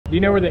Do you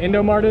know where the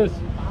Indomart is?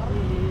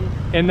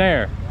 In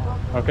there.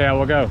 Okay, I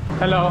will go.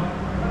 Hello.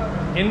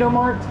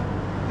 Indomart?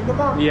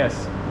 Indomart?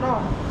 Yes.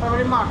 No,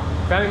 Family Mart.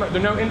 Family Mart.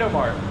 There's no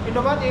Indomart.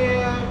 Indomart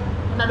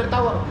is another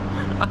tower.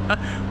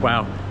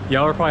 Wow.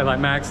 Y'all are probably like,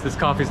 Max, this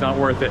coffee's not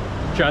worth it.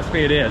 Trust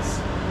me, it is.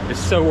 It's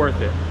so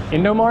worth it.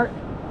 Indomart?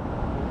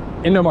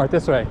 Indomart,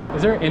 this way.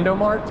 Is there an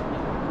Indomart?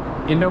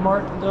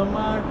 Indomart?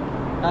 Indomart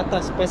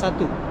atas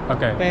P1.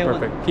 Okay, P1.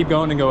 perfect. Keep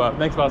going and go up.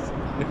 Thanks, boss.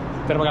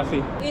 Terima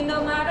kasih.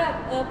 Indomaret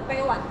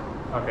P1.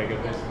 Okay,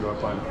 good. Just go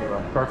up one.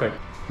 Perfect.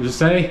 Does it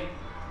say?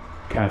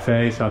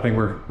 Cafe, so I think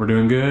we're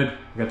doing good.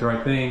 We got the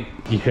right thing.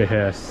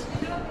 Yes.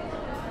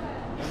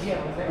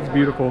 It's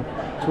beautiful.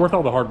 It's worth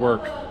all the hard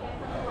work.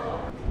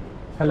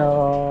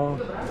 Hello.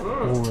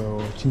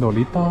 Oh,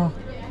 cindolita.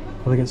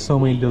 Oh, they get so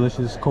many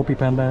delicious kopi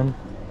pandan.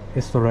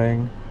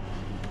 Istoreng.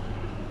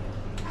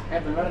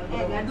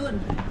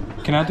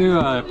 Can I do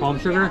palm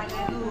sugar?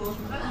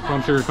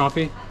 Palm sugar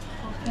coffee?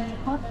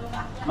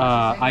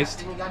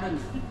 Iced?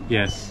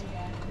 Yes.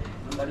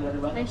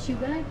 Less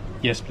sugar?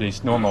 Yes,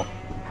 please. Normal.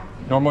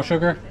 Normal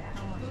sugar?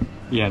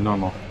 Yeah,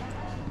 normal.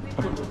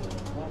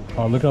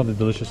 Oh, look at all the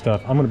delicious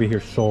stuff. I'm gonna be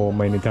here so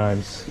many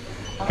times.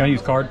 Can I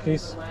use card,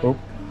 please? Oh,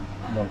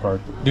 no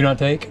card. Do not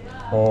take?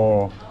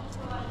 Oh,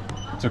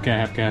 it's okay, I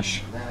have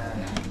cash.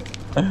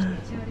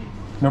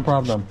 No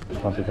problem.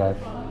 25.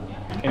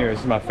 Anyway, this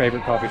is my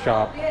favorite coffee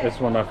shop. This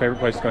is one of my favorite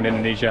places to go in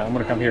Indonesia. I'm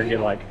gonna come here and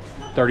get like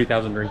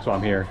 30,000 drinks while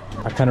I'm here.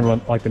 I kind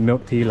of like the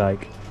milk tea,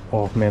 like,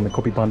 oh man, the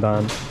kopi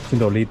pandan,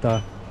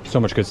 cindolita. So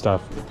much good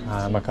stuff.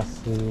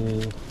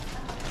 Makasih.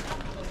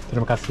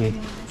 Terima kasih.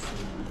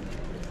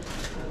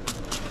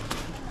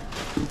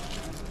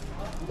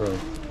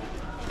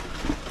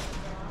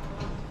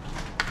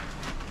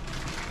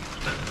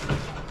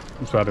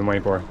 That's what I've been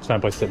waiting for. It's not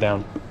a place to sit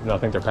down. I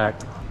think they're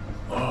packed.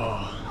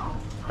 Oh,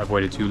 I've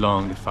waited too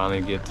long to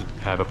finally get to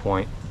have a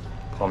point.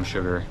 Palm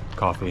sugar,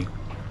 coffee.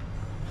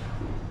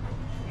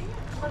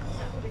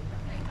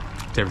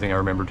 It's everything I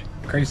remembered.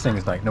 The craziest thing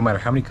is, like, no matter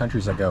how many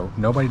countries I go,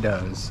 nobody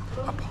does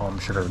a palm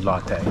sugar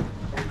latte.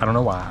 I don't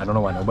know why. I don't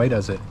know why nobody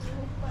does it,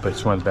 but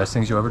it's one of the best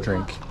things you'll ever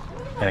drink,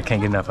 and I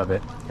can't get enough of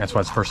it. That's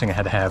why it's the first thing I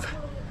had to have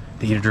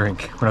to eat a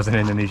drink when I was in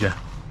Indonesia.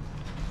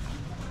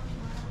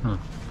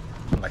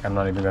 Like, I'm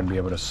not even going to be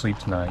able to sleep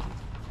tonight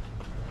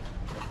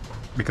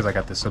because I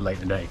got this so late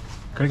in the day.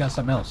 Could have got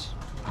something else,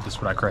 but this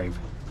is what I crave.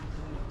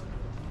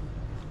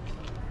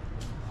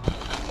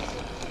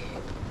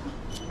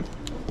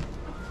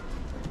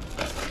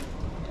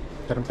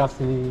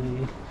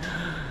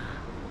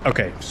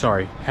 Okay,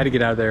 sorry. Had to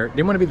get out of there.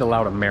 Didn't want to be the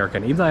loud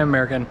American. Even though I'm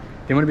American,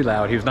 didn't want to be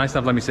loud. He was nice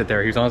enough to let me sit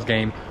there. He was on his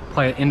game,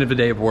 play at the end of the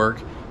day of work.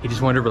 He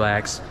just wanted to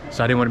relax.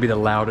 So I didn't want to be the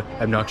loud,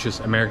 obnoxious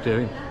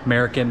American.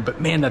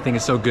 But man, that thing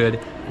is so good.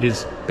 It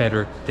is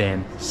better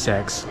than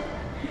sex.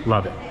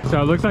 Love it.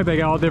 So it looks like they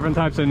got all different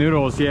types of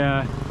noodles.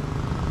 Yeah.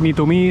 Mi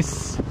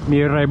tumis,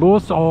 mi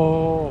rebus.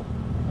 Oh,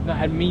 I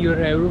had mi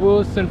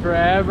rebus in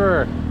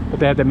forever. But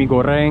they had the mi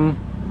goreng.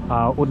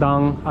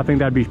 Udang, I think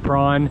that'd be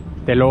prawn,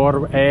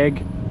 telur,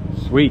 egg.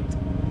 Sweet.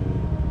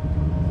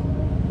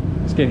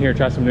 Let's get in here and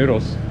try some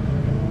noodles.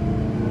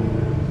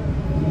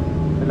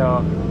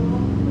 Hello.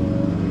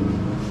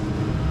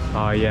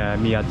 Oh yeah,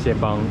 mi aceh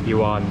bang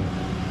iwan.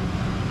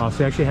 So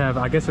they actually have,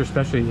 I guess their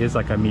specialty is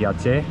like a mi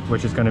aceh,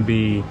 which is gonna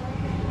be,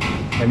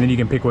 and then you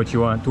can pick what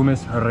you want.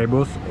 Tumis,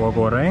 rebus, or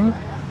goreng,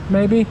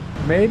 maybe?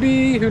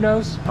 Maybe, who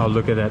knows? Oh,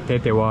 look at that,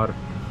 tetewar.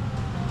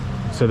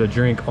 So the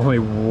drink, only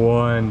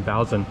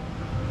 1,000.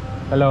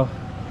 Hello.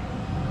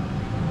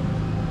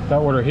 Do I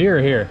order here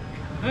or here?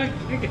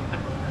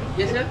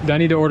 Yes, sir. Do I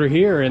need to order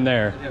here or in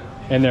there? Yeah.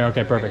 In there,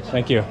 okay, perfect.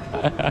 Thank you.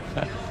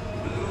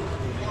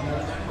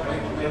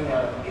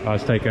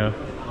 Let's take a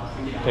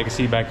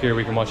seat back here.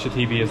 We can watch the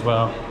TV as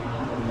well.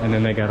 And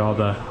then they got all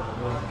the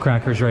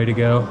crackers ready to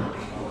go.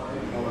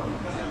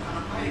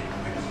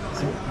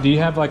 Do you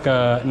have like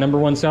a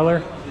 #1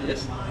 seller?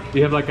 Yes. Do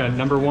you have like a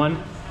 #1?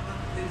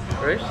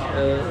 Fresh?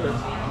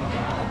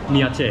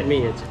 Mi aceh.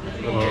 Me, it's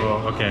okay.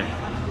 Oh, okay.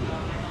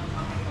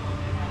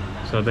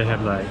 So they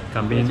have like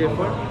kambing.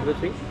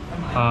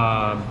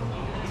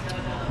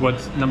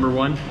 What's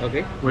 #1?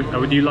 Okay.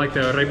 Would you like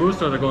the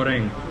rebus or the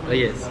goreng?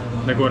 Yes.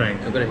 The goreng.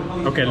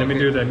 Goreng. Okay, let me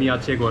do the mi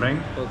aceh goreng.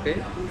 Okay.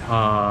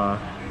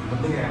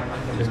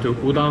 Let's do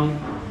udang,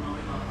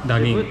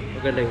 daging.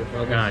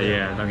 Okay.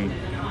 Yeah, daging.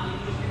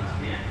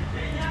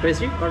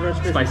 Spicy or not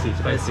spicy?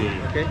 Spicy.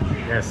 Okay.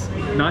 Yes.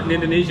 Not in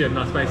Indonesia,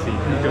 not spicy.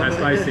 Too much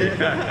spicy.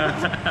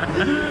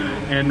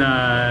 And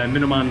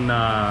minuman.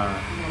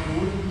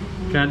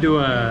 Can I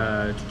do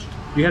a?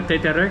 You have teh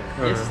tarik?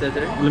 Yes, teh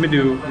tarik. Let me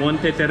do 1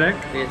 teh tarik.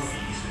 Yes.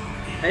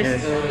 Ice?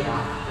 Yes.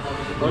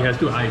 He has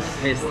 2 ice.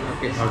 Yes,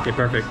 okay. Okay,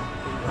 perfect.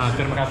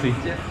 Terima kasih.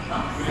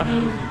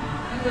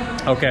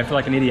 Okay, I feel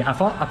like an idiot. I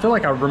feel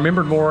like I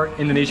remembered more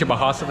Indonesian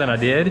bahasa than I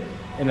did,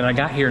 and then I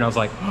got here and I was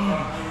like,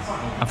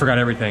 I forgot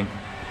everything.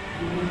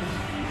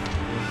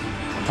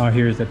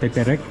 Here's the teh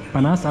tarik.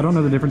 Panas. I don't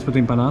know the difference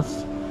between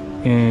panas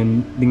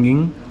and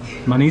dingin.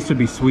 Manis would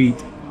be sweet.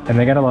 And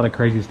they got a lot of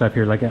crazy stuff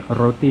here, like a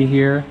roti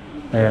here,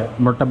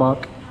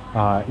 murtabak,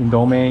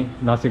 Indomie,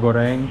 nasi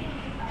goreng.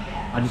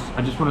 I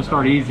just want to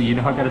start easy, you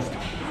know. I gotta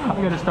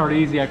start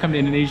easy. I come to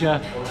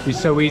Indonesia,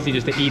 it's so easy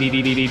just to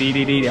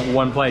eat at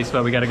one place,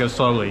 but we gotta go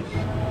slowly.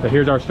 So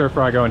here's our stir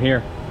fry going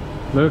here.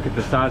 Look at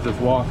the size of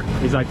this wok.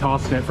 He's like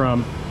tossing it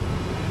from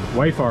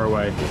way far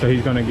away. So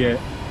he's gonna get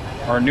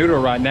our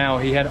noodle right now.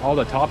 He had all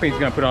the toppings he's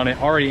gonna put on it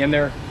already in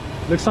there.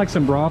 Looks like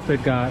some broth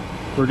that got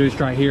reduced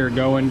right here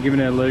going,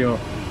 giving it a little,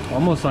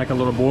 almost like a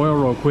little boil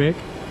real quick.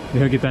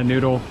 Then he'll get that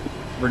noodle,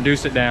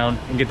 reduce it down,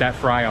 and get that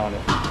fry on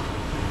it.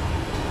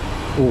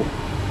 Ooh.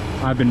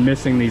 I've been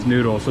missing these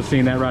noodles. So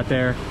seeing that right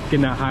there,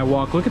 getting that high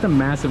wok. Look at the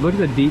massive, look at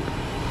the deep,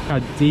 how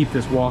deep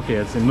this wok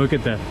is. And look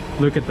at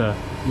the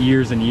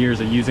years and years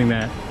of using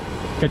that.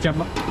 Ketchup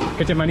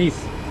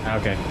manis.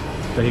 Okay.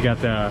 So he got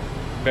the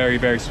very,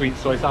 very sweet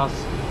soy sauce.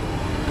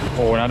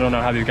 Oh, and I don't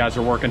know how these guys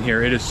are working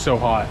here. It is so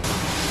hot.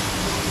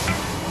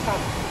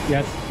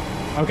 Yes.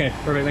 Okay,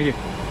 perfect, thank you.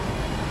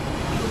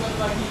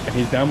 And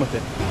he's done with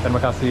it. Terima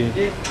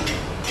kasih.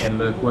 And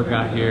look what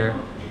got here.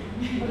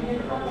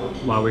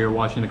 While we were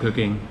watching the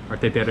cooking, our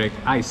teterek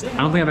iced. I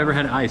don't think I've ever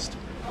had it iced.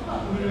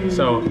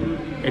 So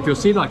if you'll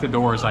see like the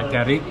doors, like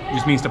terik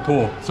just means to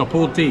pull. So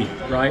pulled tea,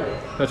 right?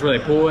 That's where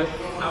they pull it.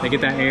 They get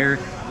that air,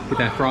 get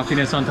that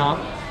frothiness on top.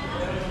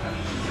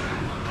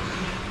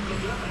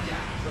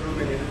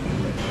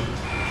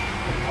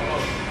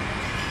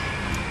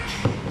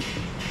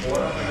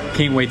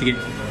 Can't wait to get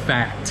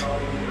fat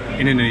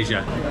in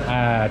Indonesia.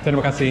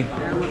 Terima kasih.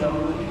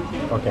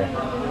 Okay,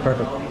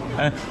 perfect.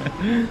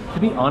 To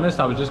be honest,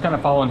 I was just kind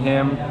of following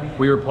him.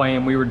 We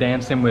were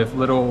dancing with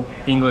little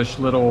English,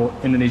 little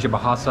Indonesia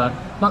bahasa.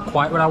 Not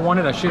quite what I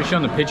wanted. I should have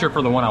shown the picture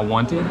for the one I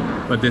wanted,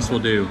 but this will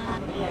do.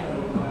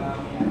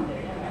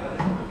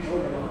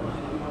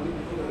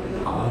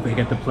 Oh, they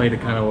got the plate of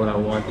kind of what I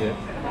wanted.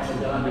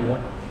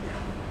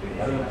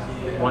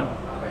 One.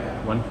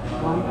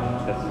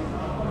 Yes.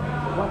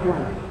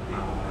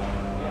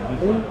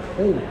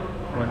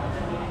 One.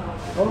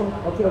 Oh,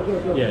 okay.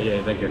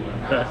 Yeah, thank you.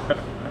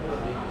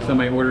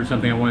 Somebody ordered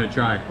something I wanted to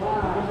try.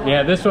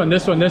 Yeah, this one.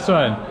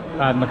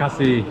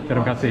 Makasih,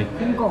 terima kasih.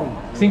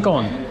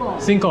 Singkong.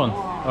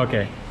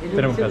 Okay,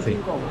 terima kasih.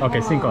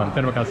 Okay, singkong,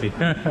 terima kasih.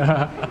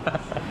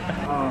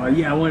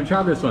 Yeah, I want to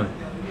try this one.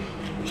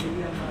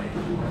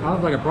 It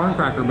looks like a prawn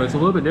cracker, but it's a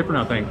little bit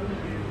different, I think.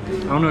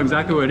 I don't know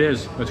exactly what it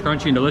is, but it's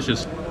crunchy and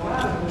delicious.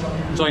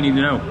 That's all I need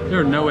to know.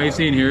 There's no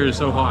AC in here, it is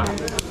so hot.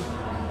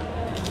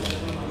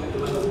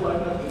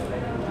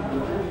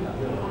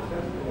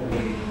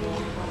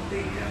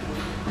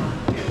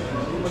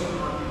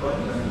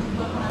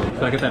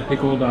 So I got that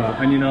pickled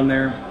onion on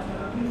there.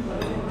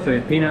 So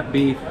peanut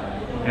beef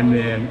and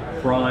then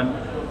prawn.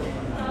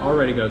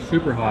 Already goes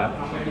super hot.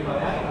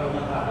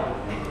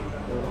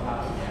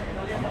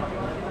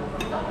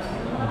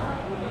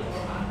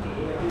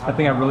 I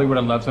think I really would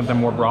have loved something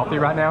more brothy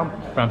right now,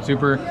 but I'm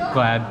super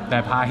glad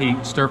that high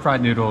heat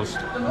stir-fried noodles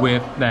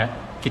with that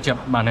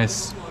ketchup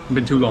manis. It's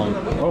been too long.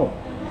 Oh,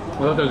 I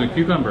thought that was a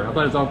cucumber. I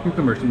thought it was all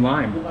cucumbers and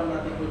lime.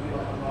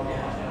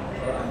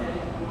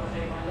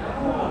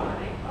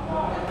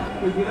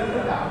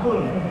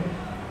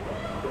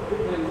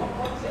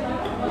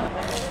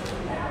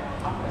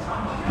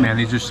 Man,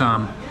 these are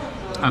some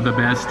of the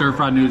best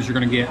stir-fried noodles you're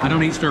gonna get. I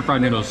don't eat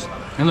stir-fried noodles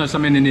unless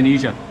I'm in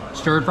Indonesia.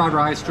 Stir-fried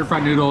rice,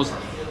 stir-fried noodles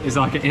is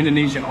like an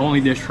Indonesia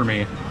only dish for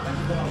me.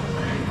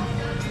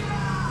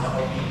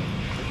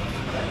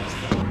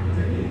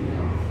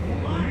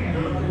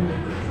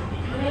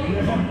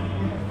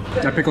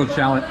 That pickled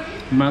shallot,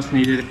 must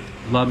needed.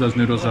 Love those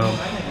noodles though.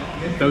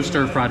 Those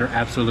stir-fried are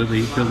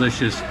absolutely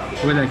delicious.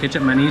 The way that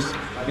ketchup manis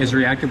is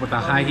reacted with the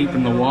high heat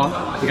from the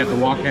wok. You got the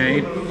wok A,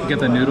 you got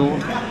the noodle.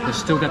 It's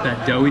still got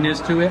that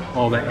doughiness to it.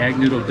 All the egg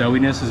noodle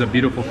doughiness is a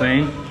beautiful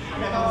thing.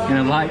 And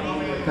I like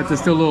that the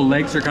still little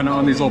legs are kind of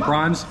on these little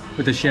prawns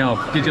with the shell.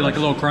 Gives you like a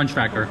little crunch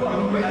factor.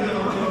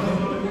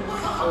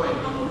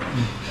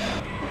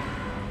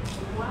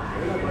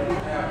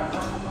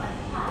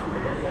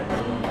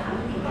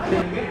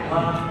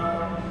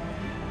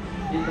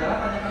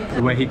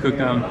 The way he cooked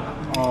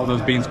all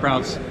those bean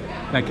sprouts,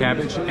 that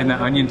cabbage, and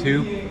that onion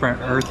too, for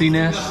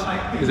earthiness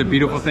is a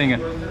beautiful thing.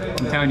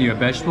 I'm telling you, a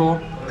vegetable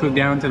cooked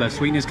down until that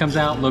sweetness comes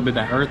out, a little bit of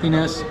that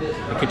earthiness,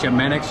 the ketchup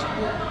manix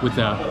with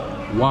the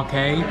wok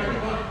A,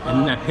 and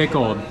then that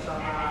pickled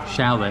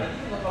shallot.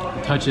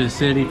 A touch of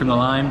acidity from the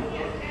lime,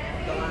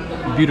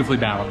 beautifully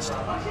balanced.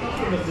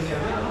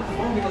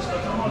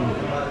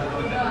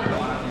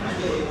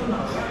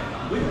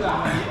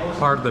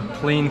 Part of the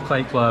Clean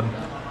Plate Club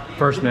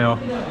first meal,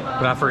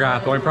 but I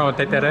forgot. The only problem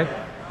with teterek,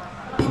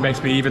 it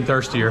makes me even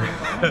thirstier.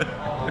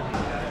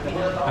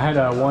 I had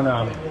one.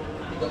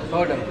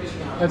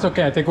 That's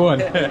okay. I take one.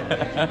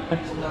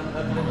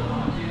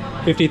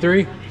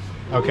 53.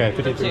 Okay,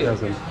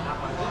 53,000.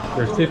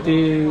 There's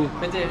 50.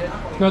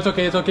 No, it's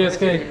okay. It's okay. It's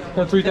okay.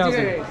 No,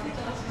 3,000.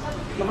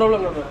 No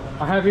problem.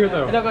 I have here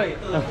though.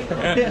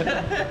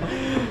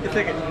 It's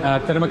okay.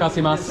 Terima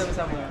kasih mas.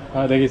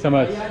 Thank you so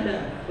much.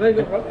 Very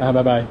good, bro.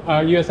 Bye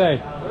bye.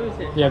 USA.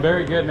 Yeah,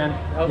 very good, man.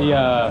 The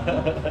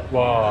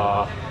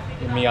wow.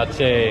 Mi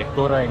aceh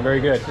goreng, very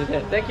good.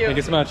 Thank you. Thank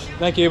you so much.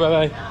 Thank you,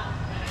 bye-bye.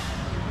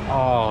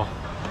 Oh,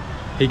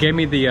 he gave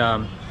me the,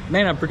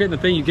 man, I'm forgetting the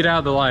thing. You get out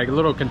of the like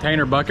little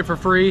container bucket for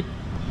free.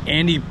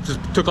 And he just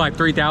took like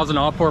 3,000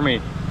 off for me.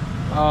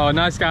 Oh,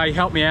 nice guy, he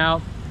helped me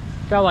out.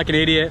 Felt like an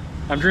idiot.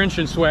 I'm drenched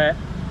in sweat.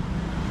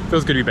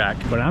 Feels good to be back.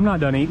 But I'm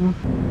not done eating.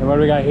 And what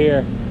do we got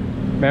here?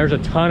 Man, there's a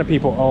ton of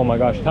people. Oh my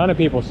gosh, ton of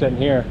people sitting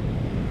here.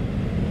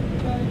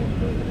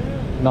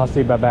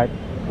 Nasi babak.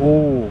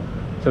 Ooh,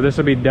 so this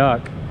will be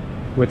duck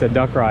with the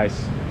duck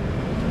rice.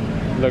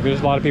 Look, there's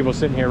a lot of people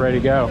sitting here ready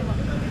to go.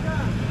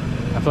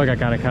 I feel like I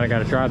kind of got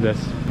to try this.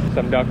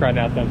 Some duck right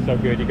now sounds so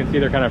good. You can see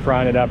they're kind of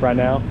frying it up right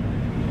now.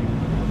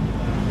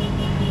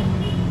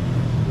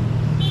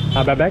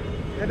 Babak?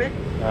 Bebek.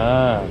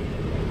 Ah,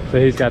 so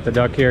he's got the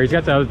duck here. He's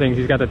got the other things.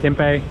 He's got the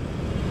tempeh.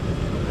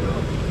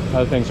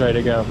 Other things ready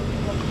to go.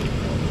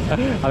 I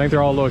think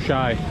they're all a little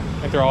shy. I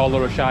think they're all a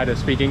little shy to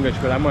speak English,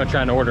 but I'm gonna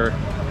try and order,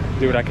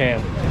 do what I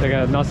can. They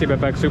got nasi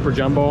babak super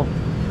jumbo.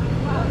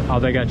 Oh,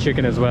 they got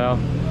chicken as well.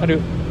 I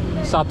do.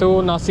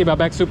 Satu nasi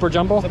babak super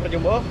jumbo? Super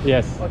jumbo?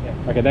 Yes. Okay.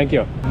 Okay, thank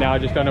you. Now I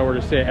just don't know where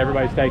to sit.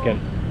 Everybody's taken.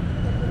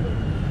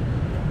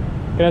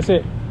 Can I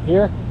sit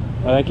here?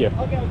 Oh, thank you.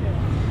 Okay, okay.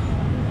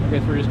 I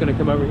guess we're just gonna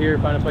come over here,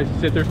 find a place to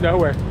sit. There's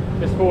nowhere.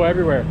 It's full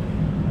everywhere.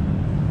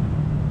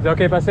 Is it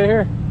okay if I sit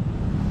here?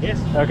 Yes.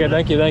 Okay,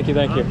 thank you, thank you,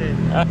 thank you.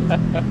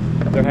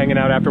 Okay. They're hanging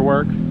out after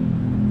work.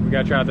 We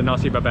gotta try out the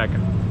nasi babak.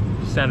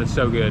 It sounded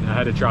so good. I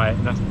had to try it.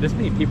 And this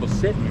many people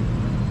sitting.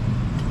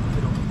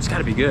 It's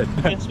gotta be good.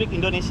 You can speak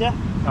Indonesia?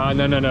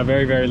 No,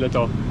 very, very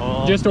little.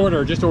 Oh. Just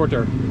order.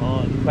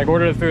 Oh. Like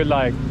order the food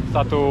like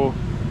satu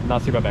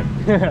nasi babak.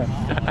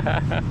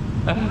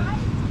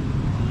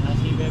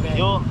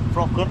 Yo,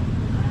 vlogger.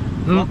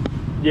 Hmm?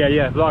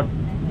 Yeah, vlog.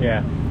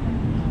 Yeah.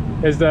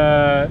 Is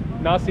the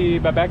nasi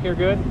babak here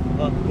good?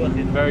 Oh, good.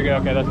 Very good.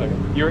 Okay, that's okay.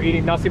 You're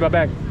eating nasi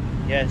babak?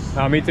 Yes.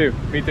 Oh, me too.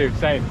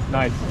 Same.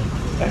 Nice.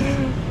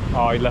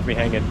 Oh, he left me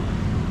hanging.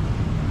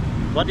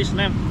 What is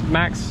name?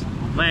 Max.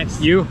 Max.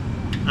 You?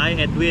 I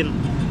Edwin.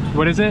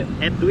 What is it?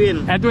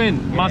 Edwin.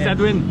 Edwin. Mas Yes.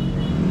 Edwin.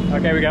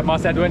 Okay, we got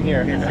Mas Edwin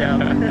here. Yes, yeah.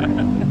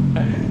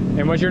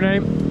 And what's your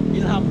name?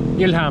 Ilham.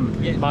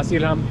 Ilham. Yes. Mas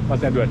Ilham.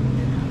 Mas Edwin.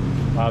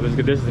 Wow, this is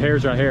good. This is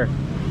hairs right here.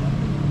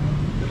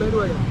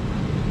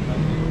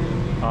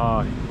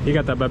 He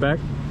got that babak.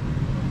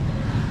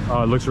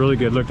 Oh, it looks really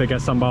good. Look, they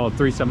got sambal,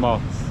 3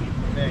 sambal.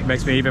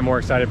 Makes me even more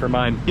excited for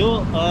mine.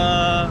 You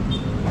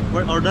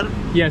order?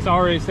 Yes, I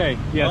already say.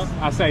 Yes,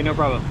 Oh. I say, no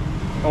problem.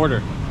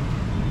 Order.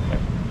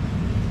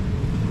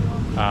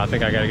 I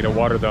think I gotta get a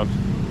water though.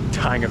 I'm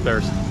dying of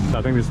thirst. So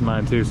I think this is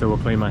mine too, so we'll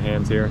clean my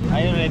hands here.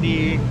 I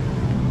already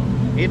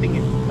eating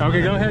it.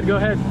 Okay, go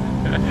ahead.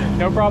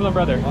 No problem,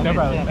 brother. No Okay,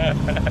 problem.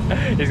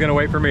 He's gonna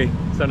wait for me.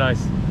 So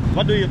nice.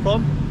 What do you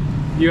from?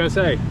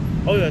 USA.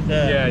 Oh, yes.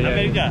 Yeah.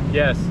 America.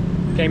 Yes.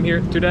 Came here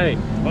today.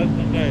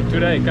 Okay.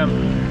 Today, come.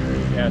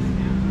 Yes.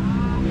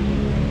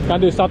 Can I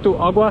do satu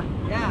agua?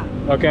 Yeah.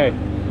 Okay.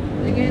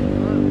 Again.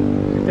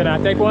 Can I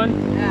take one?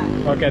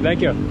 Yeah. Okay, thank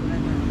you.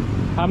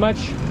 How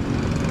much?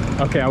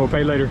 Okay, I will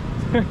pay later.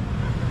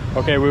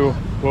 Okay, we'll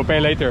pay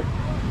later.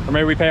 Or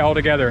maybe we pay all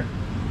together.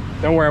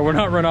 Don't worry, we're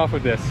not run off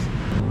with this.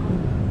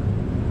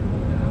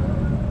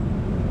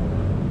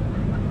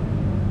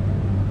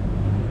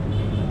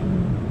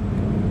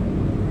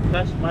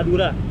 Khas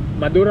Madura.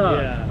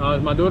 Madura? Yeah. Oh,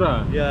 it's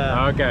Madura?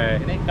 Yeah. Okay.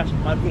 Ini khas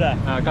Madura.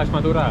 Kash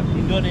Madura?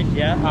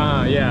 Indonesia.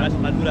 Yeah. Khas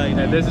Madura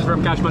ini. And this is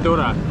from Kash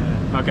Madura?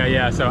 Yeah. Okay,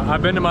 yeah, so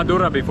I've been to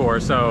Madura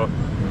before, so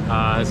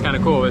it's kind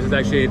of cool. This is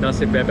actually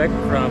nasi bebek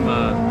from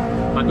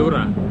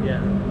Madura. Yeah.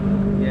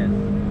 Yes.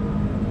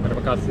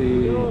 Terima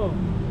kasih. Oh.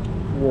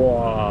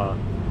 Wow.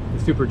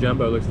 The super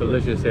jumbo looks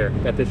delicious here.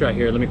 Got this right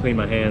here. Let me clean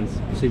my hands.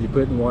 So you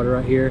put in water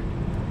right here,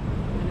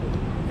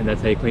 and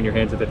that's how you clean your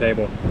hands at the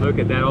table. Look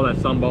at that, all that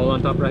sambal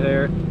on top right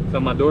there. So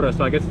Madura,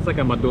 so I guess it's like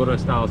a Madura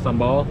style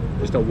sambal.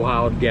 Just a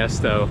wild guess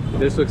though.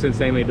 This looks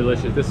insanely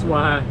delicious. This is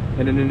why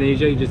in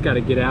Indonesia, you just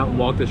gotta get out and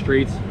walk the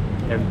streets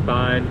and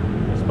find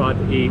a spot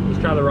to eat. Let's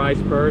try the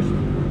rice first.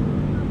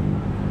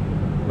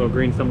 Little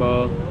green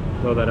sambal,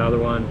 throw that other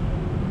one.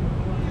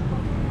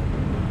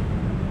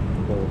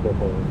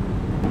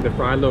 The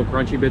fried little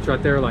crunchy bits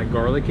right there, like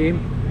garlicky.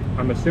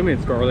 I'm assuming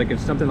it's garlic.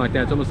 It's something like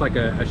that. It's almost like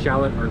a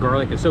shallot or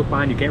garlic. It's so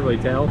fine you can't really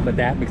tell. But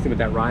that mixed in with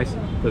that rice,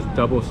 this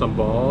double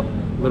sambal,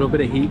 a little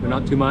bit of heat, but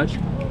not too much.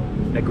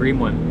 That green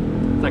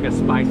one, it's like a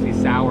spicy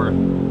sour.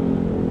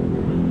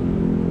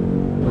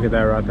 Look at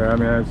that right there. I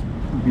mean, that's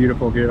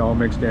beautiful. Get it all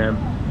mixed in.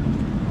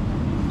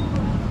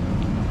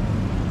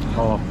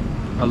 Oh,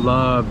 I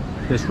love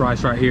this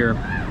rice right here.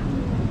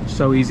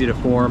 So easy to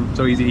form,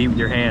 so easy to eat with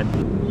your hand.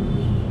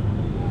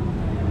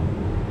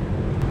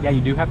 Yeah,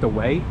 you do have to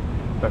wait,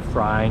 but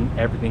frying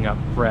everything up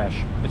fresh,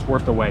 it's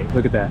worth the wait.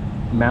 Look at that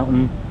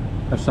mountain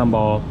of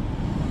sambal.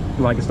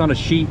 Like, it's not a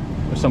sheet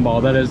of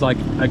sambal, that is like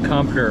a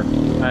comforter,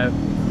 a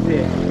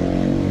thick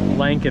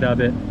blanket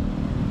of it.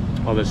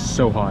 Oh, this is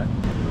so hot.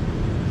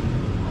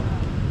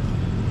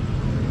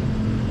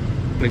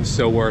 It's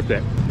so worth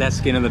it. That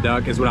skin of the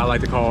duck is what I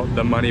like to call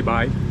the money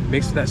bite.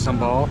 Mixed with that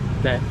sambal,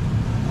 that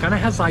Kind of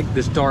has like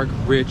this dark,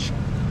 rich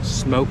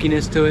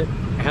smokiness to it.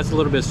 It has a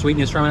little bit of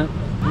sweetness from it.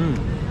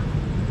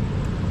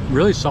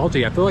 Really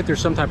salty. I feel like there's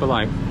some type of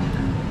like,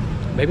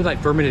 maybe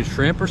like fermented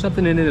shrimp or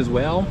something in it as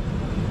well.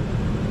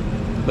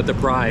 But the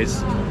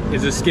prize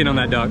is the skin on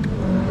that duck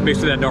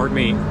mixed with that dark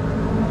meat.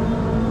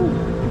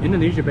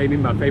 Indonesia may be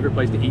my favorite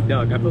place to eat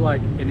duck. I feel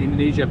like in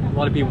Indonesia, a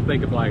lot of people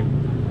think of like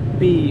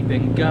beef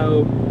and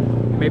goat,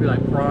 maybe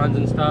like prawns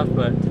and stuff,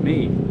 but to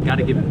me,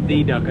 gotta give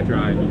the duck a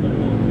try.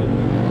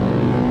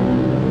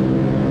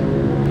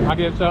 I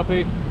get a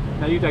selfie,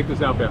 now you take the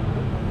selfie.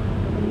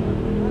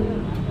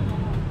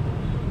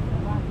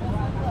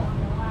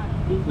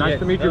 Nice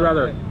to meet you,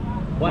 brother.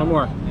 One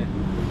more.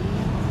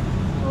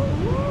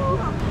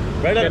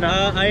 Brother, Can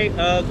I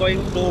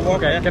going to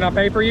work. Okay, can I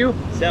pay for you?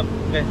 Yep.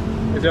 Okay.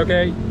 Is it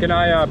okay? Can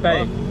I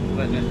pay?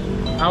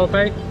 I will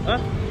pay? Huh?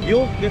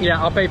 You? Yes.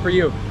 Yeah, I'll pay for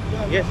you.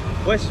 Yes.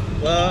 Wes,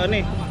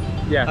 ini.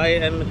 Yeah. I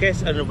and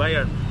cash and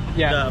buyer.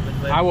 Yeah,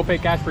 I will pay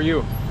cash for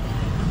you.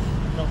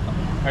 No.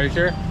 Are you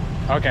sure?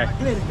 Okay.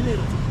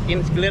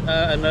 In clear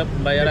and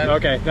bayaran.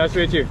 Okay, nice to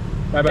meet you.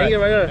 Bye bye. Thank you,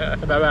 brother.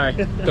 Bye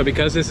bye. So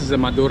because this is a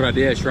Madura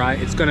dish, right?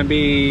 It's gonna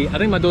be, I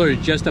think Madura is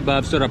just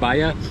above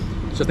Surabaya.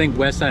 So I think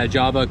west side of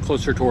Java,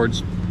 closer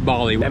towards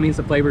Bali. That means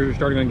the flavors are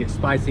starting to get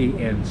spicy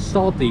and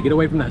salty. Get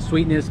away from that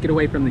sweetness, get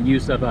away from the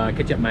use of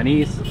ketchup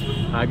manis,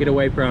 get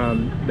away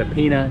from the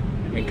peanut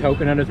and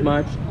coconut as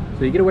much.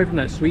 So you get away from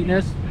that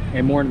sweetness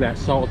and more into that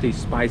salty,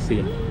 spicy.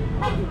 It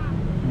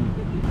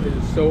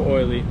is so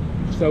oily,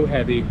 so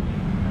heavy.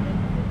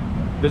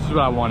 This is what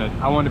I wanted.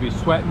 I wanted to be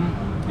sweating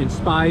in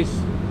spice,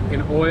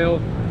 in oil,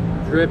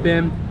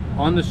 dripping,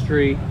 on the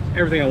street,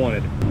 everything I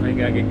wanted. I ain't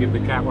gotta give the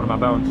cat one of my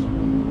bones.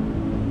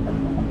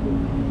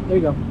 There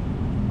you go.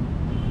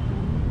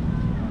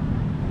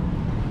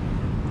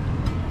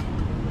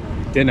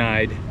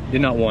 Denied.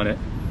 Did not want it.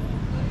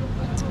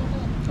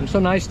 I'm so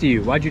nice to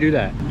you. Why'd you do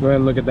that? Go ahead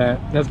and look at that.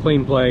 That's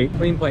Clean Plate.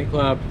 Clean Plate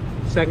Club.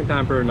 Second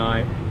time for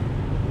tonight.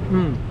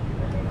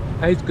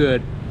 Tastes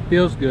good.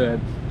 Feels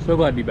good. So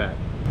glad to be back.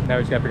 Now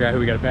we just gotta figure out who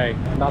we gotta pay.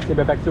 Nasi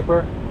bebek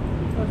super?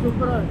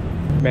 Super.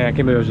 Man, I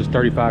can't believe it was just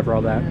 35 for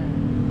all that.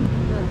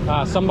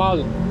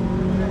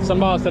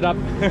 Sambal set up.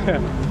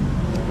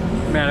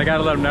 Man, I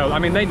gotta let them know. I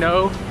mean, they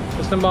know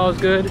the sambal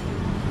is good,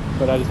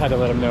 but I just had to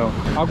let them know.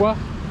 Agua?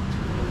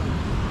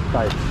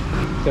 Right.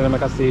 Terima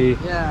kasih.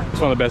 Yeah. It's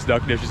one of the best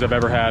duck dishes I've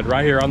ever had,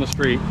 right here on the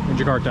street in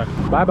Jakarta.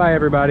 Bye-bye,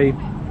 everybody.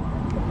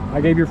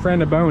 I gave your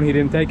friend a bone, he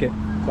didn't take it,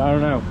 so I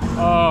don't know.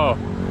 Oh,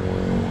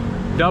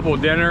 double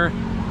dinner,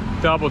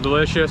 double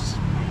delicious,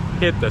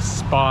 hit the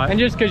spot. And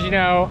just because, you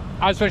know,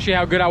 I just want to show you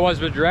how good I was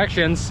with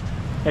directions.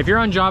 If you're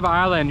on Java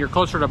Island, you're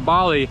closer to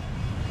Bali,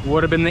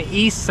 would have been the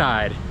east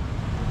side,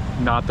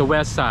 not the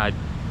west side.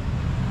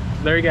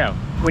 There you go.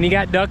 When you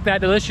got duck that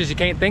delicious, you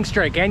can't think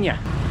straight, can ya?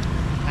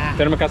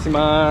 Terima kasih,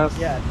 mas.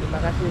 Yeah, terima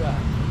kasih,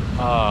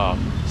 Pak.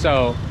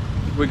 So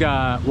we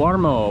got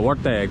warmo,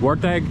 warteg.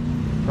 Warteg,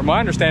 from what I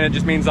understand, it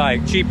just means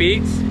like cheap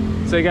eats.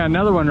 So you got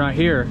another one right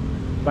here.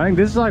 But I think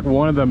this is like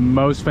one of the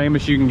most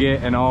famous you can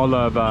get in all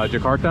of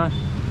Jakarta.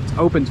 It's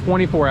open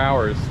 24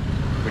 hours,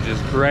 which is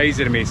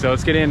crazy to me. So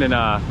let's get in and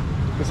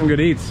get some good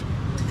eats.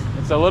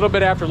 It's a little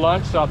bit after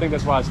lunch, so I think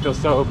that's why it's still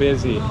so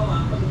busy.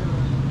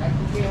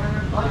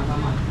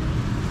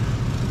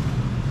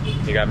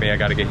 You got me, I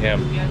gotta get him.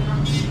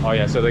 Oh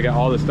yeah, so they got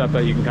all the stuff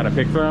that you can kind of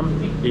pick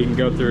from. You can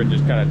go through and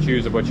just kind of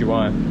choose of what you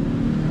want.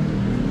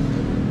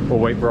 We'll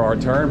wait for our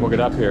turn, we'll get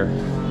up here.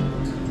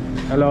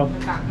 Hello.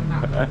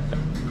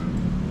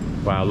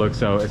 Wow, look,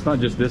 so it's not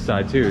just this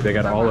side too. They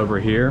got all over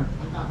here.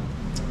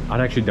 I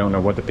actually don't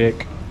know what to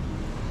pick.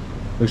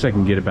 Looks like I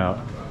can get about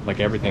like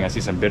everything. I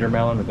see some bitter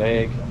melon with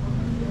egg.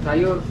 I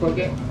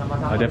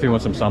definitely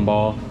want some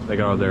sambal. They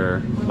got all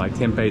their like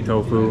tempeh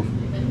tofu,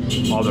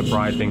 all the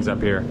fried things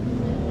up here.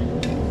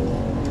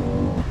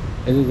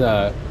 Is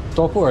it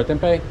tofu or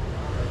tempeh?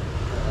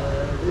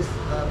 This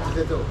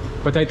potato.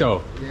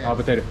 Potato. Yes. Oh,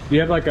 potato. Do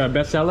you have like a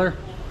bestseller?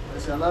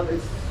 Salad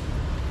is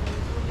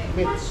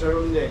meat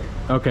surrounding.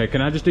 Okay,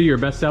 can I just do your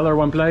bestseller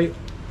one plate?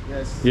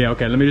 Yes. Yeah,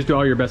 okay, let me just do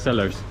all your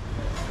bestsellers.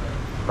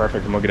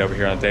 Perfect, and we'll get over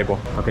here on the table.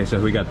 Okay, so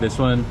we got this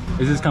one.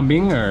 Is this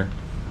kambing or?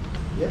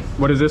 Yes.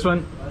 What is this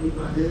one?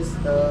 This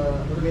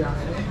meat.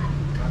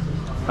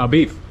 Oh,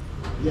 beef.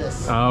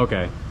 Yes. Oh,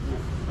 okay.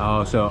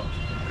 Oh, so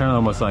kind of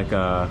almost like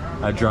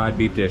a dried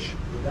beef dish.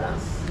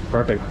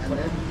 Perfect.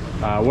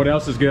 What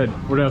else is good?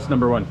 What else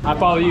number one? I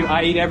follow you.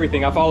 I eat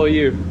everything. I follow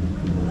you.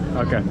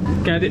 Okay.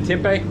 Can I get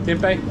tempeh?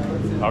 Tempeh?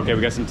 Okay,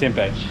 we got some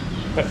tempeh.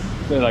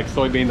 They're like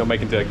soybean, they'll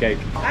make into a cake.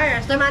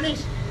 Hey, teh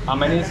manis. How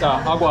many is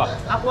agua?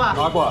 Aqua.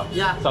 Agua.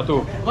 Yeah.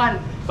 Satu. One.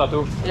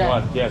 Satu. Yeah.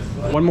 One. Yes.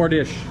 One more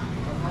dish.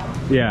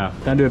 Yeah.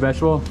 Can I do a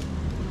vegetable?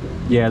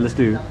 Yeah, let's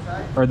do.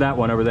 Or that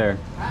one over there.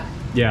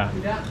 Yeah.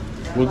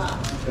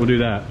 We'll do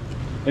that.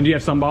 And do you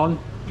have sambal?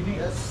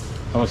 Yes.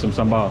 I want some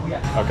sambal.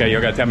 Okay, you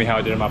gotta tell me how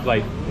I did on my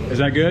plate. Is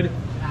that good?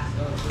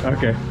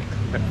 Okay.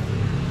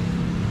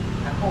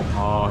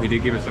 Oh, he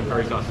did give us some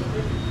curry sauce.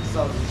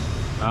 Sauce.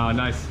 Oh,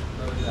 nice.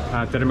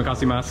 Terima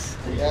kasih, mas.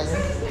 Yes.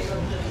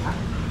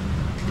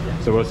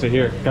 So we'll sit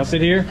here. Can I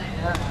sit here?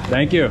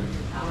 Thank you.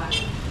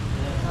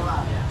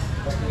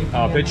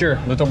 Oh, picture,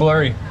 little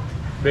blurry.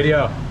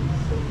 Video.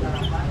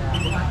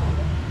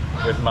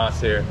 With Mas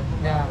here.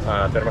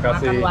 Terima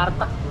kasih.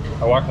 Warteg.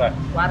 Warteg.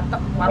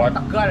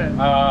 Warteg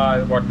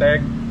Tegal.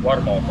 Warteg.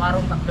 Warmo.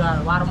 Warung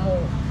Tegal.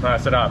 Warmo.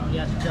 Sedap.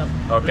 Ya sedap.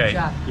 Okay.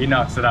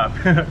 Enough. Sedap.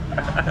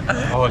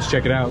 Oh, let's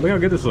check it out. Look how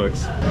good this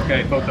looks.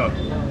 Okay, photo.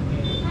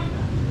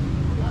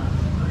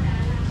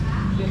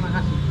 Terima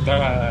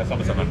kasih.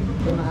 Sama-sama.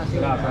 Terima kasih.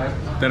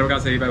 Terima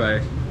kasih.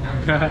 Bye-bye.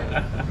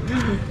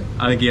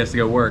 I think he has to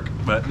go work,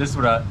 but this is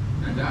what I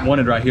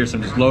wanted right here.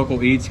 Some just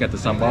local eats. Got the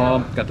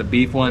sambal, got the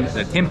beef one,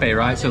 the tempeh,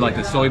 right? So like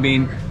the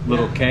soybean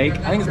little cake.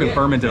 I think it's been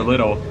fermented a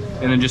little,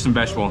 and then just some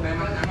vegetable.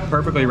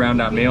 Perfectly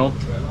round out meal.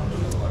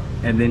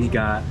 And then he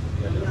got,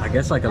 I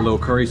guess, like a little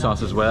curry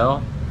sauce as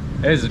well.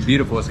 It is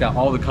beautiful. It's got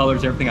all the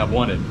colors, everything I've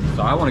wanted.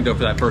 So I want to go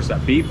for that first,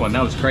 that beef one.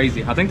 That was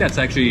crazy. I think that's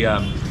actually,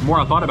 the more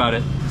I thought about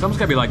it, it's almost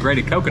got to be like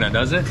grated coconut,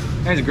 does it?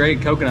 And it's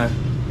grated coconut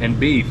and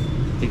beef.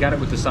 He got it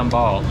with the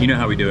sambal. You know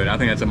how we do it. I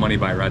think that's a money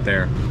bite right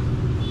there.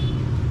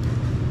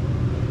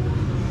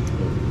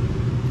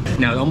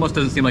 Now, it almost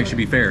doesn't seem like it should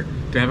be fair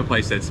to have a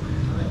place that's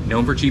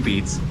known for cheap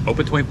eats,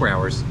 open 24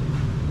 hours,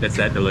 that's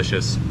that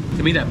delicious.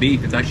 To me, that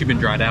beef, it's actually been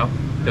dried out.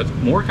 That's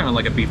more kind of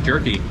like a beef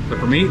jerky. But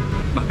for me,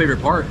 my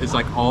favorite part is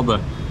like all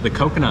the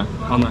coconut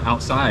on the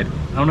outside.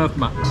 I don't know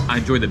if I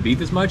enjoy the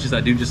beef as much as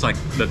I do just like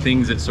the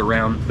things that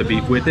surround the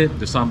beef with it.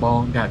 The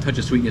sambal, got a touch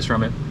of sweetness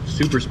from it.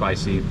 Super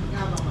spicy.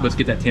 Let's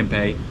get that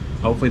tempeh.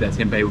 Hopefully that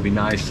tempeh will be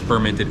nice,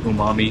 fermented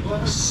umami,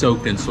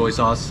 soaked in soy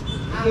sauce.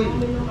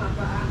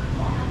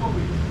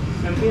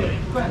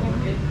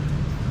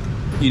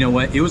 You know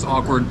what? It was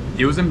awkward.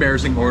 It was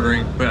embarrassing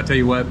ordering, but I tell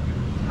you what,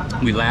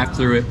 we laughed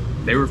through it.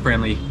 They were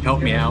friendly,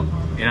 helped me out,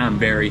 and I'm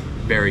very,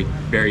 very,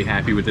 very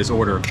happy with this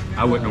order.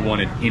 I wouldn't have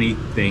wanted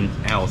anything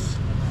else.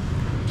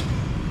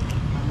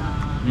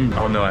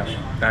 Oh no,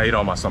 I ate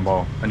all my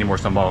sambal. I need more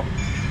sambal.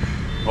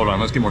 Hold on,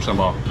 let's get more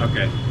sambal.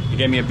 Okay, he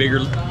gave me a bigger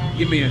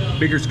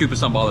scoop of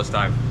sambal this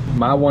time.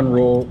 My one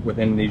rule with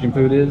Indonesian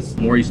food is,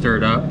 the more you stir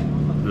it up,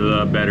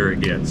 the better it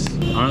gets.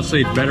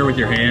 Honestly, it's better with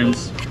your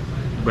hands,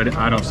 but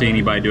I don't see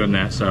anybody doing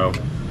that, so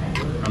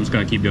I'm just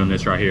gonna keep doing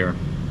this right here.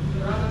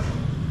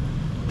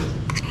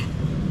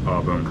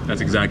 Oh, boom.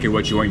 That's exactly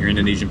what you want your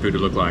Indonesian food to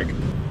look like.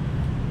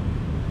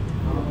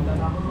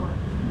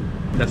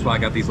 That's why I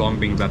got these long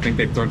beans. I think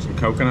they've thrown some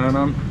coconut on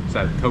them.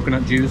 So that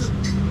coconut juice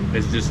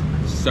is just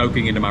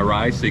soaking into my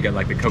rice. So you got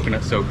like the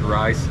coconut soaked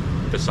rice,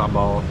 the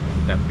sambal,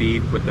 that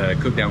beef with the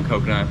cooked down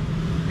coconut,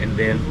 and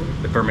then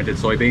the fermented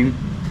soybean.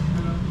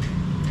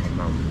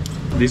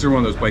 These are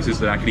one of those places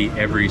that I could eat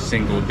every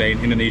single day in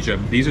Indonesia.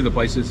 These are the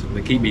places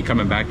that keep me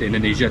coming back to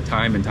Indonesia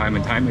time and time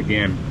and time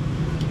again.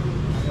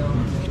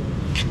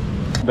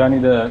 Do I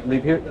need to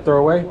leave here, throw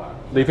away?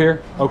 Leave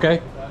here?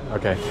 Okay.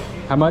 Okay.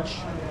 How much?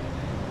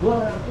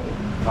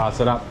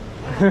 Set up.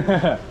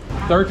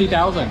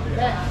 30,000.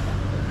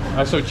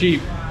 That's so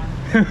cheap.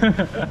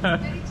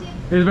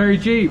 It's very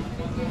cheap.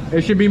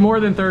 It should be more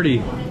than 30.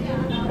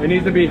 It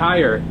needs to be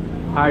higher.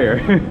 Higher.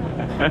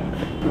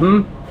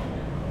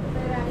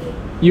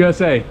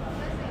 USA.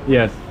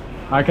 Yes.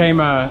 I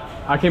came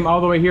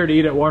all the way here to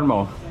eat at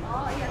Warmo.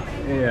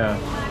 Yeah.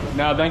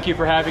 No, thank you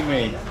for having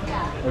me.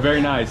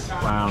 Very nice.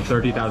 Wow,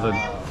 30,000.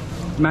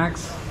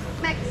 Max?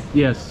 Max.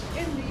 Yes.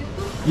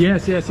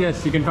 Yes, yes,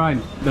 yes. You can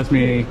find. That's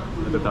me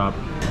at the top.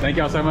 Thank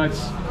y'all so much.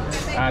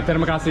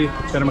 Terima kasih.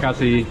 Terima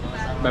kasih.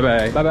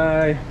 Bye-bye.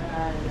 Bye-bye.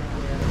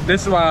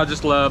 This is why I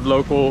just love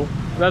local.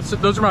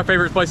 Those are my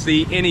favorite places to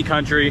eat any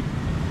country.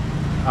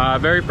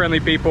 Very friendly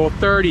people.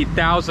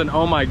 30,000.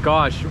 Oh my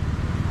gosh.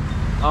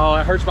 Oh,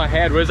 it hurts my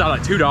head. What is that,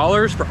 like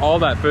 $2 for all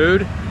that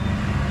food?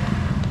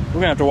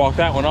 We're gonna have to walk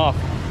that one off.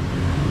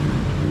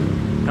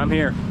 Come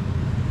here.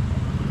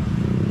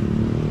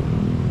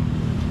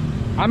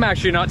 I'm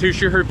actually not too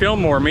sure who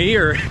filmed more, me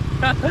or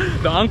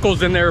the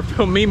uncles in there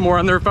filmed me more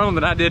on their phone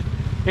than I did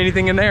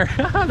anything in there.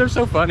 They're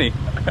so funny.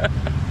 I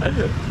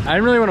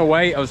didn't really want to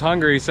wait. I was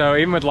hungry, so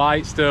even with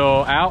light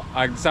still out,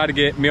 I decided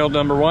to get meal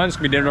number one. It's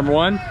gonna be dinner number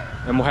one,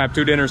 and we'll have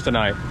 2 dinners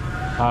tonight.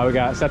 We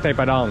got Sate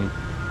Padang.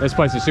 This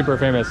place is super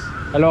famous.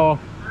 Hello.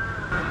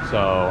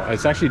 So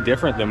it's actually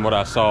different than what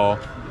I saw.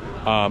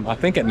 I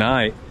think at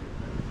night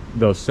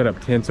they'll set up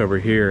tents over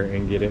here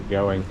and get it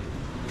going.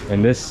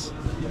 And this,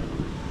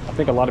 I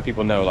think a lot of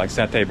people know, like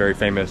satay, very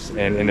famous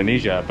in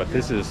Indonesia, but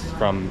this is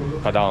from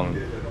Padang,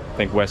 I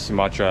think West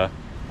Sumatra.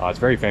 It's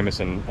very famous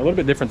and a little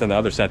bit different than the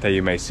other satay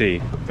you may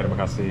see. So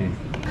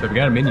we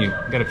got a menu,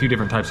 got a few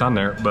different types on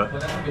there, but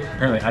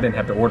apparently I didn't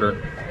have to order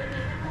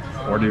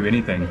or do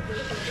anything.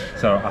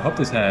 So I hope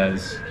this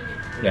has,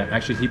 yeah,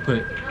 actually he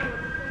put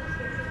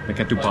the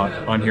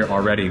ketupat on here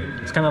already.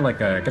 It's kind of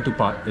like a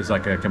ketupat is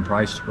like a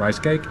compressed rice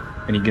cake,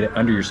 and you get it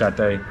under your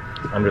satay,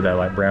 under that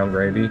like brown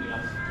gravy.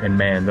 And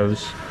man,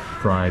 those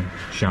fried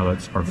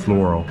shallots are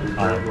floral.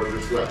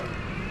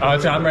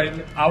 So I'm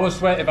ready. I will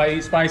sweat if I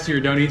eat spicy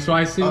or don't eat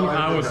spicy.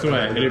 I will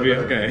sweat. It'll be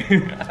okay.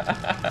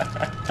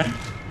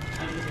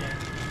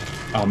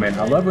 Oh man,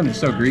 I love when it's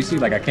so greasy.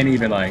 Like I can't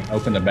even like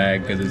open the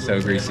bag because it's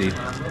so greasy.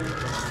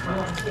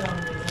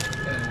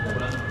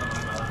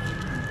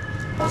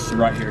 So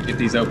right here, get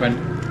these open.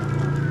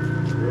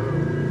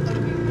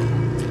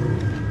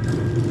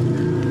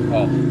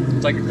 Oh,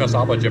 it's like a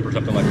cassava chip or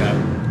something like that.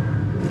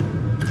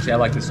 See, I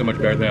like this so much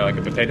better than like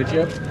a potato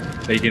chip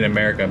that you get in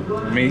America.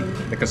 For me,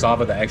 the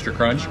cassava, the extra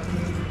crunch.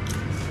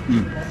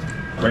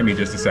 Wait me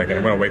just a second.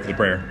 I'm gonna wait for the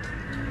prayer.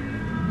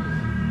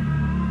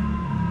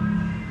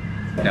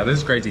 Now this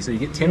is crazy. So you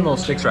get 10 little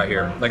sticks right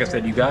here. Like I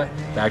said, you got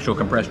the actual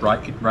compressed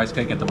rice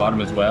cake at the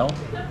bottom as well.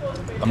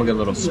 I'm gonna get a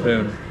little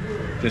spoon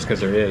just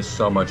because there is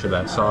so much of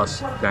that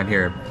sauce down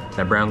here,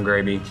 that brown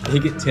gravy. You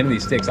get 10 of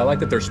these sticks. I like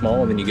that they're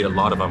small and then you get a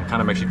lot of them.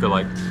 Kind of makes you feel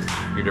like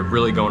you're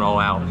really going all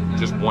out,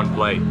 just one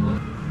plate.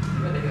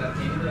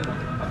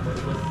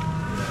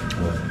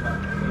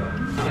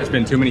 It's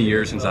been too many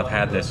years since I've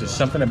had this. There's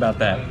something about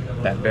that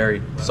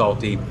very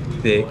salty,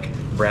 thick,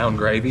 brown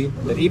gravy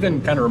that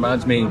even kind of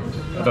reminds me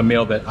of a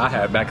meal that I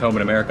had back home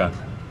in America.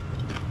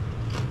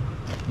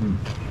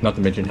 Not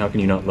to mention, how can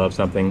you not love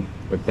something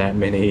with that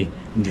many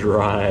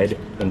dried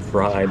and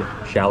fried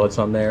shallots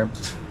on there?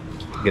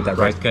 Get that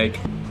rice cake.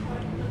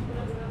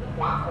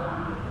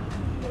 I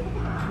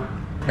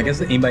guess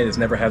that anybody that's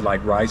never had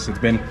like rice that's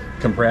been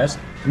compressed,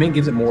 to me it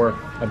gives it more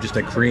of just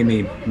a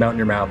creamy melt in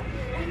your mouth.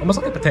 Almost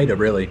like a potato,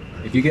 really.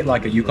 If you get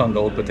like a Yukon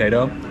Gold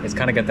potato, it's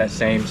kind of got that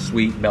same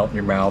sweet melt in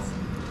your mouth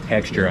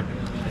texture.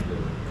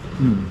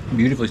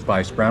 Beautifully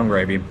spiced brown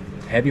gravy,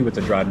 heavy with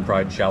the dried and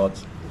fried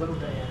shallots.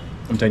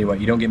 I'm telling you what,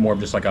 you don't get more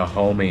of just like a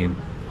homey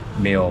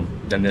meal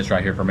than this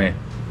right here for me.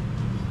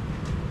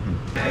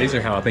 These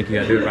are how I think you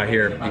gotta do it right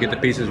here. You get the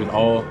pieces with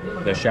all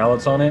the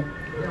shallots on it,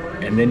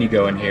 and then you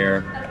go in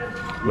here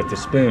with the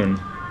spoon,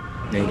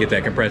 and you get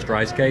that compressed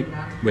rice cake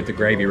with the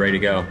gravy ready to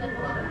go.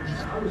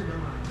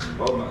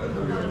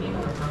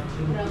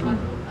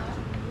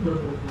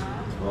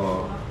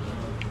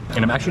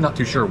 And I'm actually not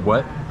too sure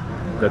what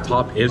the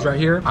top is right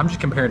here. I'm just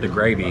comparing to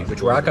gravy,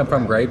 which where I come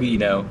from, gravy, you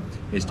know,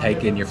 is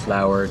taking your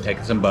flour,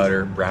 taking some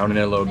butter, browning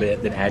it a little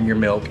bit, then adding your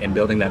milk and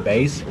building that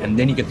base. And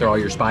then you can throw all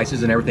your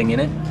spices and everything in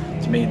it.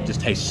 To me, it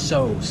just tastes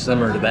so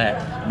similar to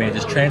that. I mean, it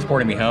just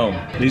transported me home.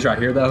 These right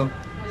here though,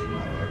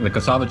 the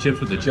cassava chips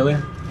with the chili.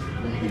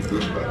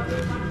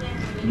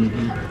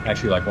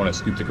 Actually like want to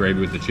scoop the gravy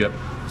with the chip.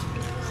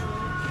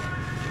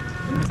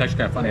 It's actually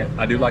kind of funny.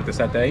 I do like the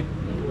satay,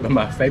 but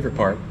my favorite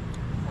part,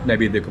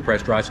 maybe the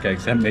compressed rice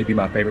cakes. That may be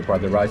my favorite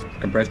part, the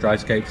compressed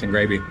rice cakes and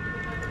gravy.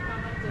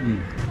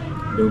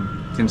 Boom.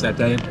 Tim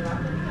satay,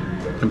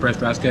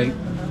 compressed rice cake,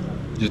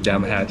 just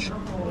down the hatch.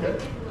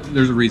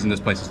 There's a reason this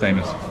place is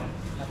famous.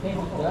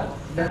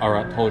 All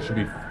right, total should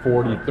be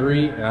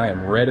 43, and I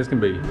am red as can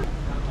be.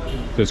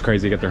 So it's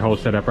crazy, they got their whole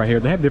setup right here.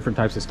 They have different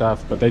types of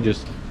stuff, but they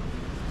just,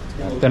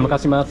 terima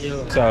kasih mas.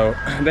 So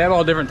they have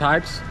all different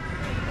types.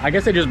 I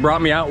guess they just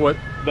brought me out what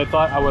they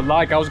thought I would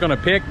like. I was gonna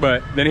pick,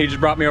 but then he just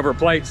brought me over a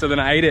plate, so then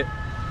I ate it.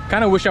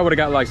 Kind of wish I would have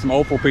got like some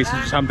offal pieces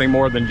or something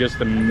more than just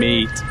the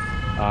meat.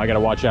 I gotta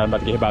watch out, I'm about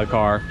to get hit by the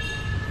car.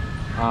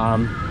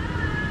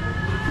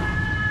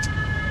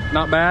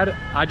 Not bad.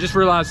 I just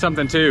realized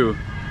something too.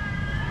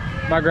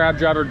 My Grab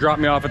driver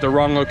dropped me off at the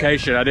wrong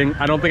location. I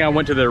don't think I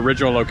went to the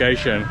original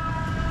location.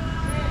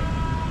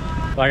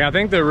 Like I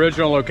think the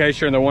original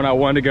location, the one I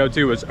wanted to go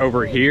to, was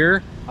over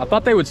here. I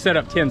thought they would set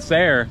up tents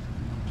there.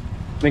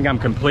 I think I'm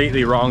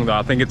completely wrong though.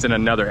 I think it's in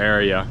another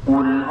area.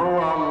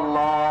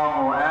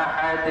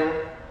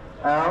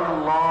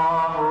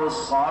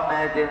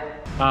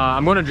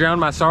 I'm gonna drown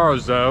my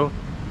sorrows though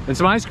in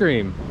some ice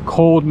cream.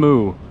 Cold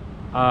moo.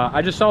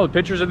 I just saw the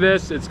pictures of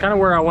this. It's kind of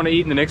where I want to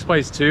eat in the next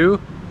place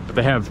too, but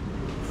they have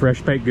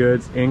fresh baked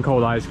goods and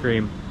cold ice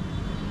cream.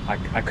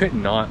 I could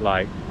not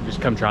like just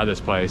come try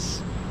this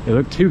place. It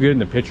looked too good in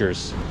the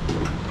pictures.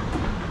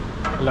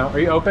 Hello, are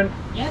you open?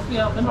 Yes, we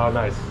open. Oh,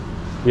 nice.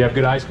 You have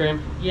good ice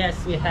cream?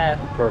 Yes, we have.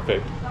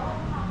 Perfect.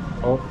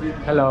 Oh,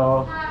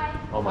 hello.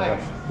 Oh my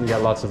gosh, you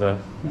got lots of the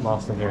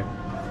moss in here.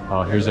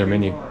 Oh, here's their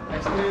menu.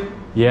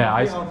 Yeah,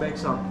 ice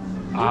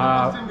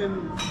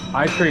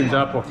cream's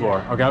up before.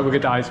 Okay, I'll go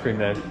get the ice cream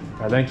then.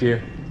 All right, thank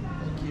you.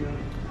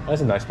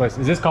 That's a nice place.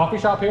 Is this coffee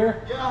shop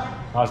here? Yeah.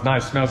 Oh, it's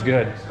nice. Smells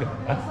good.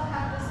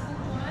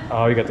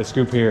 Oh, you got the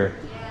scoop here.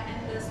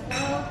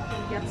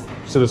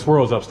 So the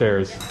swirl's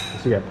upstairs.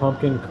 So you got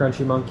pumpkin,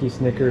 crunchy monkey,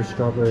 Snickers,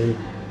 strawberry,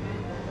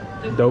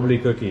 Dobley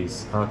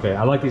cookies. Okay,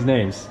 I like these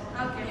names.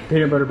 Okay.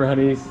 Peanut butter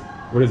brownies.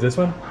 What is this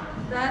one?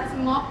 That's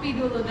ngopi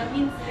dulu. That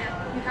means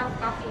that you have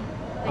coffee.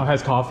 Oh, it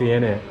has coffee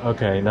in it.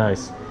 Okay,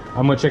 nice.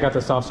 I'm gonna check out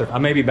the soft serve. I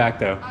may be back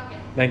though. Okay.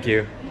 Thank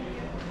you.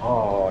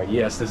 Oh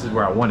yes, this is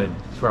where I wanted.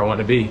 This is where I want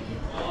to be.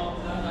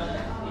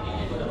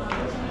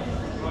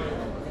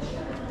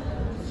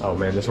 Oh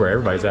man, this is where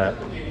everybody's at.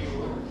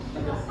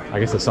 I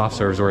guess the soft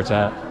serve is where it's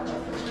at.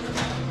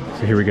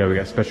 So here we go. We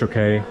got Special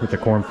K with the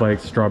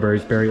cornflakes,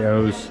 strawberries, berry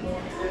O's,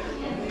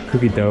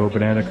 cookie dough,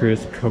 banana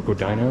crisp, cocoa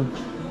dino.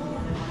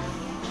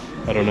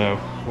 I don't know.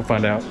 We'll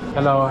find out.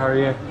 Hello, how are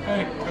you?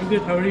 Hi, I'm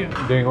good. How are you?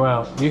 Doing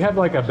well. Do you have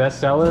like a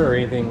bestseller or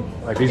anything?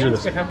 Like these are We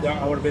the. have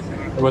our best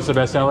seller. What's the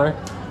bestseller?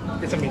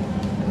 It's a meat.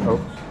 Oh.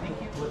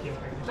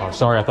 Oh,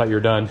 sorry, I thought you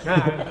were done.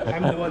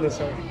 I'm the one that's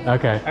sorry.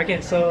 Okay.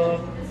 Okay, so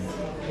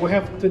we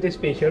have today's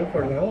special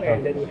for now,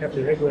 and then we have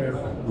the regular.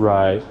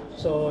 Right.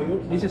 So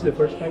this is the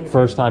first time.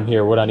 First time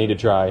here, what I need to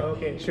try?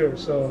 Okay, sure.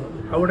 So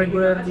our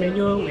regular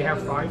menu, we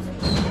have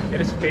 5.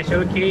 There is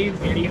special K,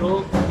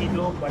 Milo,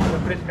 Kilo, banana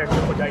bread, and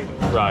crocodile.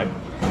 Right.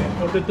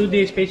 And for the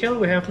 2-day special,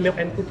 we have milk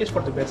and cookies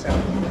for the best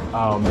seller.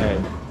 Oh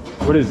man.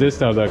 What is this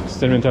now? The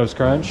Cinnamon Toast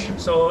Crunch?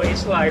 So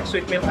it's like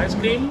sweet milk ice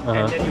cream, Uh-huh.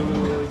 and then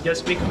you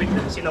just mix with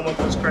the cinnamon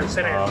toast crunch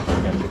cereal.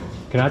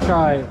 Can I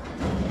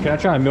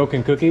try milk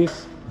and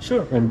cookies?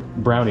 Sure. And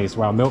brownies.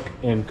 Wow, milk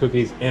and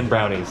cookies and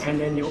brownies.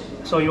 And then you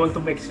want to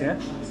mix, yeah?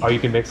 Oh, you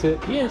can mix it?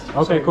 Yes.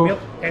 Okay, so cool. Milk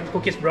and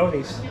cookies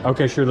brownies.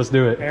 Okay, sure, let's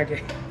do it.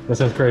 Okay. That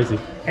sounds crazy.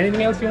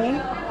 Anything else you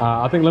want?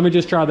 I think let me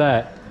just try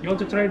that. You want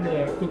to try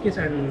the cookies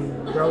and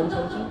brownies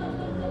also?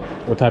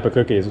 What type of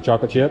cookie? Is it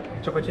chocolate chip?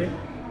 Chocolate chip?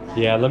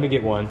 Yeah, let me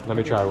get one. Let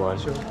me try one.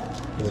 Sure.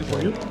 Is it for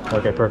you?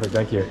 Okay, perfect.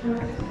 Thank you.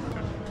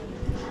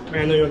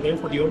 May I know your name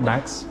for the order?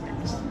 Max?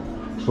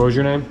 What was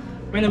your name?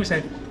 My name is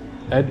Ed.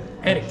 Ed?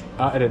 Eric.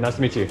 Ed, nice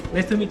to meet you.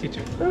 Nice to meet you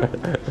too.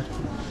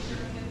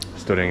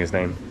 Still doing his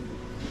name.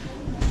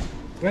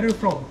 Where are you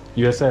from?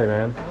 USA,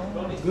 man.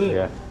 Good.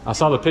 Yeah. I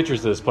saw the pictures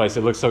of this place.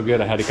 It looks so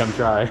good. I had to come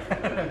try.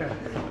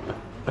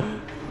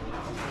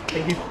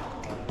 Thank you.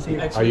 See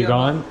you. Are you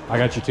gone? I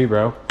got you too,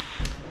 bro.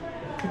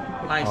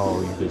 Nice.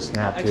 Oh, you did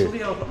snap too.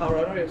 Actually, our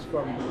owner is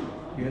from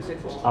USA.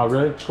 Oh,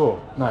 really?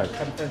 Cool. Nice.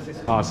 San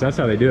Francisco. Oh, so that's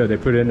how they do it. They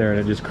put it in there and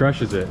it just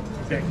crushes it.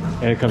 Okay.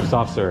 And it comes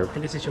soft serve.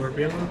 And this is your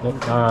bill.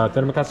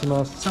 Terima kasih,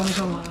 mas.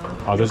 Sama-sama.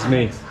 Oh, this is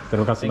me.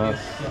 Terima kasih, mas.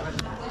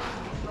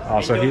 Oh,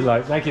 so he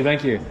like, thank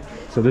you.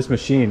 So this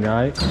machine,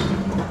 right?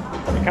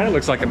 It kind of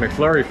looks like a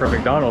McFlurry from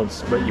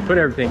McDonald's, but you put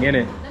everything in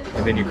it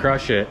and then you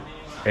crush it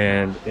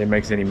and it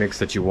makes any mix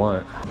that you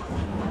want.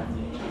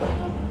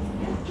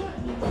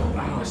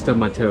 Oh, I stubbed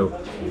my toe.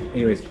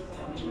 Anyways,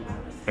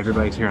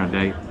 everybody's here on a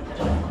date,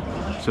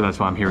 so that's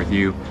why I'm here with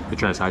you to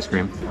try this ice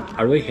cream.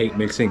 I really hate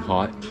mixing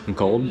hot and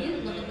cold,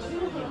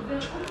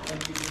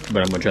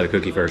 but I'm gonna try the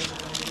cookie first.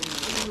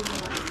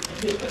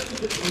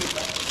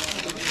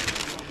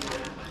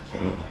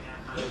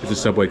 It's a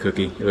Subway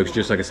cookie. It looks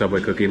just like a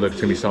Subway cookie. Look, it's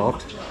gonna be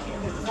soft.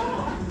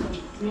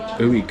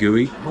 Ooey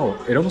gooey.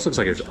 Oh, it almost looks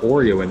like there's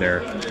Oreo in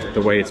there,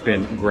 the way it's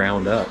been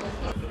ground up.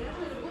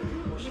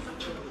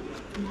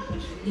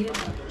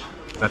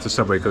 That's a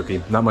Subway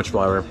cookie. Not much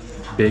flour.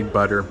 Big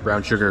butter,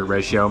 brown sugar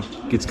ratio.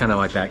 Gets kind of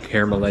like that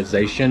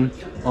caramelization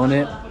on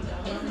it.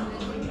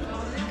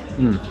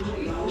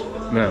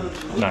 No,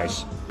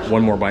 nice.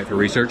 One more bite for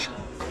research.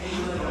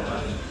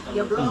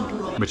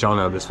 But y'all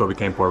know this is what we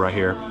came for right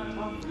here.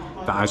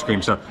 The ice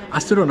cream stuff. I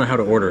still don't know how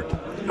to order.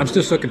 I'm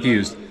still so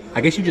confused.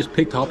 I guess you just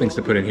pick toppings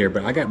to put in here,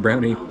 but I got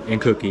brownie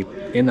and cookie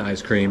in the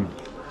ice cream.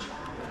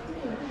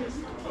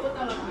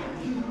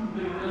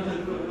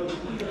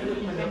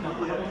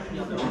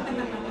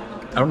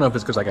 I don't know if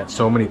it's because I got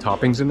so many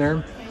toppings in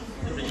there,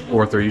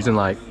 or if they're using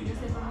like,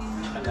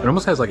 it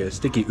almost has like a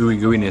sticky ooey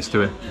gooiness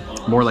to it.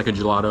 More like a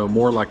gelato,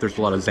 more like there's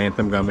a lot of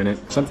xanthan gum in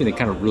it. Something to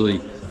kind of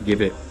really give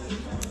it,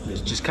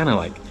 it's just kind of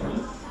like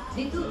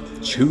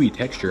chewy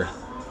texture.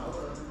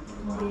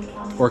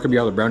 Or it could be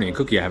all the brownie and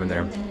cookie I have in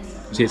there.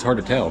 See, it's hard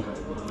to tell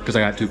because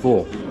I got too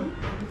full.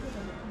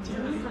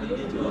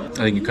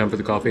 I think you come for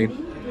the coffee,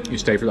 you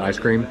stay for the ice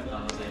cream,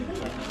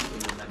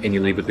 and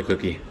you leave with the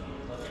cookie.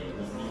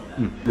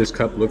 This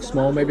cup looks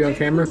small maybe on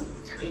camera,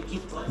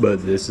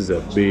 but this is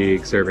a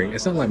big serving.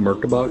 It's not like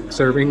Murtabak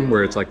serving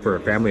where it's like for a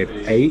family of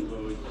 8,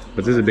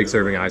 but this is a big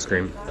serving of ice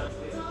cream.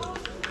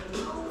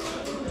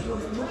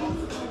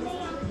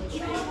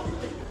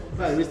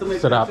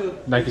 Set up.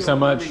 Thank you so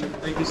much.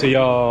 See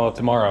y'all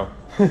tomorrow.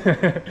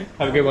 Have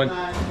a good one.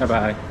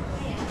 Bye-bye.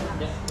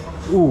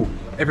 Ooh,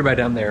 everybody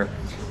down there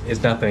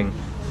is nothing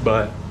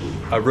but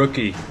a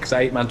rookie because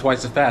I ate mine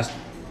twice as fast.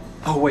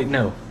 Oh wait,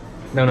 no.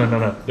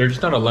 No. They're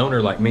just not a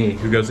loner like me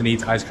who goes and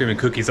eats ice cream and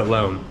cookies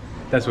alone.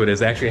 That's what it is.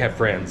 They actually have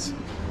friends.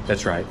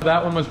 That's right.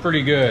 That one was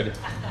pretty good.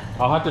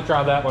 I'll have to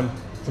try that one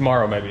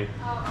tomorrow maybe.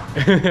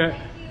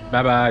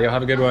 Bye-bye. Y'all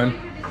have a good one.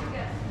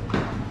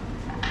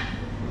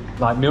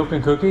 Like milk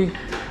and cookie?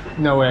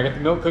 No way. I got the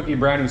milk cookie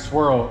brownie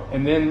swirl,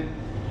 and then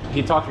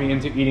he talked me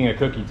into eating a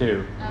cookie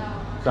too.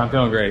 So I'm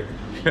feeling great.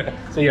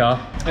 See y'all.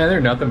 And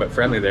they're nothing but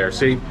friendly there.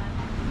 See,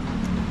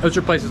 those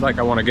are places like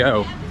I want to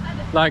go.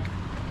 Like,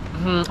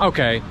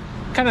 okay.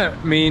 Kind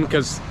of mean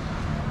because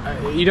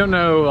you don't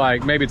know,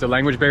 like maybe it's a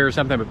language barrier or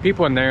something, but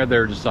people in there,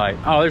 they're just like,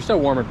 oh, they're so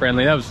warm and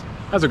friendly. That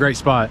was a great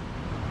spot.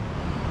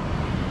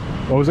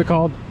 What was it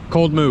called?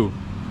 Cold Moo.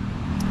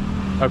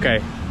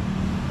 Okay,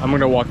 I'm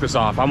gonna walk this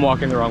off. I'm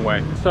walking the wrong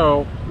way.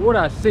 So what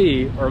I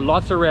see are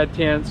lots of red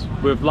tents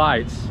with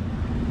lights.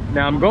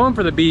 Now I'm going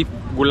for the beef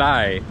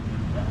gulai,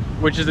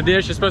 which is a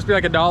dish. It's supposed to be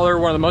like $1,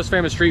 one of the most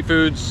famous street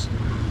foods.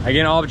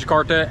 Again, all of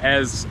Jakarta,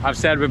 as I've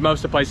said with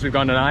most of the places we've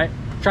gone tonight.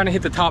 Trying to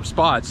hit the top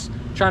spots,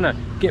 trying to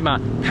get my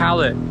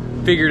palate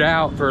figured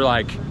out for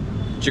like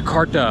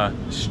Jakarta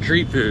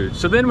street food.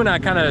 So then when I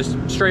kind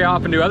of stray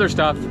off and do other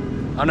stuff, I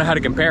don't know how to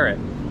compare it.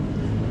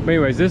 But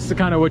anyways, this is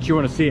kind of what you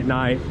want to see at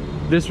night.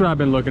 This is what I've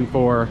been looking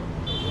for.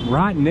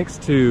 Right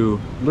next to,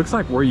 looks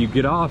like where you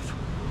get off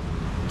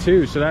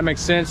too. So that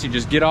makes sense. You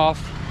just get off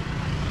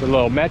the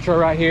little metro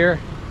right here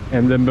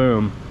and then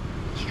boom,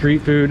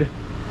 street food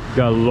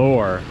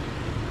galore.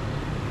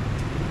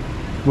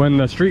 When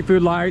the street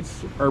food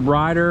lights are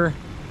brighter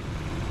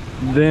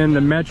than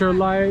the metro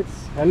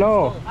lights.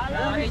 Hello.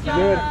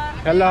 Good.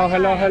 Hello,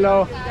 hello,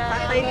 hello.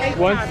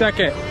 1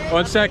 second.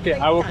 1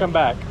 second. I will come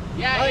back.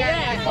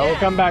 I will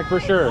come back for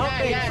sure.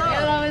 100%.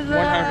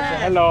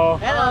 Hello.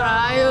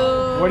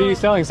 Hello, What are you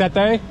selling?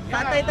 Satay?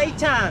 Satay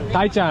Taichan.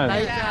 Taichan.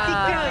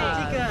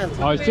 Chicken.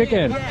 Oh, it's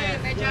chicken.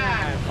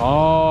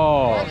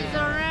 Oh.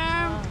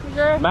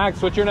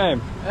 Max, what's your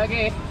name?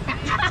 Okay.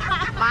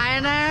 My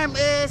name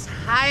is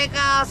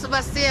Haikal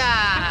Sebastian.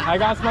 Hi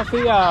guys,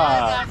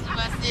 Masia.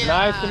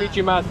 Nice to meet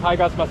you, Mas. Hi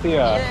guys,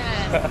 Masia.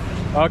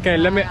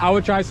 Okay, I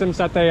will try some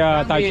satay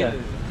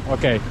Taichan.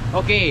 Okay.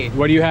 Okay.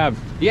 What do you have?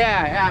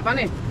 Ya, apa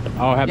nih?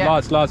 Oh, have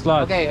Yeah. lots.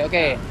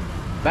 Okay.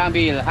 Mbak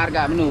ambil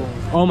harga menu.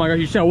 Oh my god,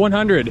 you sell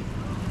 100.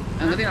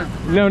 Ngerti nggak?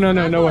 No,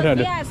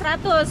 100. Yeah,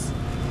 100.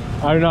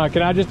 I don't know.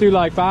 Can I just do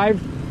like 5?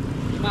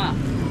 Lima.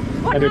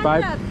 I do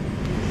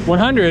 5?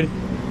 100?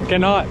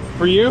 Cannot.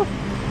 For you?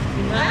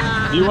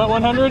 Do you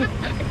want 100?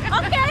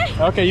 Okay.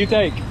 Okay, you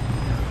take.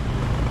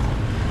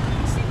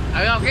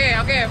 Oke,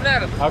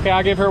 benar. Okay,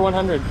 I'll give her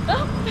 100.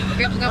 Oke,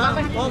 nggak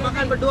apa-apa. Oh,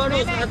 makan berdua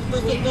dulu, 100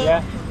 tusuk tuh.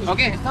 Yeah.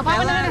 Oke, nggak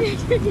apa-apa.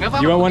 Nggak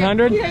apa-apa. You want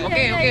 100?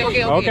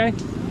 Oke. Okay.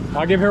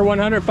 I'll give her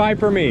 100.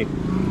 5 for me.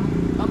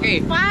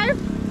 Oke. 5.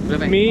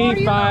 Berapa? Me, For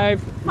you. 5,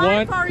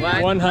 5 for you.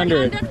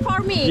 100. 100 for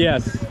me.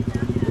 Yes.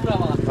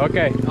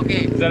 Okay.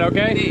 Oke. Is that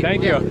okay?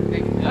 Thank you.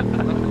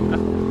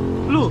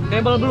 Blue,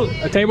 table blue.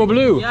 A table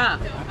blue? Yeah.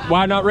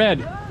 Why not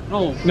red?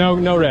 No.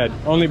 No red.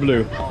 Only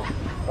blue.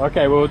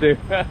 Okay, we'll do.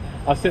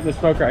 I'll sit in the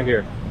smoke right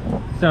here.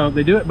 So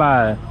they do it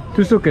by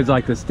tusuk is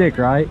like the stick,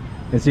 right?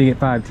 And so you get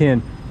 5,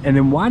 10. And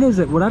then why does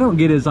it, what I don't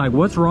get is like,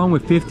 what's wrong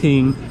with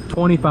 15,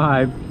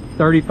 25,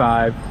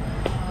 35?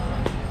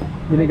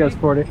 You think that's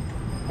 40?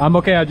 I'm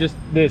okay, I just,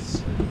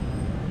 this.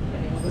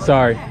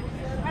 Sorry.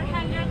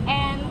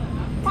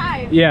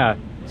 105. Yeah,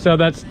 so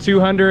that's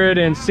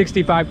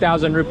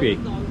 265,000 rupee.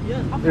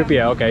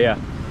 Rupiah, okay, yeah.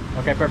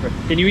 Okay, perfect.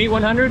 Can you eat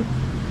 100?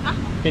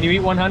 Can you eat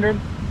 100?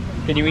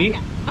 Can you eat?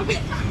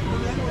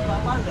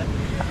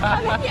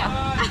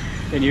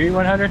 Can you eat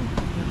 100?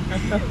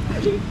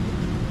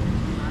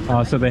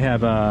 Oh, so they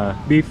have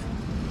beef.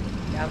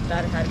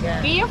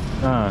 Beef.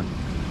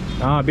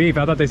 Beef.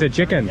 I thought they said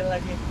chicken.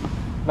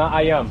 Not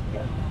ayam.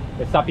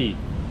 It's sapi.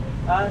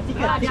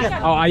 Chicken.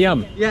 Oh,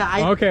 ayam.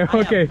 Yeah, Okay.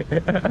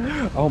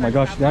 Oh my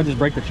gosh, did I just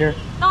break the chair?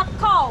 Not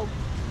cow.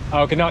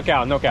 Oh, okay, not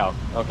cow, no cow.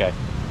 Okay.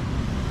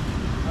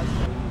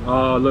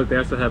 Oh, look, they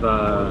also have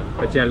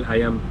pecel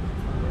ayam.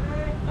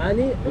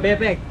 Ini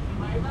bebek.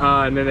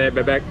 And then they have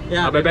bebek.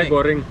 Yeah, Bebek bebek.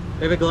 goreng.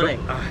 Bebek goreng.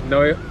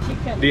 No.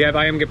 Do you have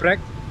ayam geprek?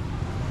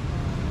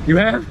 You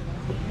have?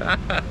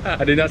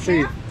 I did not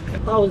see.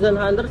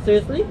 1,100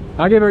 seriously?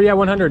 I'll give her,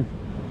 100.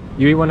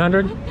 You eat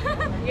 100?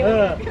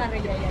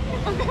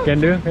 Can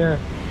do? Yeah.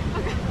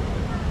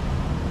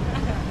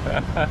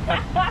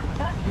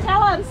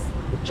 Challenge.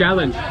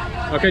 Challenge.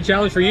 Okay,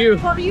 challenge for you.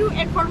 For you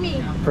and for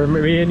me. For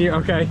me and you,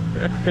 okay.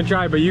 Can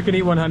try, but you can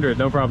eat 100,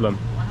 no problem.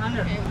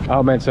 100.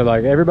 Oh man, so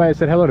like everybody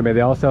said hello to me.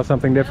 They all sell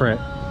something different.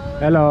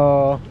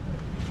 Hello.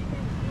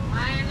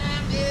 My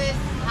name is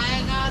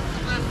Haikal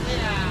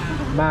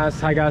Sebastian. Mas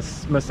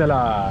Hagas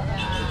Masela.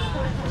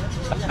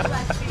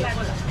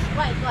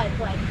 Wait.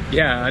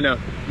 Yeah, I know.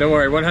 Don't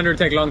worry, 100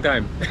 take a long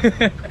time.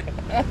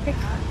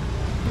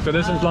 So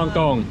this is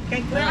lontong.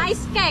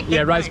 Rice cake.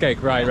 Yeah, rice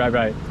cake. Right.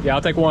 Yeah,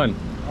 I'll take one.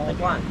 Like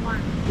one.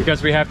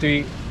 Because we have to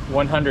eat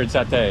 100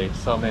 satay.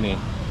 So many.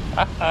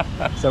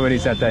 So many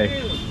satay.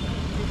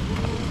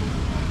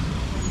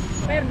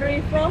 Where are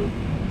you from?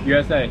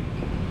 USA.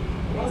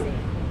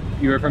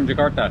 You were from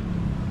Jakarta?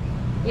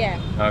 Yeah.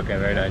 Okay,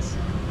 very nice.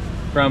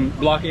 From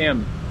Block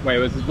M. Wait,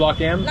 was this Block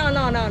M? No.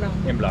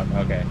 M Block,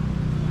 okay.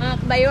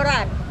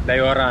 Bayoran.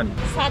 Dayoran.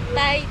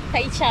 Satay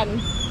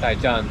Taichan.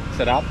 Taichan.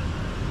 Sedap?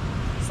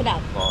 Sedap.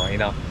 Oh,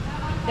 enough.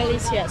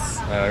 Delicious.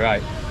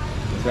 Alright.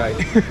 That's right.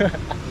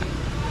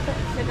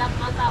 Sedap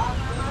mantap.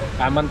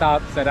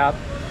 Mantap, sedap.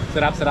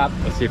 Sedap.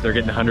 Let's see if they're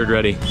getting 100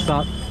 ready.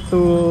 1,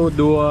 2,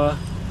 3.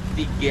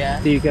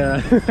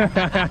 Can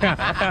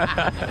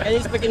you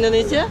speak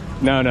Indonesia?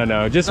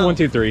 No. Just 1,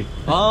 2, 3.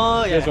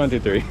 Oh, yeah. Just 1, 2,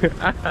 3.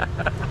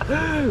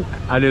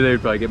 I knew they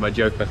would probably get my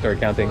joke if I started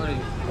counting.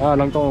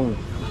 Lontong.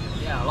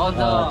 Ya,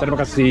 lontong. Terima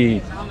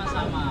kasih.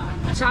 Sama-sama.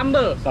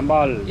 Sambal.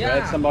 Sambal. Yeah.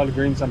 Red sambal,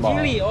 green sambal.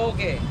 Chili,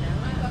 oke.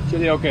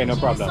 Chili, okay, no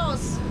problem.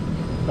 Sauce.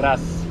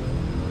 Pedas.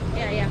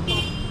 Yeah.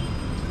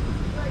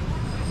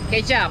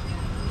 Kecap.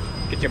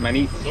 Kecap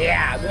manis.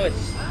 Ya, good.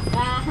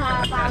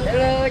 Haha, tahu.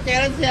 Halo,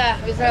 challenge ya,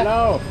 bisa.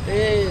 Hello.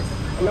 Yes.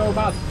 Hello,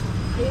 boss.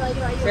 Ayo.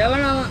 Siapa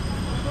nama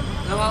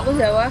aku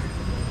siapa?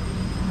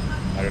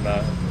 I don't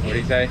know. What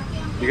did he say?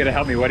 You gotta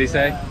help me. What did he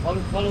say?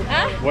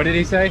 Hah? What did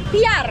he say?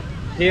 Tiar.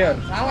 Here.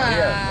 Salah.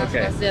 Here.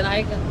 Okay. Sebastian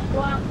Haikal.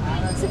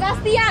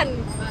 Sebastian.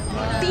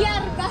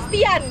 Biar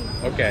Bastian.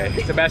 Okay,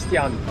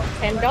 Sebastian.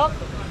 Sendok.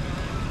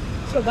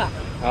 Coba.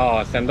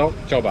 Oh, sendok,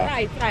 coba.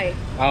 Try.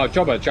 Oh,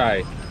 coba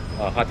try.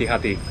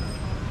 Hati-hati.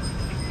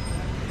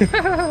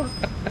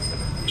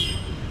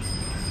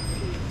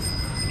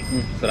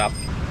 Sedap.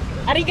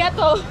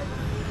 Arigato.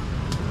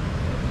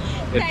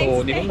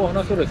 Nihongo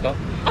hanasu desu ka?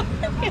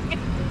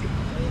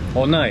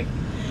 Oh, nai.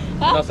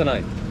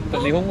 Nasanai.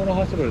 Nihongo no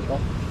hanasu desu ka?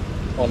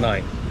 Oh,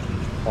 nai.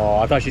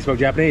 Oh, I thought she spoke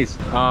Japanese.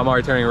 I'm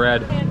already turning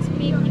red. Can't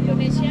speak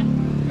Indonesia.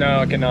 No,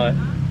 I cannot.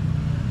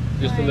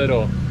 Just a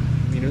little.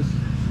 Minus.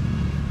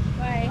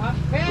 Why?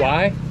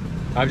 Why?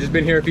 I've just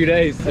been here a few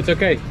days. That's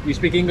okay. You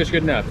speak English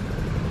good enough.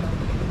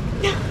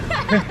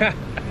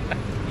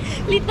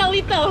 Little.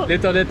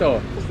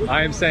 Little.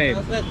 I am saying.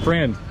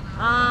 Friend.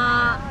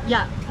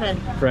 Yeah,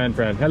 friend.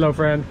 Friend. Hello,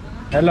 friend.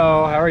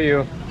 Hello, how are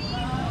you?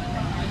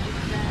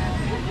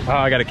 Oh,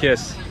 I got a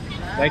kiss.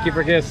 Thank you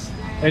for kiss.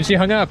 And she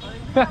hung up.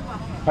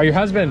 Are your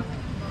husband?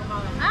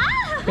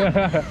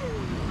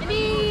 Ini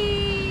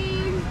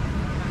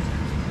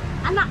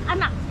anak.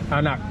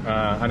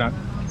 Anak.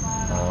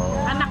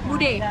 Oh. Anak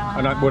bude.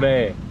 Anak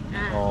bude.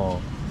 Oh,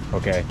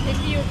 okay.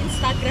 Review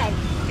Instagram,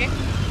 okay?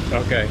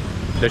 Okay.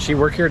 Does she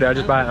work here? Did I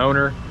just buy an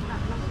owner?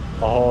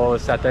 Oh,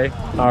 satay.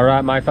 All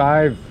right, my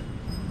 5.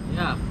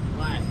 Yeah.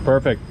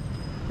 Perfect.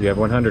 You have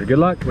 100. Good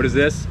luck. What is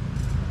this?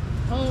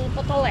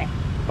 Potole.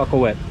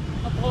 Pakowet.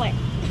 Potole.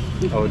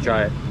 Oh,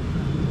 try it.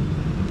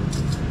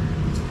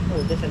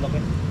 Oh, this is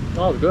okay.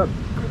 Oh, good.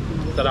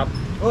 Sedap.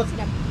 Oh,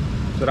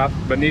 Sedap.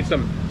 But need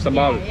some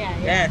sambal. Yeah.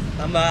 yes,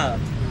 sambal.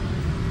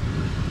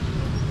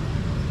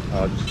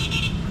 Oh,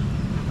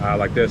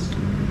 like this.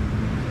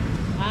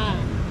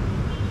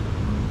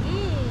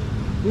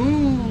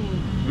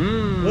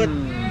 Good.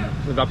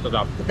 Sedap.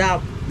 Sedap.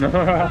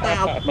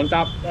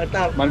 Mantap.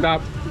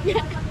 Mantap.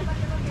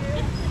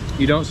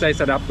 You don't say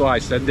sedap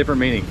twice. That's a different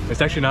meaning.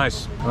 It's actually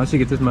nice. Unless you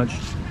get this much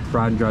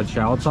fried and dried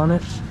shallots on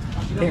it,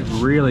 you can't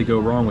really go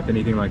wrong with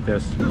anything like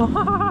this.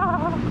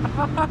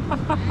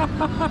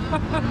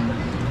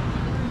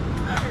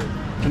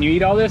 Can you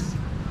eat all this?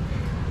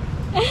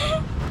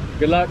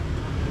 Good luck.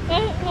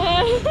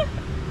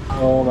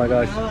 Oh my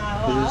gosh.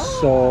 This is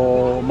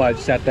so much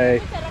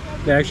satay.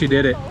 They actually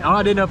did it. Oh,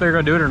 I didn't know if they were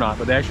going to do it or not,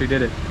 but they actually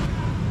did it.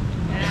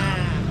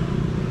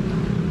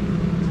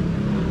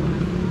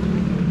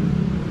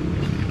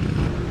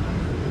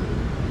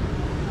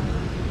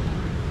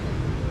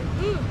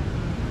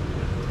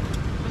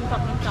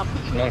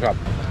 Mantap.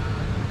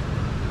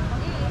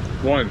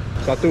 1, 1.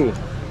 Satu.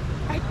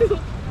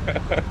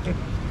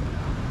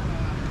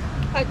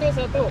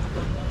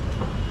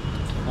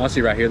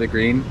 Honestly, right here, the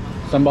green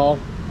sambal,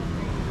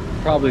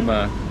 probably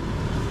my,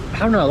 I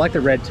don't know, I like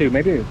the red too.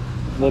 Maybe a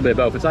little bit of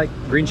both. It's like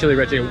green chili,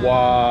 red chili.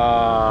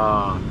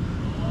 Wow.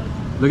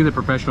 Look at the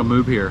professional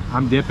move here.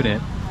 I'm dipping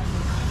it,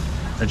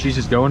 and she's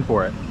just going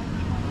for it.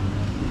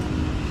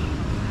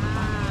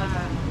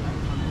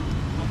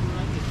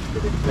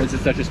 This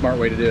is such a smart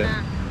way to do it.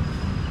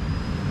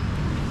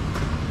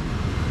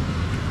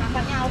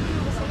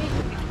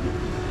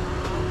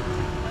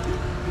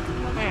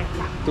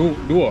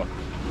 Dua.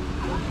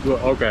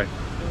 Okay.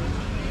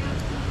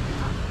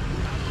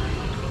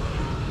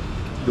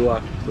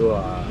 Dua.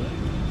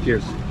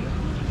 Cheers.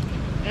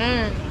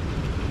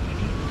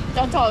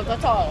 Cocol.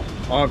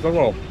 Oh,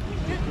 cocol.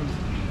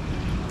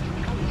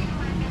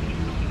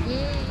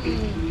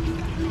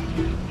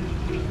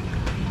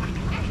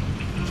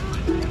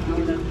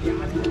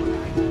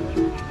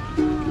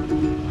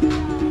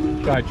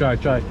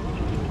 Try.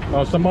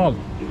 Oh, sambal.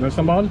 No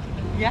sambal?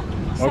 Yeah.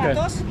 Okay.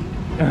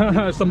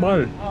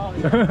 Sambal.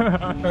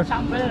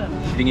 Sambal.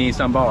 You can eat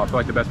sambal. I feel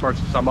like the best part's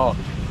sambal.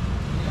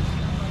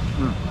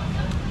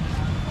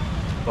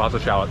 Lots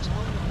of shallots.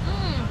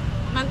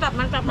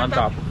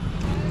 Mantap.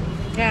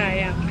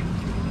 Ya.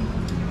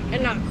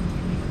 Enak.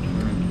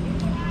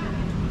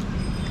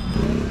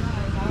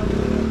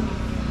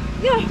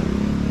 Ya.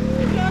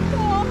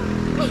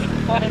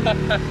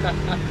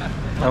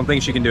 I don't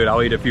think she can do it.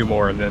 I'll eat a few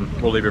more and then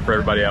we'll leave it for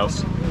everybody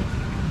else.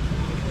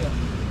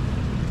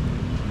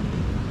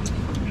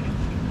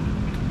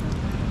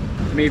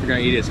 To me, if you're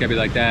gonna eat it, it's gonna be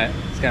like that.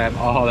 It's gonna have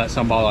all that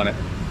sambal on it.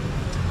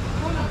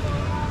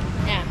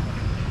 Ya.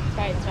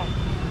 Try.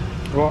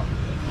 Well,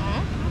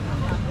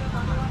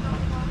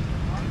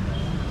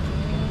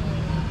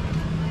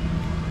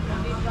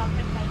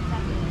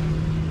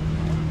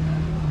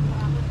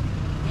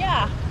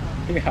 yeah.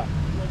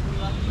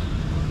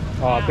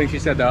 Oh, I think she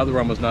said the other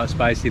one was not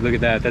spicy. Look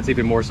at that. That's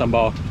even more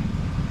sambal.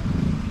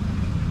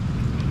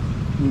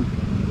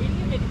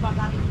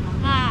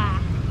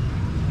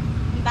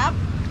 Mantap.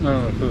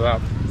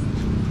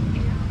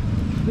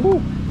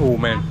 Oh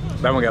man,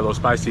 that one got a little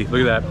spicy.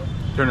 Look at that.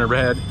 Turning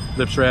red,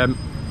 lips red.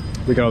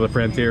 We got all the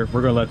friends here.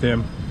 We're gonna let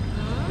them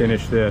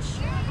finish this.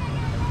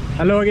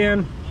 Hello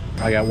again.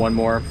 I got one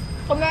more.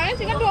 Kemarin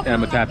sih kan And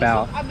I'm gonna tap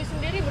out. Abis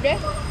sendiri, Bude.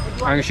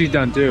 I think she's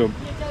done too.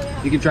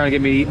 You keep trying to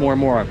get me to eat more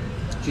and more.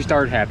 She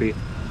started happy.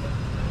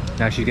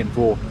 Now she's getting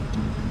full.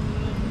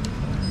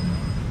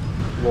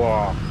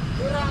 Wow.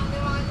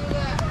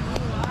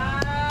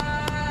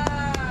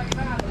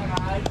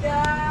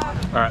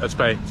 All right, let's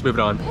pay. Let's move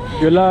it on.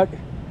 Good luck.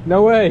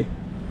 No way.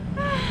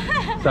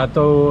 1,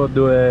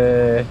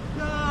 2,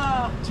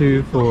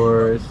 2,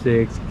 4,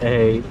 6,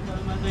 8,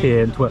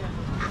 10, 12.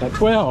 At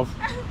 12.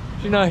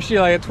 She's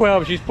like at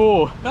 12. She's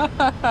full.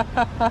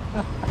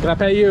 Can I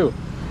pay you?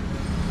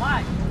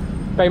 Why?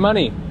 Pay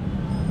money.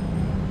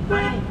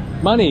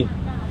 Money.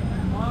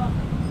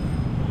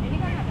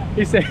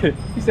 He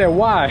said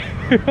why?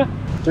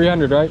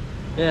 300, right?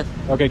 Yes.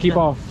 Okay, keep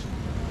off.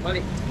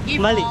 Balik.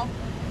 Give Balik. all.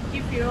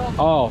 Give you.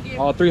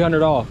 All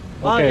 300 all.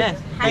 Oh, Okay.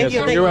 yes. Thank you,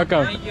 thank You're you.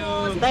 welcome.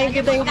 Thank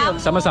you.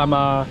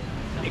 Sama-sama.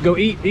 Go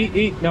eat.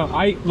 No,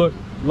 look,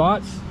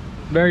 lots,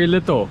 very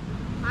little.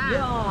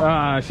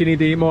 She need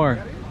to eat more.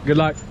 Good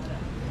luck.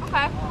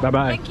 Okay.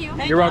 Bye-bye. Thank you.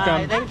 You're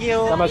welcome. Thank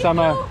you.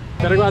 Sama-sama.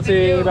 Terima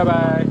kasih.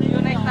 Bye-bye. See you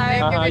next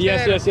time.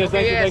 Yes.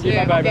 Thank you.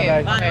 Bye-bye.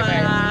 Bye-bye.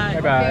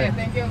 Bye-bye.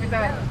 Thank you,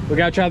 Mr. We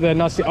gotta try the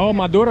nasi. Oh,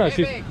 Madura.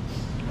 She's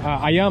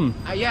ayam.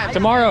 Yeah.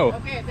 Tomorrow.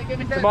 Okay, thank you,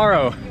 Mr.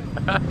 Tomorrow.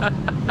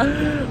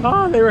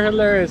 Oh, they were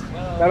hilarious.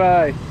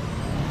 Bye-bye.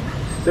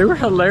 They were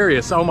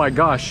hilarious. Oh my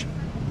gosh.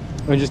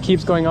 It just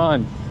keeps going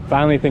on.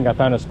 Finally think I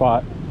found a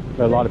spot with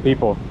a lot of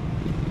people.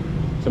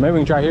 So maybe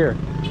we can try here.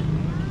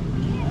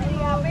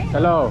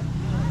 Hello.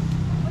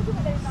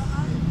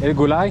 Is it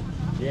gulai?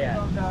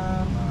 Yeah.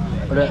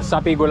 Or the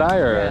sapi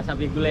gulai or? Yeah,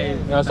 sapi gulai.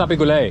 Sapi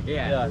gulai.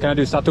 Yeah. Can I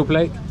do satu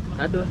plate?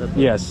 Satu.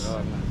 Yes.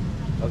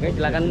 Oke,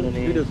 silakan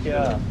duduk.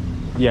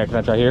 Yeah, can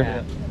I try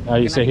here?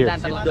 You sit here.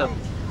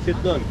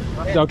 Sit down.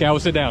 Okay, I will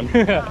sit down.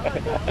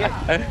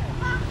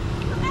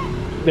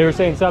 They were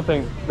saying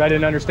something that I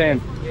didn't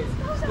understand.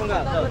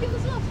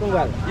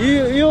 Tunggal.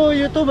 You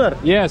YouTuber?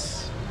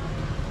 Yes.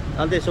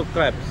 Nanti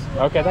subscribe.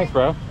 Okay, thanks,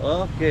 bro.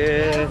 Oke.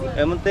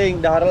 Yang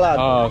penting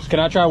daharlan. Can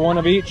I try one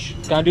of each?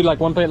 Can I do like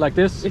one plate like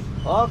this?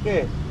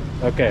 Oke.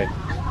 Okay.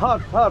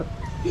 Hard.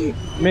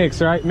 Mix,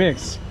 right?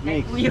 Mix.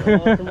 Mix.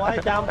 Oh, semuanya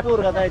campur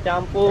katanya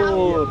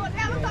campur.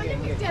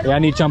 Yeah, I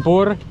need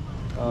champur.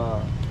 Oh,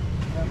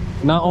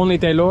 Not only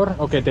telur.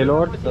 Okay,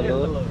 telur.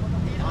 telur.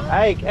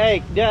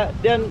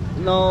 Dia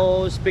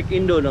no speak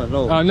Indo no.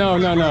 No.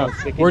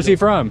 Where's he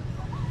from?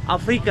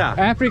 Afrika.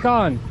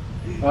 Afrikaan.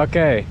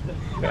 Okay.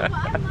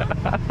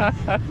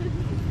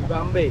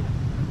 Zimbabwe.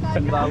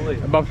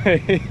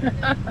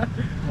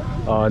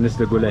 Oh, and this is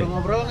the gulai.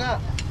 Ngobrol nggak?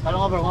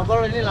 Kalau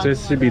ngobrol ini So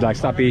this should be like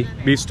sapi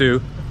beef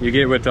stew. You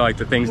get with like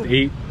the things to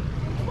eat.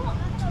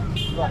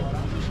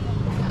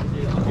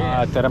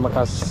 Terima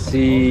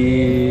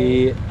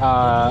kasih.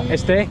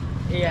 Este?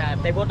 Iya,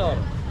 teh botol.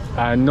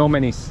 No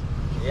manis.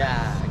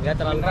 Ya, enggak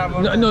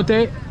terlalu. No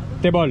teh.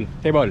 Tebol.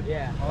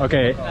 Yeah.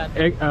 Okay.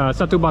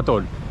 Satu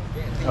botol.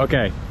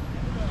 Okay.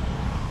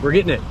 We're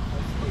getting it.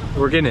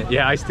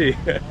 Yeah, iced tea.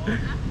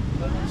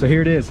 So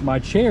here it is. My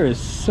chair is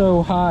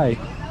so high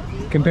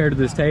compared to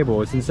this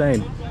table. It's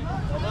insane.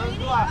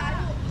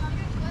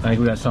 I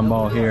think we got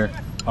sambal here.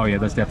 Oh yeah,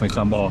 that's definitely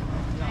sambal.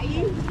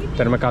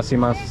 Terima kasih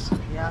mas.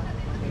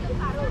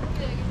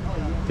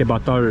 Teh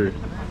botol.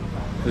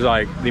 It's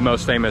like the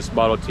most famous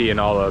bottled tea in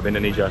all of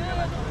Indonesia.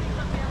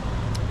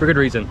 For good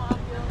reason.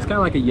 It's kind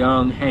of like a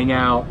young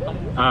hangout.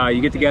 You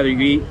get together, you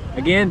eat.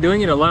 Again,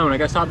 doing it alone. I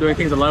gotta stop doing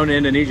things alone in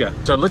Indonesia.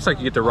 So it looks like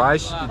you get the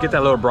rice, you get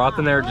that little broth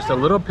in there, just a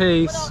little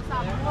piece.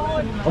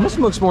 Almost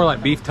looks more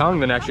like beef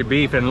tongue than actually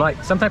beef, and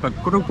like some type of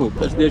kerupuk.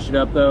 Let's dish it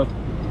up though.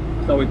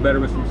 It's always better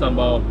with some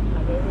sambal.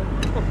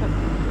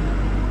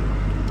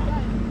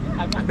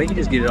 I think you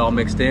just get it all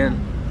mixed in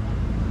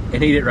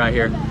and eat it right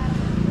here.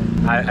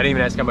 I didn't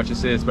even ask how much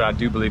this is, but I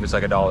do believe it's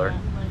like $1.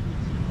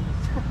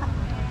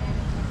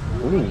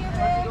 Ooh.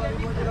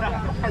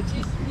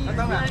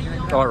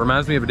 Oh, it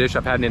reminds me of a dish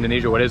I've had in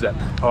Indonesia. What is that?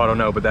 Oh, I don't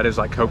know, but that is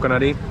like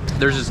coconutty.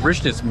 There's this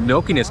richness,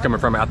 milkiness coming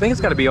from it. I think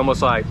it's got to be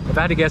almost like, if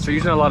I had to guess, they're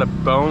using a lot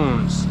of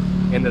bones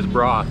in this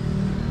broth.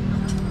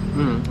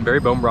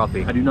 Very bone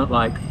brothy. I do not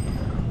like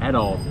at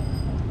all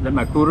that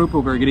my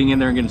kerupuk are getting in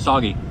there and getting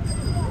soggy.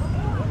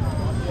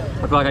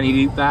 I feel like I need to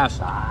eat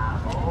fast.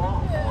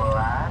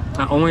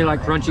 I only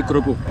like crunchy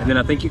kerupuk. And then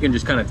I think you can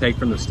just kind of take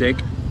from the stick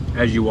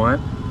as you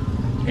want,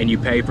 and you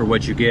pay for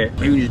what you get.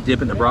 Maybe you just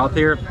dip in the broth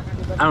here.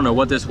 I don't know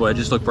what this was, it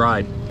just looked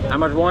fried. How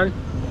much one?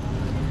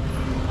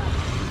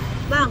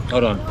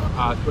 Hold on.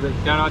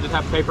 Can I just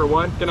have to pay for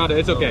one?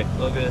 It's okay.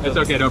 It's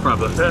okay, no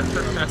problem.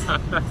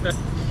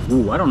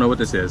 Ooh, I don't know what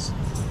this is,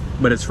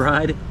 but it's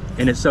fried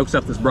and it soaks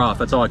up this broth.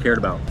 That's all I cared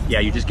about. Yeah,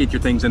 you just get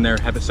your things in there,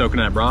 have it soak in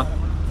that broth.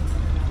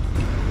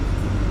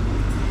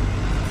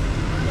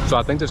 So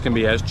I think this can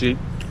be as cheap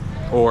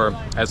or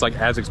as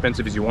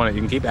expensive as you want it.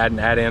 You can keep adding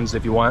add-ins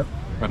if you want.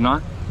 If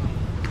not,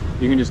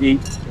 you can just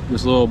eat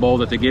this little bowl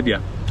that they give you.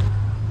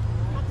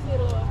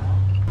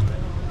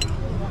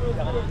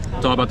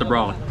 It's all about the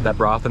broth. That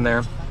broth in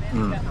there,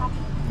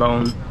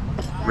 bone,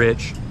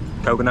 rich,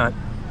 coconut,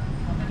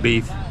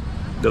 beef,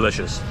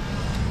 delicious.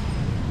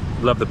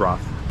 Love the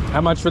broth.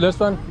 How much for this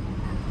one?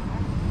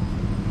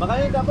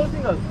 Makanya double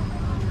single.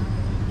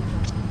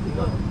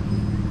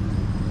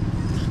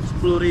 10.000,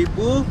 20,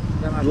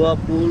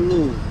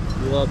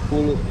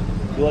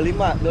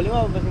 25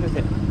 apa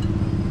sih?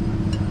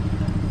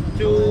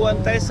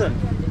 1,000.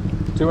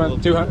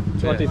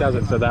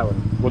 220,000. So that one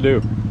will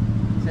do.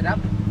 Sedap.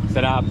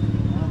 Sedap.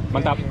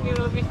 Mantap.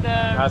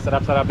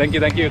 Sedap. Thank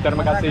you.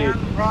 Terima kasih.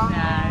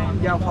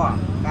 Java.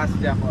 Khas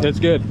Java. That's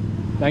good.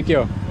 Thank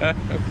you.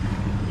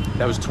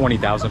 That was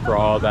 20,000 for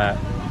all that.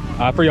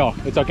 For y'all,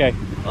 it's okay.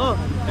 Oh,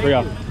 For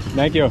y'all.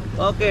 Thank you.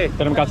 okay.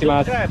 Terima kasih,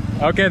 mas.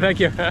 Okay, thank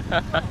you.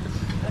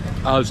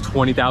 Oh, it was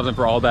 20,000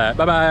 for all that.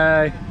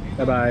 Bye-bye.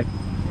 Bye-bye.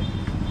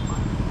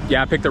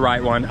 Yeah, I picked the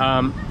right one.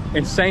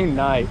 Insane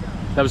night.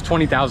 That was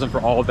 20,000 for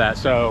all of that.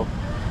 So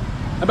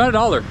about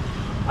 $1.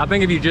 I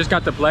think if you just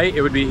got the plate,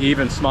 it would be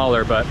even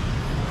smaller, but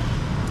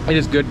it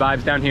is good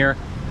vibes down here.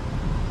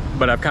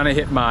 But I've kind of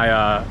hit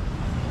my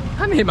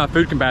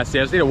food capacity.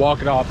 I just need to walk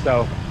it off.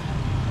 So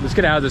let's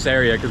get out of this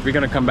area because we're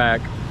gonna come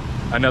back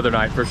another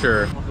night for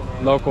sure.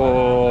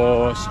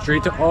 Local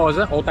street. Oh, is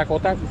that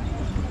otak?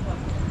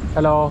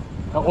 Hello.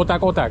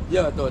 Otak.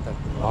 Yeah, otak.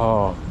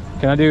 Oh,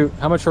 can I do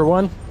how much for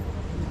one?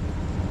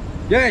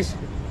 Yes.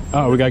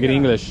 Oh, we gotta get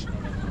English.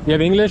 You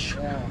have English?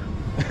 Yeah.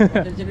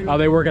 Oh,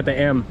 they work at the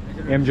M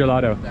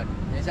Gelato.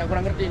 Yang saya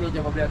kurang ngerti nih,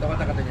 coba beli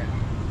otak katanya.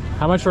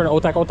 How much for an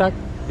otak?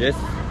 Yes.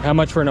 How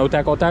much for an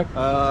otak?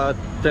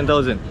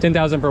 10,000.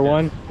 10,000 for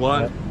one?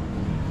 One.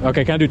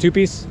 Okay, can I do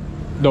 2-piece?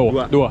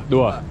 Dua. 10,000.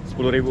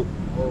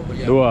 Oh,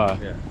 iya. Dua.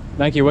 Yeah.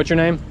 Thank you. What's your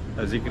name?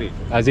 Zikri.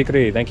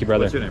 Zikri. Thank you,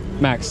 brother. What's your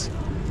name? Max.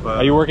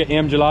 You work at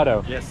M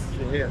Gelato? Yes.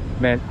 Here.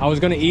 Man, I was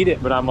gonna eat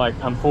it, but I'm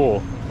full.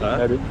 Huh?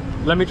 Maybe.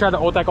 Let me try the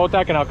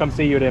otak and I'll come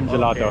see you at M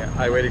Gelato. Okay,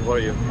 I'm waiting for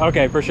you.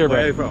 Okay, for sure,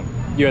 Where are you bro. from?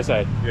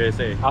 USA.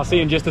 USA. I'll see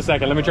you in just a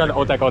second. Let me try the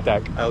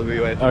otak. I'll be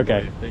waiting.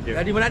 Okay. Thank you.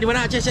 Di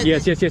mana Aceh?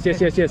 Yes.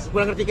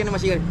 Kurang ngerti kan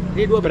masih.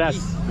 Ini dua Beras.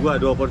 biji.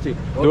 Dua porsi.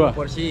 Oh, Dua. dua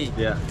porsi.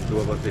 Ya,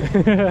 dua porsi.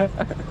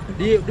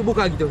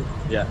 Dibuka gitu.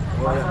 Ya.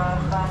 Oh, ya.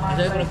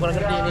 Saya kurang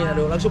ngerti ini.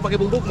 Aduh, langsung pakai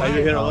bubuk. Are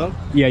you here alone?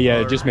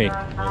 Yeah, just me.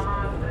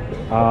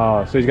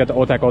 Oh, so he's got the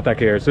otak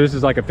here. So this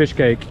is like a fish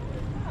cake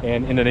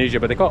in Indonesia,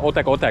 but they call it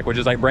otak, which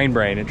is like brain.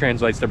 It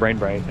translates to brain.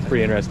 It's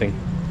pretty interesting.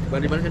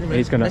 Di mana kan? And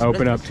he's gonna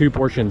open up 2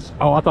 portions.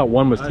 Oh, I thought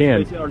one was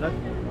 10. Spicy or not?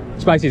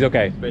 Spicy's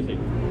okay. Spicy.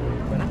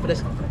 Mana pedas?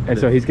 And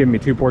so he's giving me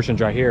 2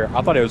 portions right here.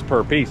 I thought it was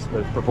per piece,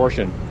 but it's per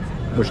portion,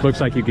 which looks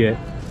like you get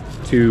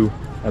 2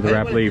 of the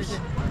wrapped leaves.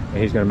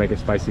 And he's gonna make it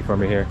spicy for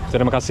me here.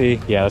 Terima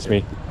kasih. Yeah, that's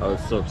me. I'll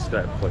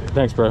subscribe for you.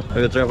 Thanks, bro. Are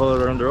you travel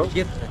around the world?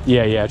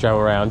 Yeah, travel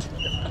around.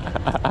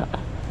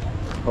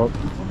 Oh.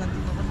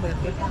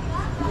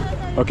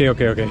 Okay.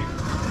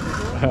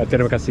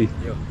 Terima kasih.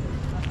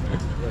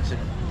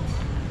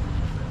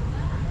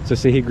 So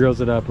see, he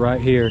grills it up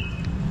right here,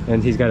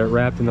 and he's got it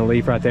wrapped in the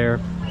leaf right there.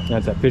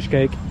 That's that fish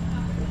cake.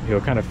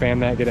 He'll kind of fan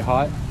that, get it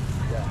hot,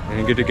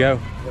 and good to go.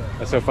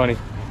 That's so funny.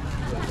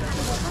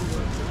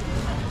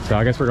 So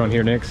I guess we're going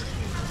here next.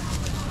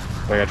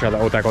 I gotta try the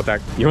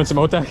otak. You want some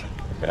otak?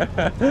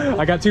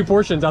 I got 2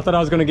 portions. I thought I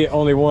was gonna get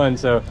only one,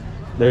 so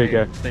there you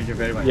go. Thank you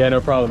very much. Yeah,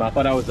 no problem. I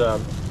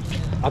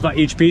thought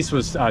each piece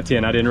was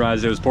 10. I didn't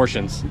realize it was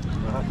portions.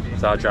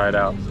 So I'll try it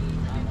out.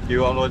 Do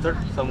you want water?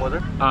 Some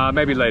water?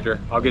 Maybe later.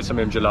 I'll get some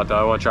gelato.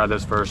 I want to try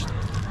this first.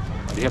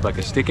 Do you have like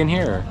a stick in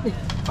here? Or?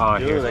 Oh,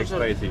 You here. like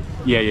spicy?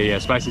 Yeah.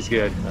 Spicy's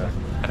good.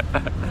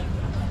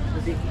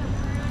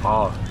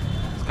 Oh,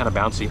 it's kind of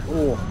bouncy.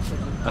 Oh,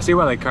 I see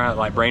why they kind of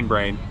like brain.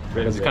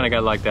 Because it's kind of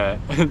got like that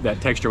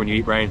that texture when you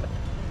eat brain.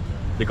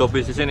 The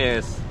composition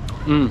is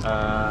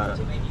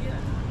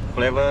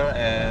flavor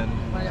and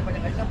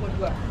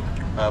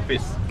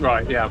fish.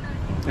 Right. Yeah.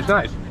 It's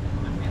nice.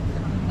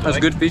 That's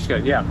good fish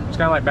cake. Yeah. It's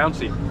kind of like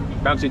bouncy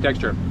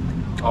texture.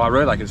 Oh, I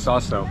really like its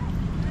sauce though.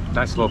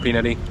 Nice little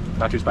peanutty,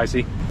 not too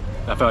spicy.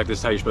 I feel like this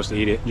is how you're supposed to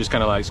eat it. Just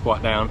kind of like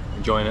squat down,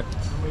 enjoying it.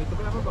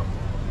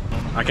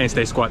 I can't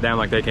stay squat down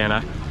like they can.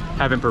 I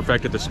haven't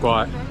perfected the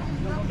squat.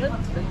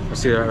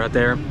 See that right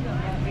there?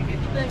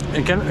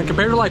 And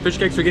compared to like fish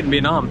cakes we get in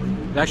Vietnam,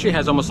 it actually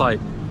has almost like,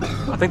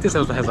 I think this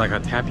also has like a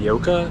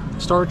tapioca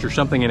starch or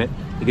something in it.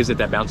 It gives it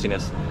that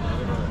bounciness.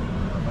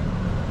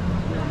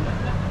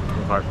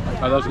 Oh,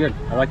 that was good.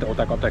 I like the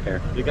otak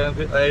here. You can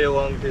fit. I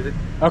want to visit.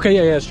 Okay,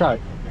 yeah, let's try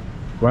it.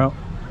 Well,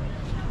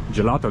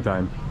 gelato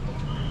time.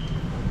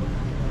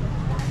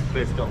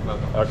 Please come.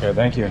 Okay,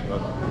 thank you.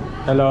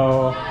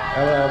 Hello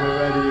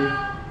everybody.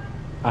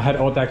 I had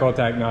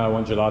otak, now I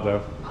want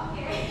gelato.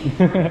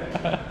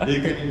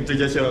 You can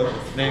introduce your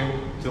name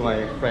to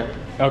my friend.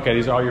 Okay,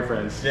 these are all your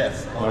friends?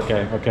 Yes.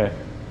 Okay.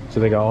 So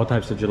they got all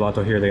types of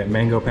gelato here. They got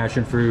mango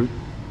passion fruit,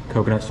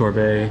 coconut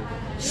sorbet,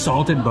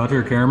 salted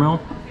butter caramel,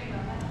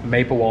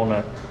 maple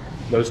walnut.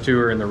 Those 2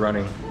 are in the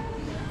running.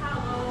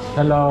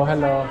 Hello.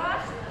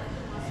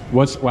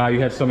 Wow, you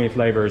have so many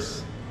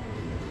flavors.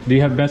 Do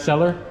you have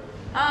bestseller?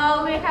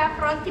 We have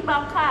roti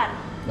bakar.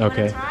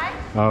 Okay. Try?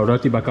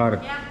 Roti bakar.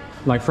 Yeah.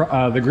 Like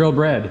the grilled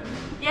bread.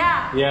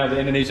 Yeah. Yeah, the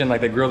Indonesian, like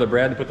they grill the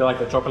bread, put like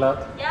the chocolate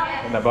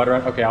Yeah. and the butter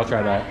on. Okay, I'll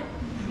try that.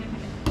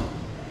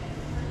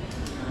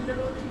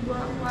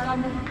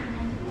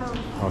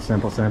 Oh,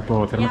 sample.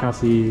 Terima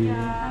kasih.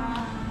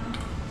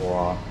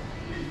 Wow.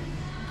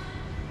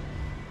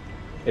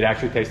 It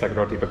actually tastes like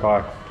roti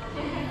bakar.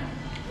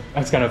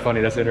 That's kind of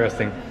funny. That's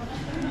interesting.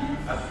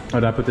 Oh,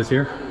 did I put this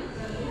here?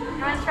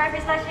 You want to try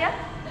pistachio?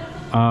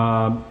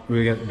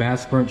 We got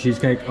Bass burnt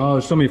cheesecake. Oh,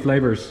 there's so many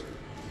flavors.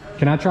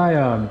 Can I try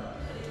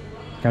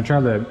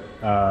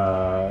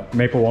the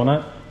maple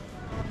walnut?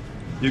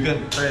 You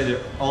can try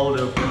all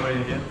the flavor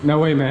in here. No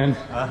way, man.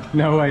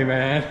 No way,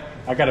 man.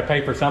 I gotta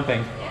pay for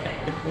something.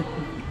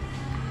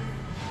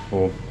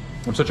 Oh,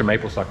 I'm such a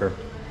maple sucker.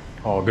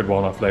 Oh, good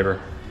walnut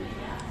flavor.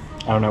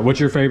 I don't know. What's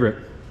your favorite?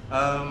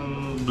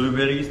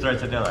 Blueberry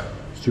stracciatella.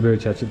 Strawberry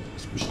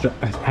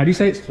how do you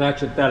say it?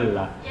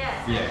 Stracciatella.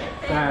 Yes.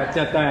 Yeah.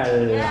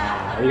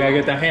 Stracciatella. You gotta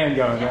get the hand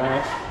going,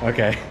 right?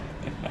 Okay.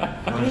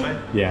 Want to try?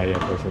 Yeah,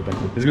 for sure. Thank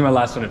you. This is gonna be my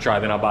last one to try,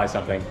 then I'll buy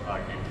something.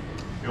 Okay.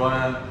 You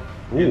wanna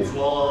Ooh. get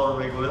small or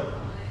regular?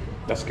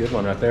 That's a good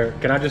one right there.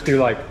 Can I just do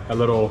like a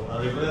little?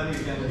 Regular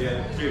you can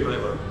get 3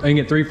 flavors. I can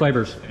get 3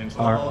 flavors. And All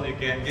small right. you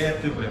can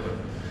get 2 flavors.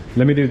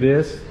 Let me do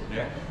this,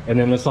 Yeah. and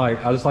then it's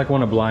like I just like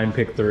want to blind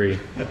pick 3.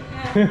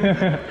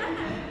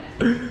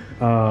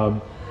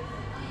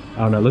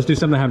 I don't know. Let's do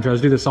something I haven't tried.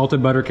 Let's do the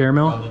salted butter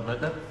caramel. Salted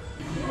butter.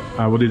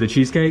 We'll do the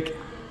cheesecake.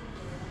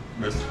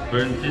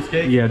 Burnt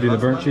cheesecake. Yeah, do the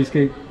Last burnt one.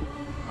 cheesecake.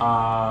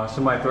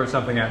 Somebody throw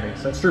something at me.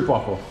 So that's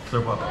stroopwafel.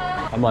 Serve water.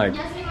 I'm like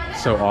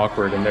so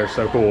awkward, and they're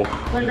so cool.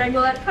 One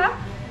regular cup,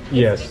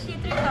 Yes.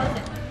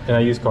 53,000. Can I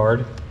use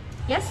card?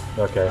 Yes.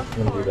 Okay,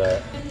 I'm gonna do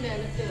that.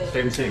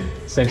 Same.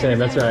 Same.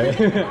 That's right.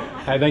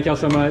 Hey, thank y'all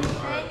so much.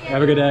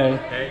 Have a good day.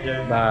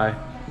 Okay. Bye.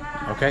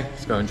 Okay,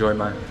 let's go enjoy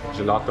my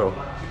gelato.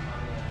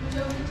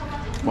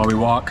 While we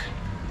walk,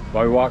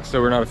 so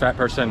we're not a fat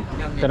person.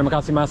 Terima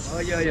kasih, mas. Oh,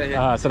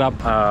 yeah. Sedap.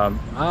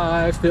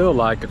 I feel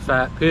like a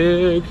fat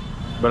pig,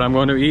 but I'm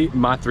going to eat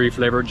my 3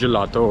 flavored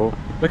gelato.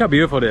 Look how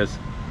beautiful it is.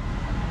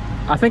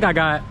 I think I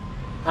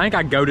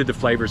goated the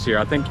flavors here.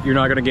 I think you're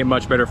not gonna get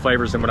much better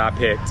flavors than what I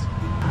picked.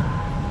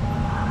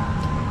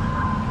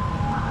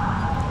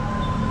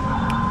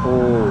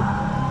 Oh.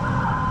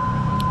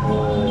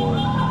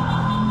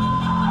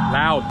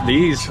 Loud.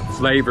 These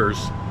flavors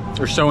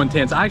are so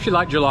intense. I actually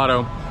like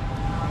gelato.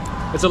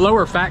 It's a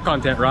lower fat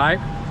content, right?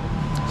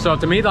 So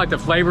to me, like the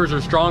flavors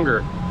are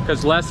stronger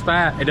because less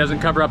fat, it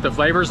doesn't cover up the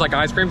flavors like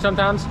ice cream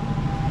sometimes.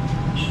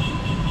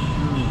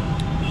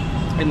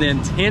 And the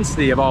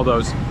intensity of all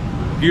those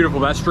beautiful,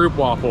 that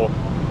stroopwafel.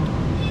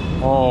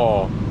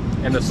 Oh,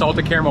 and the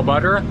salted caramel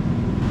butter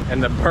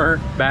and the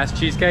burnt Bass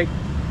cheesecake.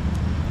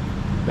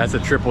 That's a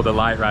triple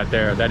delight right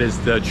there. That is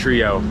the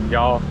trio,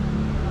 y'all.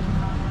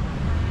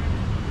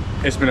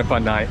 It's been a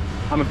fun night.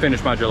 I'm gonna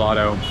finish my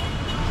gelato.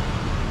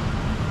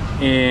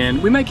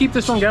 And we may keep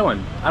this one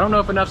going. I don't know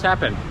if enough's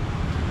happened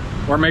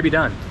or maybe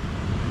done.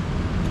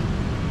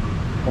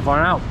 We'll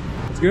find out.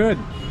 It's good.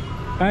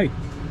 Hey,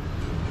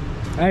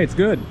 it's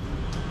good.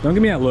 Don't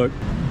give me that look.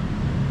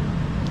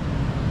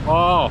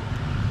 Oh,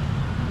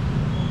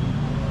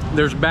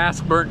 there's Bass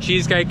burnt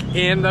cheesecake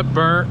in the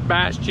burnt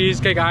Bass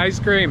cheesecake ice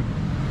cream.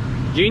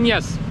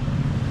 Genius.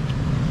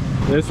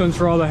 This one's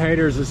for all the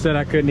haters that said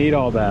I couldn't eat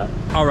all that.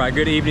 All right,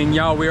 good evening,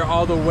 y'all. We are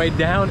all the way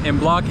down in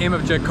Block M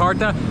of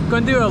Jakarta.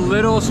 Gonna do a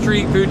little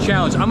street food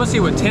challenge. I'm gonna see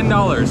what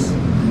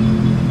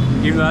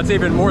 $10, even though that's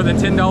even more than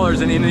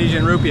 $10 in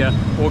Indonesian rupiah,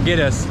 will get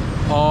us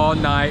all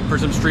night for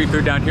some street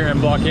food down here in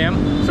Block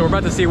M. So we're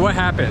about to see what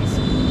happens.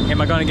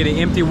 Am I gonna get an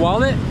empty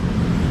wallet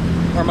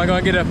or am I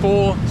gonna get a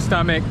full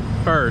stomach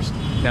first?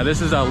 Now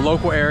this is a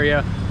local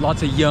area,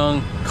 lots of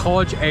young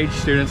college-age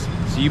students,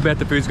 so you bet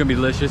the food's gonna be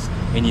delicious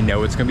and you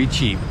know it's gonna be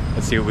cheap.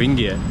 Let's see what we can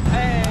get.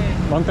 Hey.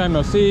 Long time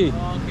no see.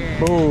 Okay.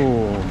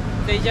 Boom.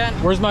 Station.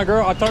 Where's my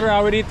girl? I told her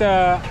I would eat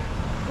the,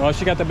 well,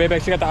 she got the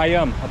bebek, she got the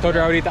ayam. I told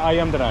her I would eat the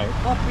ayam tonight.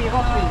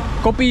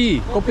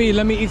 Kopi,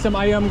 let me eat some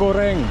ayam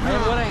goreng.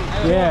 Ayam goreng.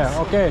 Ayam Yeah,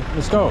 okay,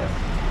 let's go.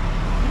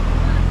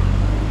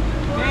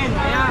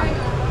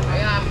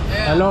 ayam.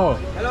 Hello.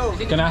 Hello.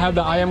 Can I have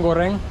the ayam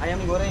goreng? Ayam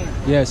goreng.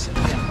 Yes.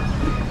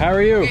 How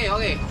are you?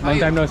 Okay. Long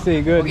time no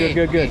see. Good,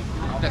 good.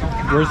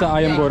 Where's the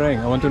ayam goreng?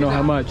 I want to know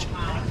how much.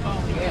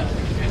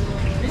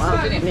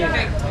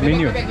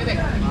 Menu.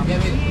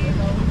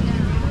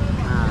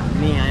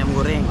 Ini ayam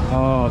goreng.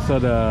 Oh, so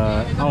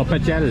the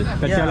pecel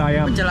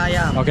ayam. Pecel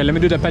ayam. Okay, let me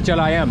do the pecel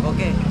ayam.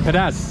 Okay.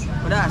 Pedas.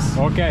 Pedas.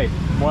 Okay,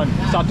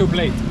 satu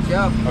plate.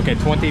 Siap. Okay,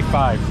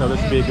 25. So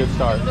this would be a good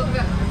start.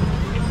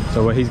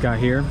 So what he's got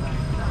here,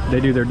 they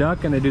do their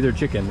duck and they do their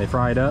chicken. They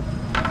fry it up.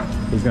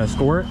 He's gonna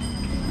score it.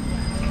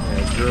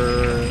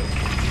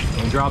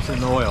 And drops it in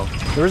the oil.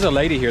 There was a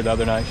lady here the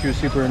other night. She was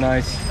super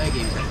nice.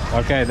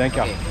 Okay, thank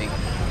you.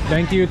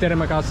 Thank you,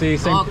 terima kasih.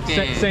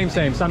 Same.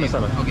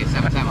 Sama. Okay,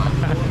 sama-sama.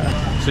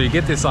 So you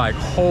get this like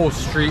whole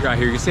street right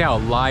here. You see how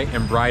light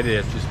and bright it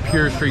is. Just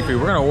pure street food.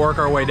 We're gonna work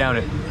our way down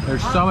it.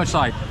 There's so much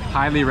like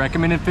highly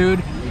recommended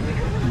food,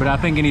 but I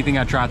think anything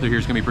I try through here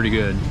is gonna be pretty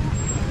good.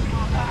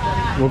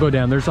 We'll go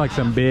down. There's like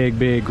some big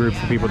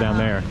groups of people down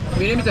there.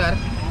 Millimeter.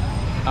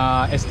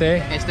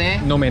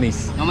 Este? No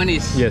manis. No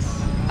manis. Yes.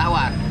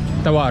 Tawar.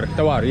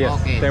 Tawar, yes.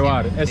 Okay,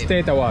 Tawar. sip.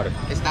 Este tawar.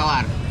 Es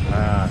tawar.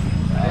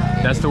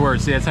 That's the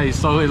word. See, that's how you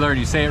slowly learn.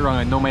 You say it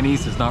wrong. No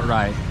manis is not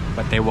right,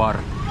 but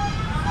tawar.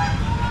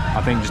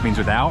 I think it just means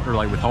without or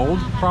like withhold,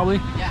 probably.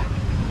 Yeah.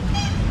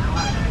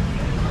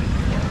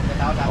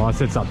 Oh, I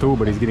said satu,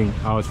 but he's getting.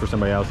 Oh, it's for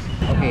somebody else.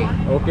 Oke.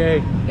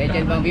 Okay.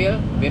 Tecen Bang Bil,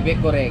 bebek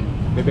goreng.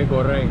 Bebek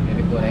goreng.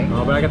 Bebek goreng.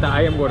 Oh, but I got the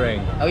ayam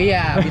goreng. Oh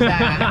iya, bisa.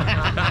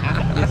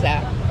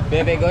 Bisa.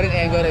 Bebek goreng,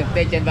 ayam goreng,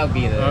 Tecen Bang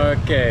Bil.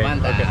 Okay.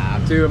 Mantap. Okay.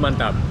 Two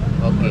mantap.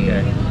 Oke.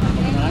 Okay.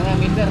 Menang nggak,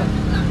 Mister?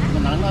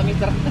 Menang nggak,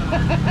 Mister?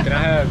 Can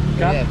I have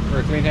cup Yeah.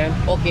 for a clean hand?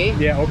 Oke.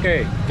 Yeah.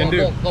 Okay. Can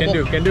do. Can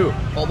do. Can do.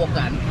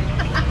 Kobokan.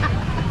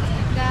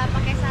 Nggak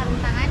pakai sarung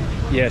tangan.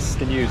 Yes.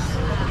 Can use.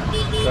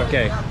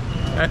 Okay.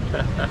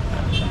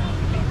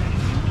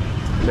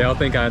 They all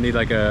think I need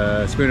like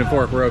a spoon and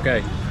fork. We're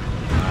okay.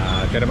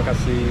 Terima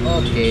kasih.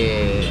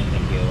 Oke,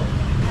 thank you.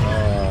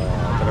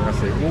 Terima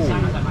kasih. Ooh.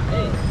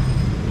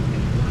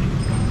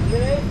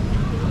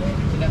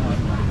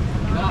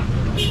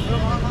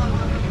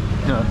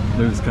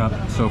 Look at this cup,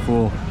 so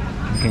full.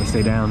 Can't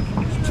stay down.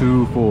 It's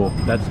too full.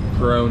 That's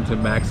grown to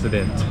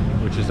maxident,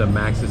 which is a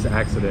maxis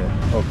accident.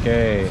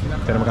 Okay,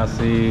 terima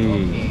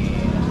kasih.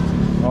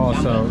 Oh,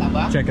 so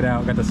check it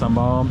out. Got the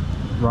sambal,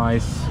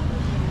 rice.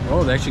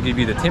 Oh, they actually give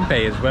you the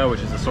tempeh as well, which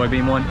is the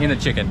soybean one, and the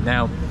chicken.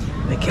 Now,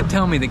 they kept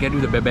telling me they gotta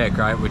do the bebek,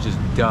 right, which is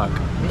duck.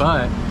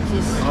 But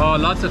oh,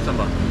 lots of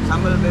sambal.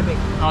 Sambal bebek.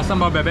 Oh,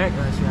 sambal bebek.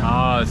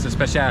 Oh, it's a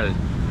special.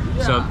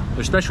 So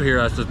the special here,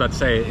 I was just about to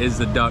say, is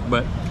the duck,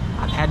 but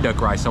I've had duck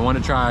rice. I want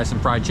to try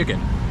some fried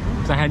chicken.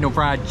 Because I had no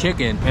fried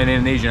chicken in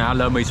Indonesia. I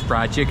love me some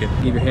fried chicken.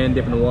 Give your hand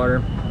dip in the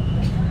water,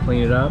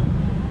 clean it up.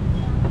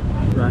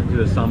 Right into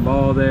the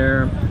sambal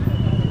there.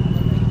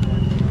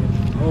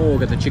 Oh,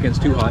 got the chicken's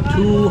too hot.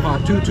 Too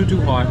hot,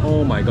 too hot.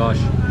 Oh my gosh.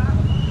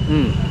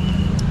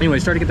 Anyway,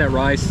 start to get that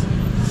rice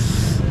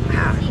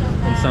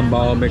and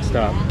sambal mixed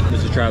up.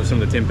 Just to try with some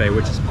of the tempeh,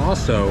 which is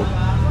also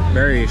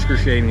very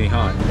excruciatingly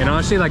hot. And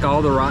honestly, like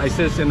all the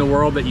rices in the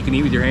world that you can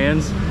eat with your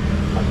hands,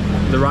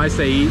 the rice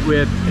they eat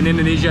with in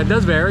Indonesia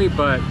does vary,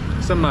 but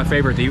some of my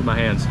favorite to eat with my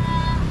hands.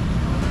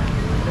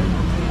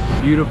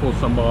 Beautiful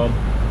sambal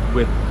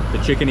with the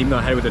chicken, even though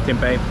I had it with the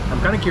tempeh.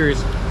 I'm kind of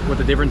curious what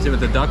the difference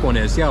with the duck one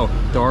is. See how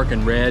dark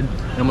and red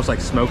and almost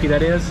like smoky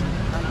that is?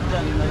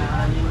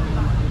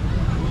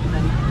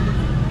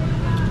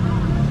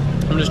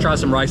 I'm just try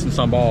some rice and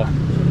sambal.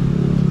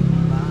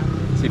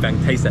 See if I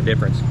can taste that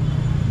difference.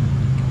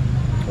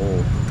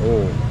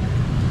 Oh.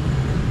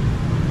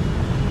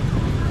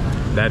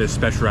 That is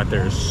special right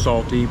there. It's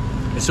salty.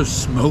 It's so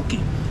smoky.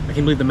 I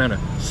can't believe the amount of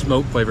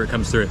smoke flavor it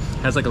comes through it.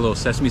 It has like a little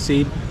sesame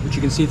seed, which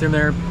you can see through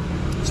there.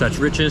 Such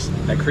richness,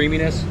 that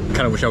creaminess.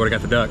 Kind of wish I would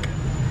have got the duck.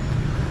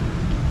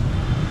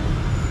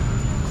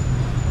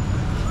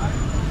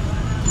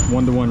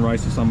 One-to-one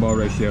rice to sambal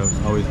ratio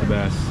is always the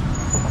best.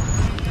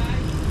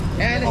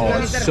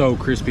 Oh, it's so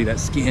crispy. That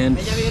skin.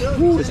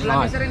 Ooh, it's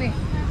hot.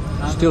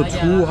 Still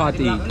too hot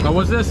to eat. Oh,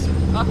 what's this?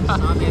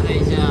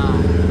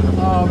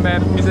 Oh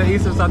man, he said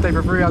eat some satay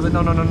for free. I was like,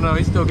 no.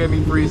 He still gave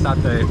me free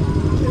satay.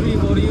 Free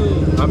for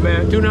you. Oh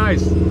man, too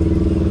nice.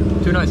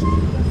 Too nice.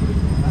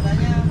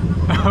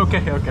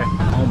 Okay.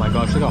 Oh my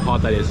gosh, look how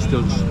hot that is.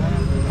 Still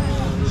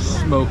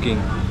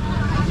smoking.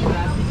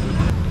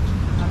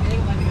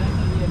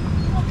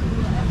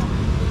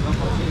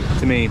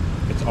 To me,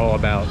 it's all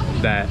about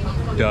that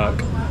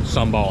duck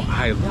sambal.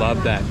 I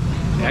love that.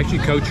 It actually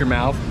coats your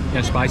mouth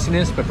in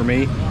spiciness, but for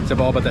me, it's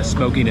all about that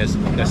smokiness,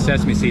 that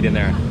sesame seed in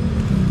there.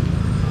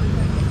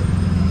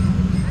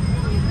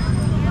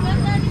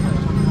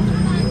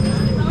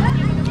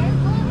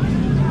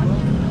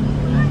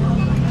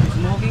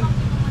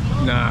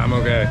 Nah, I'm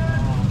okay.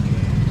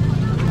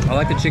 I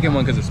like the chicken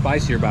one because it's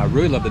spicier, but I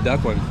really love the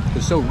duck one.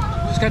 It's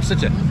got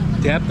such a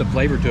depth of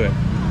flavor to it.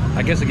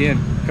 I guess again,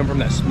 come from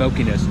that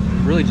smokiness.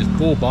 Really just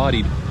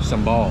full-bodied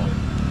sambal.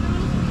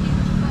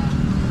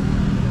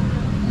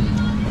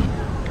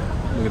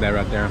 Look at that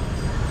right there.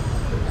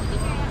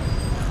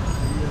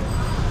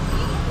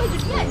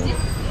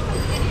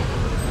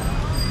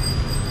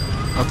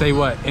 I'll tell you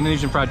what,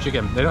 Indonesian fried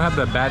chicken, they don't have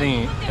the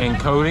batting and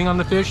coating on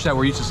the fish that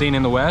we're used to seeing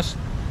in the West.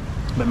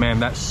 But man,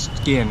 that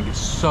skin gets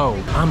so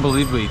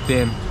unbelievably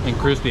thin and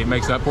crispy. It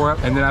makes up for it.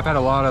 And then I've had a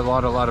lot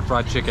of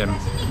fried chicken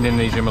in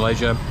Indonesia and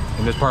Malaysia,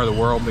 in this part of the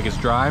world that gets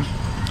dry,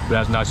 but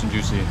that's nice and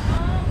juicy.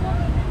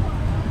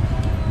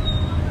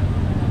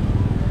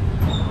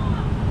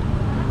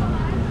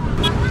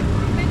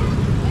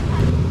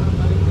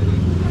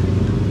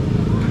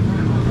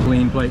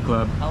 Clean Plate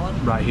Club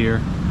right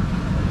here.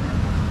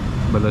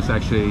 But let's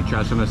actually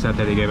try some of the set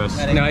that they gave us.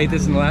 Now, I ate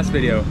this in the last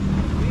video.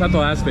 Not the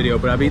last video,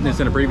 but I've eaten this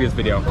in a previous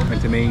video.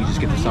 And to me, you just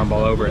get the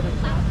sambal over it.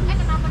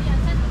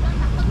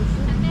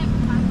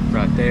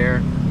 Right there.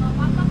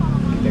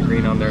 Get that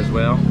green on there as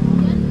well.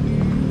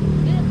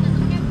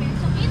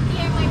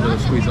 A little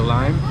squeeze of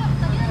lime.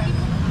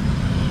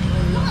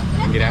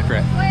 And get after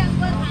it.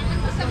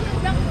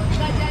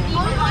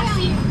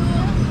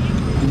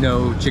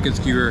 No chicken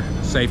skewer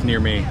safe near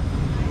me.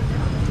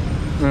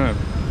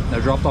 I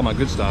dropped all my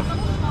good stuff.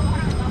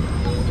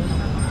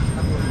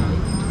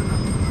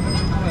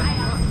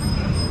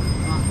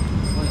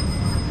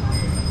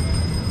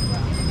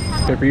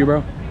 Okay for you, bro?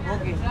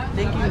 Okay,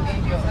 thank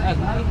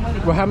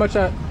you. Well, how much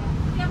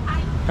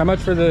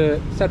for the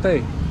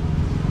satay?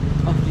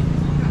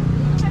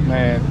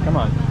 Man, come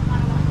on.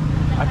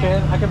 I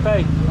can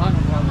pay.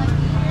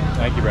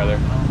 Thank you, brother.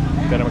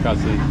 Terima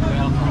kasih.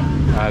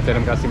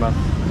 Terima kasih, mas.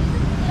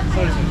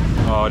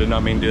 Oh, I did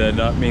not mean to do that.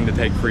 Not mean to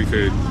take free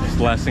food. It's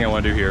the last thing I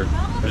want to do here.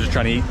 I was just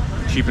trying to eat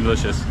cheap and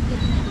delicious.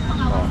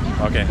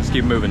 Oh, okay, let's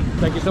keep moving.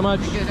 Thank you so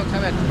much.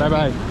 Bye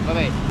bye.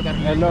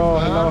 Hello,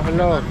 hello,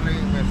 hello.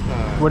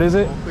 What is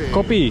it?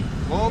 Kopi.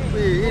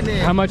 Kopi ini.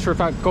 How much for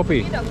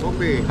kopi?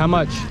 Kopi. How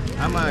much?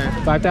 How much?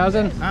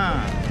 5,000?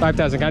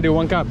 5,000. Can I do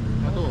 1 cup?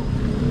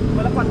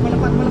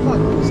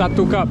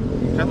 Satu cup.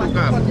 Satu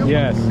cup.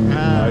 Yes.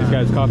 These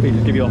guys coffee.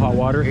 Just give you a hot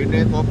water.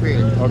 Ini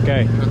kopi.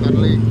 Okay.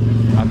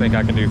 I think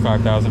I can do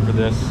 5,000 for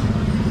this.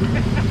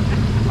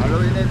 Halo,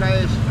 ini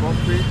guys,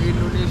 kopi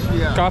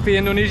Indonesia. Coffee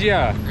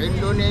Indonesia.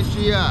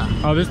 Indonesia.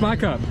 Oh, this is my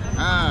cup.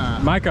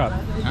 My cup.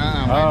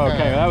 Oh,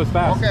 okay. That was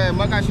fast. Okay,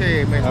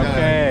 makasih, Mister.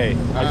 Okay.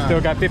 I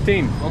still got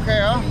 15. Okay,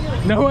 huh?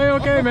 No way,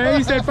 okay, man.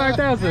 You said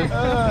 5,000.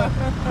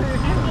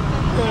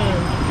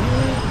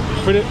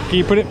 Put it. Can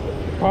you put it?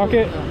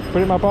 Pocket.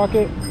 Put it in my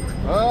pocket.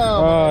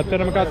 Oh,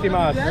 terima kasih,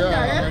 mas.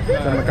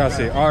 Terima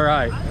kasih. All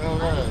right.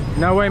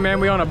 No way, man.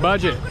 We on a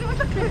budget.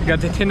 We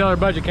got the $10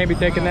 budget. Can't be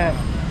taking that.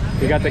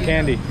 We got the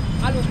candy.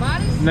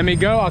 Let me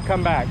go. I'll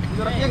come back.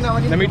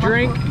 Let me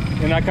drink,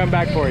 and I come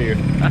back for you.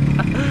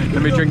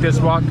 Let me drink this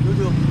walk.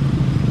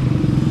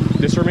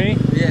 This for me?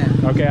 Yeah.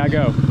 Okay, I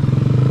go.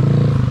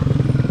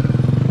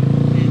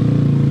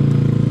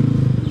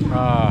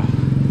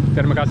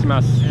 Terima kasih,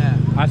 mas. Yeah.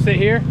 I sit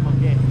here?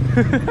 Okay.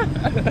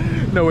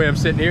 No way I'm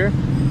sitting here,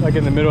 like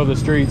in the middle of the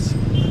streets.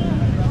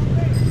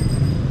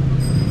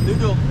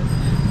 Duduk.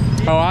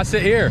 Oh, I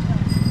sit here.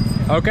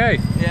 Okay.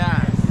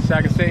 Yeah. So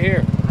I can sit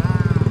here.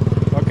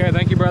 Okay,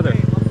 thank you, brother.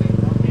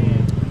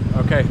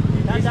 Okay.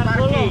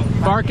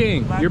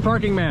 Parking. You're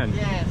parking man.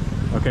 Yes.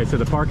 Okay, so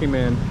the parking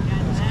man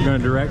is going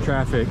to direct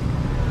traffic.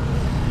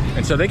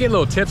 And so they get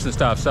little tips and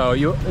stuff. So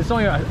it's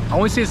only, I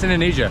only see this in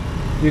Indonesia.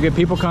 You get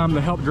people come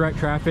to help direct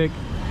traffic.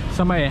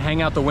 Somebody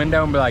hang out the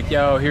window and be like,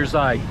 yo, here's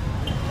like,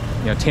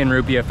 10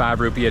 rupiah, 5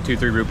 rupiah, 2,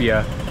 3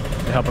 rupiah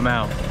to help them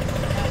out.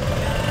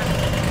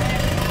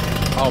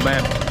 Oh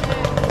man.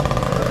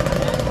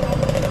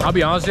 I'll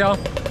be honest, y'all.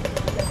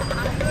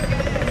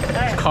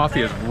 This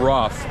coffee is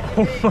rough.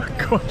 Oh my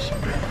gosh.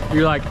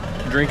 You're like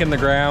drinking the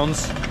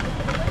grounds.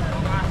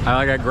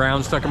 I got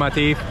grounds stuck in my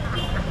teeth.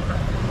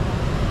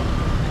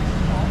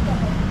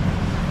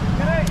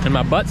 And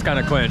my butt's kind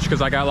of clenched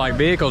because I got like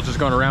vehicles just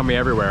going around me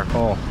everywhere.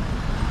 Oh,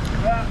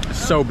 it's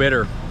so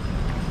bitter.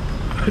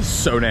 It's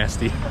so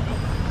nasty.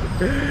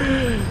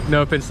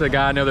 No offense to the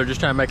guy. I know they're just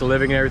trying to make a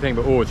living and everything,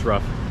 but oh, it's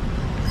rough.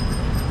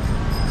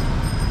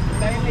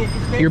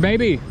 Your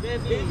baby?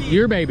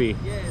 Your baby?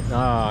 Yes.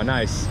 Oh,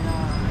 nice.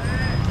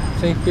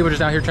 See, people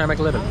just out here trying to make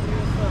a living.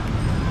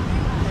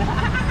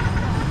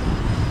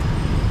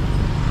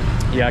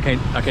 Yeah, I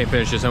can't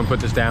finish this. I'm gonna put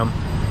this down.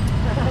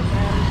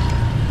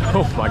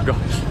 Oh my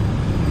gosh.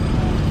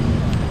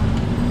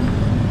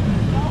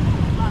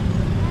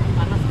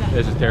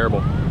 This is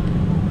terrible.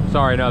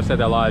 Sorry, no, I've said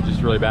that a lot. It's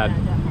just really bad.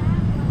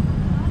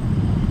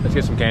 Let's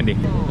get some candy.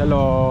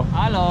 Hello.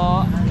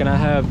 Hello. Can I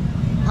have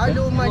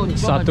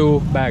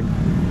satu bag?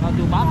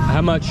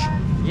 How much?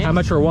 Yes. How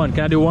much for one?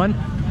 Can I do one?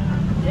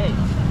 Yes.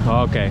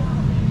 Oh, okay.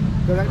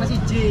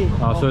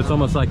 Oh, so it's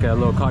almost like a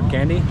little cotton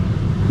candy.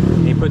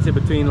 And he puts it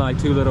between like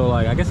two little,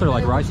 like, I guess they're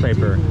like rice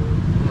paper.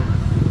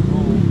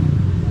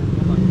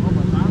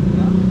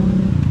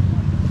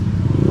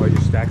 Oh, he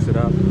just stacks it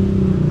up.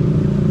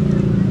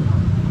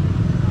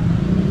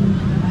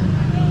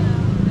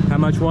 How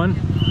much one?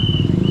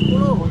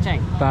 Goceng.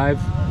 5?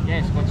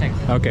 Yes, goceng.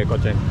 Okay,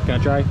 goceng. Can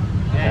I try? Yes.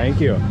 Thank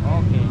you.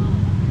 Okay.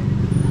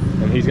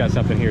 And he's got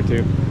something here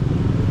too.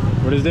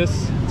 What is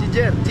this?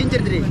 Ginger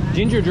drink.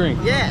 Ginger drink.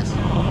 Yes.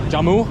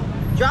 Jamu?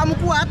 Jamu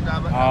kuat.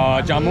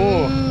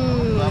 Jamu.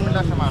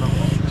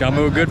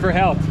 Jamu, good for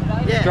health.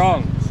 Yes.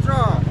 Strong.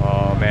 Strong.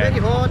 Oh man. Very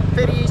hot,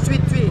 very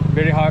sweet.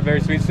 Very hot, very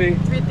sweet.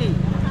 Sweetie.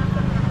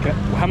 Okay.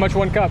 How much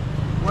one cup?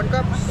 1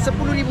 cup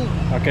 10.000.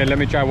 Okay, let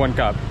me try 1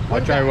 cup.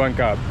 I'll try 1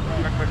 cup.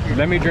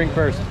 Let me drink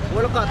first.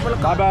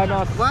 Welcome. Bye bye,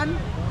 mas. 1.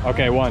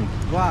 Okay, 1.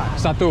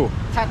 Satu.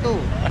 1. 2,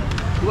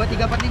 3,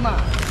 4, 5.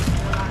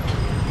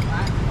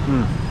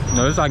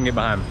 No, this I can get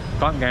behind.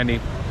 Cotton candy.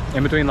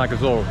 In between like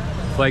this little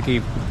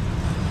flaky,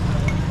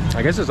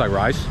 I guess it's like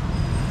rice.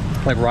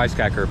 Like rice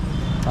cracker.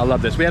 I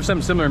love this. We have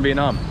something similar in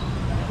Vietnam.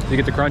 You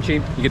get the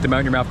crunchy, you get the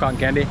melt in your mouth cotton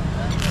candy.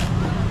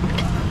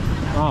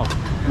 Oh,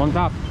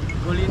 mantap.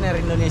 Kuliner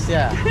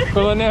Indonesia.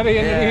 Culinary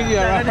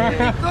Indonesia.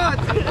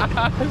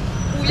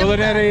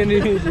 Culinary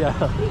Indonesia.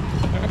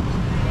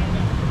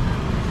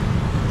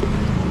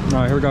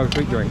 Alright, here we go,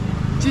 sweet drink.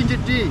 Ginger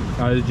tea.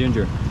 Oh, this is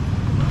ginger.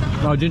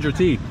 Oh, ginger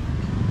tea,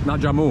 not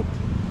jamu.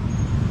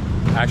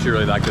 I actually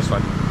really like this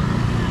one.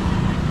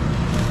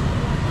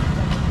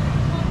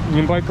 You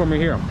can buy for me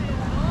here.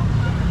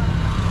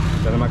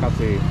 Terima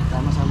kasih.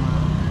 Sama-sama.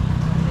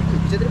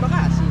 Terima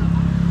kasih.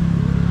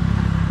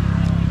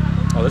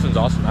 Oh, this one's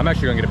awesome. I'm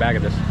actually gonna get a bag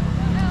of this.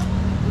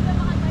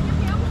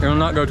 It'll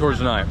not go towards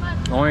the night.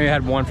 I only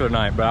had 1 for the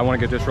night, but I want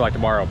to get this for like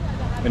tomorrow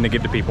and to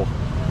give to people.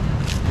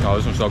 Oh,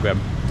 this one's so good.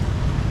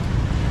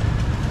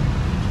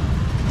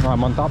 Alright,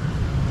 mantap.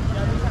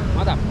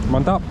 Mantap.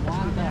 Mantap.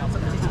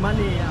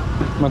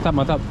 Mantap,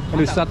 mantap.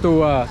 Ini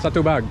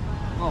satu bag.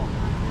 Oh.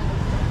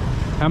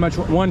 How much?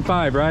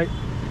 1.5, right?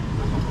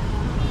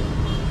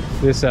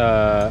 This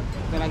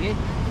Oke lagi?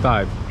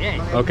 5.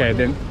 Yeah. Okay,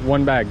 then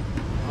 1 bag.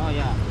 Oh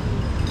yeah.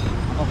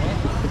 Okay.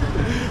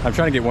 I'm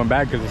trying to get 1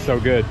 bag because it's so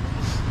good.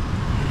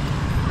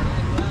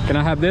 Can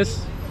I have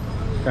this?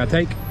 Can I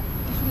take?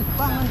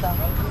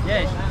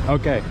 Yes.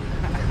 Okay.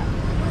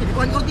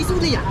 Dikuan-kuan tisu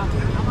nih ya?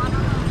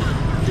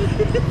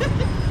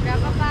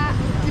 Berapa, Pak?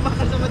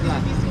 Dimakan sama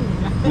tisu.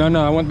 No,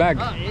 no, I want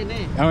bag. Oh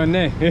ini. I want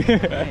this.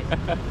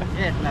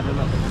 Yes, nah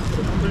dulu.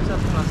 Ambil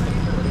satu plastik.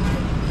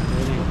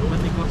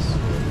 Buat tikus.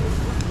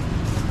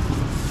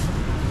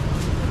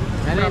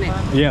 Ini.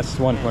 Yes,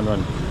 one.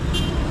 Ini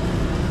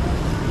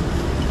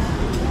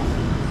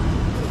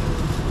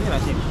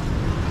rasip.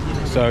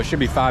 So it should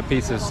be 5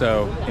 pieces.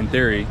 So in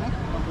theory,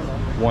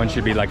 1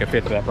 should be like a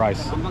fifth of that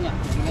price. Gampang ya?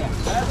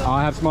 I'll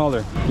have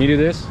smaller. You do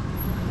this?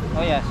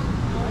 Oh yes.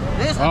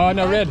 Oh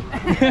no, red.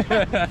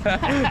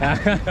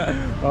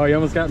 Oh, you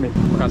almost got me.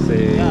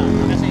 Makasih. Ya,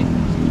 makasih.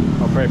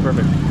 Okay,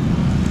 perfect.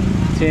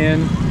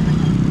 10,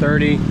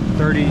 30,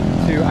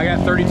 32. I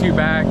got 32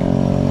 back.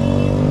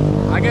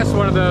 I guess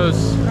one of those.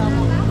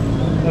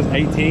 That's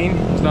 18.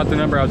 It's not the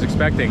number I was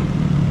expecting.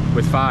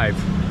 With 5.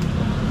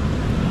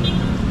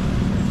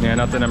 Yeah,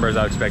 not the numbers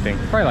I was expecting.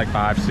 Probably like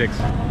 5, 6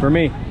 for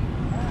me.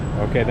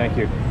 Okay, thank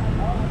you.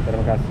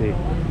 Terima kasih.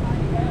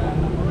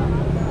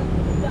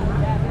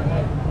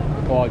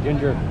 Oh,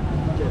 ginger,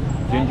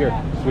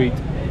 sweet,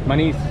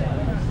 manis,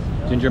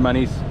 ginger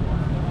manis.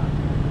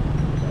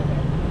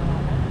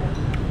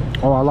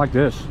 Oh, I like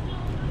this.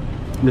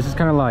 This is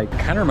kind of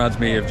reminds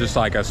me of just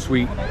like a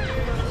sweet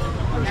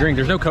drink.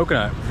 There's no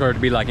coconut for it to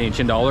be like any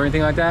chendol or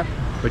anything like that,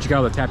 but you got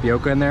all the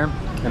tapioca in there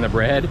and the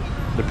bread.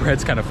 The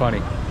bread's kind of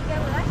funny.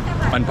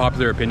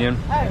 Unpopular opinion,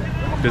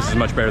 this is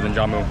much better than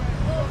jamu.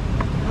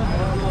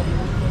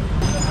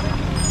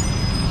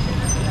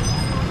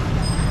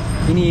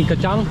 Ini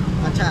kacang?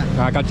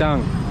 Kacang.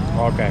 Kacang.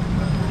 Okay.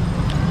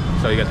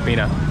 So you got the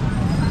peanut.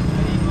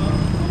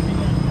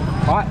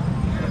 Hot?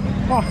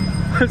 Oh,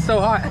 it's so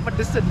hot. But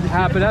that's...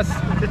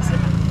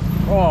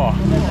 Oh.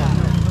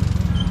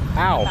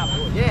 Ow.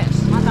 Yes,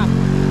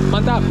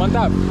 mantap.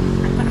 Mantap.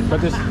 But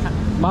this...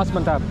 Mas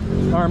mantap.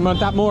 Or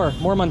mantap more.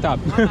 More mantap.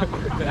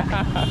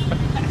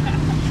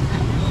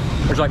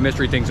 There's like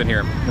mystery things in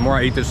here. The more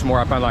I eat this, the more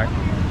I find like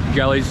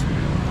jellies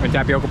and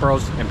tapioca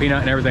pearls and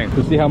peanut and everything.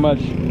 Let's see how much.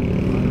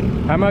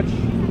 How much?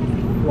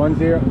 10.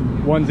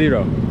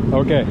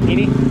 Okay.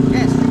 Ini?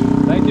 Yes.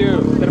 Thank you.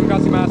 Terima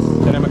kasih, Mas.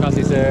 Terima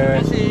kasih, sir.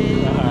 Terima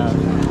kasih.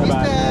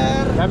 Bye-bye.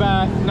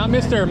 Bye-bye. Not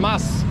Mr.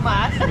 Mas.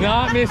 Mas.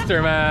 Not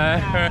Mr. Man.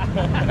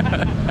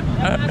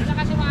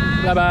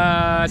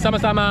 Bye-bye.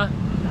 Sama-sama.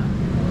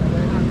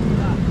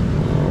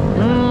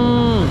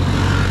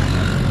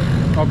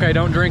 Okay,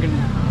 don't drink and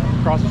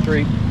cross the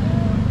street.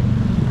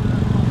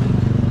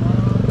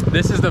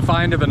 This is the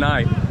find of the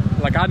night.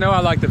 Like, I know I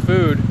like the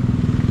food.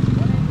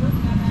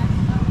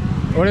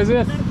 What is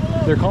this?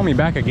 They're calling me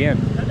back again.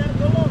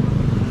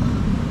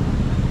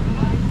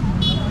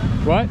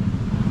 What?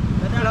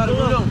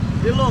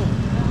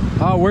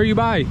 Oh, where you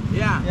by?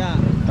 Yeah.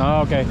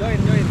 Oh, okay.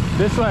 Join.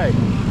 This way.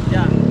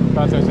 Yeah.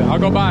 I'll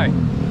go by.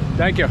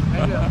 Thank you.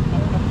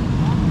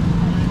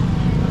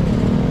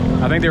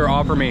 I think they were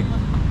offering me,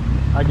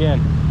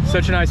 again,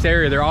 such a nice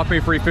area. They're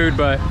offering me free food,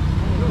 but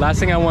last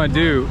thing I want to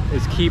do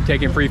is keep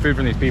taking free food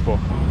from these people.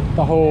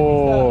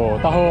 Taho.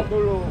 Tahu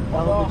jeruk.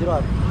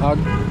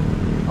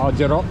 Oh,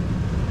 jeruk.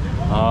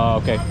 Oh,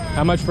 okay.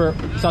 How much for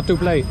satu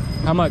plate?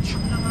 How much? 10?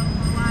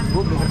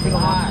 15.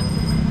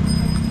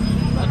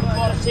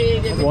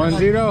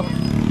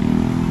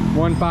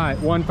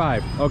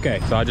 Okay,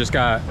 so I just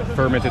got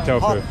fermented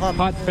tofu.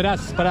 Hot,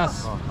 pedas.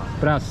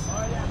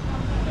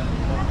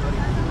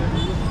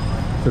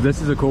 So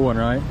this is a cool one,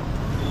 right?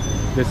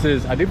 This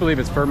is, I do believe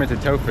it's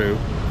fermented tofu,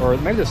 or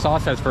maybe the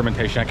sauce has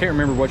fermentation. I can't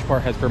remember which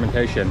part has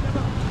fermentation.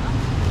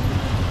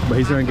 But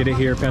he's gonna get it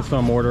here, pestle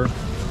and mortar,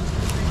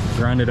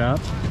 grind it up.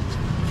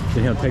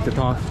 Then he'll take the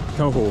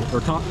tofu,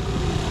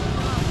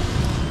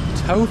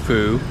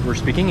 we're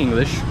speaking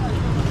English.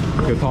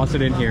 He'll toss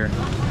it in here.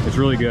 It's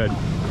really good.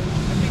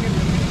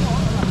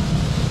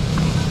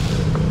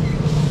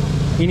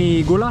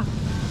 Ini gula?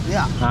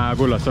 Yeah.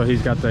 Gula, so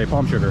he's got the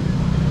palm sugar.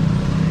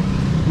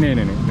 No.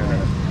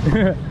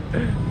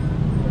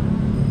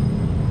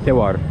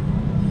 Tewar.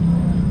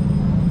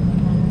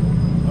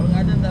 Kalau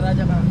nggak ada ntar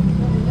aja Kak.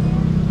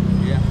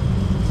 Iya.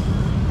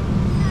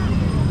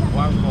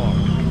 One more.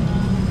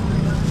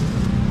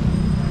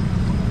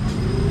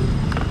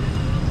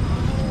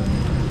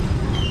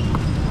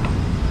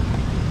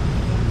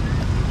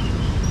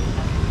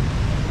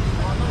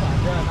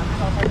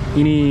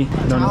 Ini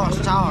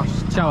Chaos.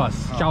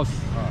 Chaos.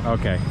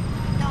 Okay.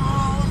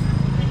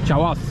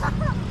 Chaos.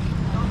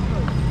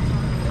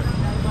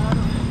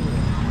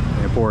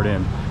 And pour it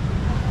in.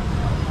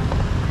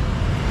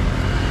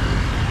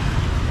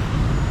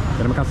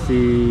 Terima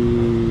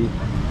kasih.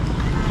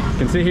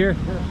 Can sit here?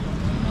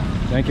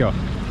 Thank you.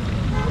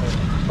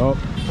 Oh,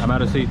 I'm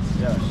out of seats.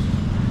 Yes.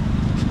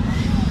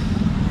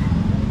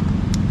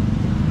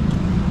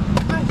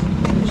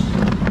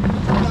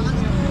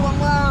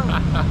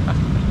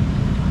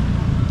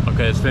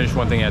 Okay, let's finish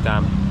one thing at a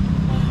time.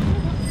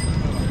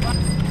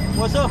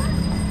 What's up?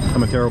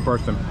 I'm a terrible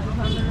person.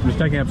 I'm just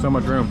taking up so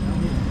much room.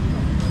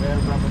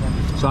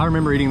 So I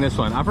remember eating this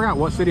one. I forgot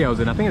what city I was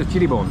in. I think it's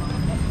Chiribon.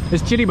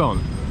 It's Chiribon.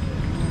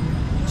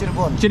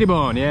 Cirebon.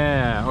 Chiribon,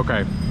 yeah,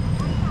 okay.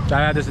 So I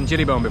had this in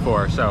Chiribon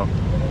before, so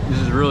this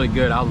is really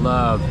good. I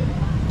love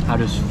how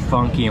just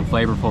funky and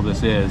flavorful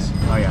this is.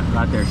 Oh yeah,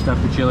 right there,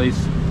 stuffed with chilies.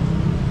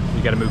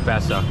 You gotta move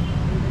past stuff.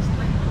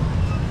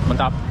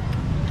 Mantap.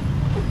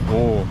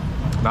 Oh,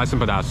 nice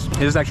and pedas.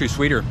 It is actually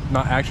sweeter,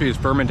 not actually as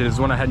fermented as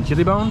the one I had in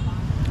Chiribon.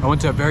 I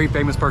went to a very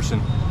famous person,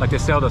 like they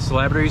sell to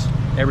celebrities,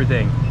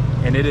 everything.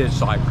 And it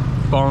is like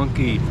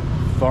funky.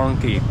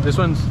 This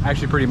one's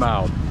actually pretty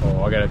mild.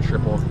 Oh, I got a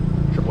triple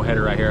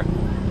header right here.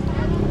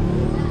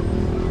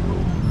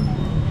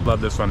 Love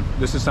this one.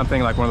 This is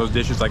something like one of those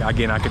dishes, like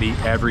again, I could eat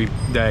every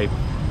day.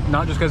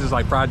 Not just because it's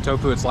like fried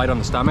tofu, it's light on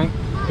the stomach,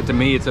 but to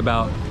me, it's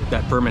about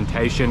that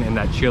fermentation and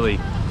that chili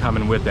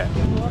coming with it.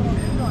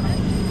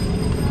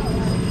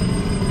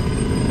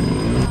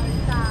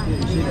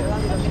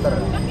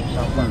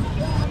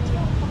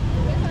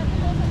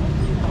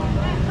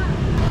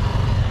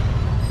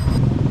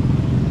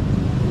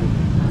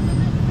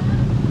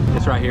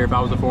 This right here, if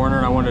I was a foreigner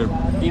and I wanted to,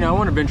 I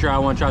want to venture out, I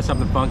want to try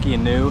something funky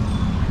and new,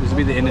 this would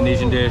be the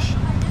Indonesian dish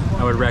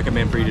I would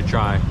recommend for you to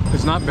try.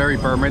 It's not very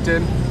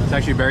fermented, it's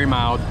actually very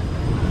mild. It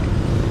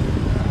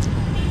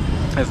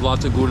has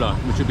lots of gula,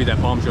 which would be that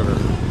palm sugar.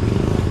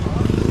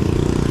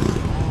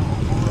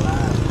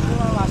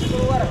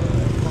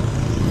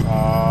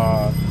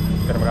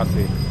 Terima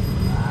kasih.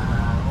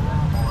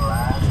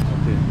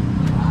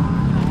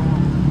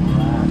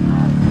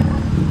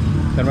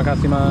 Terima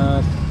kasih,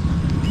 mas.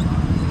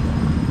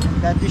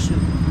 That tissue.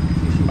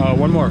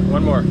 One more.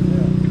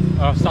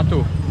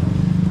 Satu.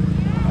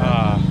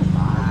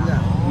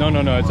 No,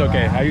 it's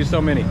okay. I use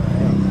so many.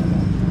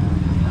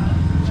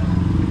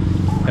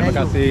 Terima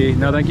kasih.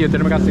 No, thank you.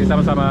 Terima kasih.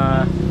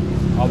 Sama-sama.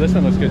 Oh, this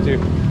one looks good too.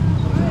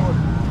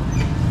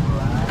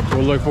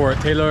 We'll look for it.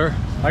 Taylor,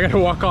 I gotta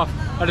walk off.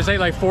 I just ate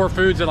like 4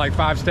 foods in like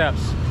 5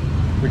 steps.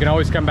 We can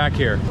always come back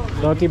here.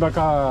 Roti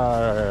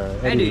bakar.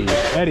 Eddie,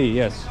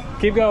 yes.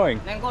 Keep going.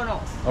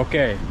 Mengono.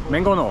 Okay,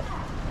 Mengono.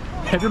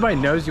 Everybody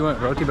knows you want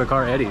roti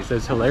bakar Eddie's.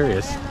 That's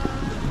hilarious.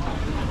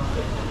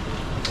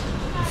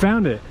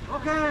 Found it.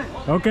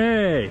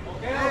 Okay.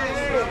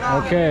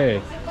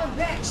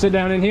 Sit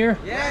down in here?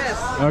 Yes.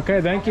 Okay,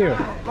 thank you.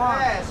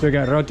 So we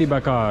got roti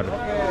bakar.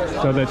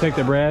 So they take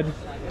the bread,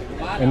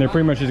 and they're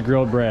pretty much just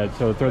grilled bread.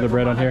 So throw the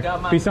bread on here.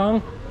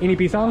 Pisang? Ini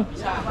pisang?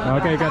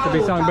 Okay, got the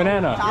pisang.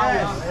 Banana?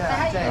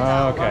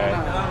 Okay.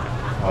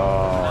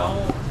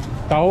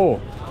 Tahu?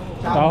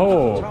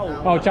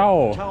 Oh,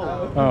 chow.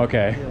 Oh,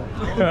 okay.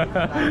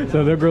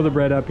 So they'll grill the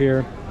bread up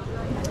here,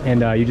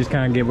 and you just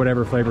kind of get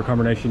whatever flavor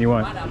combination you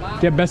want.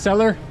 Do you have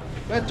bestseller?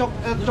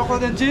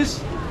 Chocolate and cheese.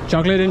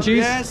 Chocolate and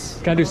cheese? Yes.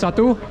 Can I do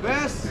satu?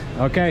 Yes.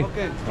 Okay.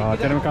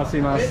 Terima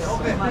kasih, mas.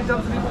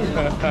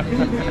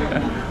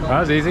 That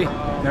was easy.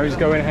 Now we just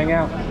go in and hang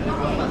out.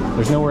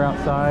 There's nowhere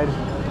outside.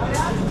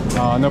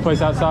 No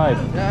place outside.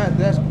 Yeah,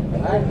 that's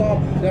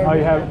rooftop. Oh,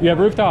 you have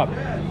rooftop.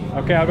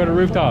 Okay, I'll go to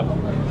rooftop.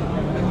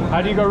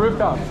 How do you go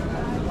rooftop?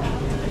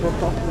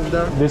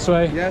 This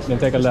way? Yes. Then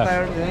take a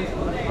left.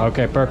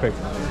 Okay, perfect.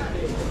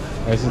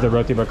 This is the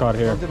roti bakar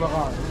here.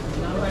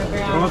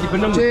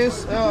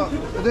 Cheese,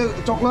 the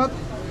chocolate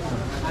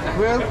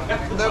with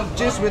the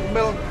cheese with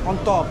milk on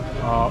top.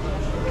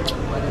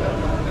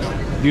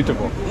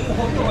 Beautiful.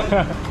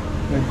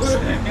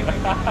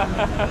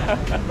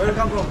 Where you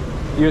come from?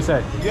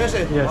 USA.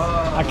 USA. Yes.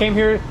 I came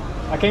here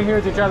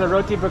to try the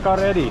roti bakar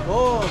Eddie.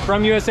 Oh.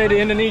 From USA to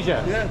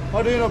Indonesia. Yeah.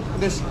 How do you know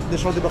this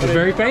roti bakar? It's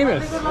very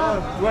famous.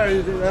 Where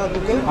is it?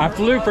 I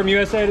flew from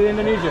USA to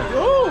Indonesia.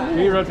 Oh.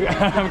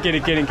 I'm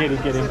kidding. Take a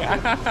picture.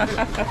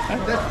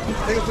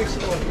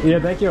 Yeah,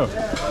 thank you.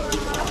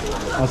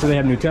 Also, they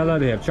have Nutella,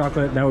 they have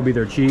chocolate. That would be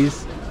their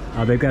cheese.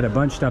 They've got a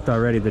bunch stuffed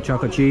already. The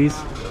chocolate cheese,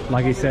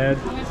 like he said,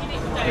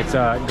 it's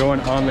going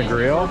on the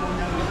grill,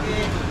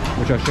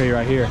 which I'll show you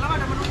right here.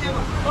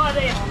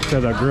 So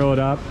they'll grill it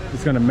up.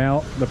 It's going to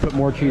melt. They'll put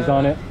more cheese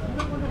on it.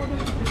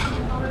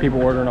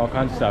 People ordering all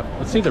kinds of stuff.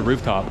 Let's see the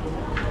rooftop.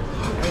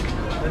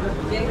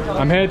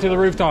 I'm headed to the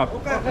rooftop.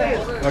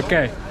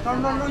 Okay.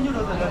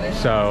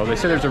 So they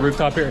said there's a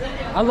rooftop here.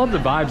 I love the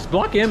vibes.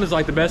 Block M is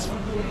like the best.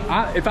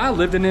 If I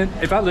lived in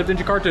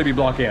Jakarta, it'd be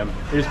Block M.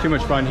 It is too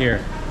much fun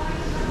here.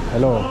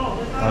 Hello.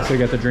 Also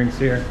got the drinks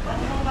here.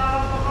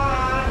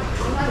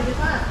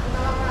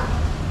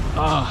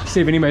 See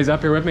if anybody's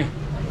up here with me.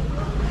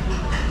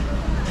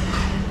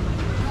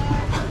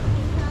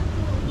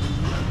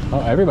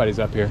 Oh, everybody's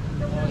up here.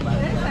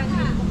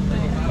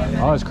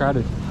 Oh, it's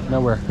crowded.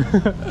 Nowhere.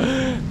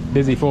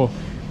 Busy, full.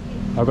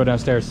 I'll go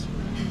downstairs.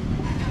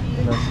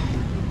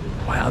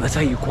 Wow, that's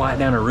how you quiet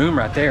down a room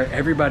right there.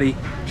 Everybody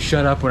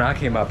shut up when I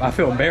came up. I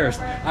feel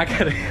embarrassed. I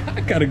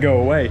gotta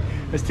go away.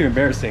 That's too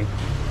embarrassing.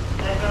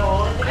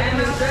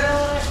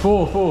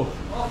 Full.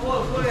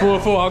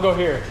 I'll go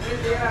here.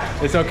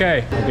 It's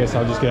okay. I guess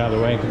I'll just get out of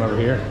the way and come over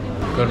here.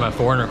 Go to my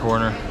foreigner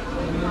corner.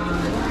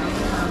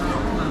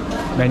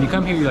 Man, you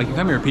come here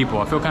with people.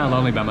 I feel kind of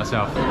lonely by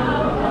myself.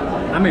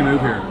 I may move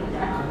here.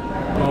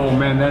 Oh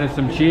man, that is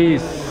some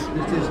cheese.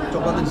 This is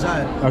chocolate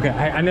inside. Okay,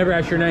 I never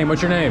asked your name.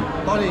 What's your name?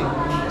 Tony.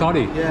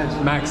 Toddy? Yes.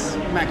 Max.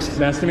 Max.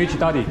 Nice to meet you,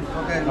 Toddy.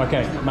 Okay.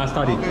 Okay, Mas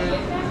Toddy. Okay.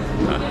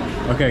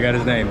 Okay, I got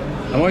his name.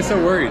 I'm always so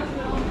worried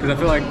because I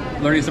feel like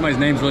learning somebody's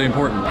name is really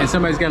important. And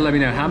somebody's got to let me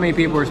know how many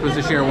people are supposed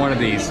to share one of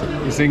these.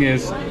 This thing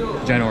is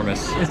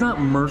ginormous. It's not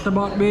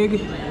murtabak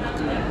big,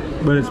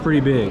 but it's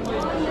pretty big.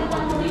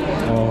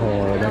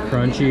 Oh, that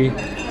crunchy,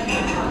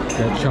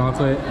 that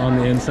chocolate on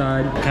the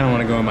inside. I kind of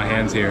want to go in my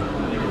hands here.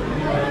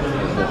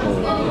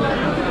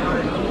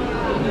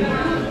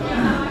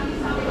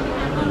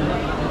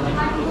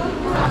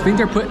 I think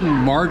they're putting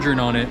margarine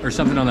on it or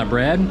something on that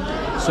bread,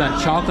 so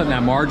that chocolate and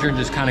that margarine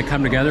just kind of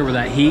come together with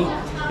that heat.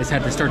 It's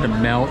had to start to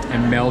melt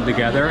and meld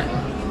together.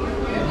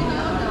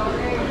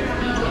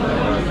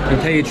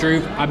 To tell you the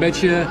truth, I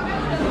bet you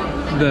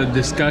the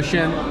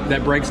discussion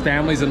that breaks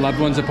families and loved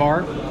ones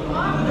apart,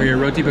 are you a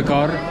roti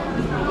bakar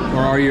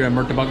or are you a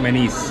murtabak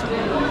manis?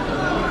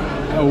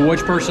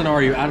 Which person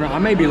are you? I don't know. I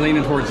may be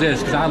leaning towards this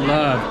because I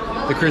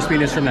love the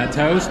crispiness from that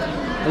toast.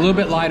 A little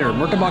bit lighter.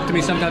 Murtabak to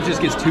me sometimes just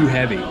gets too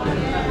heavy.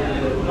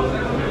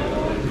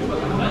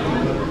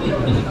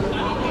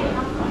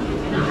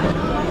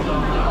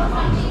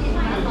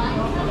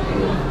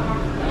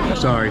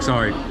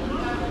 Sorry.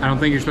 I don't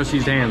think you're supposed to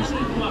use hands.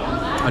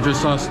 I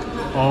just lost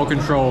all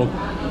control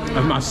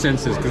of my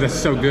senses because that's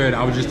so good.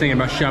 I was just thinking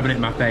about shoving it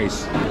in my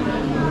face.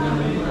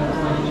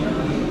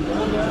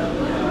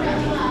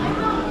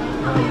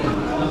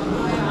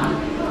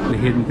 The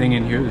hidden thing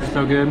in here is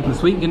so good. The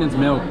sweet condensed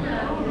milk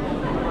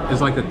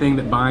is like the thing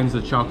that binds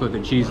the chocolate,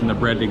 the cheese, and the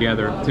bread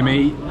together. To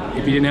me,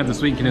 if you didn't have the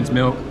sweet condensed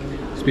milk,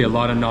 this would be a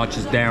lot of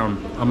notches down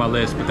on my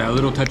list, but that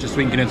little touch of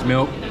sweet condensed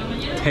milk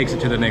takes it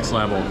to the next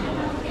level.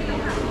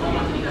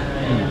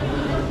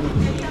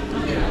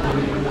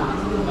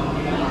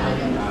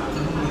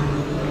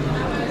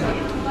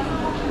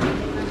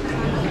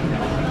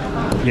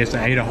 Yes,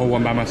 I ate a whole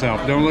one by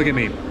myself. Don't look at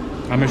me.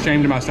 I'm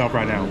ashamed of myself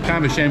right now.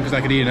 Kind of ashamed because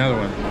I could eat another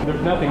one.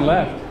 There's nothing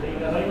left.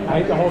 I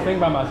ate the whole thing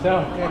by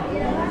myself.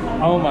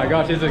 Oh my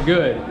gosh, is it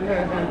good?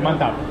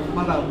 Mantap.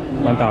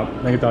 Mantap.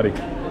 Thank you, Toddy.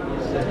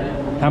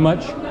 How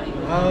much?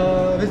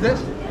 What's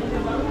this?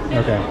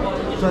 Okay.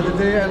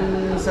 23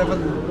 and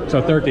 7. So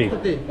 30.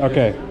 30.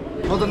 Okay.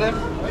 What's the name?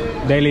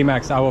 Daily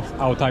Max. I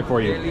will type for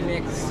you. Daily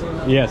Mix.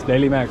 Yes,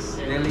 Daily Max.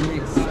 Daily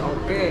Mix.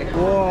 Okay.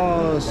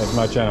 Wow. That's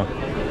my channel.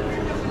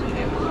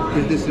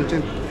 Is this your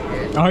channel?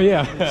 Oh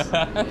yeah.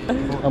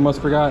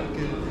 Almost forgot.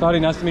 Toddy,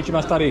 nice to meet you,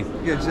 my Toddy.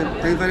 Yes,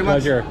 thank you very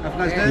much. Pleasure. Have a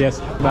nice day.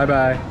 Yes. Bye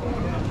bye.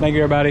 Thank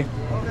you, everybody.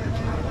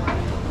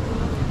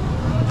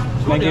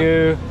 Thank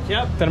you.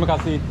 Yep. Terima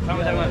kasih.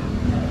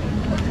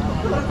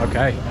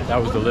 Okay,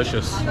 that was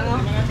delicious.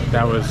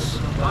 That was,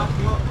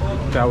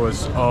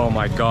 oh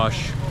my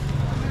gosh.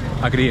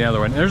 I could eat another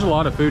one. There's a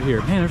lot of food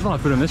here. Man, there's a lot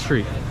of food on this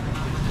street.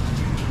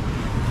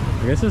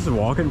 I guess this is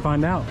walk it and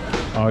find out.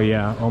 Oh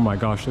yeah, oh my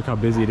gosh, look how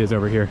busy it is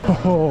over here.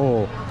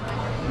 Oh,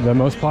 the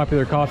most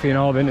popular coffee in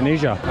all of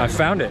Indonesia. I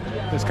found it.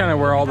 It's kind of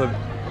where all the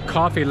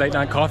late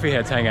night coffee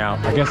heads hang out.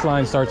 I guess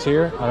line starts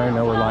here. I don't even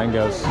know where line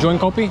goes. Join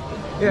Kopi?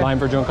 Yeah. Line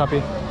for Join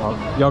Kopi? Oh,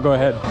 y'all go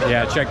ahead.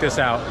 Yeah, check this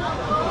out.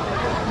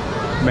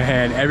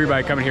 Man,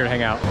 everybody coming here to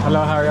hang out.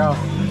 Hello, how are y'all?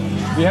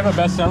 Do you have a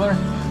bestseller?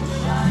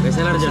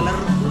 Bestseller.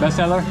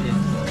 Bestseller?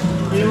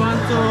 You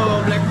want to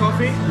black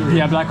coffee?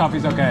 Yeah, black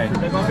coffee's okay.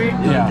 Black coffee?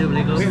 Yeah.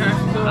 We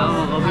have to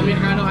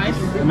Americano ice.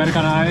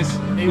 Americano ice?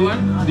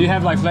 A1. Do you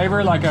have like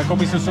flavor, like a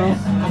kopi susu?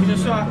 Kopi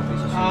susu.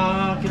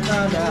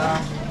 Kita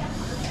ada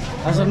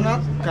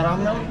hazelnut,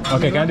 caramel.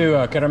 Okay, can I do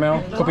a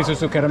caramel? Kopi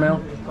susu caramel?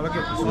 Kalau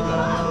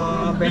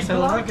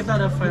bestseller kita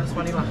ada French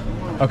vanilla.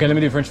 Okay, let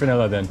me do French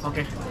vanilla then.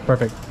 Okay.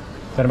 Perfect.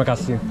 Terima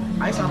kasih.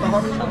 Ice atau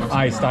hot?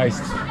 Iced.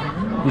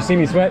 You see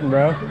me sweating,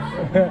 bro.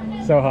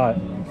 So hot.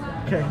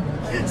 Okay.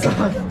 So,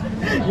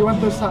 you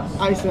want to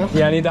ice, yeah?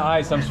 Yeah, I need the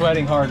ice. I'm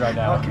sweating hard right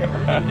now. Okay.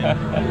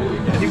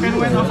 You can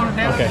wait over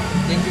there. Okay.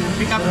 Thank you.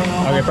 Pick up.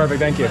 Okay, perfect.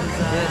 Thank you.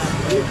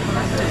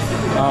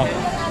 Oh,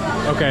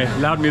 okay.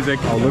 Loud music.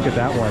 Oh, look at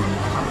that one.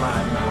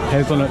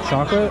 Hazelnut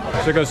chocolate.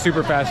 So it goes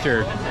super fast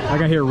here. I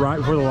got here right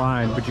before the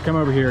line, but you come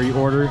over here, you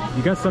order.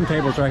 You got some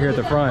tables right here at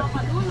the front.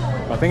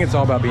 I think it's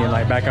all about being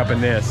like back up in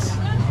this.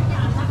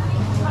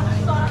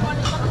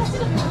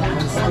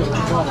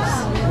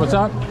 What's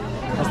up?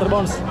 Master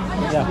Bones.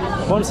 Yeah.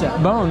 Bones, yeah.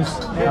 Bones.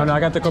 Oh no, I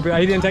got the copy.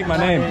 He didn't take my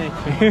name.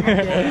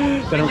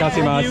 Terima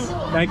kasih, mas.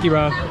 Thank you,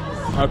 bro.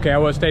 Okay, I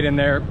would have stayed in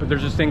there, but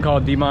there's this thing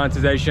called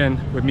demonetization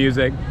with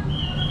music.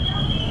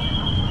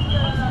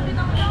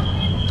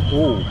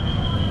 Ooh.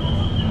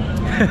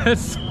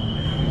 That's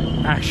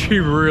actually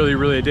really,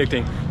 really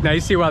addicting. Now you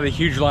see why the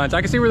huge lines.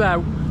 I can see where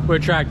that would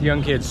attract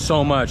young kids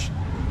so much.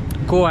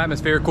 Cool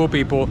atmosphere, cool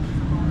people,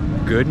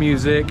 good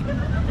music,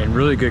 and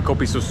really good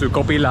kopi susu.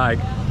 Kopi like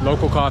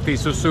local coffee,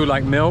 susu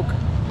like milk.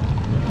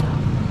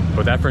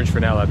 But that French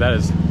vanilla,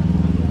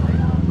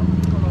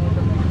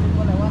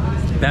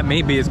 that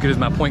may be as good as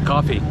my Point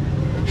Coffee.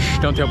 Shh,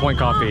 don't tell Point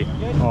Coffee.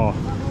 Oh,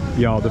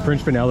 y'all, the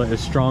French vanilla is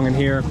strong in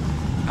here.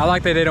 I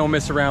like that they don't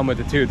mess around with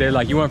it too. They're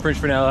like, you want French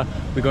vanilla?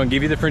 We're gonna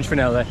give you the French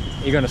vanilla.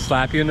 You're gonna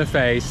slap you in the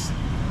face.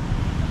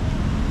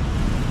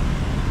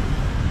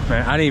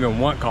 Man, I didn't even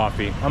want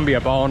coffee. I'm gonna be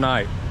up all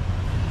night.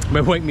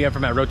 But wake me up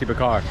from that roti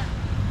bakar.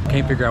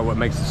 Can't figure out what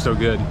makes it so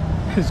good.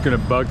 It's gonna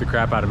bug the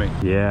crap out of me.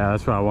 Yeah,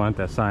 that's what I want,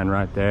 that sign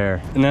right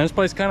there. And then this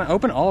place kind of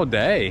open all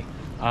day.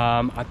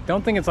 I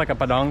don't think it's like a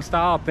Padang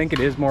style. I think it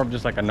is more of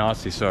just like a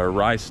nasi, so a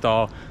rice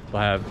stall.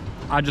 They'll have,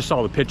 I just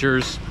saw the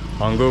pictures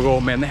on Google.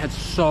 Man, they had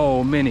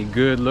so many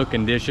good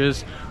looking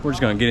dishes. We're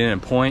just gonna get in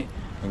and point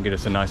and get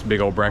us a nice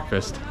big old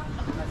breakfast.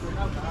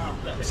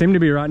 Seem to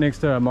be right next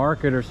to a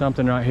market or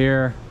something right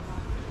here.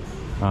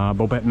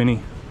 Bopet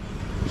Mini,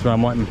 that's what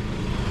I'm wanting.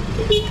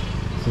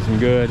 See some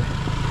good,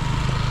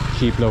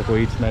 cheap local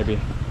eats maybe.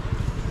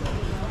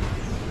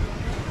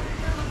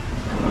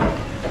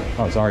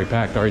 Oh, it's already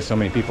packed, already so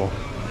many people.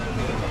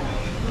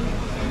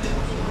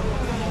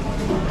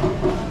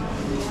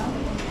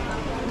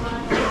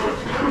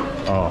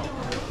 Oh,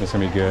 it's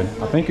gonna be good.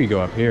 I think we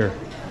go up here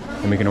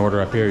and we can order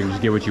up here. You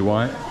just get what you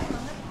want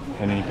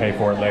and then you pay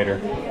for it later.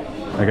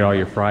 They got all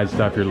your fried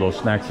stuff, your little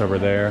snacks over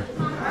there.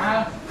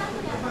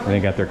 And they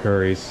got their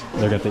curries.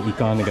 They got the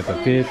ikan, they got the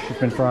fish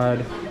that's been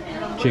fried,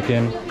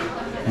 chicken,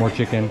 more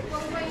chicken,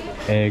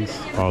 eggs.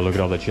 Oh, look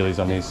at all the chilies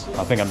on these.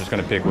 I think I'm just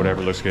gonna pick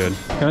whatever looks good.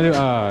 Can I do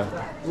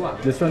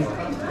this one?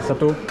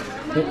 Satu?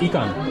 The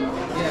ikan.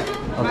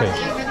 Okay.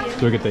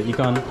 So we get the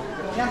ikan.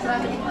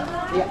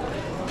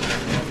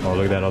 Oh,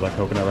 look at that, all that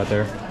coconut right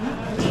there.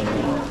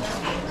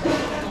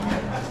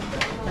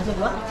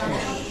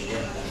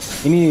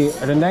 Ini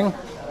rendang?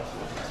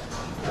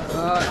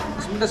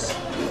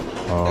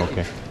 Oh,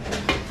 okay.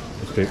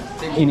 Let's pick.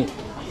 Ini.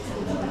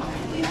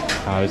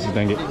 This is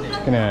dengit.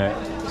 Kena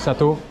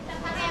satu.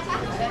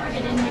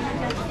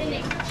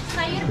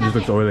 It just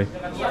looks oily.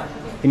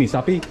 Ini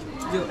sapi?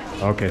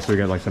 Okay, so we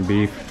got like some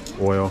beef,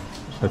 oil.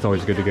 That's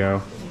always good to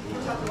go.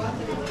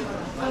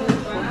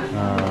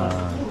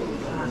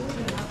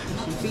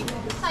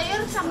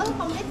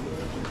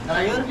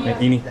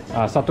 Ini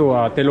satu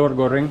telur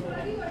goreng.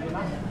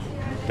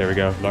 There we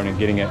go, learning,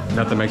 getting it.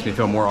 Nothing makes me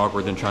feel more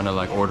awkward than trying to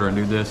like order and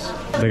do this.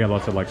 They got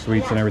lots of like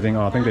sweets and everything.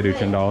 Oh, I think they do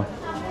cendol.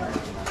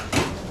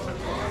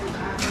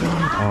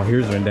 Oh,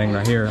 here's rendang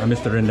right here. I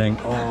missed the rendang.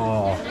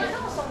 Oh.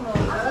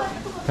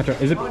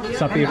 Is it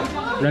sapi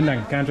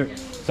rendang?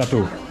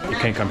 Satu. You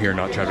can't come here and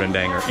not try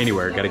rendang or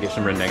anywhere. Gotta get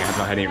some rendang. I have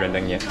not had any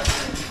rendang yet.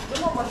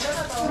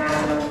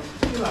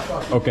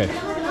 Okay.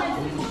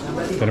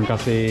 Terima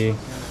kasih.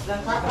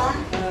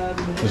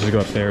 Let's just go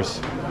upstairs.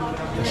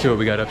 Let's see what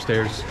we got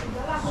upstairs.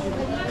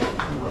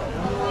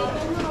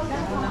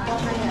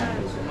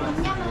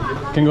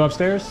 Can go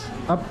upstairs?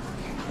 Up?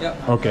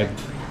 Yep. Okay.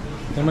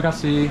 Terima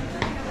kasih.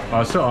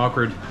 It's so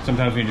awkward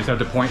sometimes when you just have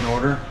to point and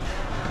order,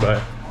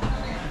 but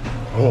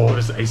oh,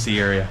 this is the AC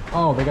area.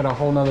 Oh, they got a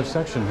whole nother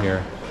section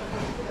here.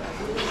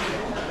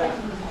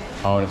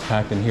 Oh, and it's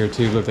packed in here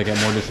too. Look, they got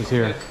more dishes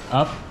here.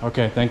 Up?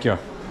 Okay, thank you.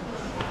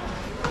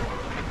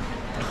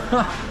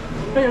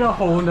 They got a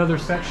whole nother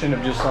section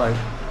of just like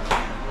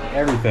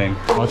everything.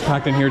 Oh, it's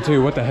packed in here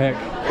too. What the heck?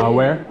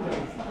 Where?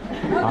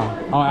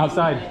 Oh,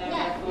 outside.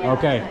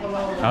 Okay.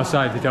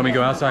 Outside. They tell me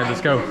go outside. Let's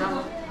go.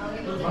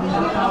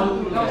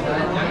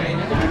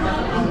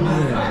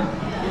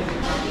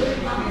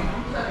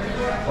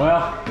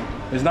 Well,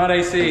 it's not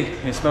AC.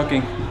 It's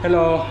smoking.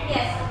 Hello.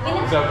 Yes.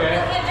 It's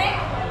okay.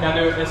 Can I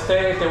do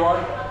este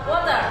water?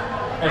 Water.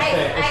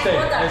 Este.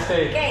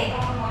 Okay.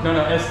 No,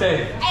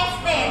 este.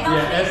 No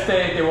Yeah,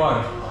 este de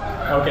water.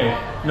 Okay.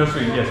 No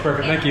sweet. Yes,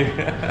 perfect. Thank you.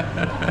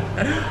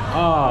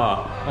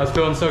 I was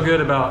feeling so good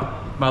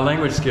about my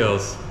language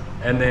skills.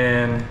 And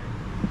then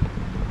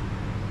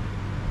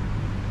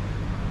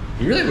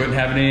you really wouldn't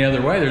have it any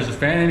other way. There's a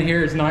fan in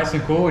here. It's nice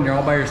and cool and you're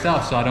all by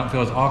yourself, so I don't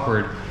feel as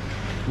awkward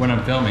when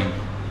I'm filming.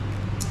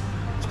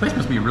 This place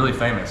must be really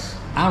famous.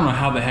 I don't know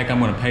how the heck I'm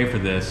gonna pay for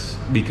this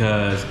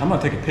because I'm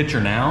gonna take a picture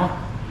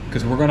now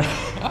because we're gonna,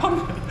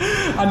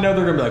 I know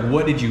they're gonna be like,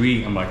 what did you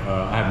eat? I'm like,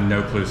 I have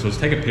no clue. So let's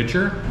take a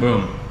picture,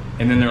 boom.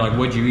 And then they're like,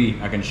 what'd you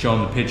eat? I can show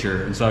them the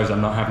picture. And so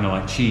I'm not having to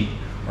like cheat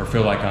or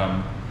feel like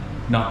I'm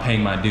not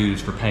paying my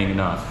dues for paying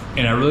enough.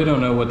 And I really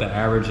don't know what the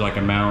average like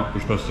amount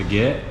you're supposed to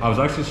get. I was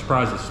actually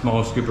surprised at the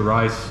small scoop of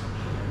rice.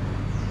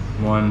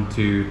 1,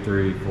 2,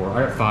 3, 4.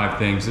 I got 5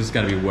 things. This has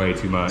got to be way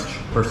too much.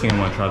 First thing I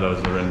want to try those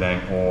is the rendang.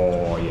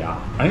 Oh yeah.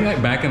 I think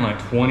like back in like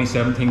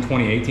 2017,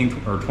 2018,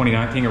 or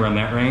 2019, around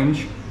that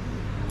range,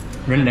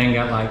 rendang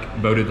got like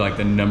voted like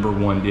the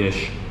 #1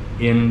 dish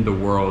in the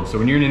world. So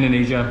when you're in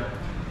Indonesia,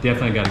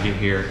 definitely got to get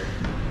here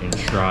and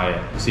try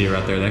it. See it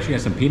right there. They actually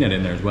got some peanut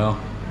in there as well.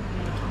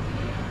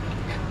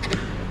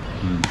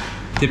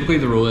 Typically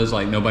the rule is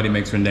like nobody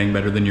makes rendang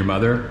better than your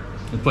mother.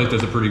 This place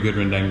does a pretty good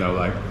rendang though.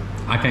 Like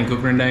I can't cook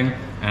rendang,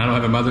 And I don't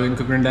have a mother that can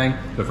cook rendang,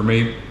 but for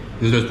me,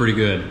 this does pretty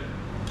good.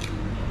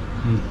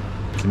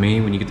 To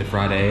me, when you get the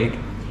fried egg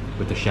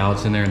with the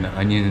shallots in there and the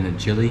onion and the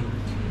chili,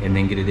 and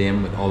then get it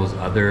in with all those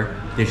other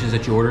dishes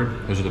that you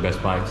ordered, those are the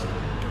best bites.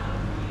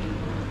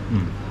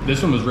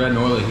 This one was red and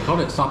oily. He called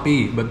it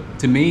sapi, but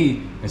to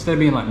me, instead of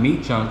being like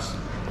meat chunks,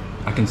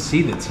 I can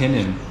see the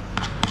tendon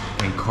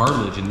and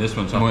cartilage in this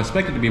one. So I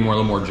expect it to be a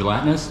little more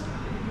gelatinous.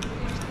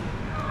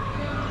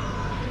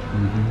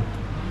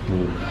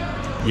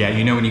 Yeah,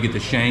 you know when you get the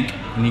shank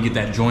and you get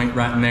that joint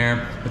right in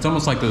there, it's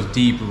almost like those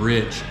deep,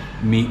 rich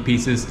meat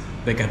pieces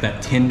that got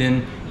that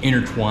tendon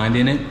intertwined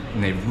in it,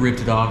 and they've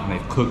ripped it off and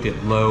they've cooked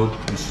it low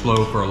and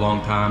slow for a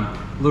long time.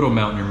 Little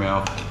melt in your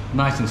mouth,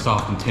 nice and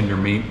soft and tender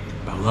meat.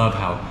 But I love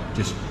how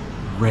just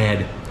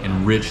red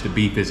and rich the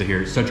beef is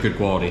here. It's such good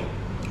quality.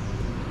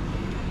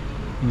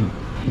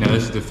 Now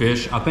this is the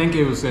fish. I think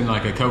it was in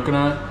like a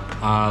coconut.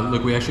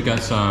 Look, we actually got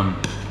some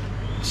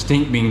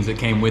stink beans that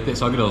came with it.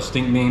 So I'll get a little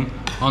stink bean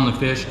on the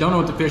fish. Don't know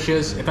what the fish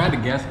is. If I had to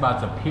guess by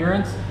its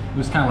appearance, it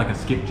was kind of like a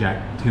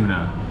skipjack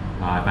tuna.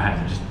 If I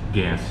had to just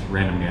guess,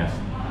 random guess.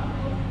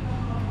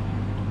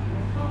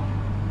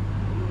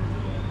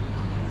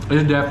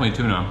 It's definitely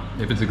tuna.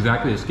 If it's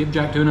exactly a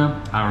skipjack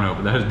tuna, I don't know,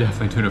 but that is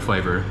definitely tuna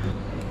flavor.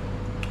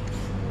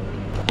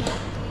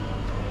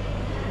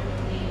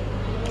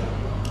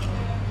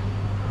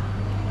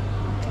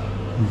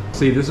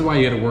 See, this is why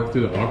you had to work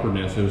through the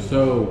awkwardness. It was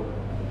so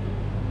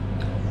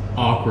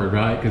awkward,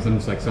 right? Because I'm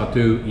just like,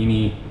 Satu,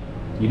 ini,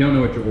 you don't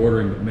know what you're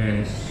ordering, but man,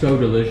 it's so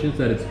delicious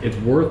that it's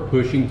worth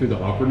pushing through the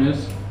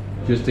awkwardness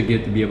just to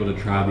get to be able to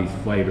try these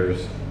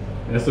flavors.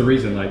 And that's the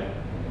reason, like,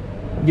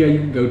 yeah, you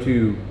can go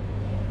to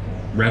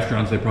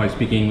restaurants that probably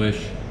speak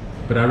English,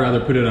 but I'd rather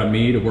put it on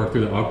me to work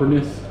through the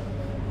awkwardness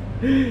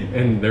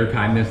and their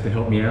kindness to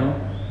help me out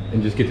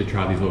and just get to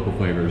try these local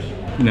flavors.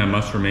 Now,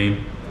 must for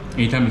me,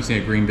 anytime you see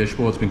a green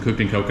vegetable that's been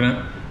cooked in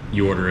coconut,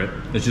 you order it.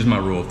 That's just my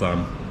rule of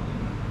thumb.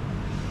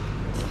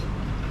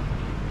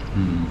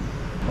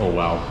 Oh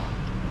wow.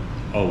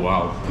 Oh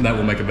wow. That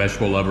will make a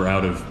vegetable lover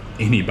out of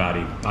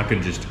anybody. I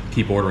could just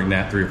keep ordering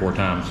that 3 or 4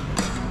 times.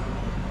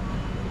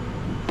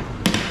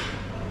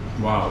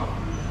 Wow.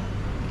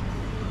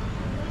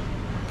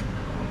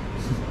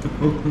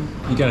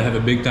 You gotta have a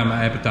big time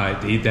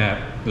appetite to eat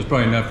that. There's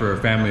probably enough for a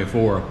family of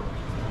 4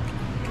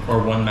 or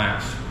 1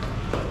 max.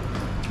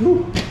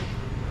 Woo.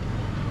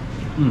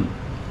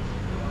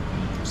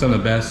 Some of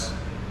the best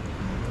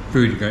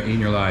food you're gonna eat in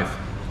your life.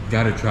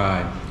 Gotta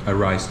try a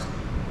rice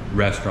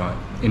restaurant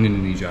in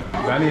Indonesia. Do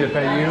I need to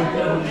pay you?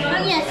 Oh,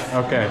 yes.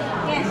 Okay.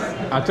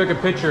 Yes. I took a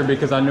picture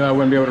because I knew I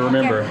wouldn't be able to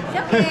remember.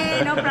 It's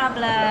okay, no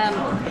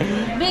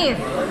problem. Beef.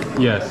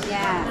 Yes.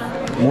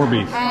 Yeah. More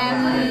beef.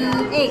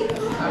 And egg.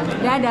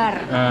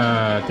 Dadar.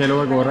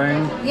 Telur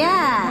goreng.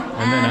 Yeah.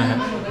 And then I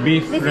have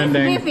beef This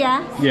rendang. is beef,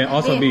 yeah? Yeah,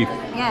 also beef.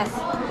 Yes.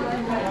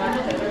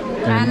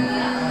 And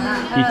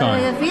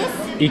And fish?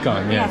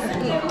 Ikan, yeah. Yes.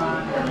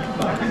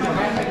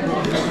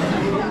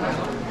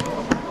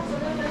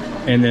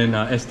 And then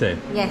este.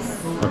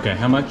 Yes. Okay,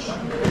 how much?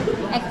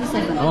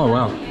 87. Oh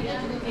wow.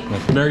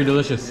 That's very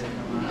delicious.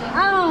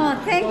 Oh,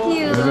 thank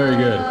you. It's very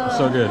good.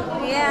 So good.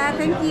 Yeah,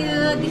 thank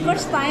you. The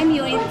first time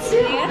you eat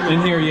here?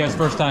 In here, yes,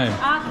 first time.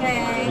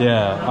 Okay.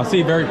 Yeah, I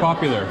see very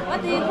popular.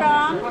 What are you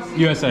from?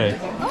 USA.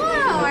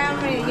 Oh, I'm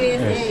from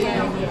USA.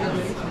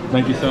 Yes.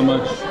 Thank you so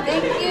much.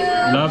 Thank you.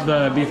 Love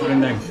the beef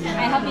rendang.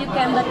 I hope you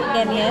come back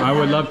again, yes? I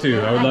would love to.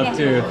 I would love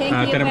to.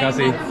 Thank you Terima very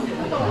kasih.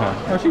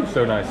 much. Oh, she was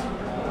so nice.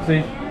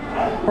 See,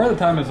 part of the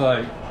time is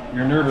like,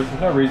 you're nervous.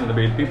 There's no reason to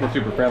be. People are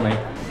super friendly.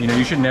 You know,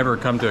 you should never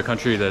come to a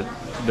country that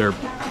their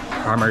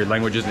primary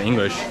language isn't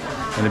English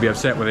and to be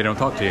upset when they don't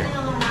talk to you.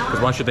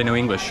 Because why should they know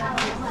English?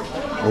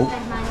 Oh.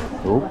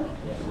 Oh.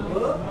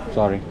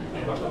 Sorry.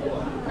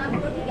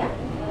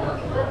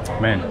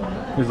 Man,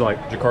 there's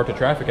like Jakarta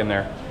traffic in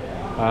there.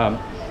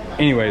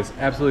 Anyways,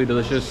 absolutely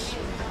delicious.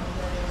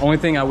 Only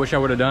thing I wish I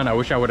would have done, I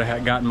wish I would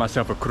have gotten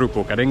myself a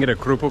kerupuk. I didn't get a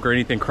kerupuk or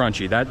anything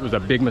crunchy. That was a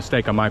big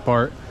mistake on my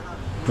part.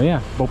 But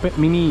yeah, bopet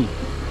mini.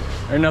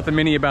 There's nothing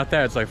mini about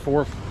that. It's like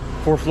four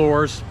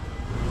floors,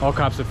 all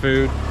types of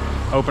food,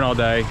 open all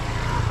day.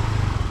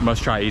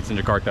 Must try eats in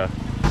Jakarta.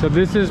 So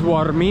this is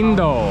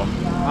Warmindo,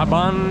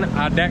 Aban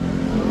Adek.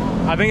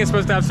 I think it's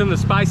supposed to have some of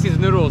the spiciest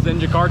noodles in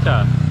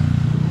Jakarta.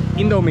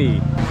 Indomie,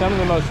 some of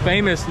the most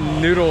famous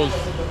noodles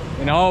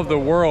in all of the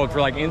world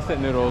for like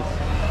instant noodles.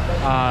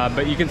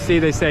 But you can see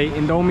they say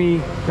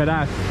Indomie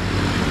pedas.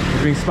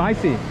 It's being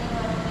spicy.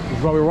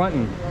 It's what we're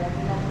wanting.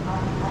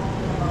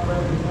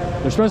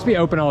 They're supposed to be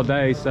open all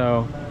day,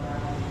 so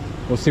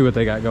we'll see what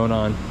they got going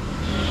on.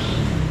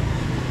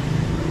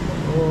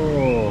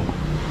 Oh.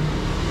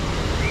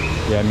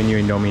 Yeah, menu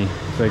Indomie.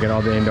 So they get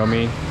all the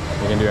Indomie.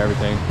 They can do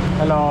everything.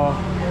 Hello.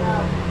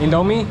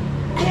 Indomie?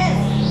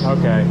 Yes.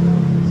 Okay.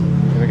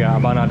 Here we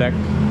got Abanadek.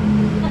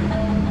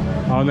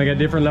 Oh, and they got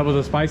different levels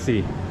of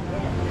spicy.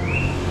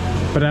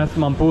 Pedas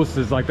mampus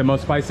is like the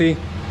most spicy.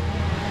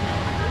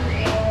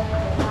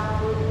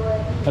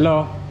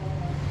 Hello.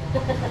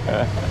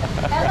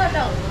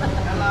 Hello.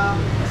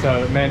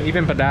 So man,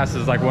 even pedas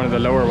is like one of the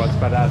lower ones,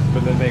 pedas,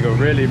 but then they go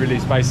really, really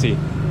spicy.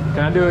 Can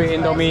I do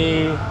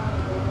Indomie?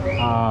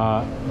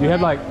 Do you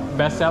have like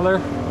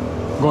bestseller?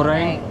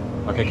 Goreng?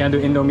 Okay, can I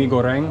do Indomie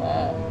goreng?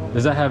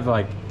 Does that have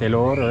like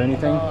telur or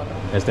anything?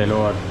 Yes,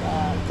 telur.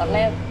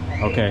 Cornet.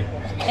 Okay,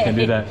 can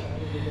do that.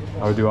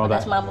 I would do all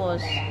that.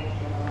 Mampus.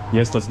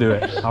 Yes, let's do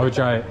it. I would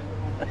try it.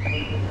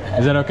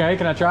 Is that okay?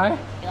 Can I try?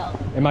 Yeah.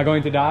 Am I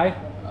going to die?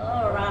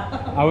 Alright.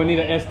 I would need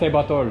an este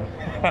botol.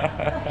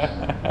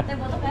 Teh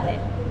botol kali.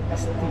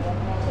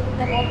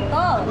 Teh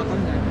botol.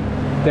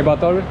 Teh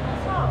botol?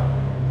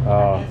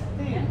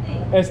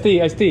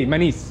 ST,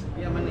 manis.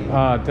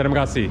 Terima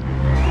kasih.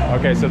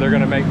 Okay, so they're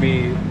gonna make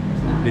me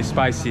the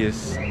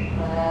spiciest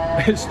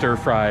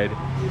stir-fried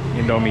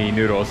Indomie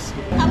noodles.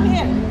 Come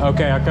here.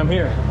 Okay, I'll come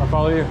here. I'll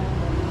follow you.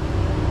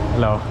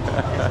 Hello.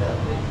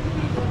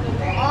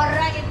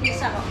 Orang itu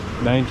bisa kok.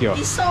 Thank you.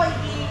 Iso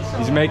ini.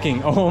 He's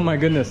making, oh my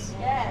goodness.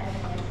 Yes.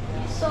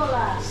 Iso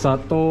lah.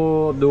 1,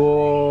 2,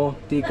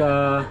 3.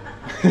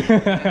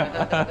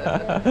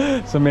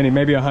 So many,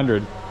 maybe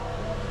 100.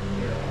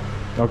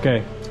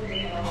 Okay.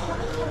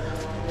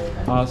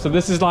 So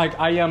this is like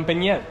ayam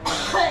penyet.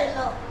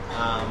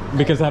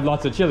 Because I have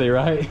lots of chili,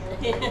 right?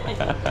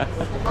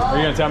 Are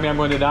you gonna tell me I'm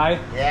going to die?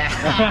 Yeah.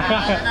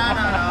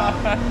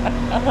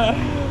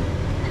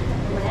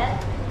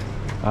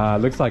 No.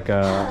 Looks like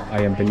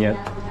ayam penyet.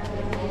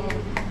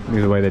 Look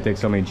at the way they take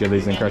so many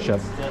chilies and crush up.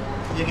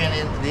 You can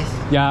eat this.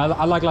 Yeah,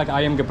 I like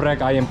ayam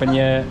geprek, ayam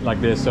penyet, like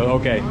this. So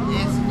okay.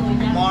 It's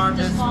more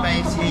than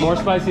spicy. More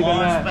spicy than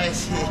that? More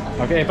spicy.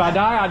 Okay, if I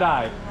die, I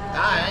die.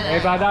 Die.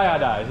 If I die, I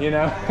die. You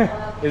know,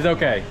 it's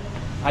okay.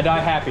 I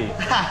die happy.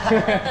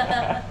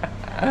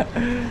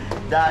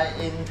 Die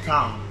in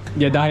tongue.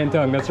 Yeah, die in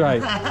tongue. That's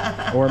right.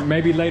 Or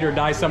maybe later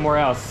die somewhere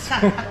else.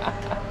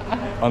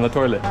 On the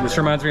toilet. This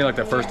reminds me of like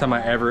the first time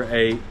I ever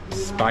ate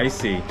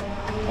spicy.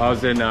 I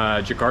was in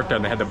Jakarta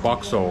and they had the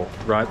bakso,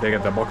 right? They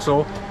got the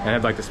bakso and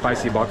had like the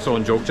spicy bakso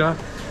in Jogja.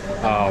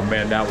 Oh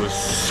man, that was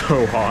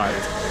so hot.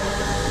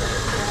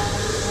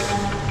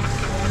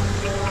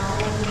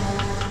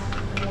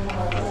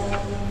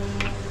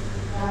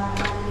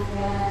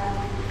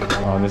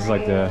 Oh, and this is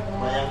like the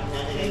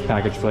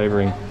package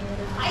flavoring.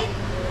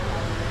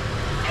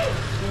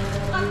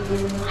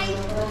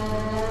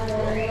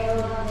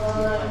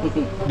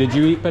 Did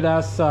you eat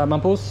pedas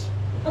mampus?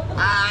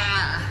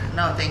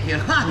 No, thank you.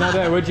 No,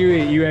 what'd you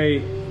eat? You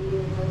ate,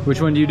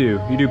 which one do? You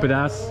do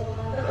pedas?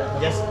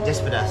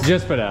 Just pedas.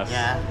 Just pedas?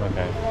 Yeah.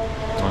 Okay.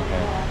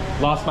 Okay.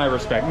 Lost my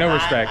respect. No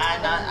respect.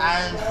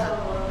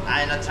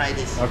 I not try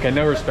this. Okay,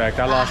 no respect.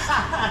 I lost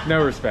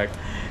no respect.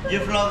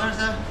 You vlogger,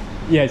 sir?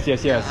 Yes,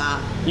 yes, yes.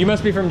 You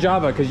must be from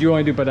Java because you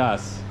only do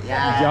pedas.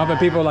 Yeah. Java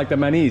people like the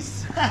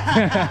manis.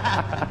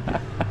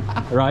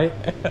 Right?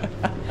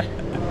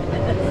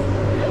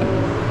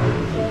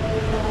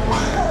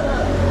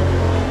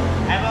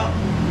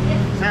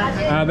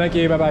 Thank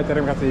you. Bye-bye.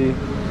 Terima kasih.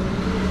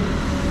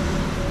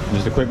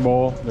 Just a quick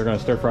bowl. They're going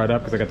to stir fry it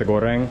up because I got the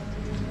goreng.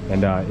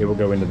 And it will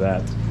go into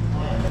that.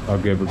 Oh,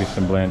 good. We'll get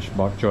some blanched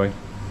bok choy.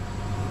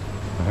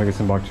 I'll get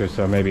some bok choy,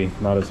 so maybe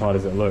not as hot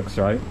as it looks,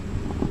 right?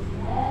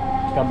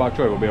 It's got bok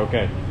choy. We'll be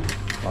okay.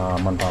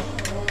 Mantap.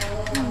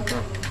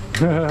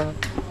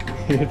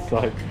 It's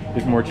like,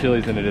 there's more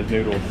chilies than it is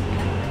noodles.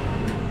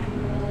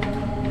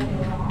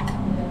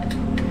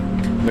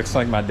 Looks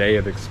like my day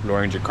of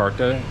exploring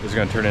Jakarta is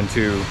going to turn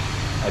into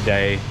a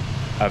day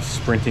of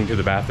sprinting to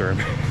the bathroom.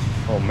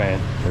 Oh man.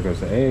 There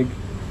goes the egg.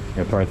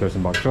 Gonna probably throw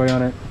some bok choy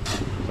on it.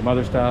 Some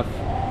other stuff.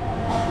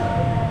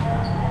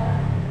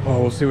 Oh,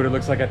 we'll see what it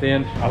looks like at the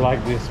end. I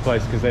like this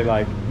place because they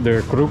like,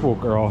 their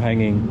kerupuk are all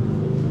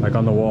hanging like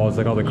on the walls.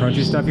 Like all the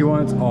crunchy stuff you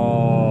want, it's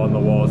all on the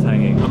walls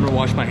hanging. I'm gonna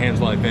wash my hands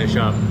while I finish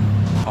up.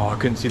 Oh, I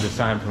couldn't see the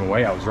sign from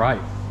away. I was right.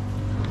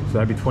 So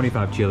that'd be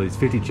 25 chilies,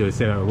 50 chilies,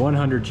 say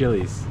 100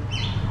 chilies.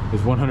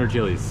 There's 100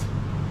 chilies.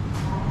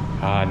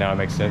 Ah, now it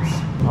makes sense.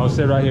 I'll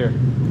sit right here.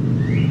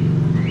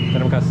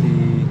 Terima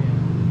kasih.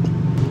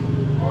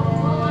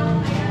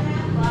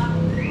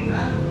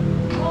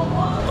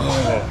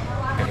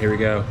 Oh, and here we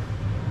go.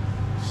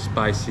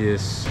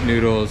 Spiciest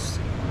noodles,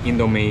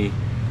 Indomie.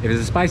 If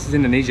it's the spiciest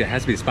in Indonesia, it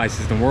has to be the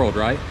spiciest in the world,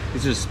 right?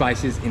 These are the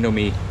spiciest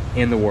Indomie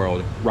in the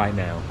world right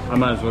now. I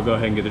might as well go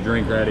ahead and get the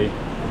drink ready.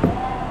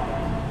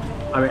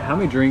 I mean, how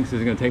many drinks is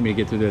it gonna take me to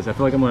get through this? I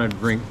feel like I'm gonna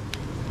drink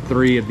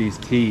 3 of these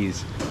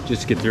teas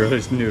just to get through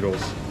those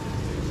noodles.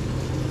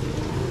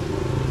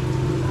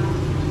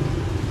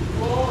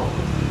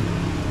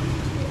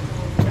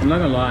 I'm not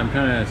gonna lie, I'm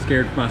kind of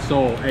scared for my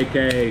soul,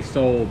 aka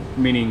soul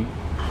meaning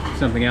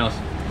something else.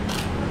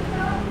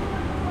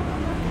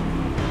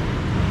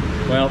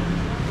 Well,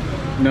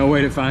 no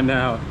way to find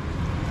out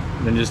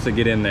than just to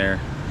get in there.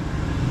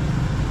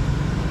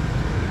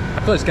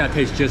 I feel it's gotta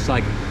taste just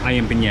like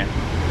ayam penyet.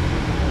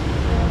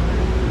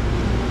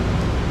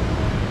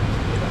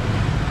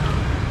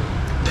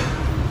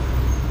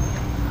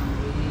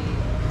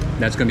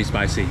 That's gonna be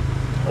spicy.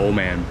 Oh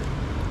man.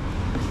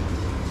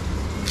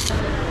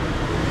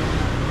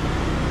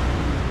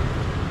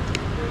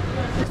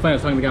 It's funny, I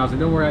was talking to the guy, I was like,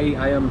 don't worry, I eat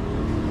ayam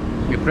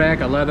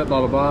Geprek, I love it,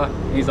 blah, blah,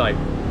 blah. He's like,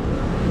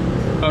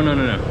 oh, no,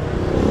 no, no.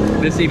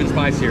 This is even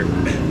spicier.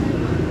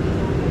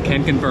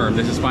 Can confirm,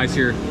 this is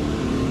spicier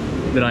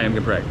than I am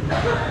Geprek.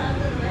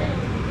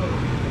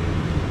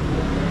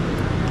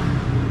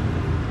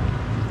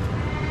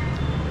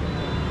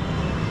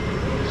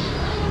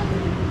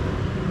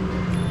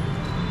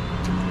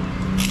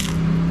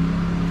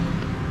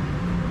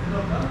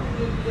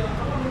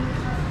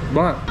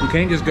 But you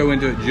can't just go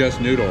into it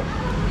just noodle.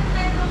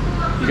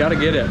 You gotta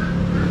get it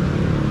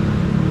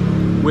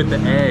with the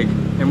egg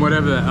and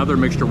whatever the other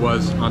mixture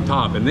was on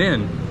top. And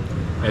then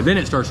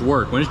it starts to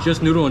work. When it's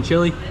just noodle and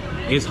chili,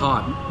 it's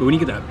hot. But when you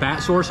get that fat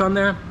source on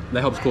there,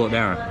 that helps cool it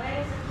down.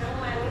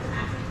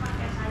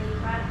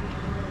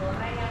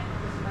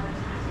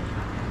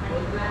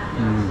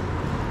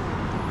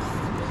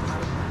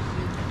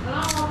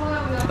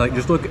 Like,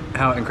 just look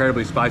how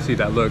incredibly spicy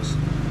that looks.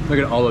 Look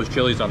at all those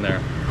chilies on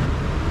there.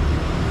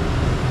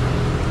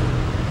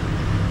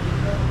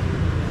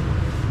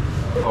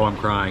 Oh, I'm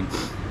crying.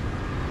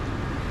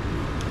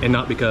 And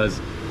not because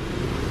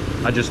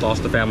I just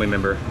lost a family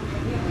member,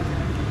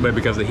 but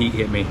because the heat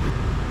hit me.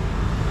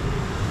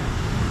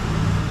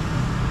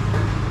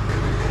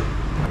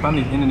 I find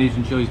these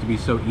Indonesian chilies to be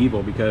so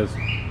evil because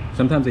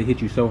sometimes they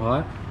hit you so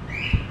hot.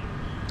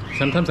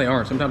 Sometimes they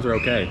aren't, sometimes they're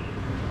okay.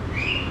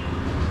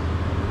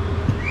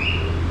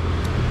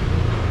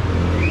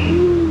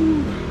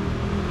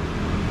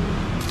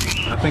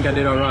 I think I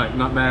did all right,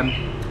 not bad.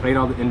 I ate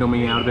all the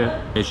Indomie out of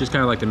it. It's just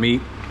kind of like the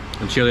meat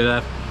and chili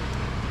left.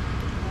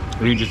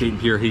 And you're just eating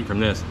pure heat from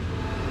this.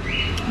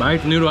 But I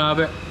ate the noodle out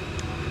of it.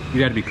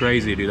 You had to be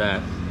crazy to do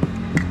that.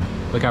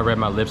 Look how red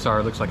my lips are.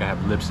 It looks like I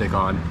have lipstick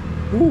on.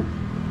 Woo.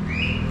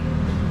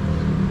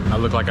 I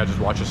look like I just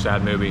watched a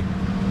sad movie.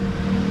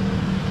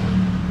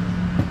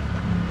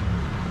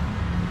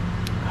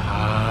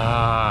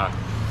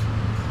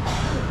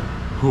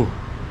 Whew.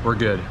 We're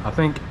good. I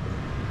think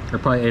I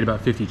probably ate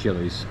about 50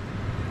 chilies.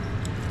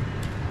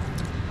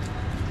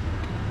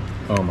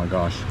 Oh my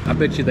gosh. I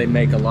bet you they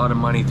make a lot of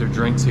money through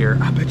drinks here.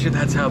 I bet you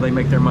that's how they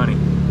make their money.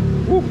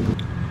 Woo.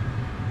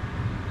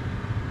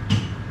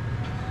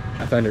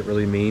 I find it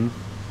really mean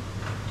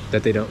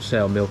that they don't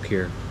sell milk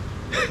here.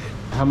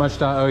 How much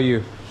do I owe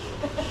you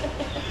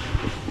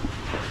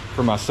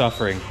for my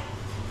suffering?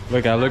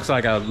 Look, it looks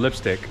like I have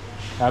lipstick.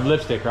 I have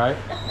lipstick, right?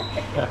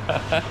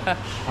 I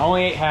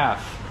only ate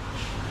half,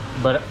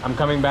 but I'm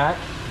coming back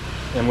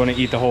and I'm gonna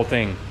eat the whole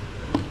thing.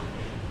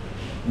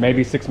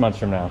 Maybe 6 months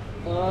from now.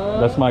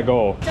 That's my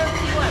goal. 31.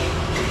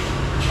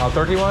 Oh,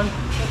 31?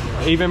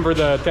 Even for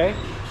the teh?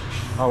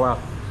 Oh, wow.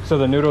 So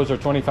the noodles are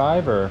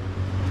 25 or?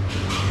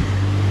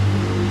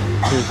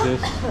 Here's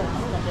this.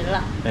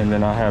 And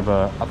then I have,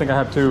 I think I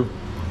have 2. 1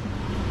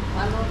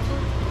 or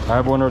 2? I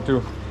have 1 or 2.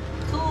 2,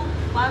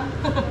 1.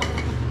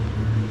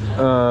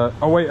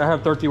 Oh wait, I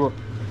have 30.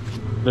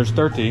 There's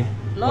 30.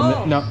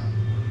 No. No.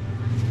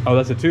 Oh,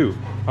 that's a 2.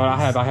 Oh, I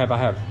have.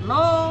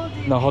 No.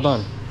 No, hold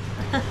on.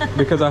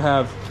 Because I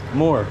have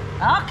more.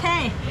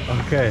 Okay.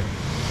 Okay.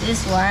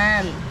 This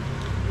one.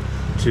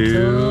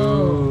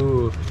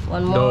 2.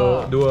 1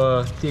 more.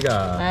 2, 3.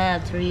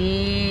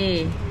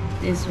 3.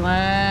 This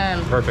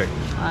one. Perfect.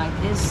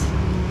 Like this.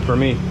 For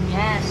me.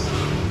 Yes.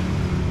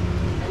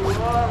 And more,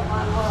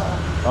 1 more.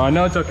 Oh,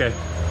 no, it's okay.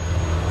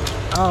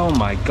 Oh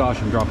my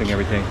gosh, I'm dropping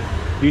everything.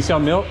 Do you sell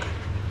milk?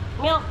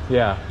 Milk.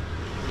 Yeah.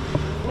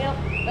 Milk.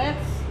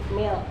 That's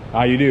milk.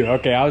 Ah, you do?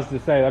 Okay, I was to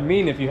say, that's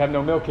mean if you have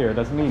no milk here.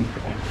 That's mean.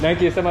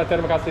 Thank you so much.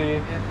 Terima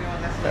kasih.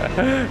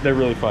 They're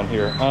really fun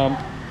here.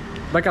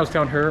 Like I was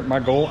telling her, my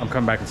goal, I'm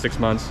coming back in 6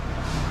 months.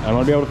 I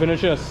want to be able to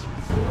finish this.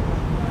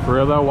 For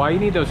real though, why you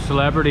need those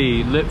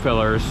celebrity lip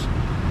fillers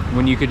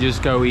when you could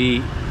just go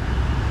eat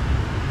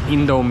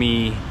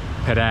Indomie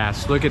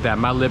pedas? Look at that,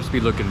 my lips be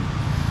looking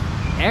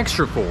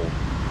extra full.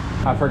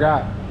 I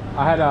forgot,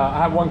 I had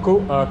 1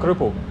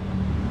 kerupuk.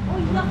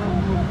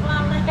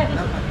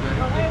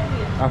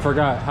 I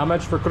forgot, how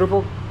much for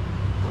kerupuk?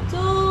 2.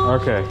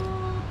 Okay.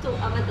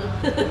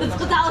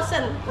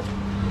 2,000.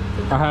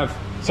 I have,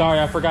 sorry,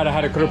 I forgot I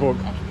had a kerupuk.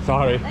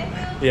 Sorry.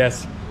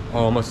 Yes, I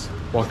almost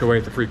walked away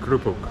with the free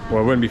kerupuk.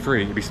 Well, it wouldn't be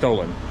free, it'd be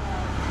stolen.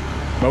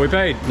 But we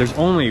paid. There's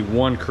only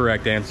one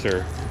correct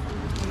answer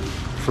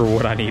for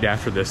what I need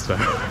after this though.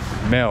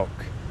 Milk.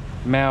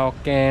 Milk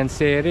and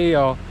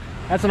cereal.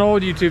 That's an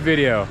old YouTube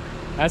video.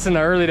 That's in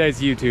the early days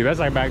of YouTube. That's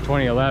like back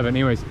 2011.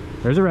 Anyways,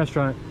 there's a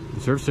restaurant,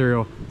 it serves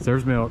cereal, it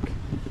serves milk.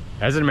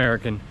 As an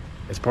American,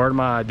 it's part of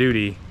my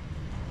duty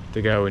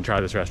to go and try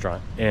this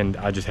restaurant. And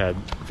I just had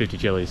 50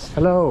 chilies.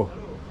 Hello.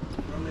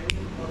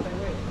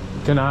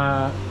 Can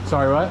I,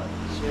 sorry, what?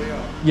 Cereal.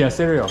 Yeah,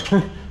 cereal.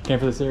 Came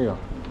for the cereal.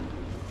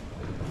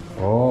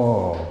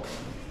 Oh,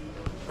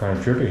 kind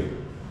of trippy.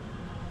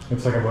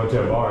 Looks like I'm going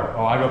to a bar.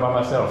 Oh, I go by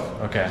myself.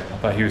 Okay, I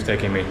thought he was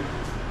taking me.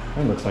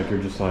 It looks like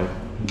you're just like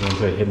going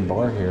to a hidden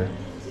bar here.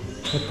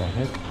 What the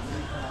heck?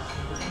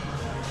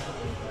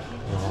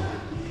 Oh.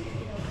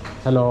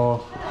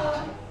 Hello.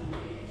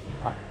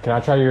 Can I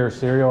try your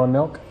cereal and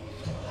milk?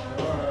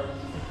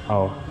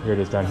 Oh, here it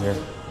is down here.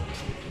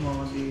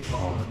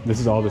 Oh, this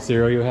is all the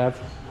cereal you have?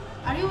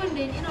 Are you in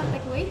dine-in or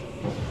takeaway?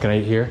 Can I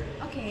eat here?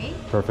 Okay.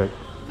 Perfect.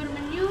 Per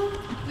menu,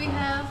 we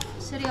have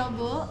cereal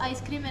bowl,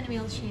 ice cream, and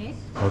milkshake.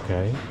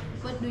 Okay.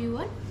 What do you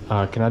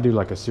want? Can I do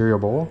like a cereal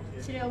bowl?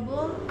 Cereal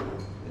bowl,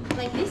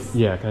 like this?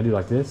 Yeah, can I do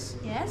like this?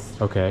 Yes.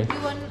 Okay. You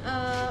want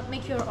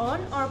make your own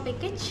or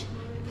package?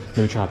 Let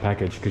me try a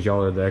package because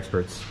y'all are the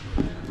experts.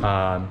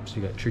 So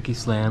you got Tricky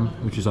Slam,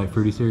 which is like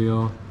fruity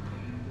cereal.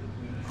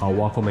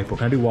 Waffle maple.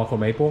 Can I do waffle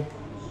maple?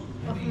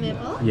 Waffle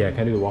maple? Yeah, can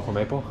I do the waffle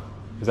maple?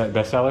 Is that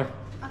bestseller?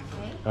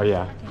 Okay. Oh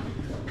yeah.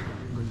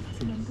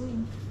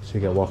 So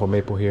you got waffle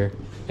maple here.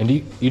 And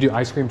do you do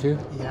ice cream too?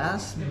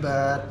 Yes,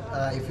 but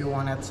if you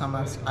wanted some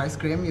ice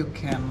cream, you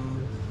can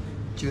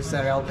choose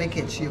cereal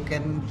package. You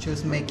can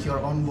choose make your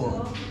own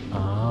bowl.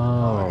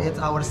 Oh. It's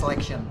our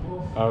selection.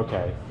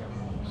 Okay.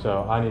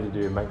 So I need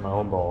to make my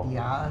own bowl.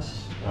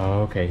 Yes.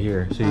 Oh, okay,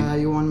 here. So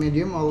you want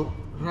medium or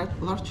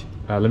large?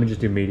 let me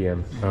just do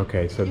medium.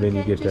 Okay, so then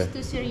you get choose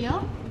the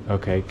cereal.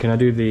 Okay, can I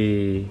do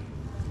the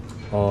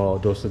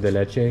dulce de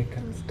leche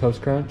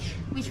toast crunch?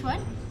 Which one?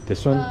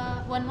 This one?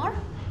 One more?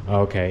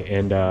 Okay,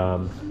 and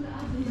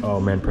oh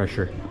man,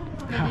 pressure.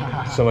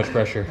 So much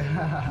pressure.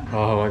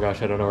 Oh my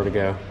gosh, I don't know where to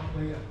go.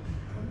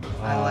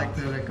 I like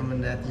to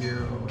recommend that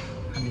you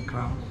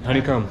honeycomb.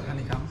 Honeycomb.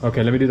 Honeycomb.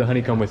 Okay, let me do the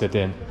honeycomb with it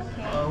then.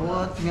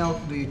 What milk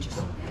do you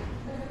choose?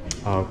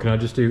 Oh, can I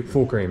just do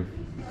full cream?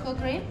 Full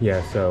cream?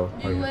 Yeah, so.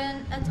 Do you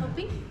want a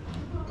topping?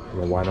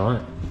 Well, why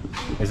not?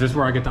 Is this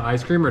where I get the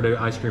ice cream or do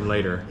ice cream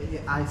later?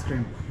 Ice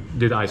cream.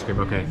 Do the ice cream,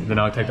 okay. Then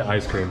I'll take the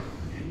ice cream.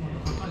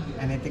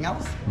 Anything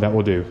else? That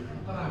will do.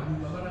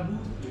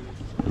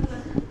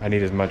 I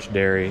need as much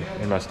dairy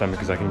in my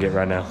stomach as I can get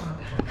right now.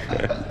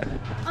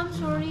 I'm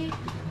sorry.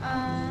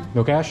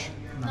 No cash?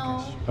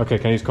 No. Okay,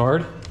 can I use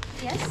card?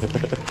 Yes.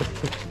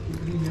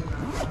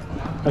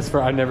 That's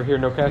for I never hear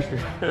no cash.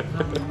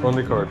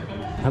 Only card.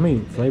 How many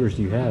flavors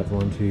do you have?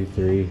 1, 2,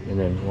 3, and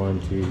then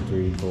 1, 2,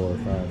 3, 4,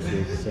 5,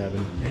 6,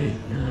 7, 8,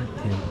 9,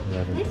 10,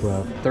 11,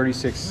 12.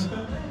 36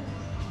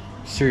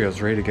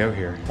 cereals ready to go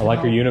here. I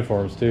like your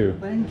uniforms too.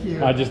 Thank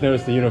you. I just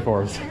noticed the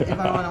uniforms. If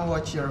I want to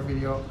watch your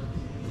video,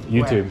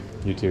 YouTube.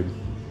 YouTube.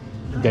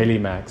 Daily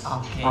Max.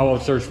 Okay. I will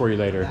search for you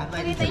later.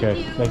 Okay, thank Okay,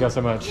 you. thank y'all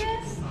so much.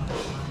 Yes.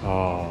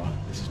 Oh,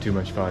 this is too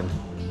much fun.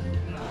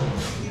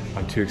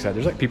 I'm too excited.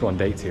 There's like people on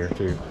dates here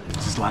too.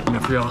 This is light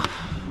enough for y'all.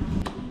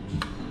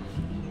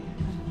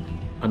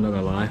 I'm not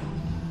gonna lie.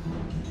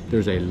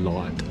 There's a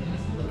lot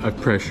of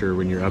pressure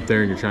when you're up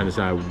there and you're trying to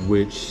decide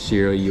which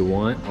cereal you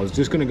want. I was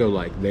just gonna go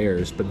like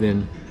theirs, but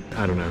then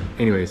I don't know.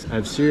 Anyways, I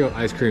have cereal,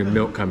 ice cream,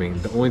 milk coming.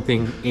 The only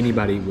thing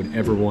anybody would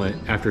ever want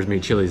after as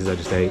many chilies as I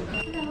just ate.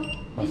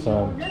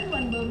 Awesome.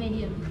 One bowl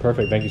medium.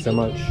 Perfect, thank you so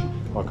much.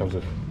 All comes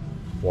with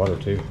water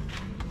too.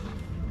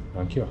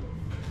 Thank you.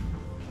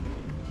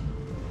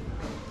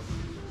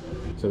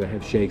 So they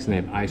have shakes and they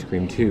have ice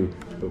cream too.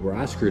 But where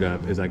I screwed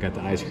up is I got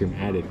the ice cream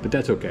added, but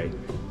that's okay.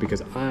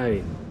 Because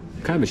I'm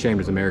kind of ashamed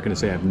as an American to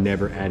say I've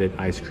never added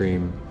ice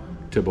cream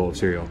to a bowl of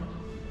cereal.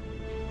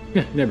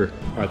 Yeah, never.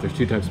 All right, there's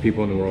two types of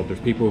people in the world. There's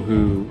people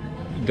who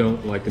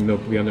don't like the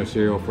milk to be on their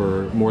cereal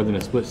for more than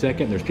a split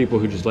second. There's people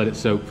who just let it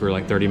soak for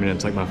like 30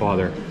 minutes like my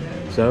father.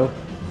 So,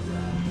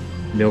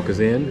 milk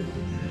is in,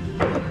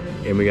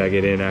 and we gotta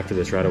get in after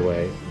this right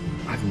away.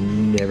 I've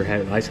never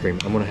had ice cream.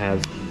 I'm gonna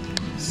have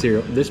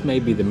cereal. This may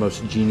be the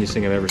most genius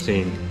thing I've ever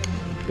seen.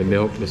 The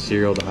milk, the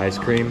cereal, the ice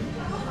cream.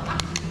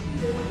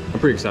 I'm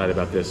pretty excited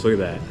about this. Look at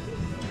that.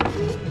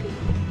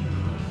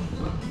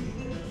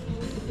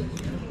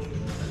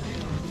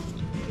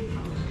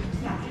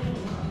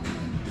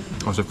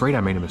 I was afraid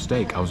I made a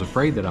mistake. I was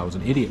afraid that I was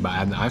an idiot by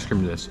adding the ice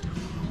cream to this.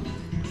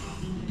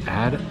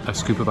 Add a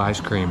scoop of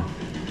ice cream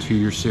to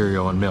your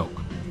cereal and milk.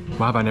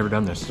 Why have I never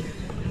done this?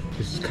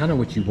 This is kind of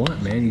what you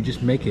want, man. You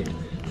just make it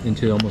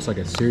into almost like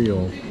a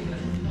cereal.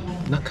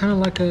 Not kind of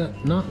like a,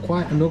 not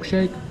quite a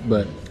milkshake,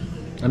 but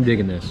I'm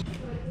digging this.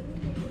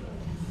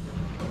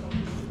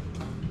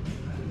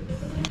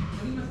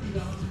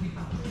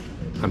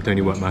 I'm telling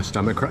you what, my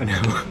stomach right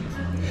now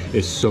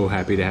is so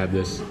happy to have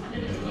this.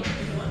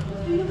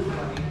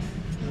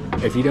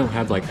 If you don't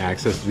have like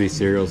access to these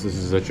cereals, this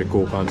is such a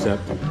cool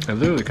concept. It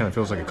literally kind of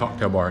feels like a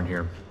cocktail bar in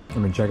here. I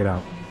mean, check it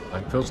out.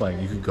 It feels like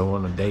you could go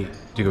on a date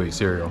to go eat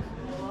cereal.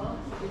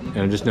 And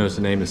I just noticed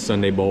the name is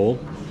Sunday Bowl.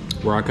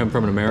 Where I come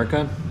from in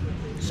America,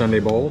 Sunday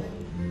Bowl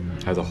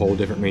has a whole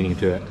different meaning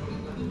to it.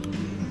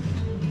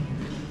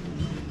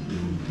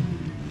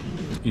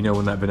 You know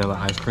when that vanilla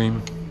ice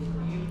cream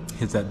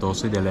hits that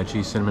dulce de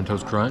leche cinnamon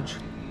toast crunch?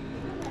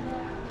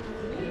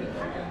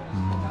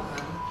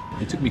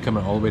 It took me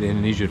coming all the way to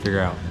Indonesia to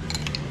figure out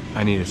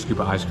I need a scoop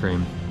of ice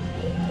cream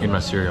in my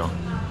cereal.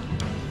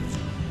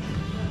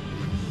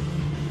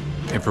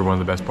 And for one of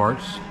the best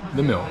parts,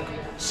 the milk,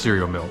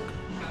 cereal milk.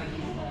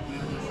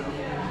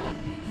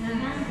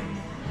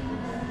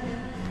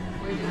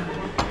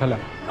 Hello,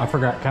 I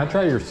forgot, can I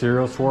try your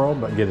cereal swirl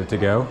but get it to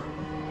go?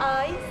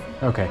 Yes.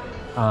 Okay,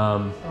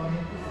 can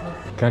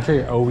I try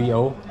your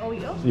OEO?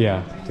 OEO?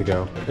 Yeah, to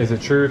go. Is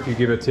it true if you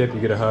give a tip, you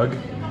get a hug?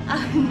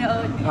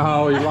 No.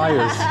 Oh, you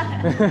liars.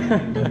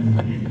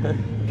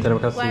 Terima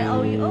kasih. Why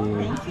OEO?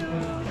 Thank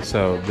you.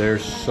 So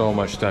there's so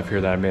much stuff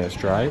here that I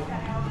missed, right?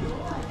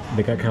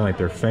 They got kind of like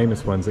their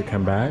famous ones that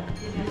come back.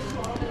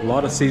 A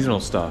lot of seasonal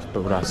stuff,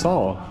 but what I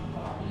saw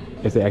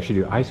is they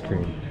actually do ice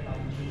cream.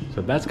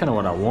 So that's kind of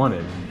what I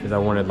wanted, is I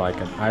wanted like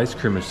an ice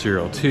cream and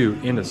cereal too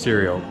in the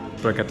cereal.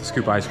 But I got the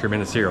scoop ice cream in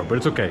the cereal, but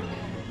it's okay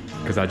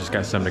because I just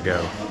got some to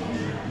go.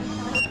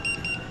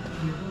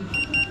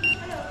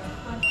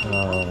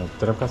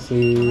 Terima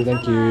kasih,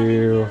 thank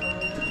you.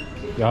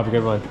 Y'all have a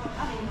good one.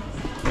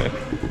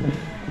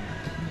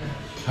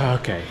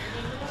 Okay,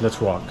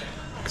 let's walk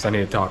because I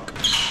need to talk.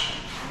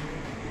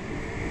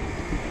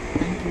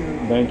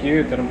 Thank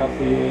you. Terima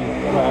kasih.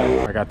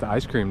 Bye-bye. I got the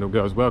ice cream to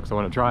go as well because I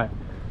want to try it.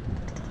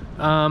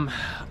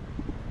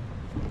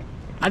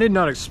 I did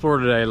not explore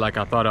today like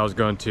I thought I was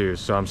going to,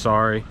 so I'm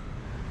sorry.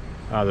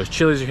 Those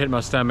chilies are hitting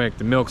my stomach,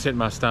 the milk's hitting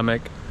my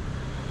stomach,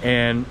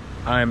 and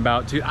I'm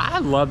about to. I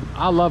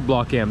love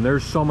Block M.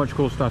 There's so much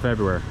cool stuff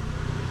everywhere.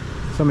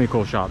 So many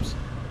cool shops.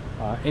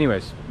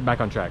 Anyways, back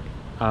on track.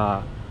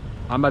 I'm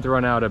about to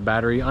run out of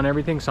battery on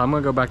everything, so I'm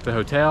gonna go back to the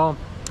hotel.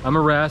 I'm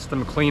gonna rest, I'm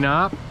gonna clean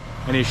up.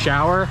 I need a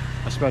shower.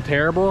 I smell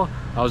terrible.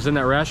 I was in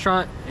that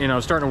restaurant and I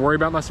was starting to worry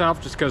about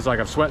myself just because like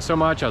I've sweat so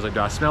much. I was like, do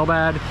I smell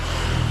bad?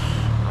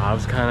 I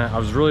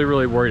was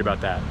really worried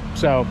about that.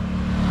 So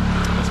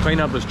let's clean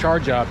up, let's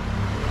charge up,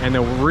 and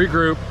then we'll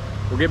regroup.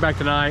 We'll get back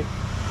tonight.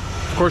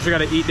 Of course, we got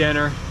to eat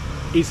dinner,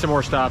 eat some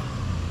more stuff.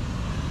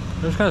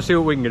 Let's kind of see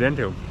what we can get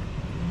into.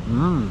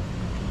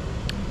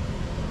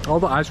 All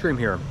the ice cream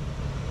here,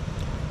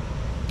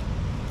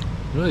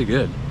 really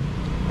good.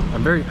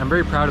 I'm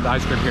very proud of the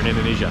ice cream here in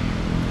Indonesia.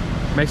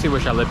 Makes me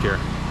wish I lived here.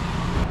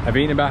 I've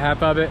eaten about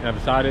half of it and I've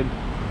decided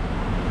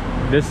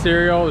this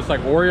cereal, it's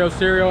like Oreo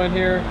cereal in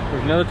here.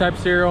 There's another type of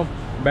cereal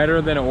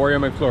better than an Oreo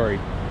McFlurry.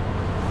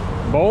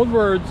 Bold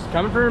words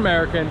coming from an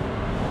American,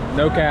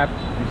 no cap,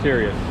 I'm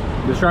serious.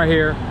 This right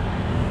here,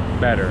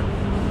 better.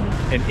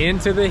 And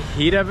into the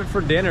heat of it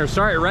for dinner.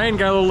 Sorry it rained,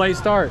 got a little late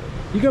start.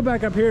 You go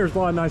back up here, there's a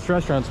lot of nice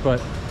restaurants,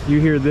 but you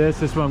hear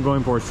this is what I'm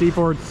going for.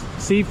 Seafood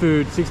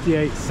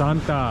 68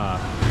 Santa.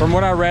 From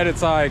what I read,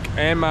 it's like,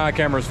 and my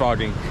camera's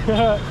fogging.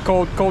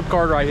 cold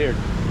card right here.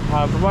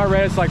 From what I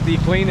read, it's like the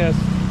cleanest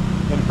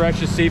and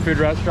freshest seafood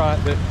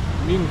restaurant that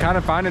you can kind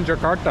of find in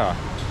Jakarta.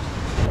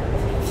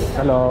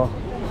 Hello.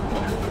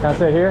 Can I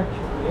sit here?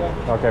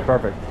 Yeah. Okay,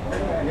 perfect.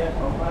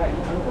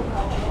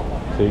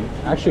 See,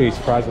 actually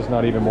surprised it's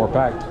not even more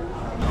packed.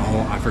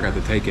 Oh, I forgot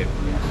to take it.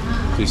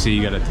 So you see,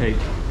 you gotta take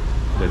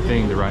the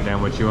thing to write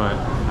down what you want.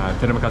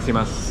 Terima kasih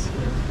mas.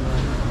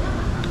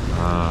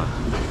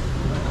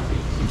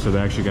 So they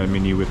actually got a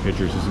menu with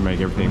pictures just to make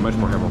everything much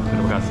more helpful.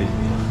 Terima kasih.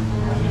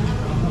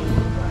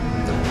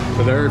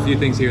 So there are a few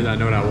things here that I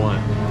know what I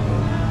want.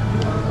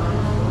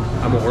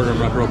 I'm gonna order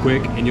them up real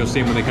quick and you'll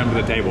see them when they come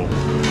to the table.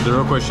 The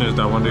real question is,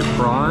 do I want to do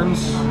prawns?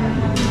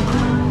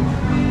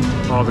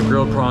 Oh, the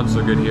grilled prawns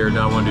are good here. Do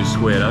I want to do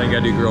squid? I think I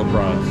do grilled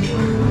prawns.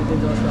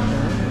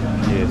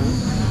 Yes.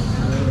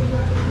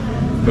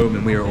 Boom,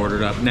 and we are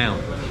ordered up. Now,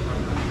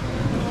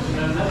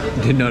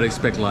 did not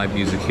expect live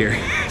music here,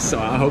 so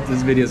I hope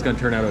this video is gonna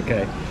turn out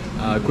okay.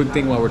 Quick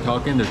thing while we're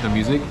talking, there's no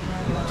music.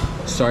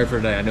 Sorry for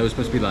today. I know it's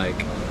supposed to be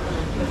like,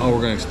 oh,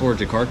 we're gonna explore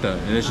Jakarta,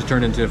 and it's just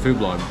turned into a food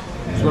vlog.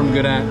 That's what I'm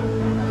good at.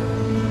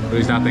 At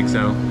least I think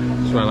so.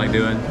 That's what I like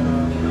doing.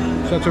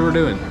 So that's what we're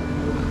doing.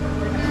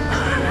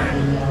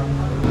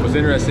 What's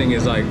interesting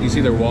is, like, you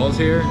see their walls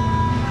here?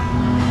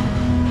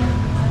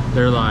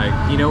 They're like,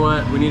 you know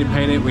what? We need to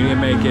paint it. We need to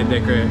make it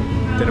decorative.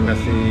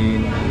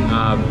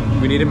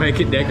 We need to make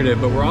it decorative,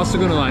 but we're also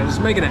gonna like,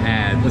 just make it an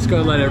ad. Let's go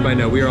and let everybody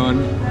know we are on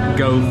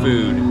Go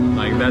Food.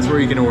 Like, that's where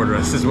you can order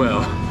us as well.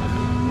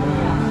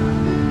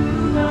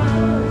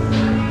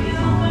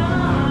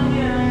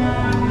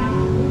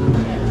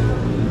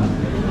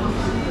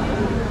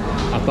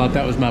 I thought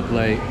that was my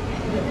plate.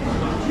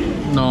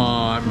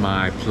 Not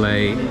my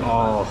plate.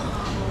 Oh,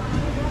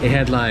 it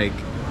had like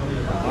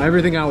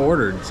everything I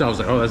ordered. So I was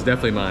like, oh, that's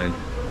definitely mine.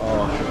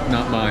 Oh,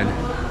 not mine.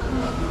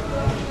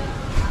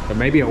 But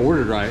maybe I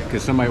ordered right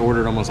because somebody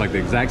ordered almost like the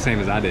exact same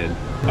as I did.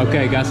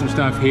 Okay, got some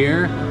stuff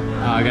here.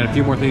 I got a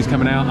few more things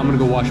coming out. I'm gonna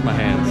go wash my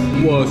hands.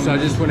 Whoa, so I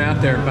just went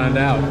out there and found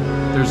out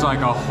there's like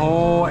a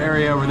whole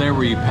area over there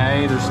where you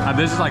pay. There's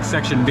this is like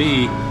section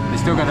B. They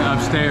still got it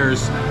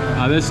upstairs.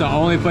 This is the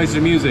only place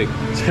of music.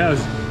 So that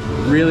was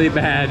really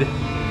bad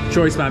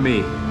choice by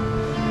me.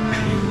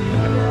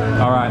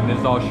 All right, and this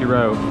is all she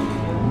wrote.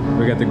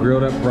 We got the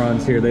grilled up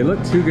prawns here. They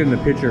look too good in the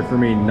picture for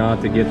me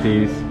not to get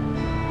these.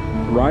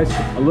 Rice,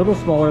 a little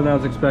smaller than I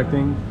was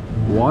expecting.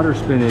 Water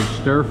spinach,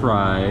 stir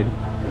fried.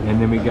 And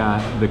then we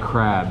got the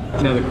crab.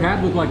 Now the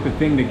crab looked like the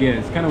thing to get.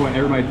 It's kind of what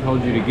everybody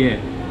told you to get.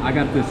 I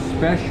got this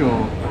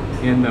special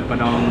in the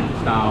Padang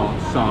style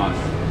sauce.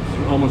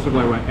 It almost looked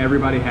like what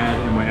everybody had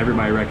and what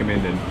everybody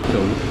recommended.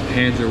 So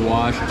hands are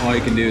washed. All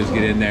you can do is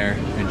get in there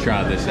and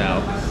try this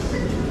out.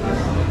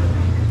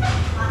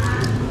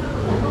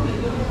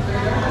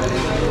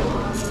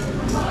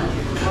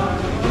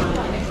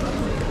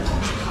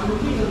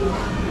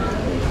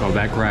 Oh,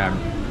 that crab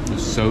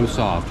is so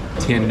soft,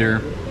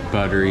 tender,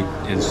 buttery,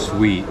 and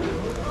sweet.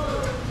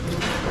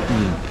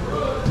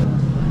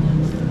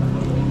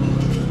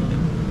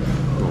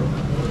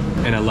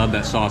 And I love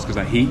that sauce because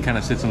that heat kind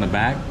of sits on the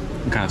back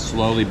and kind of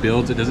slowly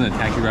builds. It doesn't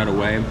attack you right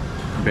away.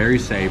 Very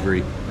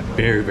savory,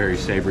 very, very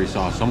savory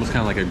sauce. It's almost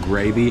kind of like a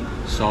gravy,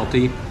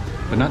 salty,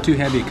 but not too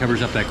heavy. It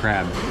covers up that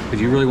crab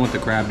because you really want the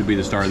crab to be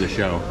the star of the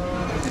show.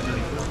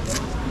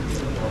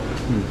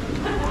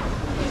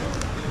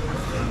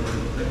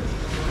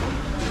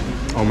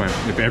 Oh man,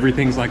 if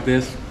everything's like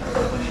this,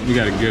 you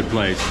got a good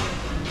place.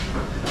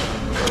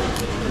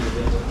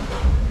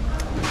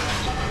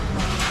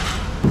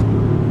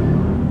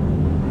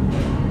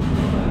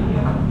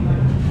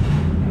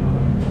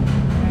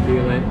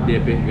 Peel it,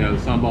 dip it, go.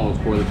 Sambal is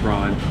for the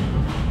prawn.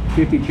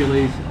 50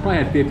 chilies, probably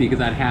had 50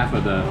 because I had half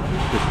of the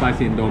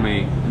spicy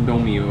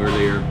indomie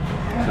earlier.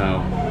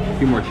 So a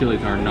few more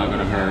chilies are not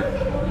gonna hurt.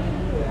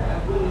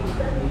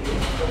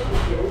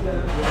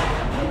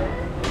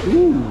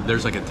 Ooh,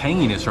 there's like a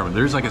tanginess from it.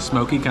 There's like a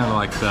smoky, kind of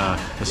like the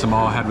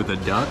sambal I had with the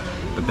duck,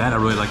 but that I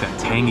really like that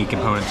tangy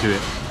component to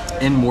it,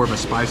 and more of a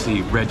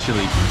spicy red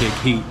chili kick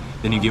heat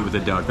than you get with the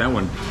duck. That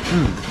one,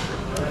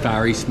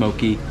 fiery,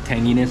 smoky,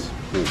 tanginess.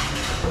 Ooh.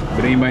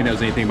 But anybody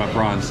knows anything about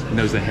prawns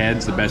knows the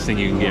head's the best thing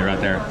you can get right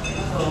there.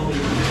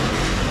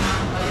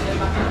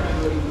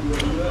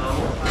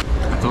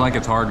 I feel like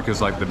it's hard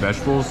because like the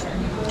vegetables,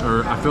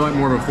 or I feel like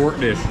more of a fork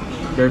dish,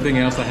 but everything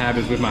else I have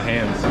is with my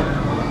hands.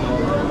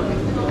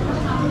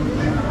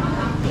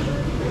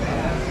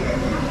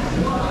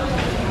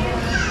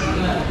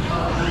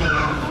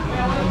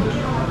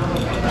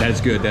 That's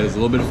good. That is a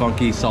little bit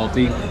funky,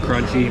 salty,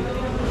 crunchy,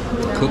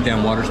 cooked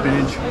down water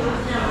spinach.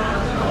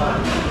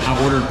 I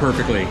ordered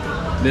perfectly.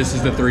 This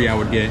is the 3 I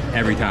would get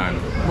every time.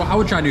 Well, I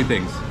would try new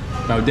things,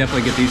 but I would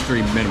definitely get these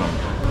 3 minimum.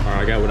 All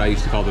right, I got what I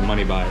used to call the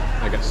money bite.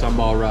 I got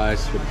sambal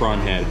rice with prawn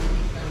head.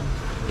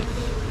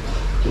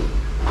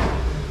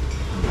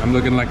 I'm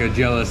looking like a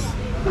jealous,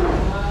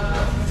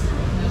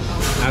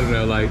 I don't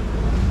know, like,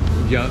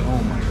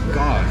 oh my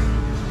gosh.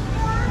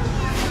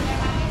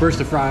 First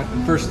the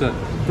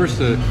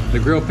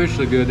grilled fish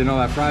look good, then all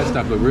that fried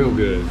stuff look real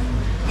good.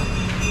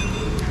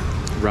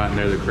 Right in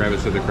there, the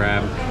crevice of the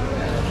crab.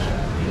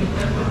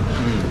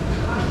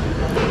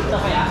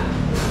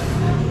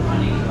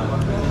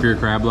 If you're a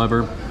crab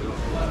lover,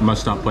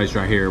 must stop place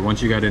right here.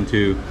 Once you got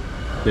into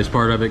this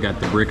part of it, got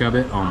the brick of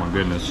it, oh my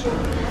goodness.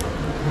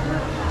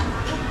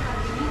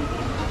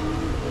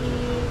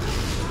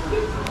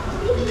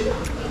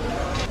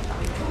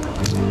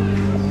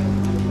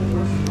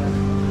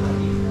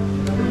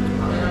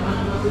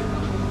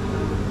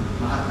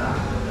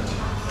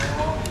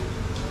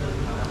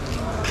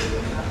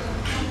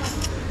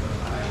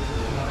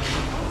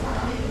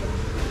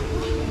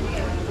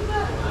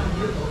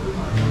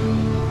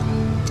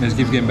 This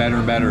keeps getting better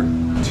and better.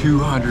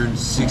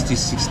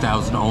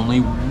 266,000 only.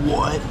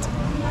 What?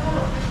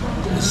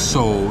 It's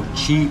so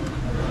cheap.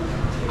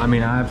 I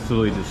mean, I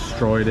absolutely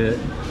destroyed it.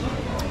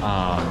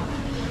 I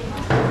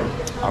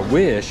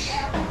wish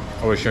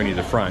I was showing you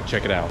the front.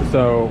 Check it out.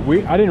 So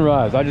I didn't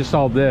realize. I just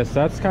saw this.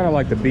 That's kind of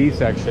like the B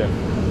section.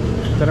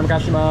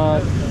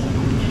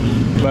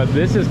 But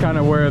this is kind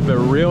of where the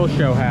real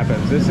show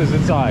happens.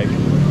 It's like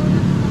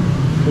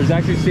there's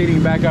actually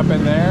seating back up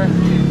in there.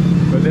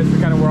 But this is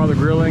kind of where all the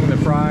grilling, the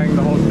frying,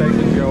 the whole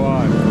station go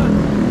on.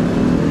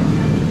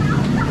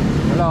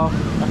 Hello.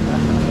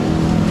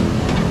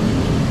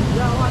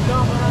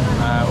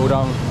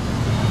 Udon.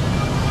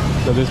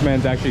 So this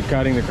man's actually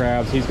cutting the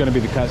crabs. He's going to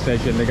be the cut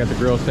station. They got the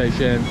grill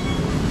station.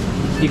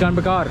 Ikan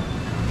bakar.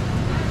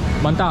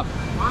 Mantap.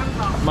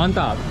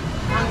 Mantap.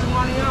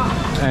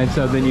 And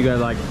so then you got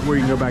like where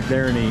you can go back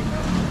there and eat.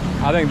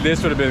 I think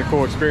this would have been a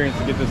cool experience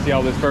to get to see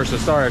all this first to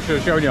start. I should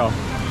have shown y'all.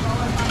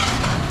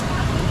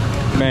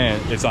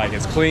 Man, it's like,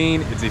 it's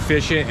clean, it's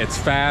efficient, it's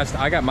fast.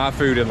 I got my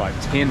food in like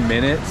 10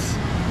 minutes,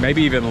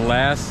 maybe even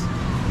less.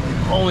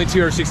 Only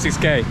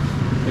 266K.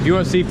 If you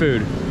want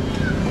seafood,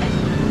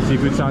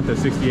 Seafood Santa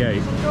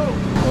 68.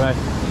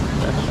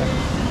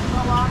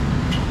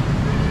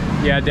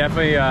 Yeah,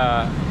 definitely,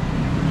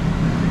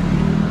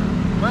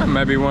 well,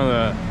 maybe one of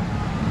the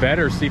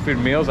better seafood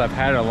meals I've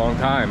had in a long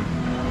time.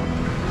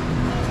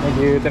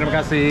 Thank you, terima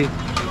kasih.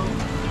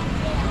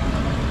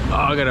 Oh,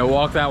 I gotta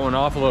walk that one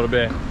off a little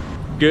bit.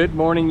 Good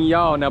morning,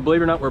 y'all. Now, believe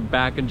it or not, we're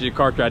back in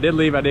Jakarta. I did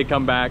leave, I did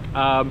come back.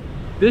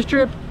 This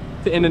trip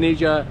to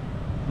Indonesia,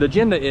 the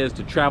agenda is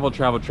to travel,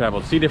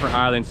 see different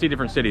islands, see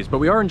different cities. But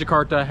we are in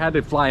Jakarta, had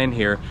to fly in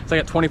here. So I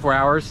got 24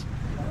 hours.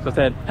 So I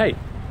said, hey,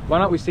 why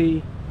not we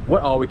see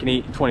what all we can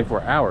eat in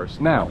 24 hours?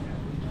 Now,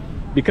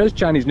 because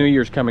Chinese New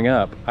Year's coming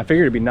up, I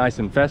figured it'd be nice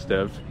and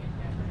festive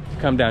to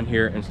come down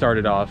here and start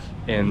it off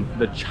in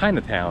the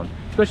Chinatown.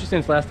 Especially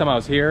since last time I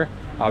was here,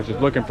 I was just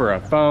looking for a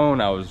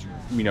phone. I was,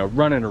 you know,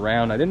 running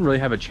around. I didn't really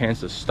have a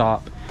chance to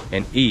stop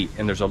and eat.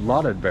 And there's a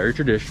lot of very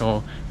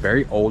traditional,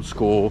 very old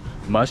school,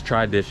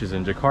 must-try dishes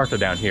in Jakarta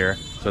down here.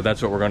 So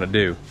that's what we're gonna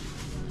do. So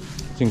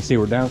you can see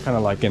we're down kind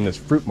of like in this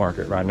fruit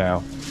market right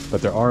now,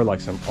 but there are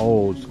like some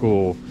old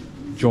school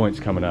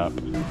joints coming up.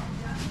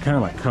 Kind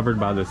of like covered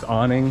by this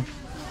awning.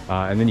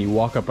 And then you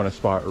walk up on a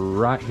spot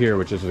right here,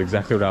 which is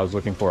exactly what I was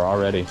looking for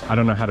already. I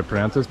don't know how to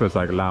pronounce this, but it's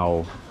like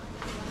Lao.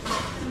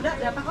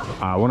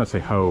 I want to say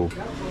Ho.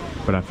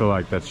 but I feel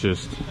like that's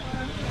just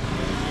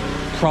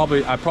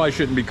I probably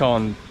shouldn't be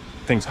calling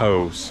things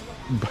hoes.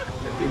 But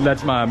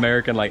that's my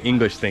American, like,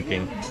 English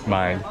thinking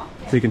mind.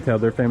 So you can tell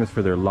they're famous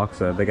for their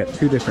laksa. They got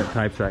 2 different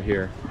types right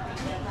here,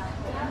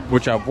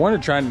 which I've wanted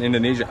to try in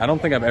Indonesia. I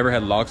don't think I've ever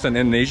had laksa in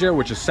Indonesia,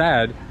 which is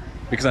sad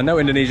because I know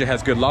Indonesia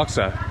has good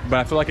laksa, but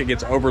I feel like it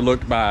gets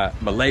overlooked by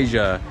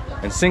Malaysia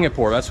and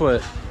Singapore. That's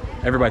what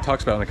everybody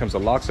talks about when it comes to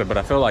laksa, but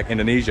I feel like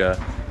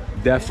Indonesia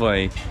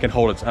definitely can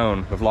hold its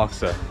own with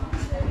laksa.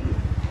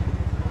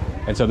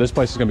 And so this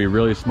place is gonna be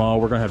really small.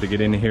 We're gonna have to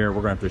get in here.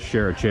 We're gonna have to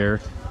share a chair.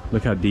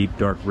 Look how deep,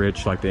 dark,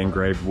 rich, like the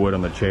engraved wood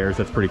on the chairs.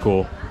 That's pretty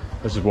cool.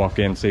 Let's just walk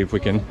in and see if we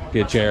can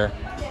get a chair.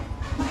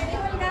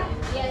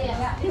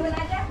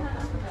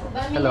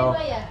 Hello,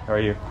 how are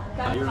you?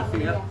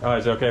 Oh,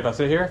 is it okay if I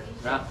sit here?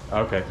 Yeah.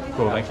 Okay,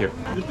 cool, thank you.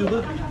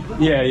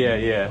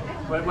 Yeah.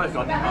 What's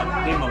your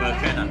name of your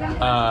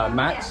channel?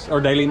 Max,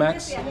 or Daily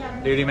Max?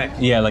 Daily Max.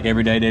 Yeah, like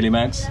everyday Daily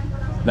Max.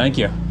 Thank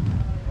you.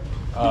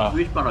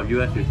 Which part of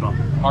US is from?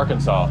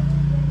 Arkansas.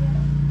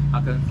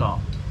 Arkansas.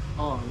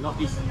 Oh, not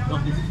this.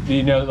 Do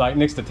you know, like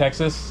next to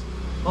Texas?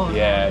 Oh,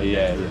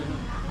 Yeah.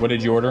 What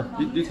did you order?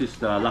 This is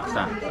the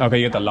laksa. Okay,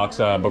 you get the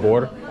laksa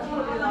bagor.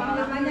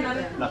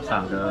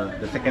 Laksa,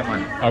 the second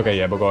one. Okay,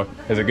 yeah, bagor.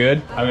 Is it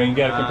good? I mean, you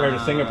gotta compare to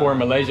Singapore and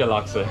Malaysia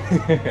laksa.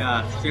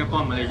 Yeah,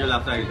 Singapore, Malaysia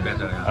laksa is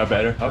better. Yeah. Oh,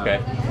 better? Okay.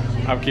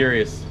 I'm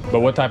curious.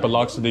 But what type of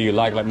laksa do you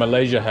like? Like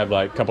Malaysia have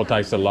like a couple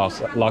types of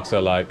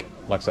laksa, like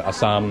laksa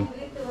Assam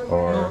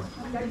or...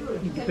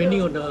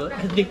 Depending on the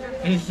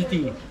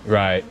ethnicity.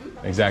 Right,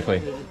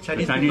 exactly.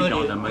 Chinese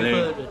or the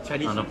Malay,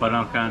 Chinese. or the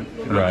Peranakan.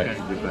 Right.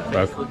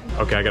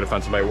 Okay, I gotta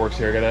find somebody who works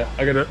here.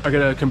 I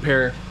gotta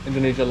compare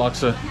Indonesia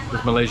laksa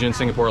with Malaysia and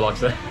Singapore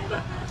laksa.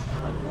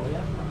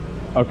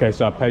 Okay,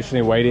 so I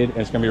patiently waited and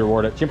it's gonna be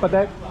rewarded.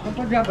 Cimpadek?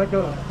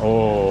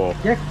 Oh.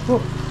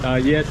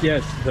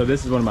 Yes. So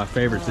this is one of my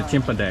favorites, the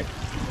cimpadek.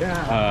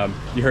 Yeah.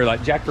 You heard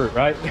like jackfruit,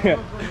 right?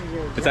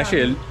 It's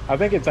actually, I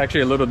think it's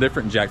actually a little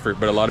different than jackfruit,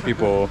 but a lot of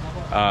people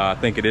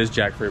think it is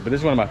jackfruit. But this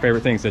is one of my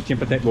favorite things, the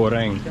cimpadek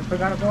goreng.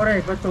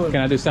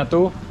 Can I do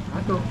satu?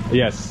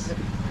 Yes.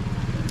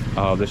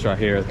 Oh, this right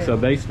here. So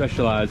they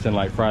specialize in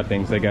like fried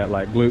things. They got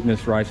like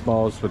glutinous rice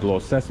balls with a little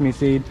sesame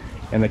seed,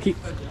 and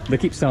they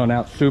keep selling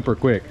out super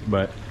quick.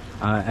 But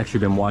I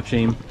actually been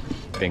watching him,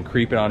 been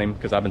creeping on him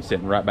because I've been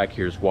sitting right back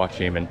here just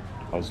watching him, and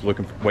I was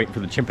waiting for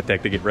the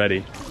cimpadek to get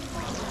ready.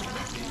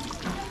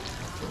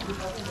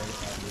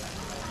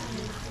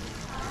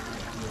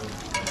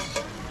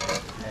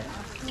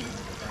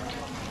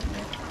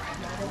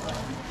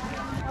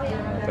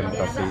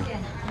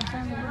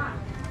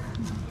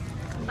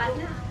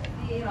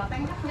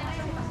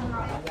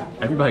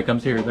 Everybody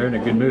comes here, they're in a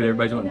good mood.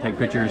 Everybody's wanting to take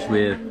pictures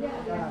with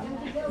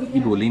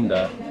Ibu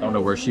Linda. I don't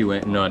know where she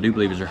went. No, I do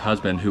believe it's her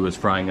husband who was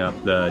frying up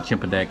the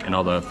cimpadek and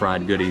all the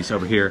fried goodies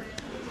over here.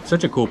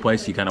 Such a cool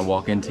place you kind of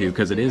walk into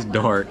because it is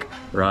dark,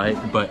 right?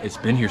 But it's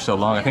been here so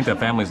long. I think the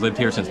family's lived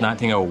here since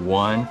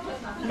 1901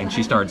 and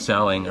she started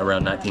selling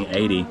around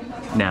 1980.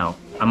 Now,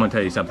 I'm gonna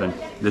tell you something.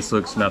 This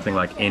looks nothing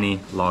like any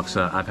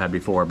laksa I've had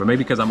before, but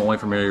maybe because I'm only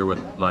familiar with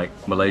like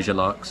Malaysia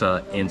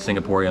laksa and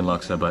Singaporean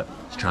laksa, but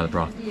let's try the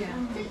broth.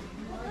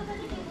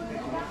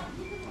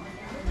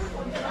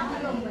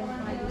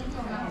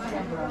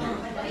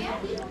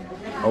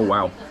 Oh,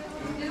 wow.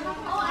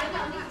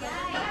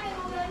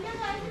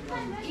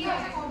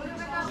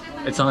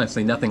 It's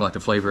honestly nothing like the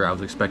flavor I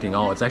was expecting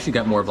all. It's actually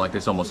got more of like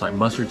this almost like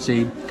mustard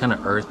seed, kind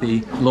of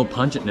earthy, a little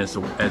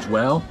pungentness as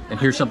well. And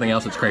here's something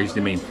else that's crazy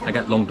to me. I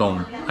got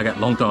lontong. I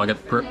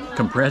got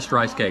compressed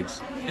rice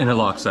cakes in a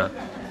laksa.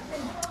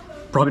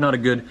 Probably not a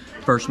good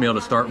first meal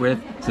to start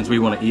with since we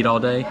want to eat all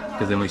day,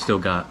 because then we still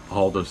got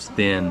all those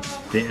thin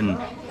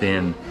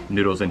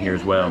noodles in here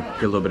as well.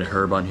 Get a little bit of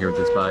herb on here with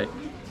this bite.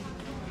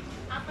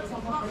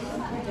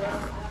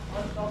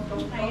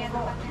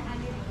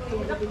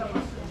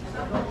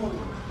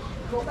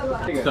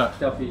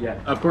 Selfie, yeah.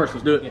 Of course,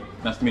 let's do it.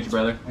 Nice to meet you,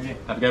 brother. Okay.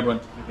 Have a good one.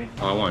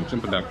 Oh, I want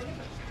cimpadek.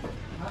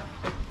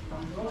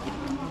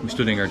 We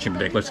stood in our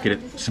cimpadek. Let's get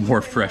it. Some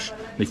more fresh.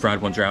 The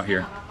fried ones are out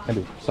here.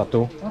 Aduh,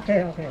 satu.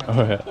 Okay.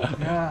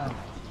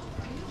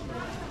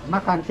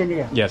 Makan sini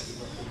ya?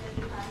 Yes.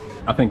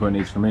 I think what it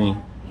needs for me,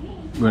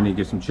 we're gonna need to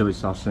get some chili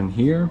sauce in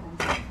here.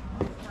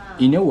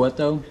 You know what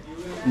though?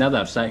 Now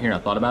that I've sat here and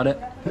I thought about it,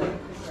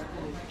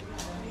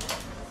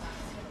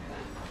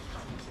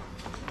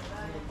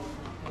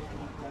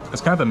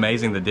 it's kind of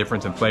amazing the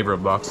difference in flavor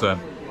of laksa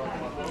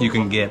you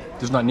can get.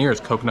 It's not near as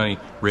coconutty,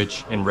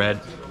 rich, and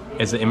red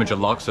as the image of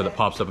laksa that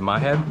pops up in my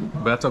head,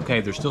 but that's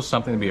okay. There's still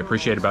something to be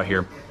appreciated about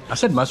here. I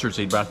said mustard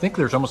seed, but I think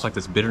there's almost like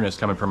this bitterness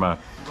coming from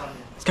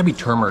it's gotta be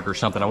turmeric or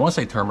something. I want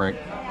to say turmeric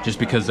just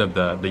because of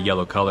the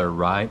yellow color,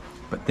 right?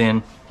 But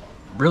then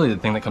really the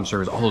thing that comes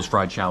through is all those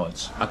fried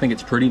shallots. I think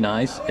it's pretty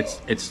nice.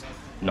 It's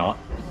not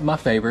my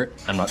favorite.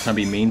 I'm not trying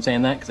to be mean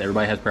saying that because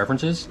everybody has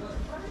preferences,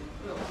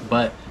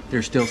 but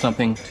there's still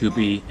something to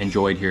be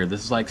enjoyed here.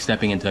 This is like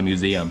stepping into a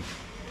museum.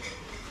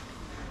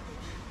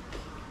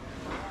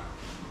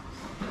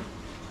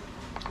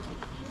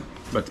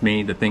 But to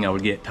me, the thing I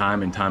would get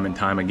time and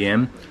time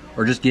again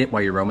or just get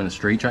while you're roaming the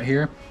streets right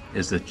here,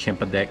 is the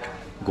cempedak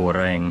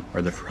goreng,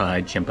 or the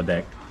fried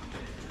cempedak.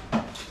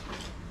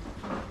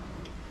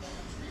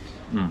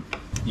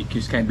 You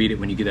just can't beat it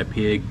when you get a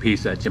big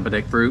piece of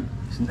cempedak fruit.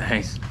 It's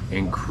nice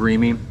and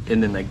creamy,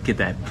 and then they get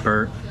that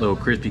burnt, little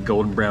crispy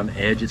golden brown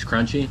edge. It's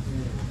crunchy.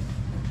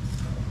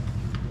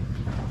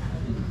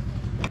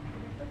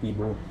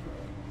 Ibu.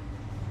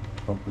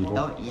 Oh, Ibu.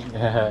 Oh,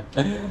 yeah.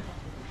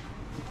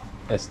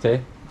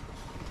 Este.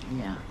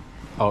 Yeah.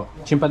 Oh,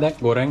 cempedak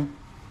goreng.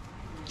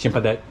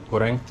 Cempedak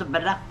goreng.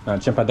 Cempedak.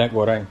 Cempedak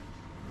goreng.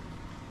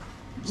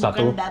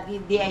 Satu. Bukan dari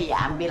dia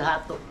ya, ambil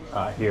satu.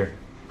 Here.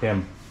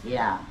 Him.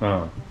 Ya.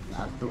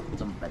 Satu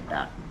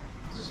cempedak.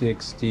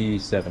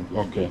 67.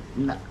 Okay.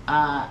 67.000.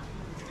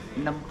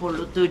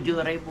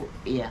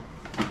 Iya.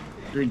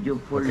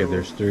 70. Okay,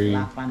 there's 3.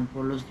 80,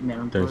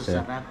 90, There's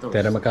 100.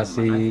 Terima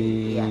kasih.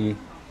 Iya.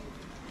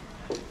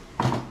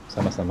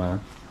 Sama-sama.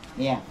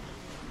 Iya.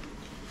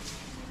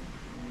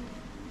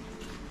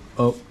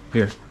 Oh,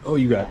 here. Oh,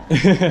 you got.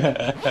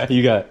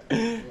 You got.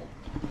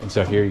 And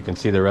so here you can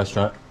see the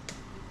restaurant.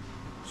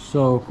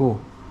 So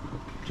cool.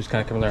 Just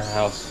kind of come to their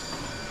house.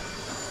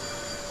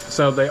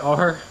 So they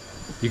are.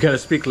 You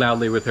gotta speak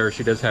loudly with her.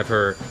 She does have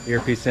her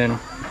earpiece in.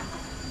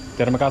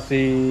 Terima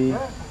kasih.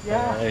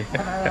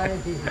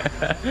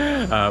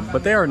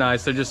 But they are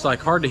nice. They're just like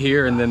hard to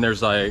hear, and then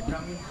there's like,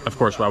 of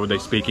course, why would they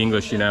speak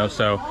English, you know?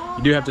 So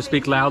you do have to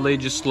speak loudly,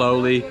 just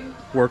slowly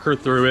work her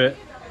through it.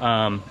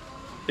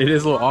 It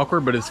is a little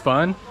awkward, but it's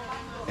fun,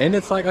 and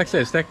it's like I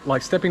said, it's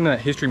like stepping in that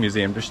history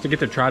museum just to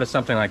get to try to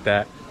something like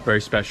that.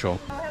 Very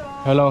special.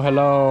 Hello,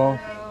 hello.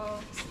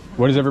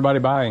 What is everybody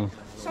buying?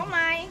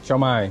 Somai.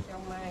 Siomai.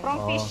 From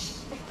fish.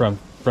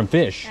 From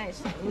fish.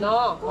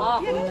 No.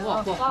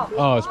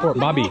 Oh, it's pork.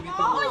 Bobby.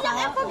 Oh,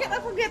 yeah, I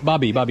forget.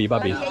 Bobby.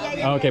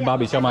 Oh, okay,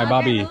 Bobby. Siomai,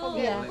 Bobby.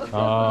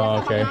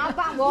 Oh, okay.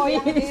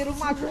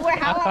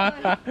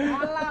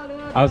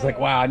 I was like,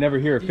 wow, I never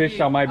hear of fish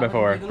siomai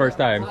before. First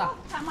time.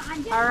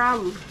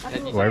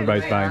 Well,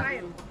 everybody's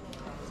buying.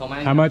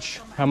 How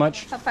much?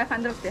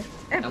 500 deh.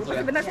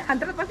 Benar sih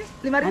 100 pasti?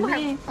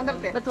 5.000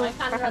 100 deh. Betul.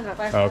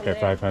 500. Oh, okay,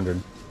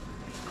 500.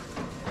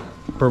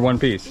 Per one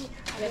piece.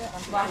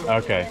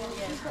 Okay.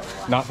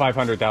 Not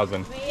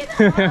 500,000.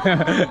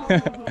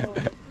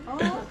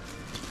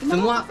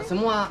 Semua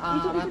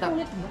rata.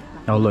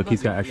 Oh, look,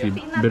 he's got actually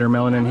bitter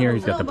melon in here.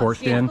 He's got the pork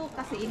skin.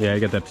 Yeah,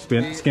 he got the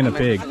skin of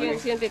pig.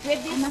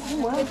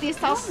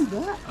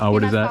 Oh,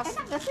 what is that?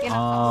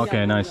 Oh,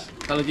 okay, nice.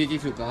 Kalau Cici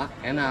suka,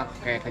 enak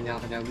kayak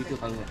kenyal-kenyal gitu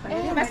kalau.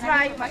 Must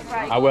try.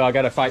 I will. I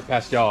got to fight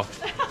past y'all.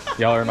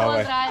 Y'all are in my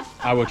way.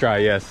 I will try,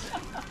 yes.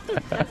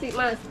 Kasih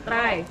Mas,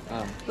 try.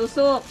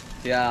 Tusuk.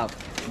 Siap.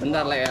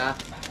 Bentar lah ya.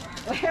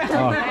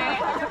 Oh.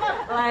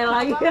 Lain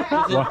lagi.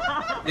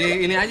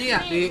 Di ini aja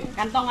ya, di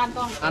Kantong.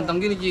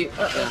 kantong gini, Ci.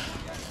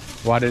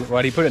 Why did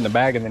he put it in the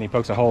bag and then he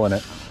pokes a hole in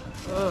it?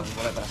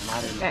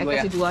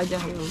 Kayak kasih 2 aja.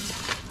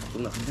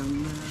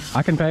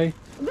 I can pay.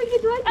 Udah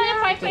gitu aja.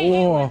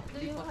 Oh.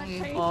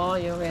 Oh,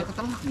 ya wes.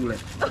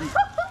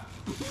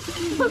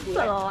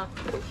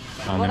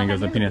 And then it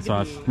goes the peanut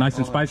sauce. Nice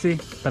and spicy?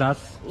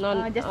 Pedas? No,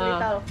 just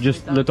little.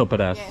 Just little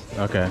pedas.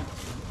 Okay.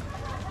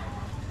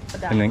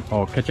 And then,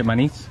 oh, ketchup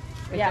manis?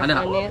 Ya,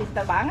 Ada.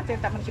 pintar banget ya,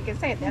 tak masukin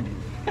set ya.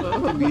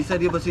 Bisa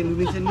dia bahasa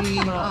Indonesia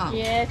nih.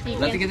 Yes,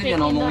 Nanti kita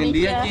jangan ngomongin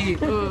dia, Ci.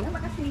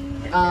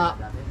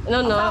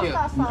 No.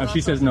 Oh,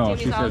 she says no.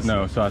 She says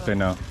no, so I say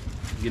no.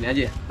 Gini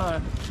aja ya.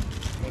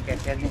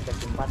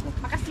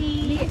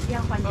 Makasih.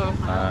 Yang panjang.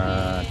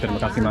 Terima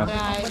kasih, Mas.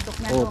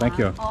 Oh, thank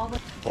you. Oh,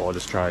 I'll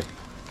just try.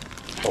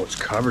 Oh, it's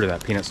covered in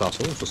that peanut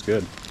sauce. Oh, this looks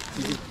good.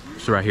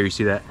 So right here, you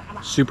see that?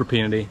 Super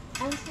peanutty.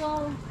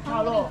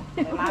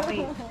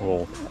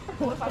 Oh.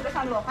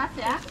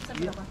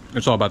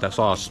 It's all about that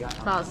sauce.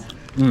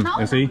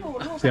 And see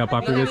how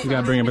popular this is? You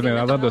gotta bring everything.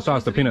 I love the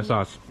sauce, the peanut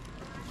sauce.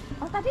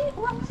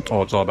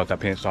 Oh, it's all about that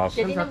peanut sauce.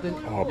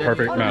 Oh,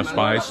 perfect amount of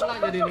spice.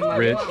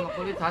 Rich.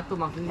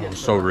 Oh,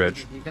 so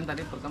rich.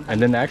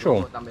 And then the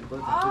actual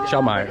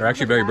siomai are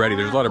actually very bready.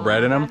 There's a lot of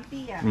bread in them.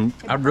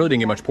 I really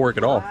didn't get much pork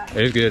at all.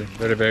 It is good.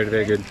 Very, very,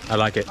 very good. I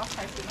like it.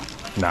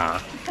 Nah,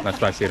 not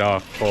spicy at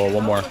all. Oh,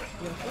 one more.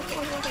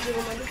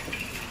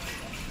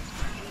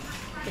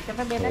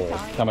 Oh,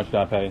 how much did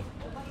I pay?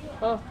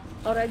 Oh,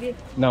 already.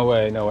 No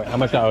way. How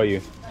much do I owe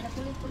you?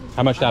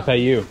 How much did I pay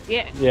you?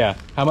 Yeah.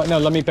 How much? No,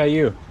 let me pay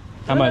you.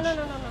 How much?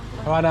 No.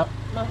 Oh, no.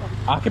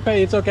 I can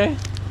pay. It's okay.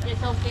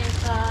 It's okay,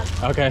 sir.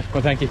 Okay.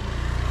 Well, thank you.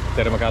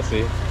 Terima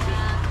kasih.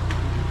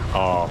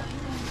 Oh,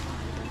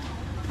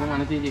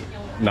 Gimana sih, Ci?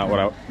 not what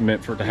I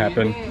meant for it to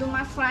happen. You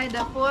must try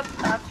the food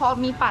called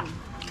mi pan.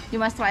 You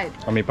must try it.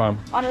 Oh, mi pan.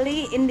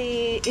 Only in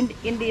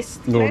this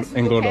Glod- place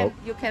in Glodok.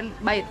 you can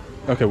buy it.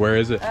 Okay, where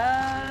is it?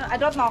 I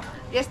don't know.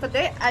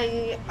 Yesterday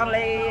I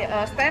only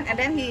stand and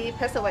then he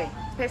passed away.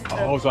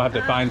 Oh, so I have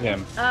to find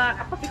him.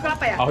 Apa pikul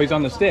apa ya? Oh, he's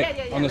on the stick.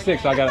 Yeah. On the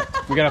stick. So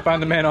we gotta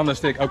find the man on the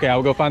stick. Okay, I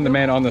will go find the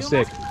man on the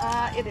stick.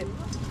 It is.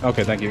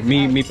 Okay, thank you.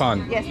 Mi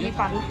pan. Yes, mi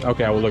pan.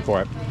 Okay, I will look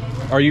for it.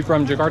 Are you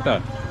from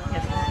Jakarta?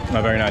 Yes.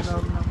 Oh, very nice.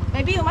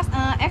 Maybe you must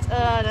ask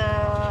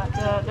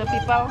the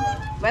people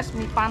Where's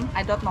Mipan?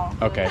 I don't know.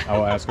 Okay, I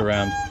will ask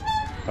around.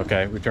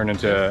 Okay, we turn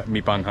into a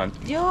Mipan hunt.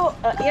 You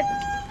eat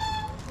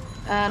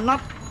not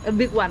a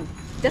big one,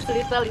 just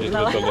little.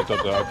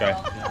 Little, okay.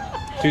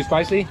 Too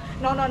spicy?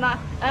 No.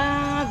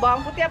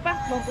 Bawang putih apa?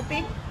 Bawang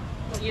putih.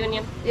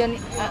 Union.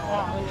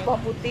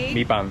 Bawang putih.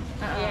 Mipan.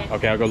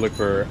 Okay, I'll go look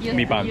for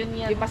Mipan.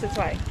 You must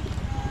try.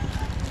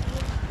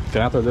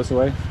 Can I throw this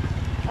away?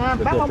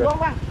 Bang, mau buang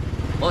bang.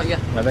 Oh iya.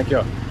 No, thank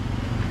you.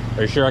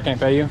 Are you sure I can't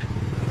pay you?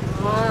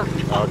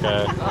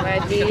 Okay.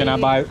 Already. Can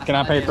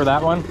I pay for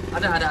that one?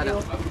 Ada.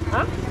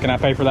 Huh? Can I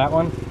pay for that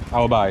one? I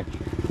will buy.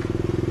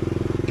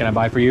 Can I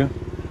buy for you?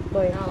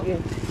 Boy,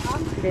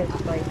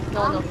 boy.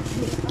 No.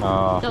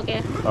 Oh.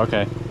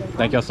 Okay.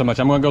 Thank you so much.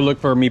 I'm gonna go look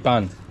for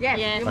Mipan.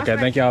 Yes. Okay,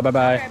 thank y'all.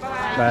 Bye-bye. Okay,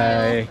 bye.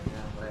 Bye.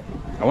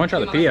 I want to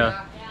try the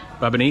pia,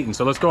 but I've been eating.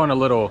 So let's go on a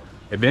little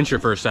adventure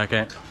for a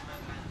second.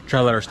 Try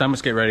to let our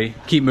stomachs get ready.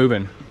 Keep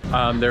moving.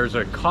 There's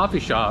a coffee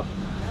shop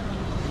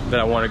that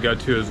I want to go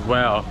to as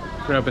well.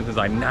 It's been open since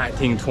like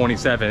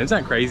 1927. Isn't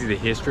that crazy, the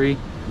history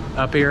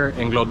up here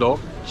in Glodok,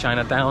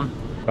 Chinatown?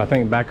 I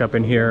think back up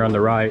in here on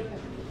the right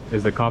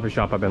is the coffee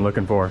shop I've been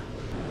looking for.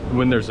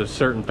 When there's a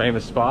certain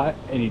famous spot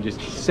and you just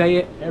say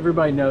it,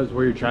 everybody knows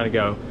where you're trying to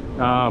go.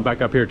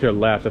 Back up here to the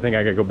left. I think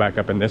I gotta go back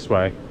up in this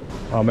way.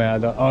 Oh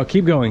man, oh,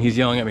 keep going. He's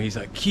yelling at me. He's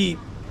like, keep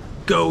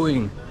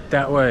going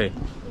that way.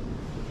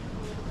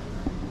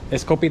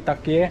 Es kopi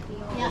taki?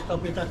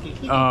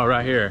 Oh,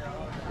 right here.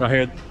 Right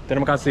here.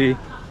 Terima kasih.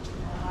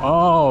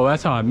 Oh,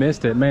 that's how I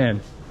missed it,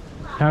 man.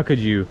 How could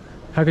you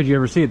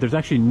ever see it? There's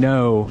actually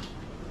no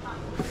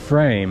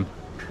frame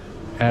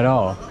at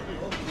all.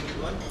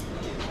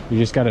 You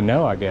just gotta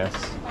know, I guess.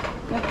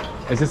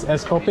 Is this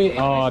es kopi?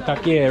 Oh,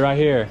 taki right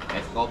here.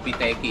 Es kopi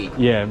teki.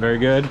 Yeah, very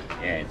good.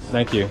 Yes.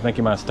 Thank you,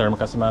 mas. Terima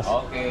kasih, mas.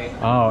 Okay.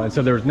 Oh, and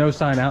so there was no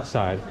sign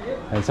outside.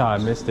 That's how I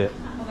missed it.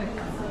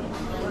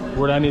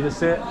 Where do I need to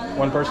sit?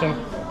 One person?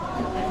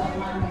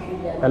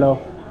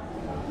 Hello.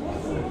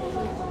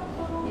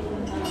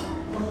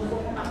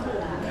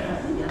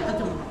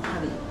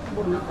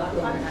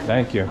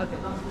 Thank you.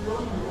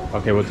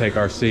 Okay, we'll take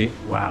our seat.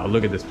 Wow,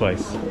 look at this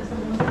place.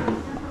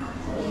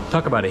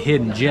 Talk about a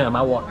hidden gem.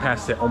 I walked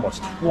past it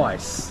almost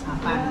twice.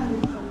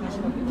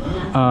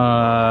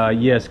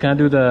 Yes, can I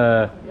do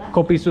the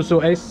kopi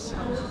susu es?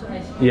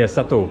 Yes,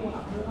 satu.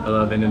 I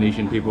love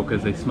Indonesian people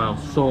because they smile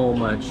so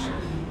much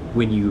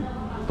when you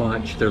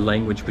botch their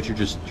language, but you're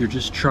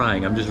just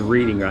trying. I'm just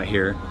reading right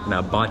here and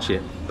I botch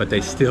it, but they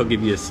still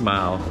give you a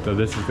smile. So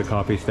this is the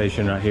coffee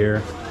station right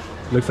here.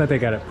 Looks like they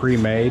got it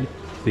pre-made,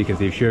 so you can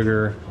see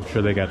sugar. I'm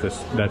sure they got this,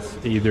 that's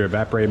either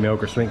evaporated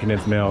milk or sweet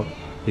condensed milk.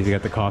 He's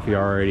got the coffee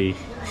already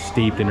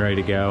steeped and ready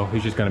to go.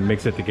 He's just gonna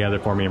mix it together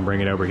for me and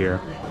bring it over here.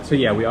 So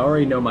yeah, we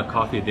already know my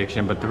coffee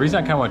addiction, but the reason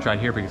I kind of want to try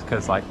it here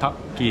because like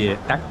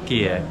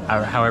takia,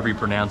 however you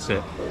pronounce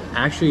it,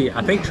 actually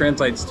I think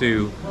translates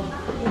to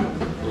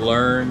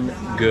learn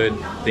good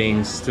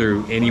things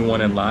through anyone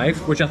in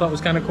life, which I thought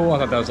was kind of cool. I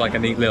thought that was like a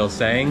neat little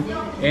saying.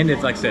 And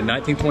it's like I said,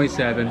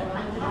 1927.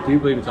 I do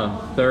believe it's on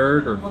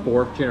 3rd or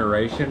 4th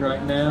generation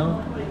right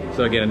now.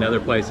 So again, another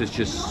place that's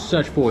just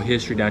such full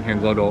history down here in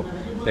Glodok.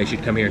 They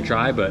should come here and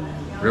try, but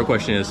the real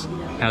question is,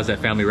 how's that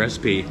family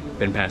recipe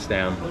been passed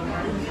down?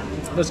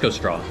 Let's go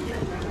straw.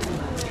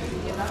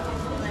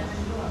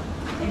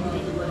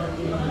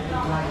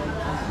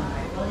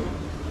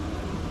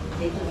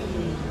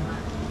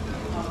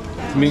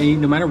 I mean,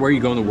 no matter where you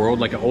go in the world,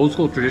 like an old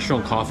school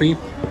traditional coffee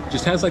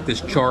just has like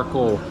this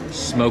charcoal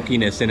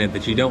smokiness in it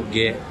that you don't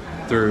get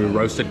through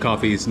roasted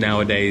coffees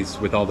nowadays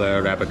with all the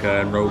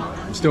Arabica and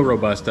still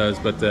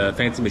Robustas, but the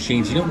fancy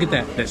machines, you don't get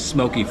that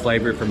smoky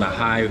flavor from the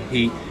high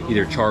heat,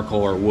 either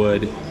charcoal or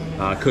wood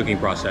cooking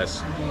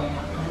process.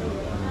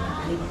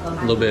 A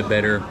little bit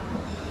bitter.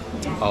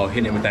 Oh,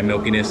 hitting it with that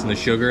milkiness and the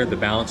sugar, the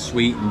balance,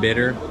 sweet and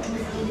bitter.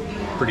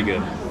 Pretty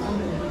good.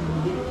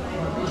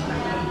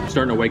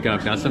 Starting to wake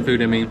up, got some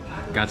food in me,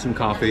 got some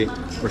coffee.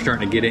 We're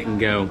starting to get it and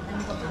go.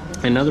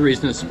 Another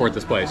reason to support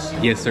this place.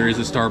 Yes, there is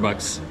a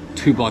Starbucks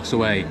 2 blocks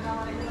away.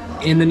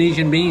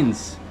 Indonesian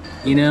beans,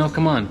 you know,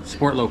 come on,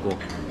 support local.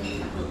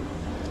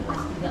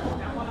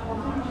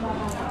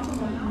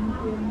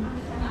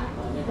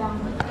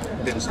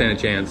 Didn't stand a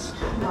chance.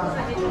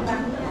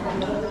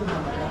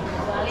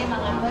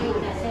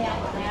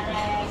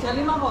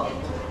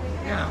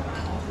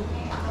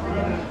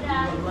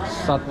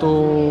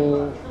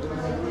 Satu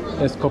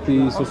es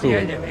kopi susu.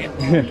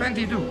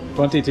 22.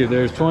 22,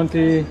 there's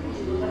 20.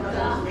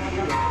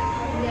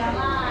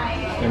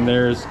 And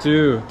there's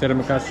 2.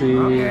 Terima kasih.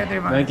 Okay,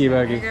 Thank you,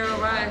 Becky. Thank you,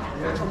 bye.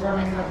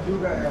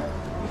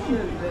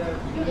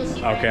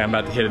 Okay, I'm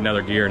about to hit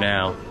another gear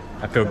now.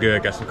 I feel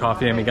good. Got some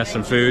coffee in me, got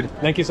some food.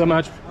 Thank you so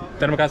much.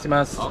 Terima kasih,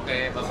 mas.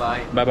 Okay,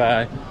 bye-bye.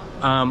 Bye-bye.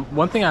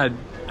 One thing I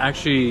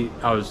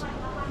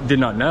did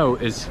not know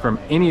is from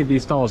any of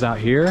these stalls out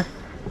here,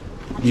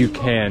 you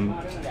can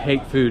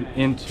take food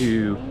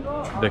into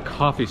the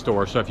coffee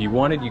store. So if you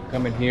wanted, you can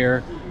come in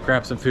here,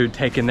 grab some food,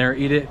 take in there,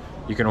 eat it.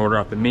 You can order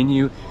off the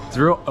menu. It's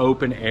a real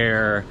open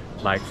air,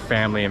 like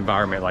family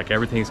environment. Like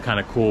everything's kind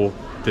of cool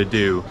to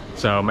do.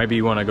 So maybe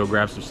you want to go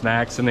grab some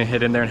snacks and then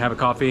head in there and have a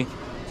coffee.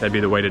 That'd be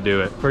the way to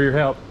do it. For your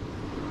help.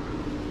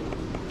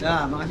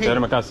 Yeah, makasih.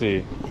 Terima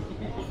kasih.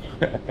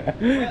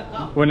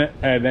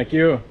 Thank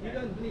you.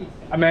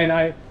 I mean,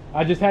 I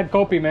just had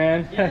kopi,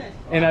 man,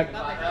 and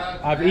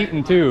I've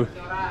eaten too.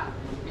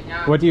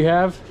 What do you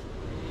have?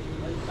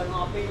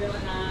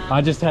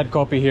 I just had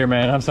kopi here,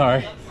 man. I'm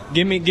sorry.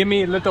 Give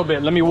me a little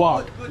bit. Let me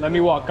walk.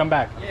 Come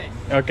back.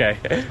 Okay.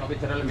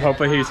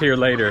 Hopefully he's here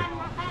later.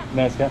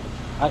 Nice guy.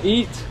 I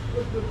eat.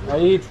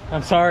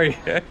 I'm sorry.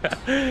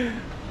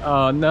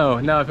 Oh no,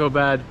 now I feel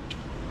bad.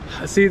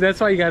 See, that's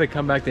why you got to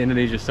come back to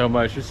Indonesia so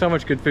much. There's so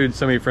much good food,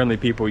 so many friendly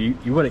people.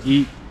 You want to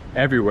eat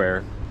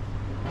everywhere.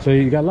 So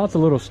you got lots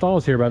of little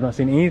stalls here, but I've not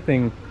seen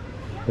anything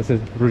that says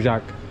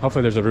rujak.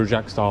 Hopefully there's a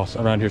rujak stall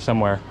around here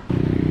somewhere.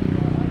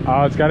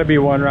 Oh, it's got to be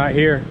one right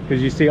here,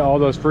 because you see all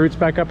those fruits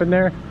back up in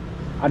there.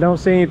 I don't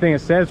see anything that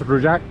says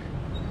rujak,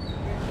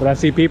 but I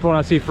see people and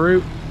I see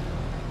fruit,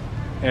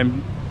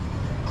 and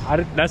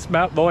that's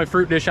about the only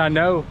fruit dish I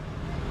know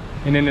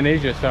in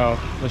Indonesia. So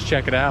let's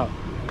check it out.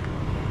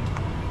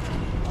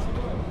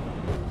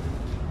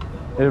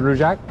 Is it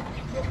rujak?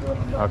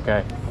 Okay,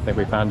 I think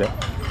we found it.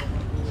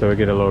 So we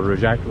get a little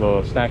rujak, a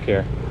little snack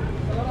here.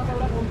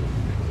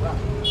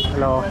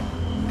 Hello.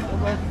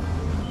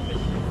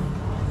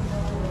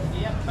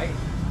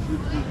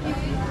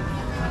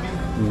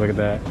 Look at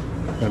that.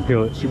 Gonna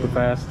peel it super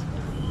fast.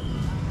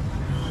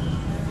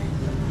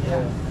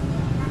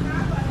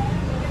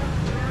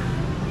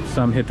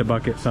 Some hit the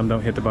bucket, some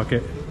don't hit the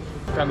bucket.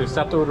 Can do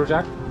satu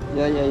rujak?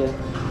 Ya.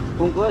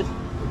 Bungkus.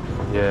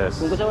 Yes.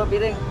 Bungkus apa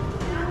piring?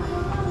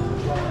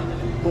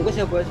 Bungkus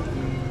ya, Bos?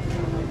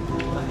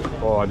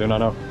 Oh, I do not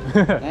know.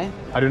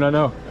 I do not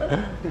know.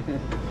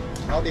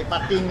 How they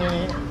packing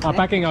ini?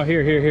 Packing out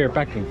here,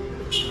 packing.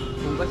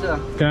 Bungkus ya?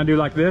 Can I do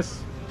like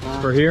this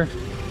for here?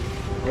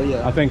 Oh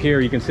yeah. I think here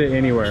you can sit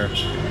anywhere.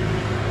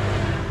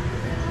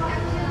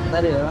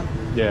 Tadi ya?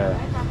 Yeah.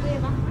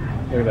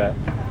 Look at that.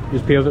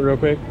 Just peels it real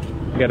quick.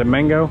 You got a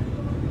mango,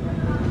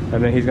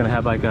 and then he's gonna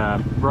have like a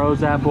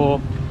rose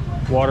apple,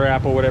 water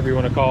apple, whatever you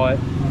want to call it.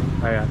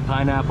 I got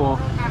pineapple,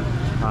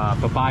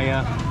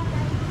 papaya,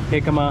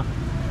 jicama.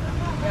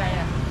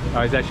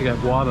 Oh, he's actually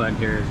got guava in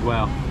here as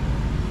well.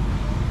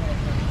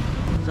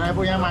 Saya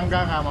punya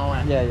mangga nggak mau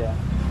ya? Ya.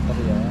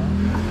 Tapi ya.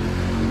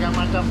 3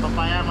 macam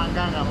papaya,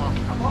 mangga nggak mau?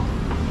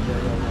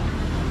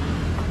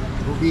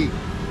 Ruby.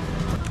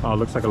 Oh, it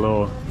looks like a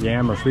little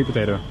yam or sweet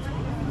potato.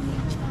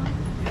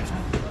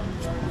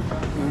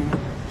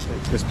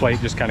 This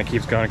plate just kind of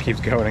keeps going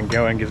and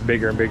going, gets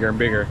bigger and bigger and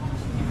bigger.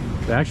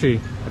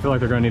 Actually, I feel like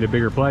they're going to need a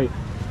bigger plate.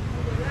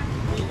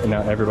 And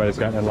now everybody's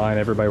gotten in line.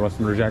 Everybody wants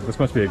some rujak. This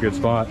must be a good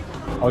spot.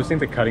 I always think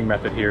the cutting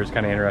method here is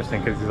kind of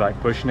interesting because he's like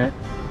pushing it.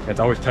 And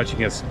it's always touching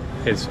his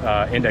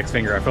index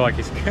finger. I feel like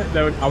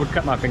I would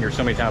cut my finger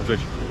so many times,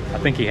 which I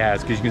think he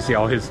has, because you can see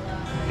all his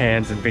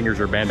hands and fingers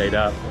are band-aid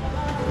up.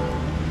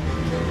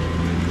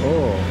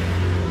 Oh,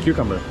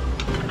 cucumber.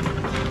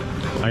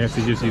 I guess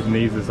he's just using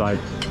these as like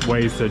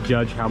ways to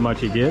judge how much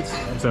he gets.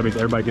 So that means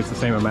everybody gets the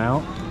same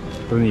amount.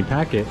 But when you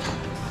pack it,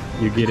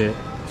 you get it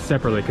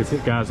separately, because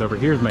this guy's over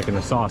here is making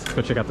the sauce. Let's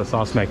go check out the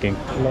sauce making.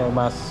 Hello,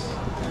 mas.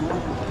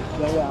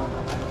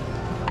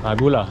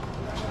 Gula.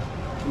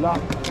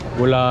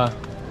 Gula.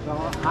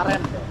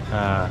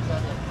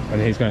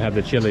 And he's gonna have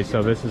the chili,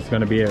 so this is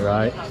gonna be it,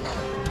 right?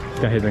 He's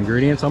got his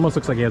ingredients. Almost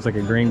looks like he has like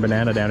a green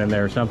banana down in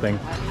there or something.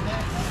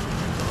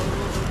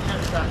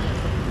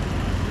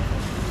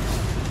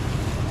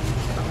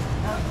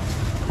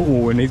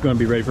 Ooh, and he's gonna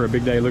be ready for a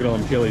big day. Look at all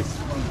them chilies.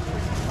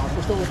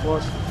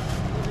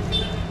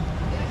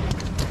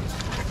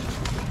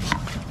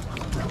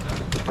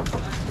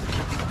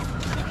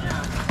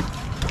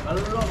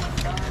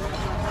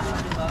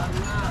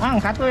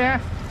 Satu ya.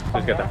 So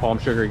he's got the palm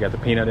sugar, you got the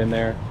peanut in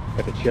there,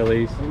 got the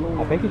chilies.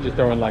 I think he's just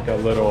throwing like a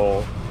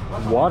little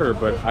water,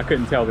 but I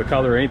couldn't tell the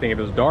color or anything. If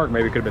it was dark,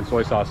 maybe it could have been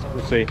soy sauce.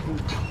 We'll see.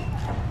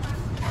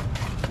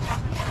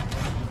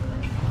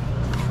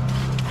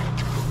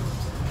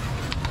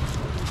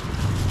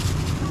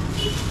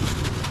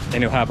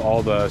 And he'll have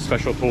all the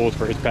special tools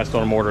for his pestle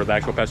and mortar, the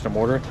actual pestle and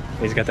mortar. And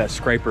he's got that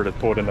scraper to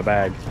pull it in the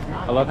bag.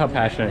 I love how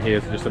passionate he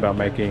is just about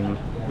making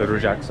the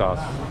rujak sauce.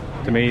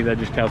 To me, that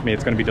just tells me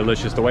it's going to be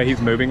delicious. The way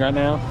he's moving right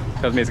now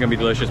tells me it's going to be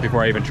delicious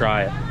before I even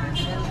try it.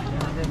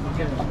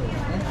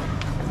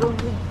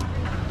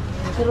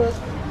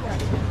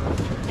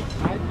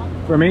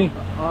 For me?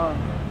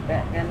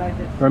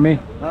 For me?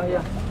 Oh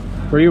yeah.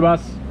 For you,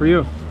 boss. For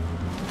you.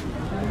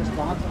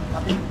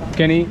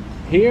 Can he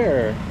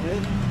here?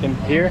 Can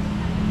here?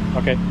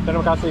 Okay.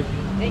 Terima kasih.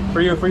 For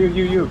you,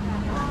 you.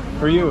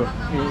 For you.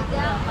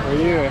 For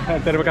you.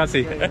 Terima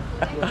kasih.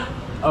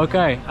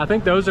 Okay, I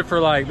think those are for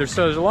like, there's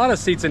a lot of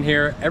seats in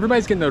here.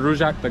 Everybody's getting the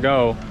rujak to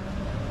go,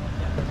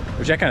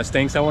 which that kind of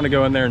stinks. I want to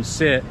go in there and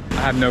sit.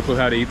 I have no clue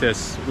how to eat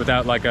this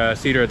without like a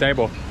seat or a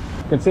table.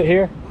 Can sit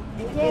here?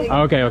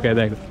 Okay,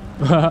 thanks.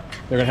 They're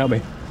gonna help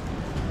me.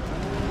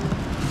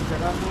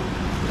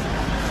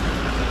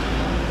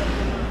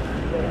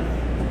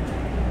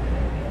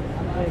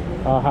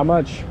 How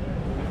much?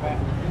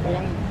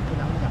 $20?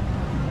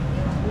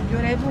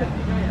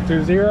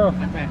 7.000.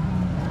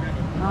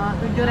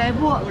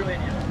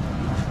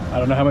 I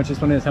don't know how much this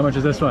one is. How much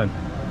is this one?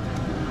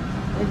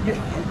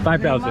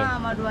 5,000.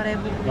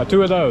 2.000.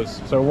 Two of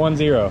those, so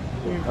 1-0.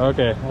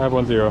 Okay, I have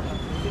 1-0.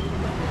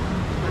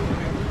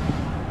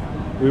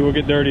 We will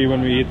get dirty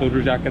when we eat the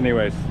rujak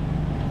anyways.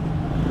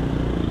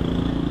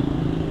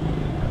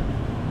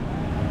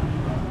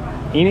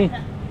 Ini?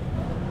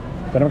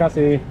 Terima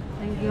kasih.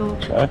 Thank you.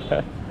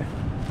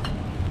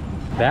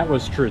 That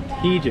was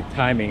strategic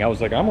timing. I was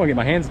like, I'm gonna get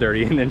my hands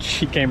dirty, and then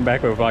she came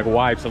back with like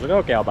wipes. I was like,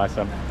 okay, I'll buy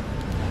some.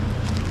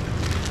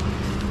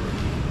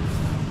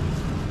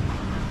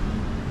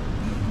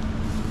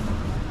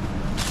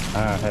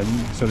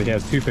 So he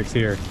has toothpicks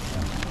here.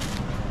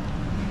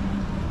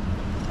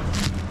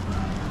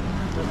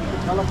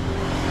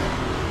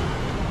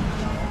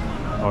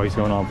 Oh, he's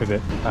going on with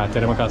it.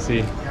 Terima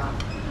kasih.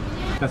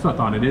 That's what I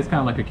thought. It is kind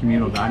of like a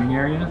communal dining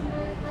area.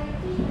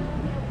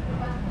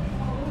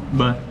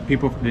 But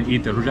people that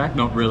eat the rujak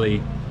don't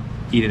really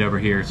eat it over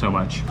here so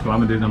much. So what I'm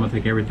gonna do is I'm gonna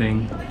take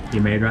everything he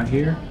made right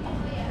here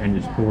and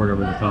just pour it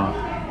over the top.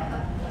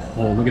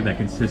 Oh, look at that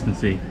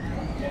consistency.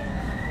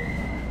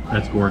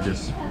 That's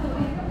gorgeous.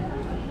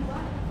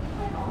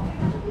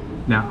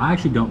 Now, I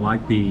actually don't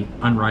like the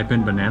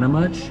unripened banana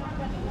much,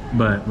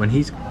 but when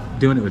he's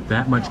doing it with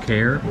that much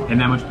care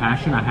and that much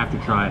passion, I have to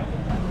try it.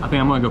 I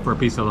think I'm gonna go for a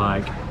piece of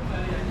like,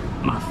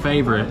 my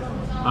favorite,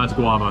 it's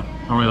guava.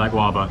 I don't really like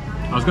guava.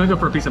 I was gonna go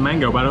for a piece of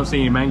mango, but I don't see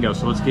any mango,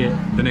 so let's get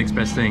the next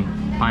best thing,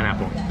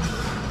 pineapple.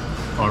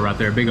 Oh, right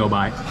there, big old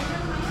bite.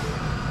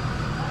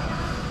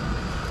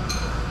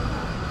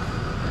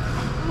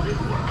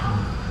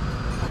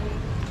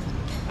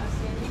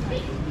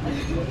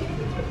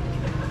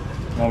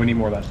 Oh, we need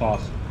more of that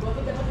sauce.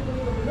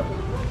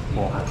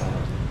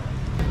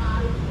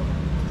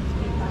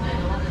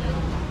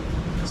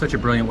 Such a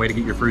brilliant way to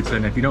get your fruits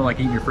in. If you don't like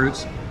eating your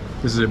fruits,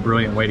 this is a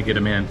brilliant way to get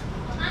them in.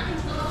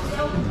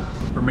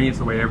 For me, it's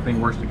the way everything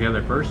works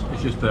together. First,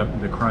 it's just the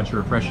crunch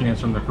or refreshiness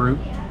from the fruit,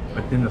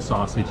 but then the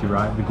sauce hits you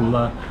right. The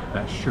gula,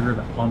 that sugar,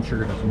 that palm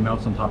sugar just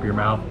melts on top of your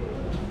mouth.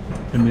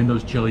 And then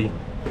those chili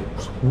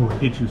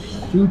hit you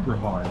super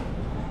hard.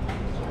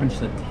 And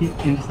just a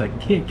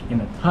kick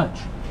and a touch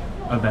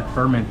of that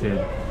fermented,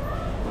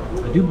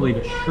 I do believe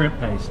it's shrimp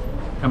paste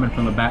coming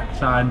from the back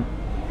side.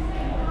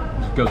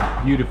 Just goes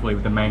beautifully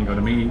with the mango.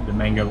 To me, the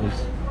mango is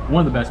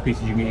one of the best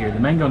pieces you can get here. The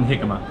mango and the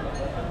jicama.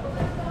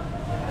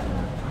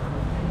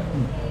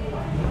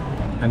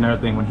 Another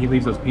thing, when he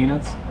leaves those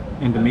peanuts,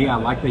 and to me, I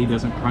like that he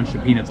doesn't crunch the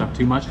peanuts up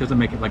too much. Doesn't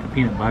make it like a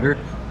peanut butter,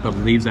 but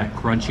leaves that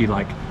crunchy,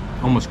 like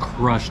almost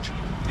crushed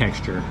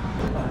texture.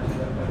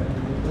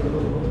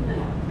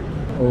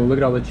 Oh, look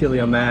at all the chili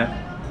on that.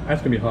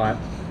 That's gonna be hot.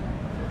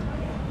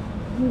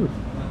 Ooh.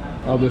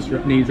 All this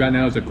needs right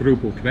now is a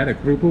kerupuk. If I had a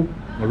kerupuk,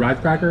 a rice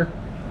cracker,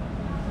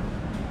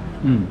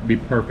 be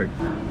perfect.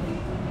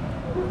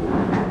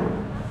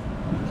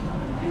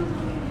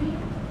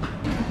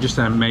 Just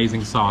an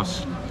amazing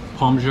sauce.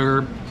 Palm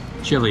sugar,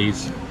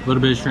 chilies, a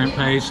little bit of shrimp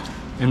paste,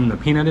 and the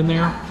peanut in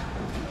there.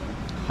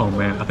 Oh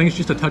man, I think it's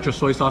just a touch of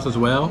soy sauce as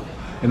well,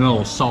 and then a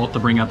little salt to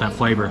bring out that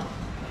flavor.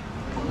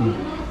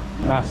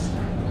 Nice.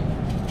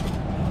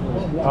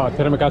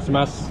 Terima kasih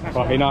mas.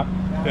 Enak.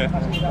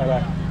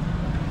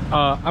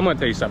 I'm gonna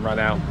tell you something right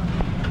now.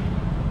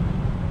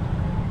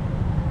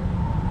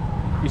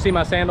 You see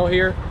my sandal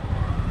here?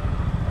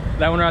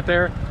 That one right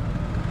there?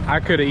 I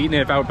could have eaten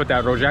it if I would put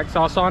that rojak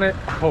sauce on it.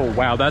 Oh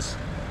wow, that's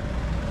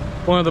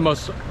one of the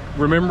most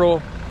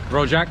memorable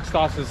rojak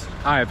sauces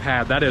I have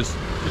had. That is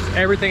just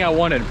everything I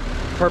wanted.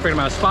 Perfect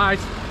amount of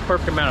spice,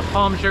 perfect amount of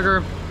palm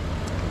sugar,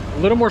 a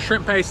little more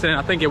shrimp paste, and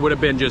I think it would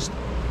have been just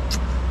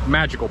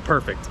magical,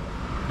 perfect.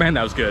 Man,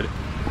 that was good.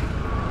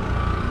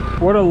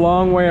 What a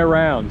long way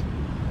around.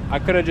 I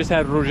could have just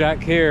had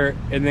rojak here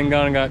and then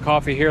gone and got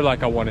coffee here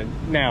like I wanted.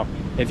 Now,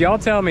 if y'all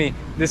tell me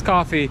this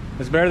coffee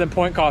is better than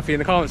Point Coffee in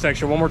the comment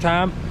section one more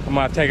time, I'm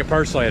gonna have to take it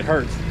personally. It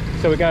hurts.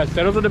 So we gotta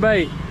settle the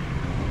debate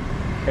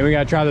and we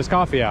gotta try this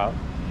coffee out.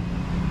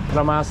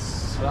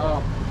 Mas.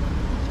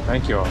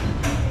 Thank you.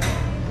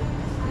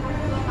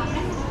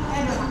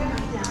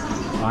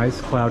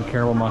 Ice cloud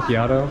caramel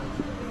macchiato.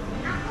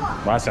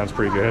 Well, that sounds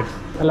pretty good.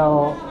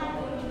 Hello.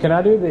 Can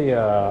I do the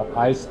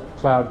ice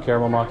cloud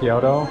caramel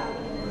macchiato?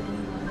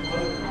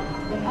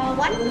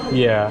 One?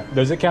 Yeah.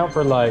 Does it count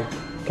for like,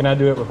 can I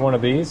do it with one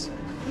of these?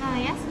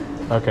 Yes.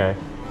 Okay.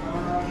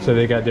 So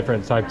they got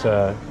different types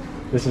of,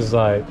 this is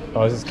like,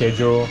 oh, this is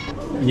keju.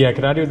 Yeah,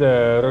 can I do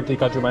the roti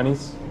kaju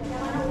manis?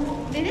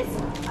 This?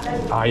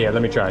 Ah, yeah,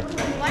 let me try.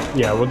 One?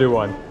 Yeah, we'll do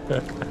one.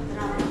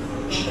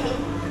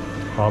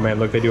 Oh man,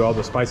 look, they do all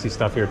the spicy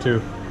stuff here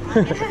too.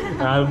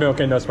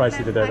 Okay, no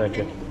spicy today, thank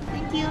you.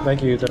 Thank you.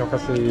 Thank you, terima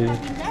kasih.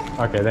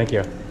 Okay, thank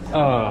you.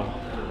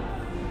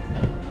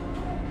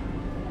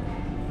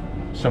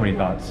 So many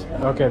thoughts.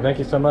 Okay, thank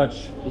you so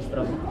much.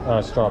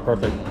 Straw,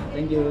 perfect.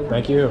 Thank you.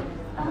 Thank you.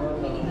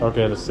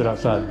 Okay, let's sit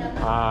outside.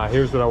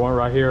 Here's what I want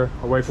right here,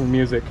 away from the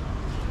music.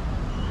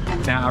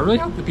 Now, I really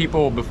hope the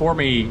people before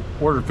me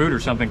ordered food or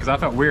something because I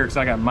felt weird because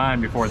I got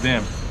mine before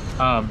them.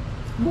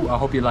 Ooh, I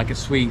hope you like it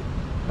sweet.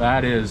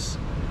 That is,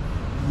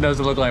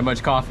 doesn't look like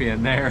much coffee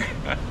in there.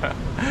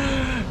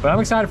 But I'm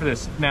excited for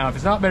this. Now, if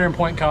it's not better than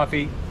Point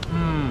Coffee,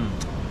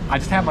 I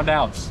just have my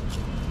doubts.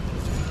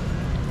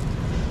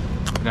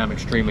 And I'm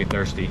extremely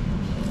thirsty.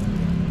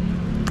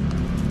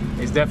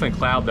 It's definitely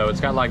cloud though. It's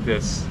got like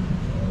this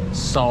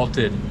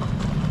salted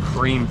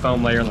cream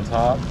foam layer on the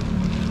top.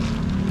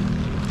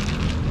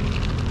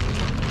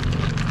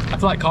 I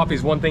feel like coffee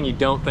is one thing you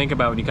don't think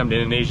about when you come to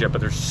Indonesia, but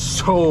there's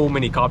so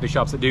many coffee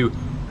shops that do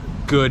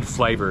good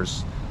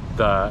flavors.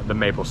 The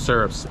maple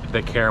syrups,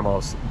 the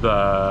caramels,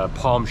 the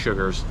palm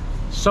sugars,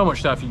 so much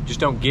stuff you just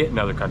don't get in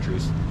other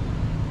countries.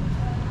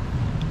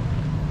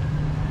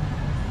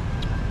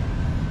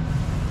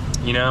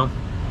 You know?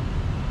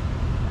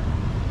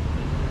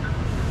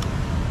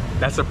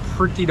 That's a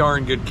pretty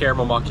darn good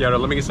caramel macchiato.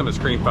 Let me get some of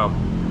this cream foam.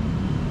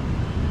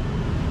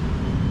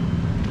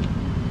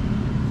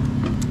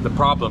 The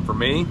problem for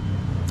me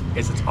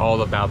is it's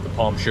all about the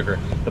palm sugar.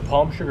 The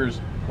palm sugar is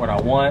what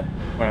I want,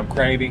 what I'm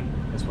craving,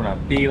 it's what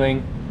I'm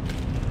feeling.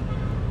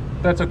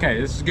 That's okay,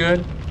 this is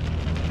good,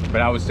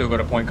 but I would still go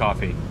to Point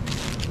Coffee.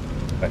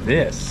 But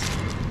this,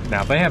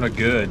 now if they have a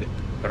good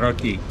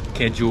roti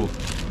keju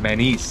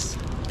manis,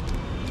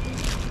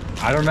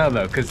 I don't know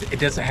though, because it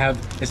doesn't have,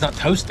 it's not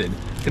toasted.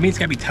 To me, it's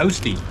gotta be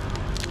toasty.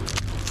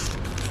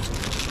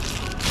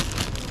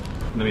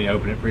 Let me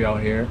open it for y'all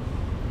here.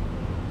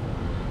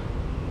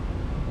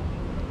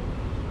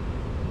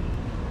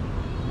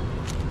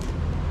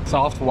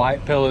 Soft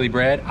white pillowy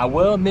bread. I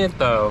will admit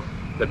though,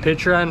 the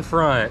picture in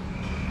front,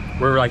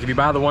 where like if you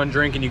buy the one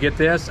drink and you get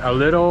this, a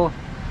little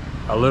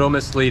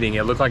misleading.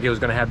 It looked like it was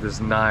gonna have this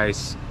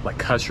nice like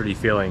custardy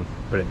feeling,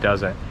 but it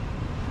doesn't.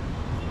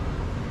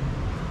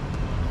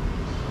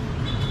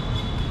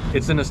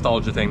 It's a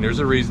nostalgia thing. There's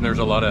a reason there's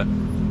a lot of,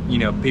 you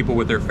know, people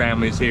with their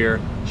families here,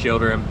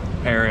 children,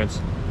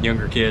 parents,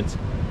 younger kids.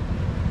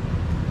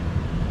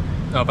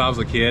 Now, if I was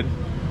a kid,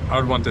 I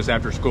would want this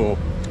after school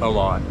a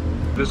lot.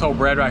 This whole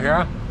bread right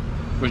here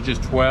was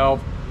just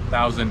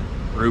 12,000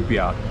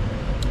 rupiah.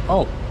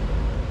 Oh,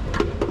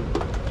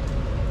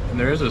 and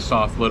there is a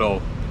soft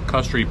little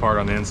custardy part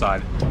on the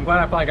inside. I'm glad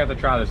I finally got to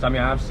try this. I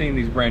mean, I've seen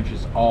these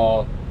branches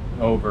all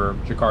over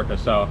Jakarta,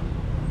 so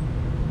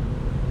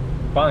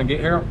finally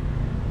get here.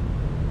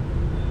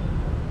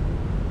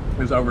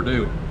 Is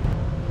overdue.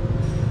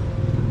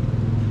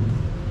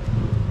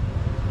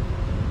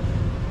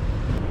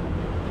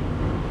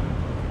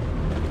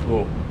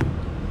 Cool.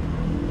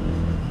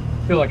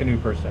 Feel like a new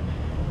person.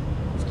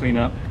 Let's clean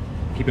up,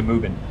 keep it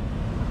moving.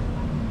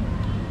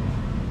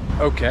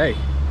 Okay,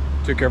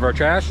 took care of our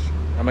trash.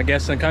 I'm a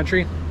guest in the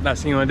country.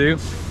 Last thing you want to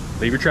do,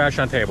 leave your trash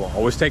on the table.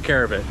 Always take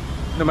care of it,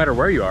 no matter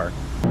where you are.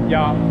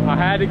 Y'all, I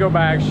had to go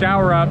back,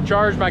 shower up,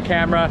 charge my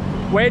camera,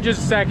 wait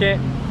just a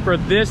second for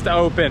this to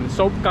open.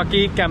 Sop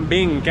kaki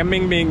kambing,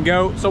 kambing being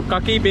goat, sop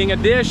kaki being a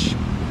dish.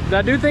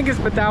 I do think it's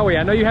Betawi.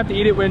 I know you have to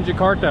eat it when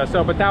Jakarta.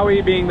 So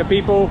Betawi being the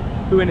people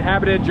who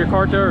inhabited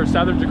Jakarta or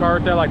southern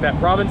Jakarta, like that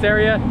province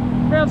area,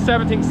 around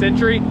 17th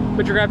century,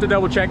 but you're gonna have to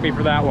double check me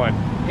for that one.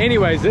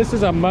 Anyways, this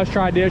is a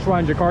must-try dish while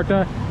in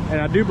Jakarta,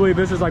 and I do believe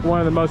this is like one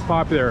of the most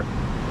popular.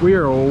 We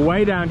are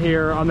way down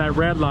here on that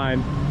red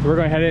line, so we're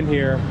gonna head in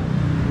here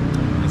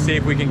and see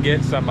if we can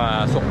get some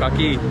sop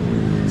kaki.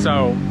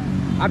 So,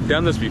 I've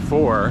done this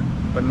before,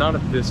 but not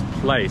at this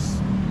place.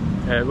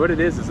 What it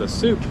is a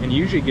soup, and you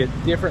usually get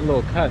different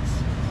little cuts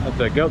of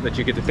the goat that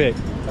you get to pick.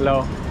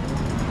 Hello.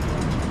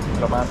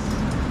 Hello, mas.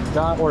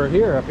 Not order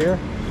here, up here.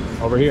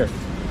 Over here.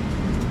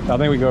 I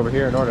think we go over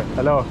here and order.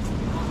 Hello.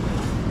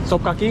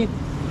 Sop kaki?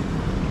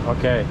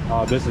 Okay.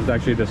 Oh, this is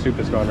actually the soup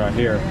that's going right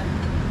here.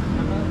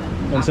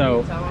 And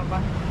so,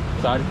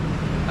 sorry?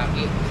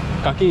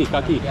 Kaki.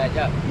 Kaki.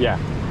 Yeah.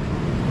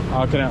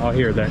 Oh,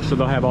 here, there. So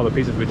they'll have all the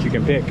pieces which you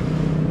can pick.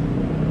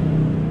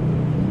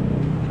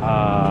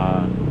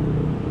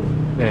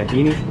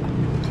 Ini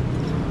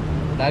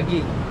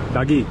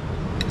daging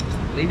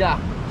lidah.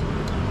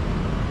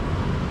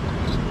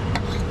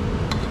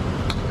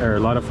 There are a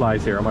lot of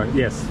flies here.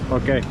 Yes,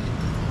 okay.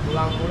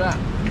 Tulang muda.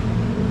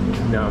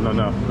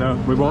 No,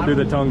 we won't do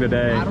the tongue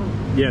today.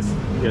 Yes.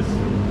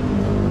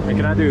 And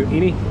can I do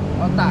ini?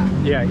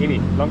 Otak. Yeah,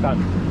 ini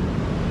longtan.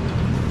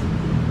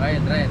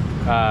 Right.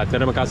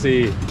 Terima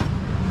kasih.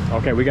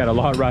 Okay, we got a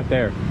lot right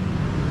there.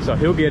 So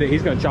he'll get it.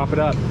 He's gonna chop it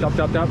up.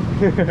 Chop.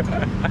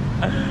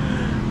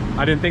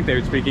 I didn't think they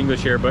would speak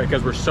English here, but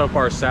because we're so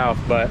far south.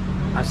 But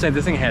I said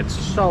this thing had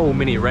so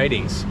many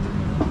ratings.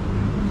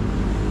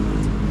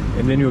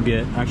 And then you'll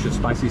get extra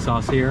spicy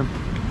sauce here,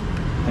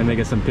 and they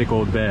get some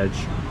pickled veg.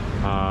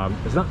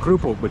 It's not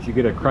krupuk, but you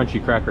get a crunchy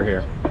cracker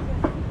here,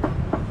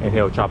 and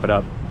he'll chop it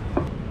up.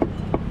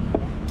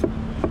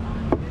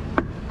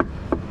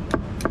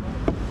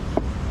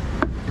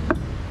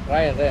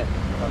 Right there.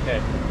 Okay.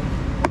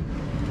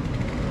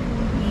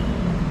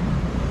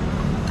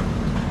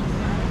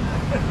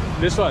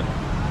 This one,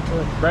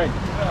 right?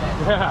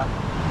 Yeah.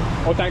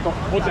 Otak.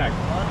 Good.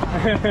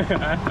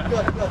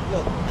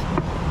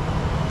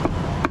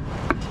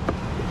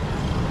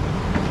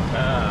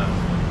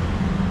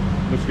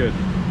 Looks good.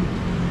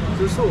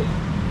 Susu.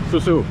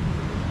 Susu.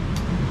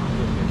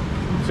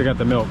 So I got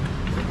the milk.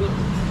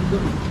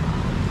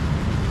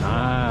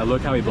 Ah,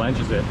 look how he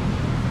blanches it.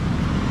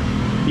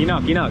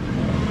 Kinak, kinak.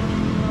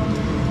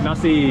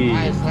 Nasi.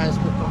 Rice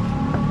cooker.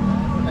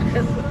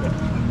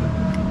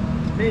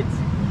 Meat.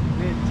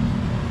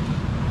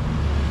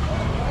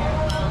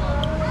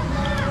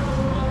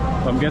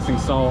 I'm guessing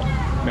salt,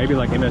 maybe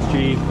like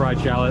MSG, fried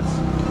shallots.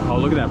 Oh,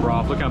 look at that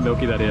broth. Look how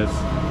milky that is.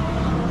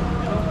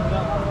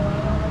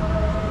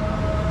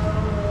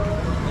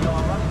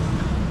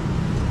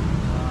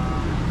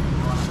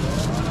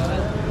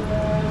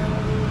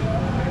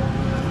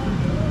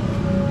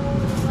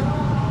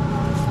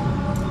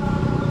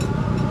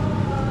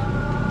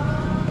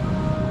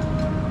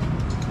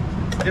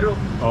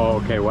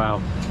 Oh, okay,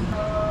 wow.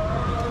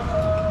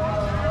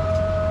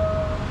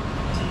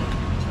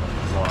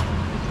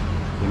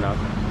 Wow.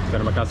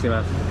 Terima kasih,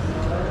 Mas.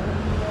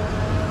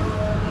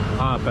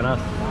 Ah,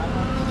 panas.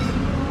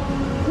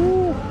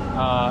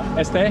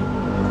 Este?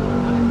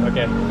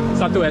 Okay.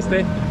 Satu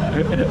este?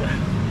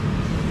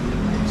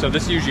 So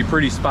this is usually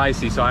pretty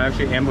spicy, so I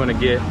actually am going to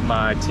get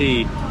my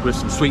tea with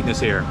some sweetness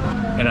here.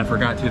 And I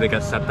forgot too, they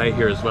got satay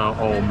here as well.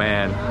 Oh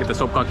man. Get the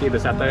sop kaki, the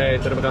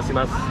satay. Terima kasih,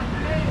 Mas.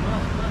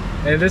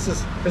 And this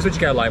is what you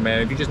gotta like,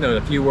 man. If you just know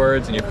a few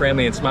words and you're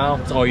friendly and smile,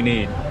 that's all you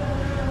need.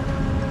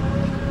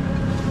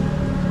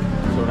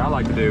 So what I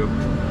like to do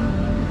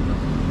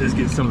is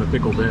get some of the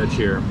pickled veg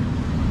here.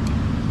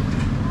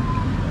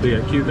 We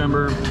got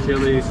cucumber,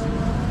 chilies,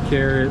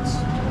 carrots,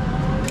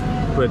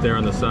 put it there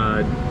on the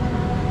side.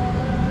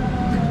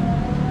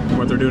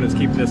 What they're doing is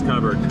keeping this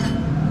covered.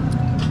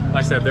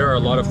 Like I said, there are a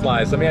lot of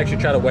flies. Let me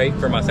actually try to wait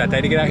for my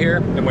satay to get out here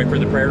and wait for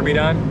the prayer to be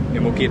done,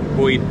 and we'll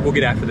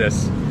get after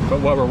this. But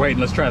while we're waiting,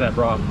 let's try that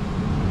broth.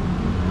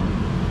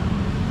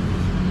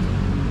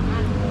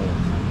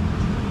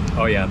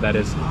 Oh yeah, that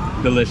is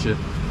delicious.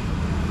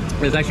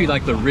 It's actually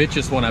like the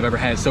richest one I've ever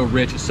had. It's so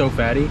rich, it's so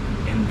fatty,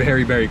 and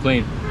very, very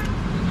clean.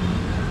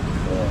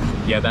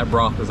 Yeah, that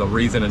broth is a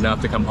reason enough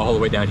to come all the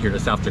way down here to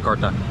South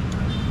Jakarta.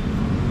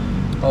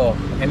 Oh,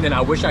 and then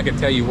I wish I could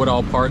tell you what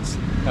all parts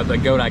of the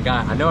goat I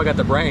got. I know I got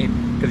the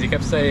brain, because he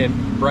kept saying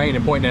brain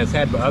and pointing at his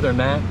head, but other than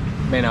that,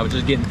 man, I was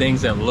just getting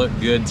things that looked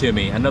good to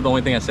me. I know the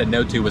only thing I said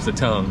no to was the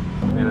tongue.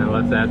 And then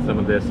let's add some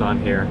of this on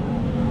here.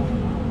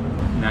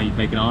 Now you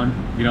take it on,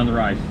 get on the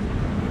rice.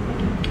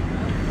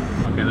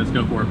 Okay, let's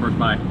go for it, first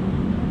bite.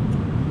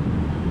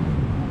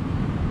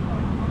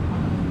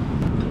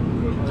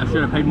 I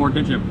should have paid more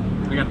attention.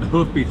 I got the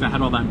hoof piece that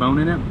had all that bone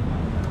in it,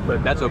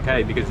 but that's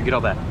okay because you get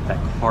all that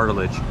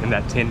cartilage and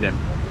that tendon,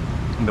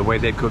 and the way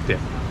they cooked it,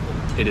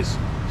 it is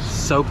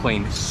so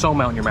clean, so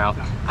melt in your mouth.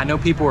 I know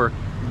people are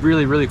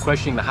really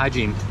questioning the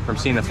hygiene from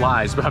seeing the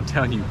flies, but I'm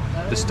telling you,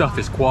 the stuff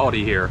is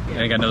quality here. And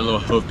I got another little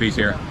hoof piece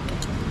here.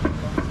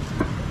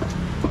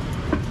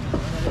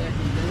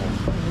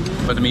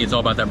 But to me, it's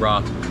all about that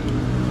broth.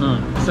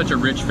 Such a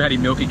rich, fatty,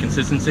 milky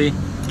consistency.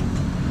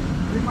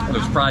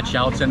 Those fried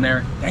shallots in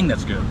there. Dang,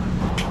 that's good.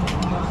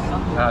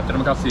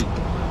 Terima kasih.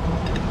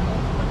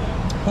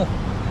 Oh,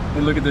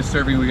 and look at this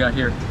serving we got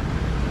here.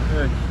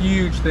 A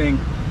huge thing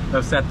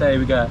of satay.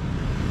 We got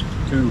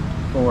 2,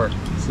 4,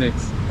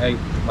 6, 8,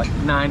 like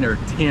 9 or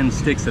 10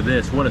 sticks of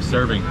this. What a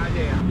serving.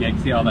 Yeah, you can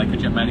see all that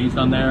ketchup mayonnaise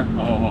on there.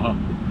 Oh.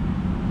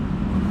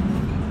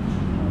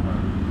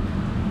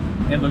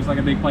 It looks like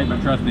a big plate,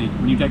 but trust me,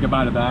 when you take a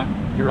bite of that,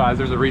 you realize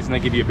there's a reason they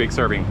give you a big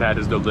serving. That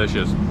is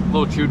delicious. A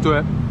little chew to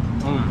it.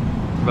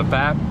 But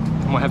that,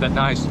 I'm gonna have that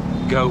nice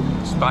goat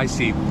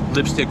spicy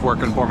lipstick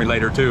working for me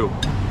later too.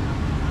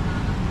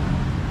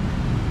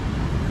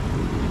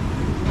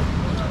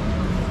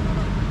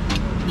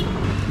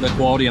 The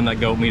quality on that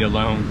goat meat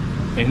alone,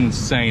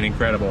 insane,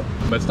 incredible.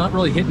 But it's not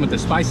really hitting with the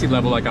spicy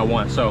level like I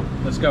want. So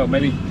let's go.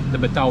 Maybe the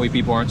Betawi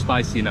people aren't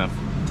spicy enough.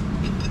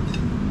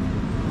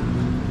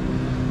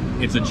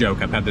 It's a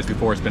joke. I've had this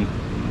before. It's been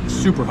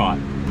super hot.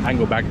 I can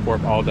go back and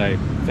forth all day.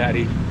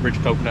 Fatty, rich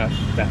coconut,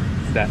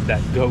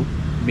 that goat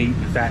meat,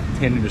 fat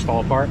tendon just fall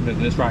apart. And then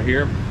this right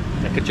here,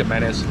 that ketchup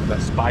mayonnaise,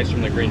 that spice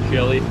from the green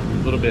chili, a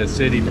little bit of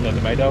acidity from the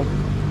tomato.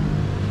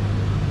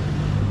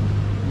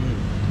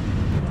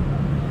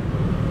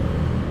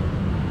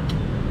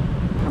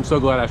 I'm so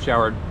glad I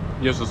showered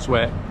just to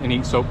sweat and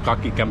eat sop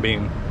kaki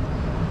kambing.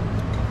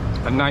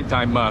 A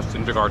nighttime must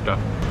in Jakarta.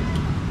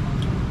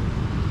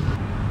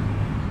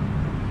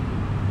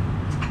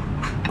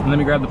 And let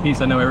me grab the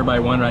piece I know everybody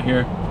wanted right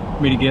here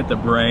for me to get, the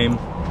brain.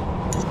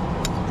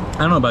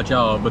 I don't know about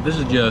y'all, but this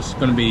is just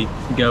gonna be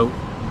goat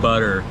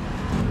butter.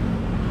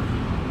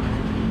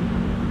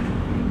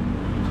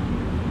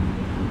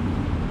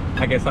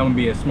 I guess I'm gonna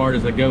be as smart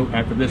as a goat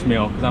after this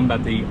meal because I'm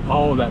about to eat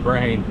all of that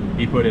brain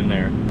he put in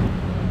there.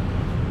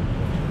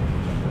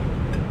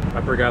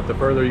 I forgot, the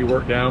further you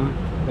work down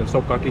in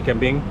sop kaki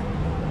kambing,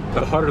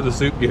 the hotter the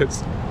soup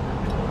gets.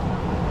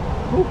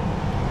 Woo.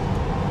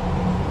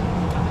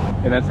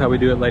 And that's how we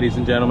do it, ladies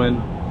and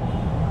gentlemen.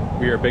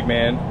 We are a big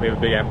man, we have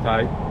a big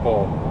appetite.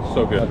 Oh,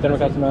 so good. Let's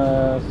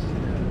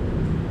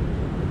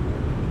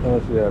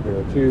see that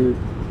here. 2,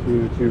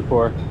 2, 2,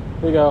 4. Here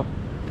you go.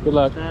 Good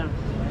luck.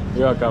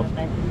 You're welcome.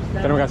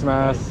 Terima kasih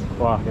mas.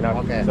 Wah, you know,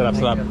 Okay.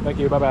 sedap. Thank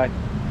you. Bye bye.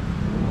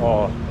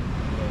 Oh,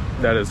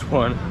 that is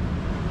one.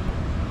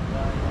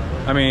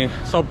 I mean,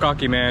 sop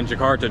kaki, man,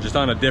 Jakarta, just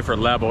on a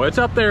different level. It's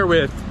up there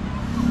with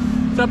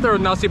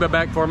nasi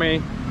bebek for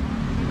me.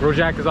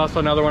 Rojak is also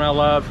another one I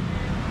love.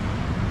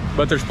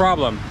 But there's a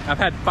problem. I've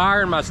had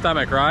fire in my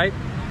stomach, right?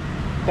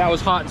 That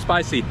was hot and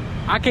spicy.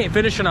 I can't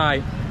finish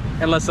tonight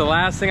unless the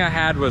last thing I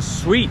had was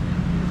sweet.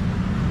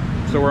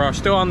 So we're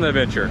still on the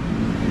adventure.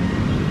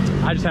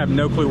 I just have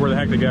no clue where the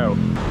heck to go.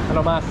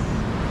 Hello, mas.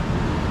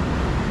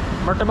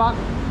 Murtabak?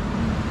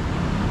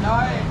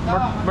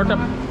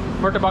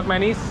 Murtabak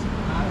manis?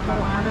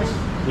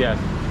 Yes.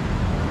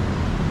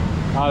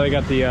 Oh, they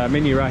got the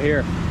menu right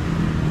here.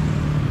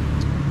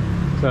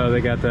 So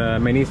they got the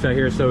manis right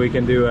here, so we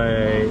can do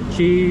a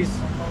cheese,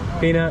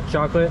 peanut,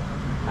 chocolate.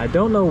 I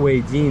don't know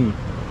Weijin.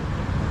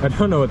 I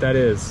don't know what that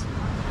is.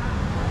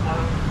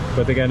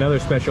 But they got another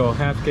special,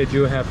 half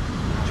keju, half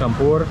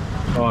champur.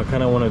 Oh, I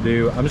kind of want to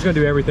do, I'm just going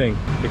to do everything.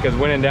 Because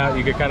when in doubt,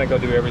 you could kind of go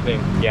do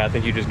everything. Yeah, I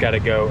think you just got to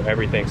go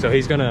everything. So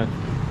he's got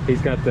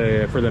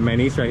the, for the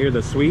manis right here,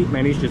 the sweet.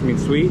 Manis just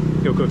means sweet.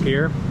 He'll cook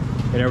here.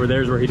 And over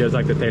there's where he does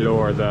like the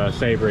telur, the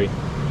savory.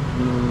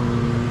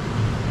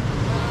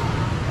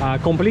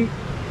 Complete.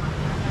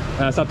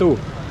 Satu.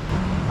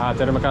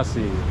 Terima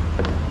kasih.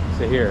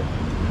 Sit here.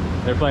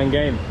 They're playing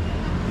game.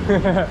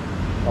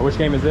 Oh, which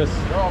game is this?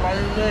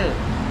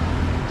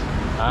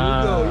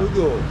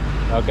 Ludo.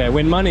 Okay,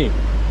 win money.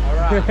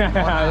 Alright.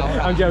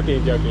 I'm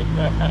joking.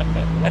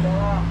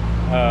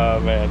 Oh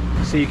man.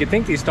 So you could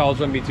think these stalls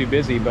wouldn't be too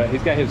busy, but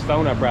he's got his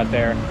phone up right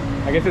there.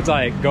 I guess it's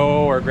like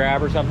go or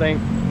grab or something,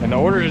 and the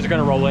orders are just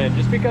gonna roll in.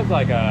 Just because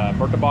like a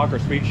murtabak or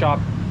sweet shop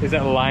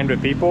isn't aligned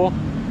with people,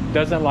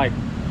 doesn't like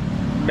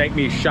make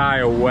me shy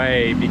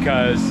away,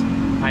 because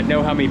I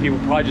know how many people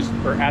probably just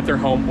are at their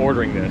home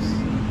ordering this.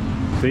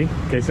 See,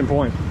 case in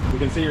point. You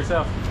can see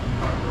yourself.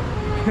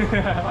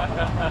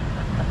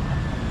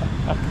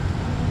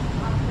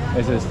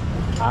 This is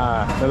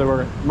another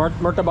word.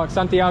 Murtabak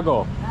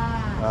Santiago.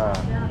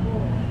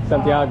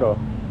 Santiago.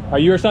 Are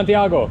you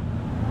Santiago?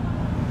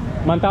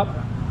 Mantap?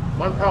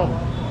 Mantap.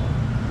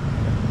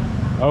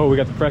 Oh, we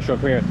got the fresh one.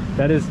 Come here.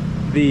 That is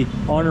the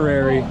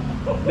honorary.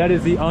 That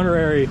is the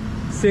honorary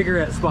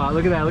cigarette spot.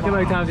 Look at that. Look how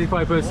many times he's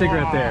probably put a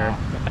cigarette there.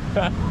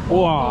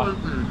 Wow.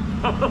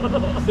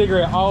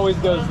 Cigarette always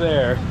goes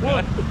there.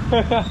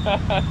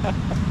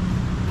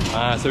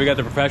 So we got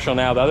the professional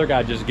now. The other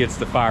guy just gets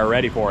the fire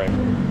ready for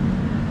him.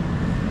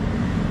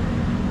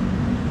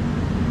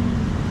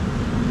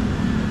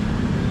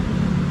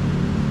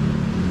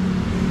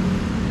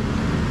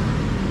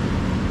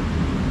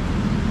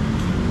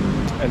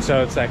 And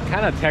so it's that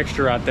kind of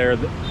texture out there,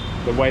 the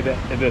way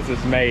that this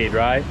is made,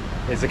 right?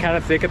 It's kind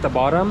of thick at the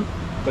bottom,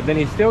 but then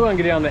he's still gonna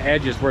get it on the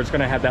edges where it's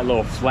gonna have that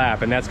little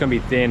flap, and that's gonna be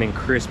thin and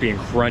crispy and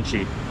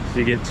crunchy. So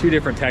you get two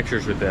different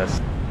textures with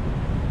this.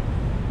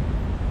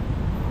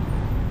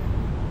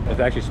 It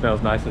actually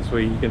smells nice and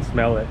sweet. You can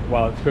smell it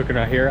while it's cooking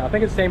right here. I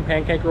think it's the same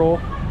pancake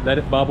roll. Let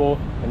it bubble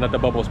and let the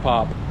bubbles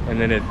pop,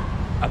 and then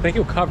I think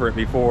he'll cover it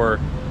before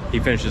he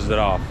finishes it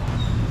off.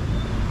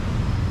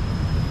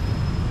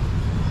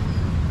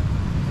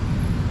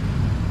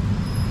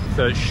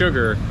 So it's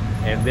sugar,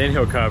 and then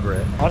he'll cover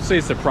it. Honestly,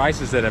 it's the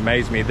prices that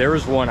amaze me. There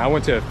was one, I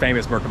went to a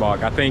famous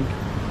murtabak. I think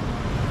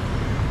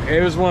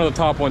it was one of the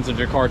top ones in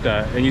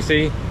Jakarta. And you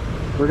see,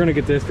 we're gonna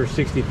get this for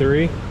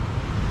 63.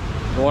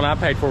 The one I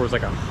paid for was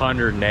like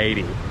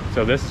 180.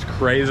 So this is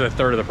crazy, a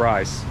third of the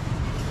price.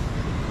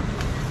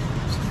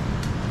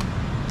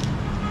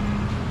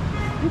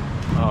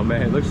 Oh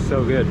man, it looks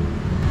so good.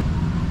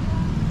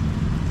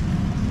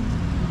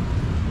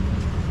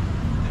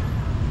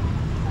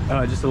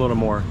 Just a little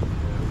more.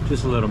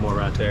 Just a little more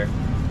right there.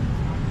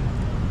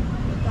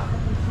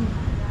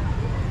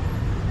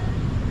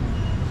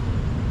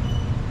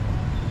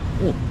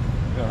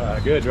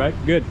 Good, right?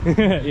 Good.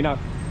 You know.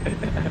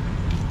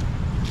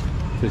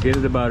 Just get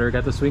the butter,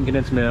 got the sweet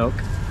condensed milk.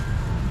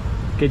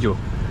 Keju.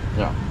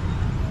 Yeah.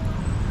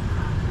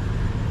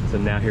 So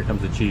now here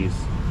comes the cheese.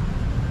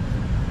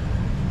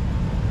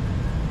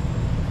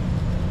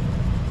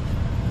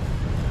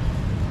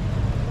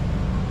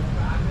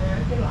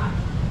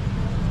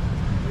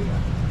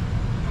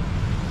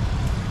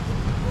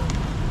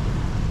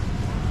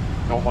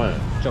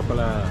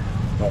 Chocolate.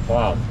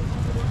 Wow.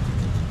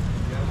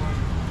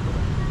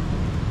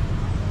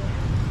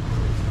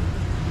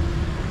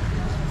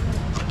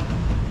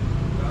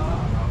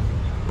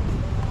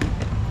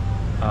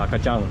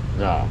 Kacang.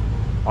 Yeah.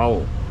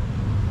 Oh.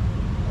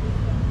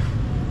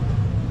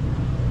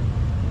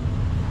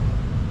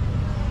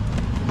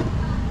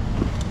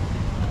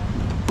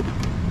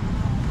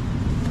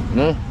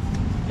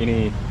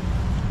 Ini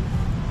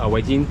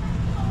Weijin.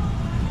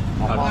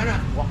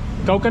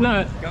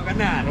 Coconut.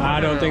 Coconut. I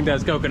don't think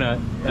that's coconut.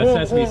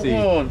 That's sesame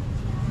seed.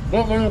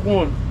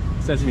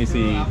 Sesame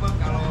seed.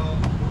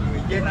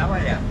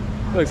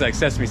 Looks like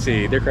sesame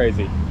seed. They're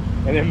crazy.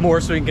 And then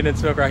more sweet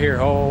condensed milk right here.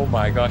 Oh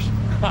my gosh.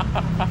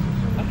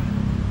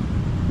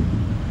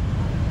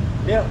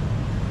 Yeah.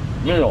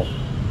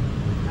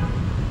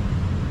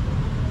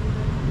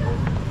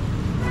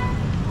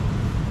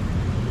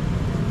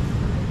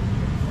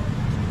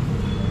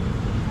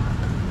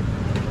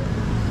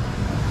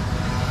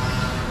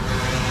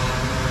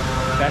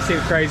 That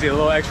seems crazy, a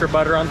little extra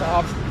butter on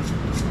top.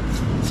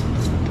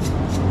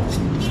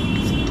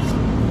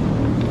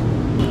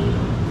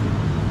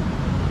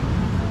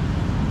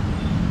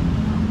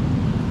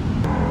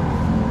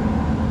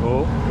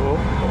 Oh,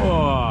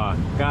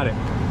 got it.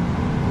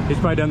 He's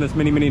probably done this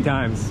many, many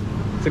times.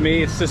 To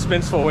me, it's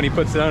suspenseful when he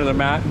puts it under the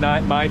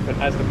knife and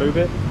has to move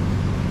it,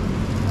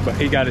 but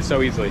he got it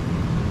so easily.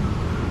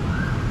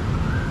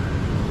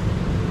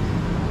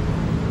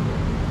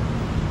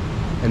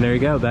 And there you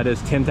go. That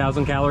is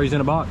 10,000 calories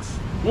in a box.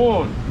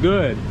 Whoa,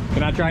 good.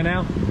 Can I try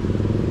now?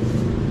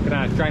 Can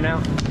I try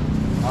now?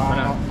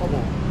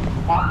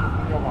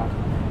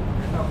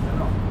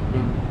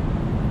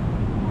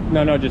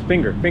 No, just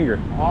finger.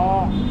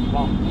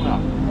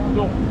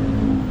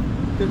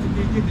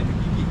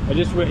 I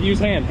just use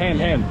hand,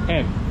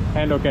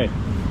 okay.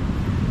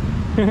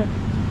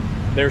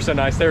 They were so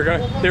nice. They were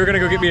gonna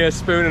go get me a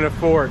spoon and a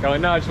fork. I'm like,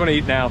 no, I just want to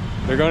eat now.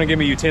 They're gonna give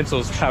me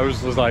utensils. I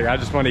was like, I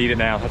just want to eat it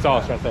now. That's all I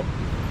was trying to say.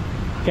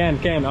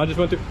 Can I just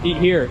want to eat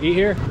here.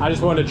 I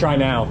just wanted to try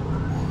now.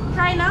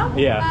 Try now?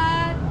 Yeah.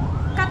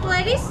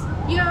 Cutleries?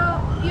 You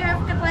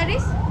have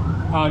cutleries?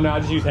 Oh no, I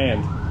just use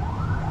hand.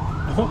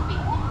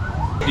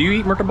 Do you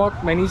eat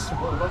murtabak mayonnaise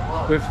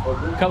with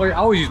cutlery? I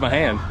always use my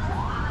hand.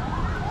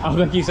 Oh,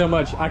 thank you so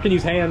much. I can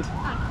use hand.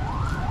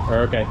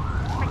 Okay.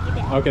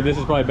 Okay, this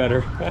is probably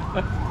better.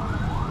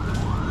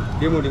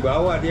 Dia mau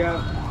dibawa dia.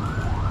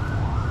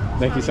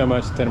 Thank you so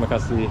much. Terima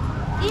kasih.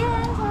 Iya,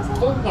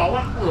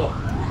 sama-sama.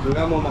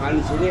 Enggak mau makan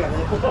di sini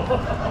katanya.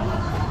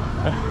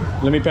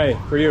 Let me pay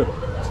for you.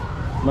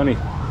 Money.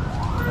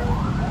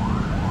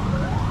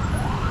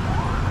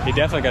 He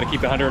definitely got to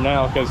keep the 100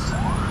 now because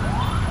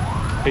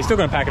he's still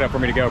going to pack it up for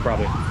me to go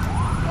probably.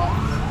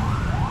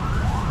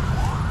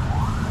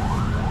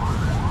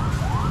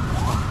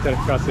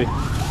 Terima kasih.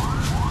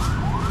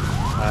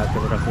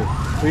 Terima kasih.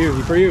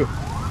 For you.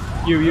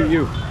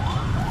 You.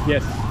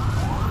 Yes.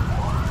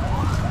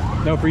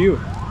 No, for you.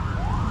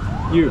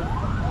 You.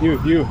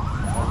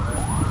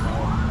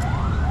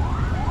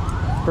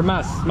 For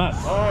Mas.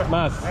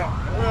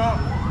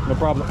 No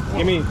problem.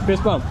 Give me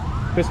fist bump.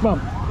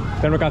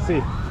 Terima kasih.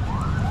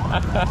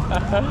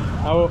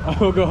 I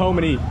will go home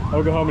and eat.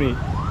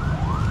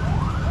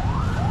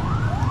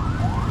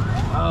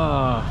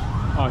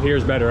 Oh,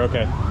 here's better.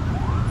 Okay.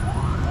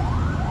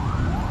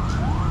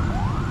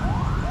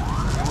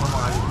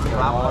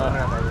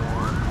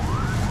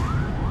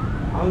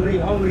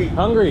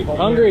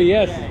 Hungry.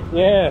 Yes.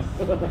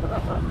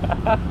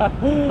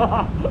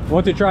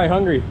 Want to try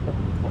hungry?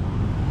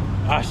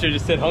 I should have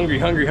just said hungry.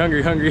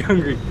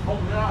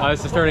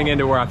 This is turning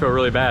into where I feel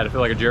really bad. I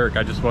feel like a jerk.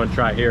 I just want to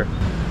try it here.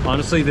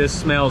 Honestly, this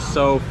smells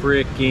so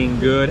freaking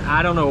good.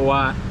 I don't know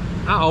why.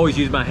 I always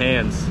use my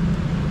hands.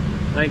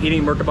 I think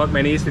eating murtabak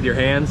mayonnaise with your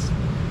hands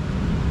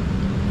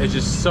is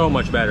just so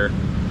much better.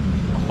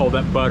 Oh,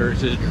 that butter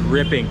is just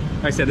dripping.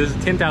 Like I said, this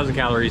is 10,000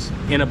 calories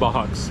in a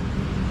box.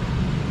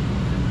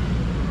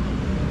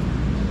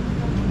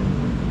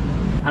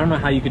 I don't know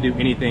how you could do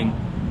anything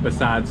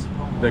besides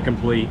the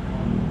complete.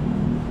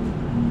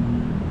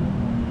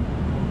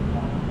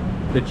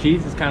 The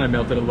cheese is kind of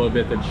melted a little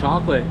bit. The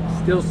chocolate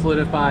still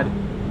solidified,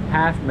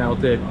 half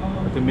melted.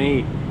 But to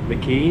me, the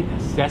key,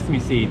 sesame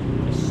seed,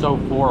 is so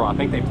floral. I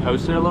think they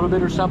toasted it a little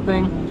bit or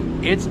something.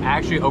 It's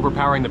actually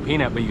overpowering the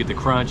peanut, but you get the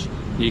crunch.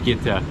 You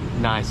get the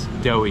nice,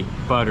 doughy,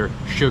 butter,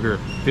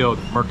 sugar-filled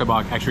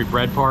murtabak, actually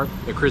bread part,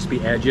 the crispy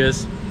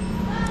edges.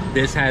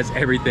 This has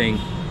everything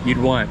you'd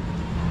want.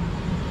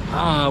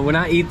 When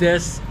I eat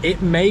this,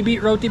 it may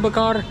beat roti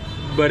bakar,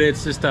 but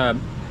it's just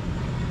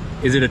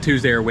is it a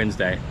Tuesday or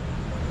Wednesday?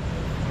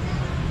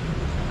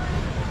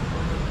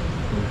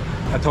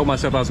 I told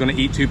myself I was gonna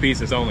eat 2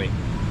 pieces only.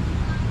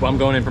 Well, I'm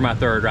going in for my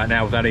 3rd right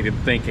now without even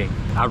thinking.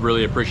 I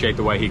really appreciate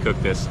the way he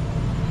cooked this.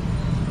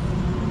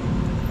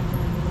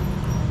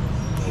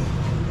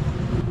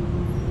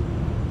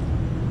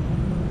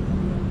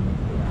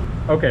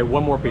 Okay,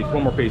 one more piece.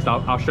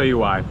 I'll show you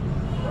why.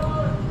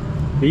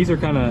 These are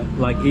kind of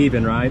like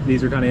even, right?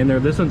 These are kind of in there.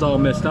 This one's all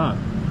messed up.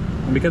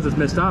 And because it's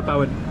messed up,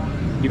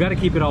 you got to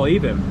keep it all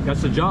even.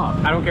 That's the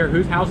job. I don't care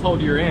whose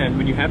household you're in.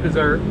 When you have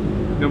dessert,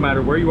 no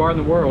matter where you are in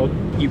the world,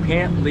 you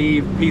can't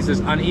leave pieces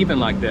uneven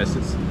like this.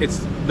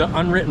 It's the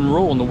unwritten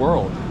rule in the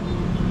world.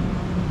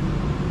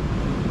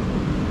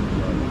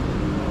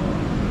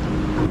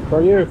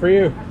 For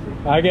you.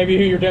 I gave you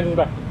your utensils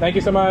back. Thank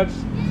you so much.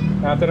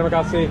 Terima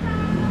kasih.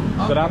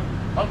 Sedap.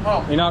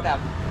 Enak.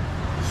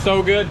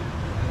 So good.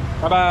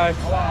 Bye-bye.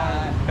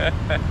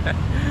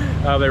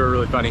 Oh, they were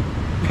really funny.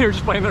 They were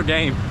just playing their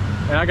game,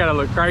 and I gotta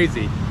look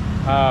crazy.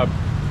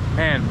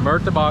 Man,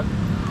 Murtabak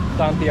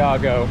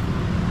Santiago.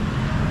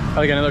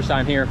 I got another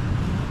sign here.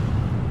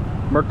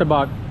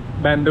 Murtabak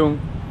Bandung.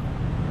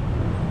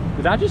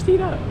 Did I just eat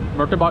a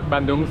Murtabak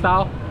Bandung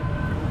style?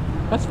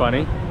 That's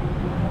funny,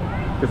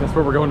 because that's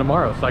where we're going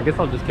tomorrow. So I guess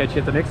I'll just catch you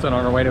at the next one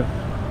on our way to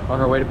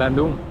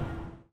Bandung.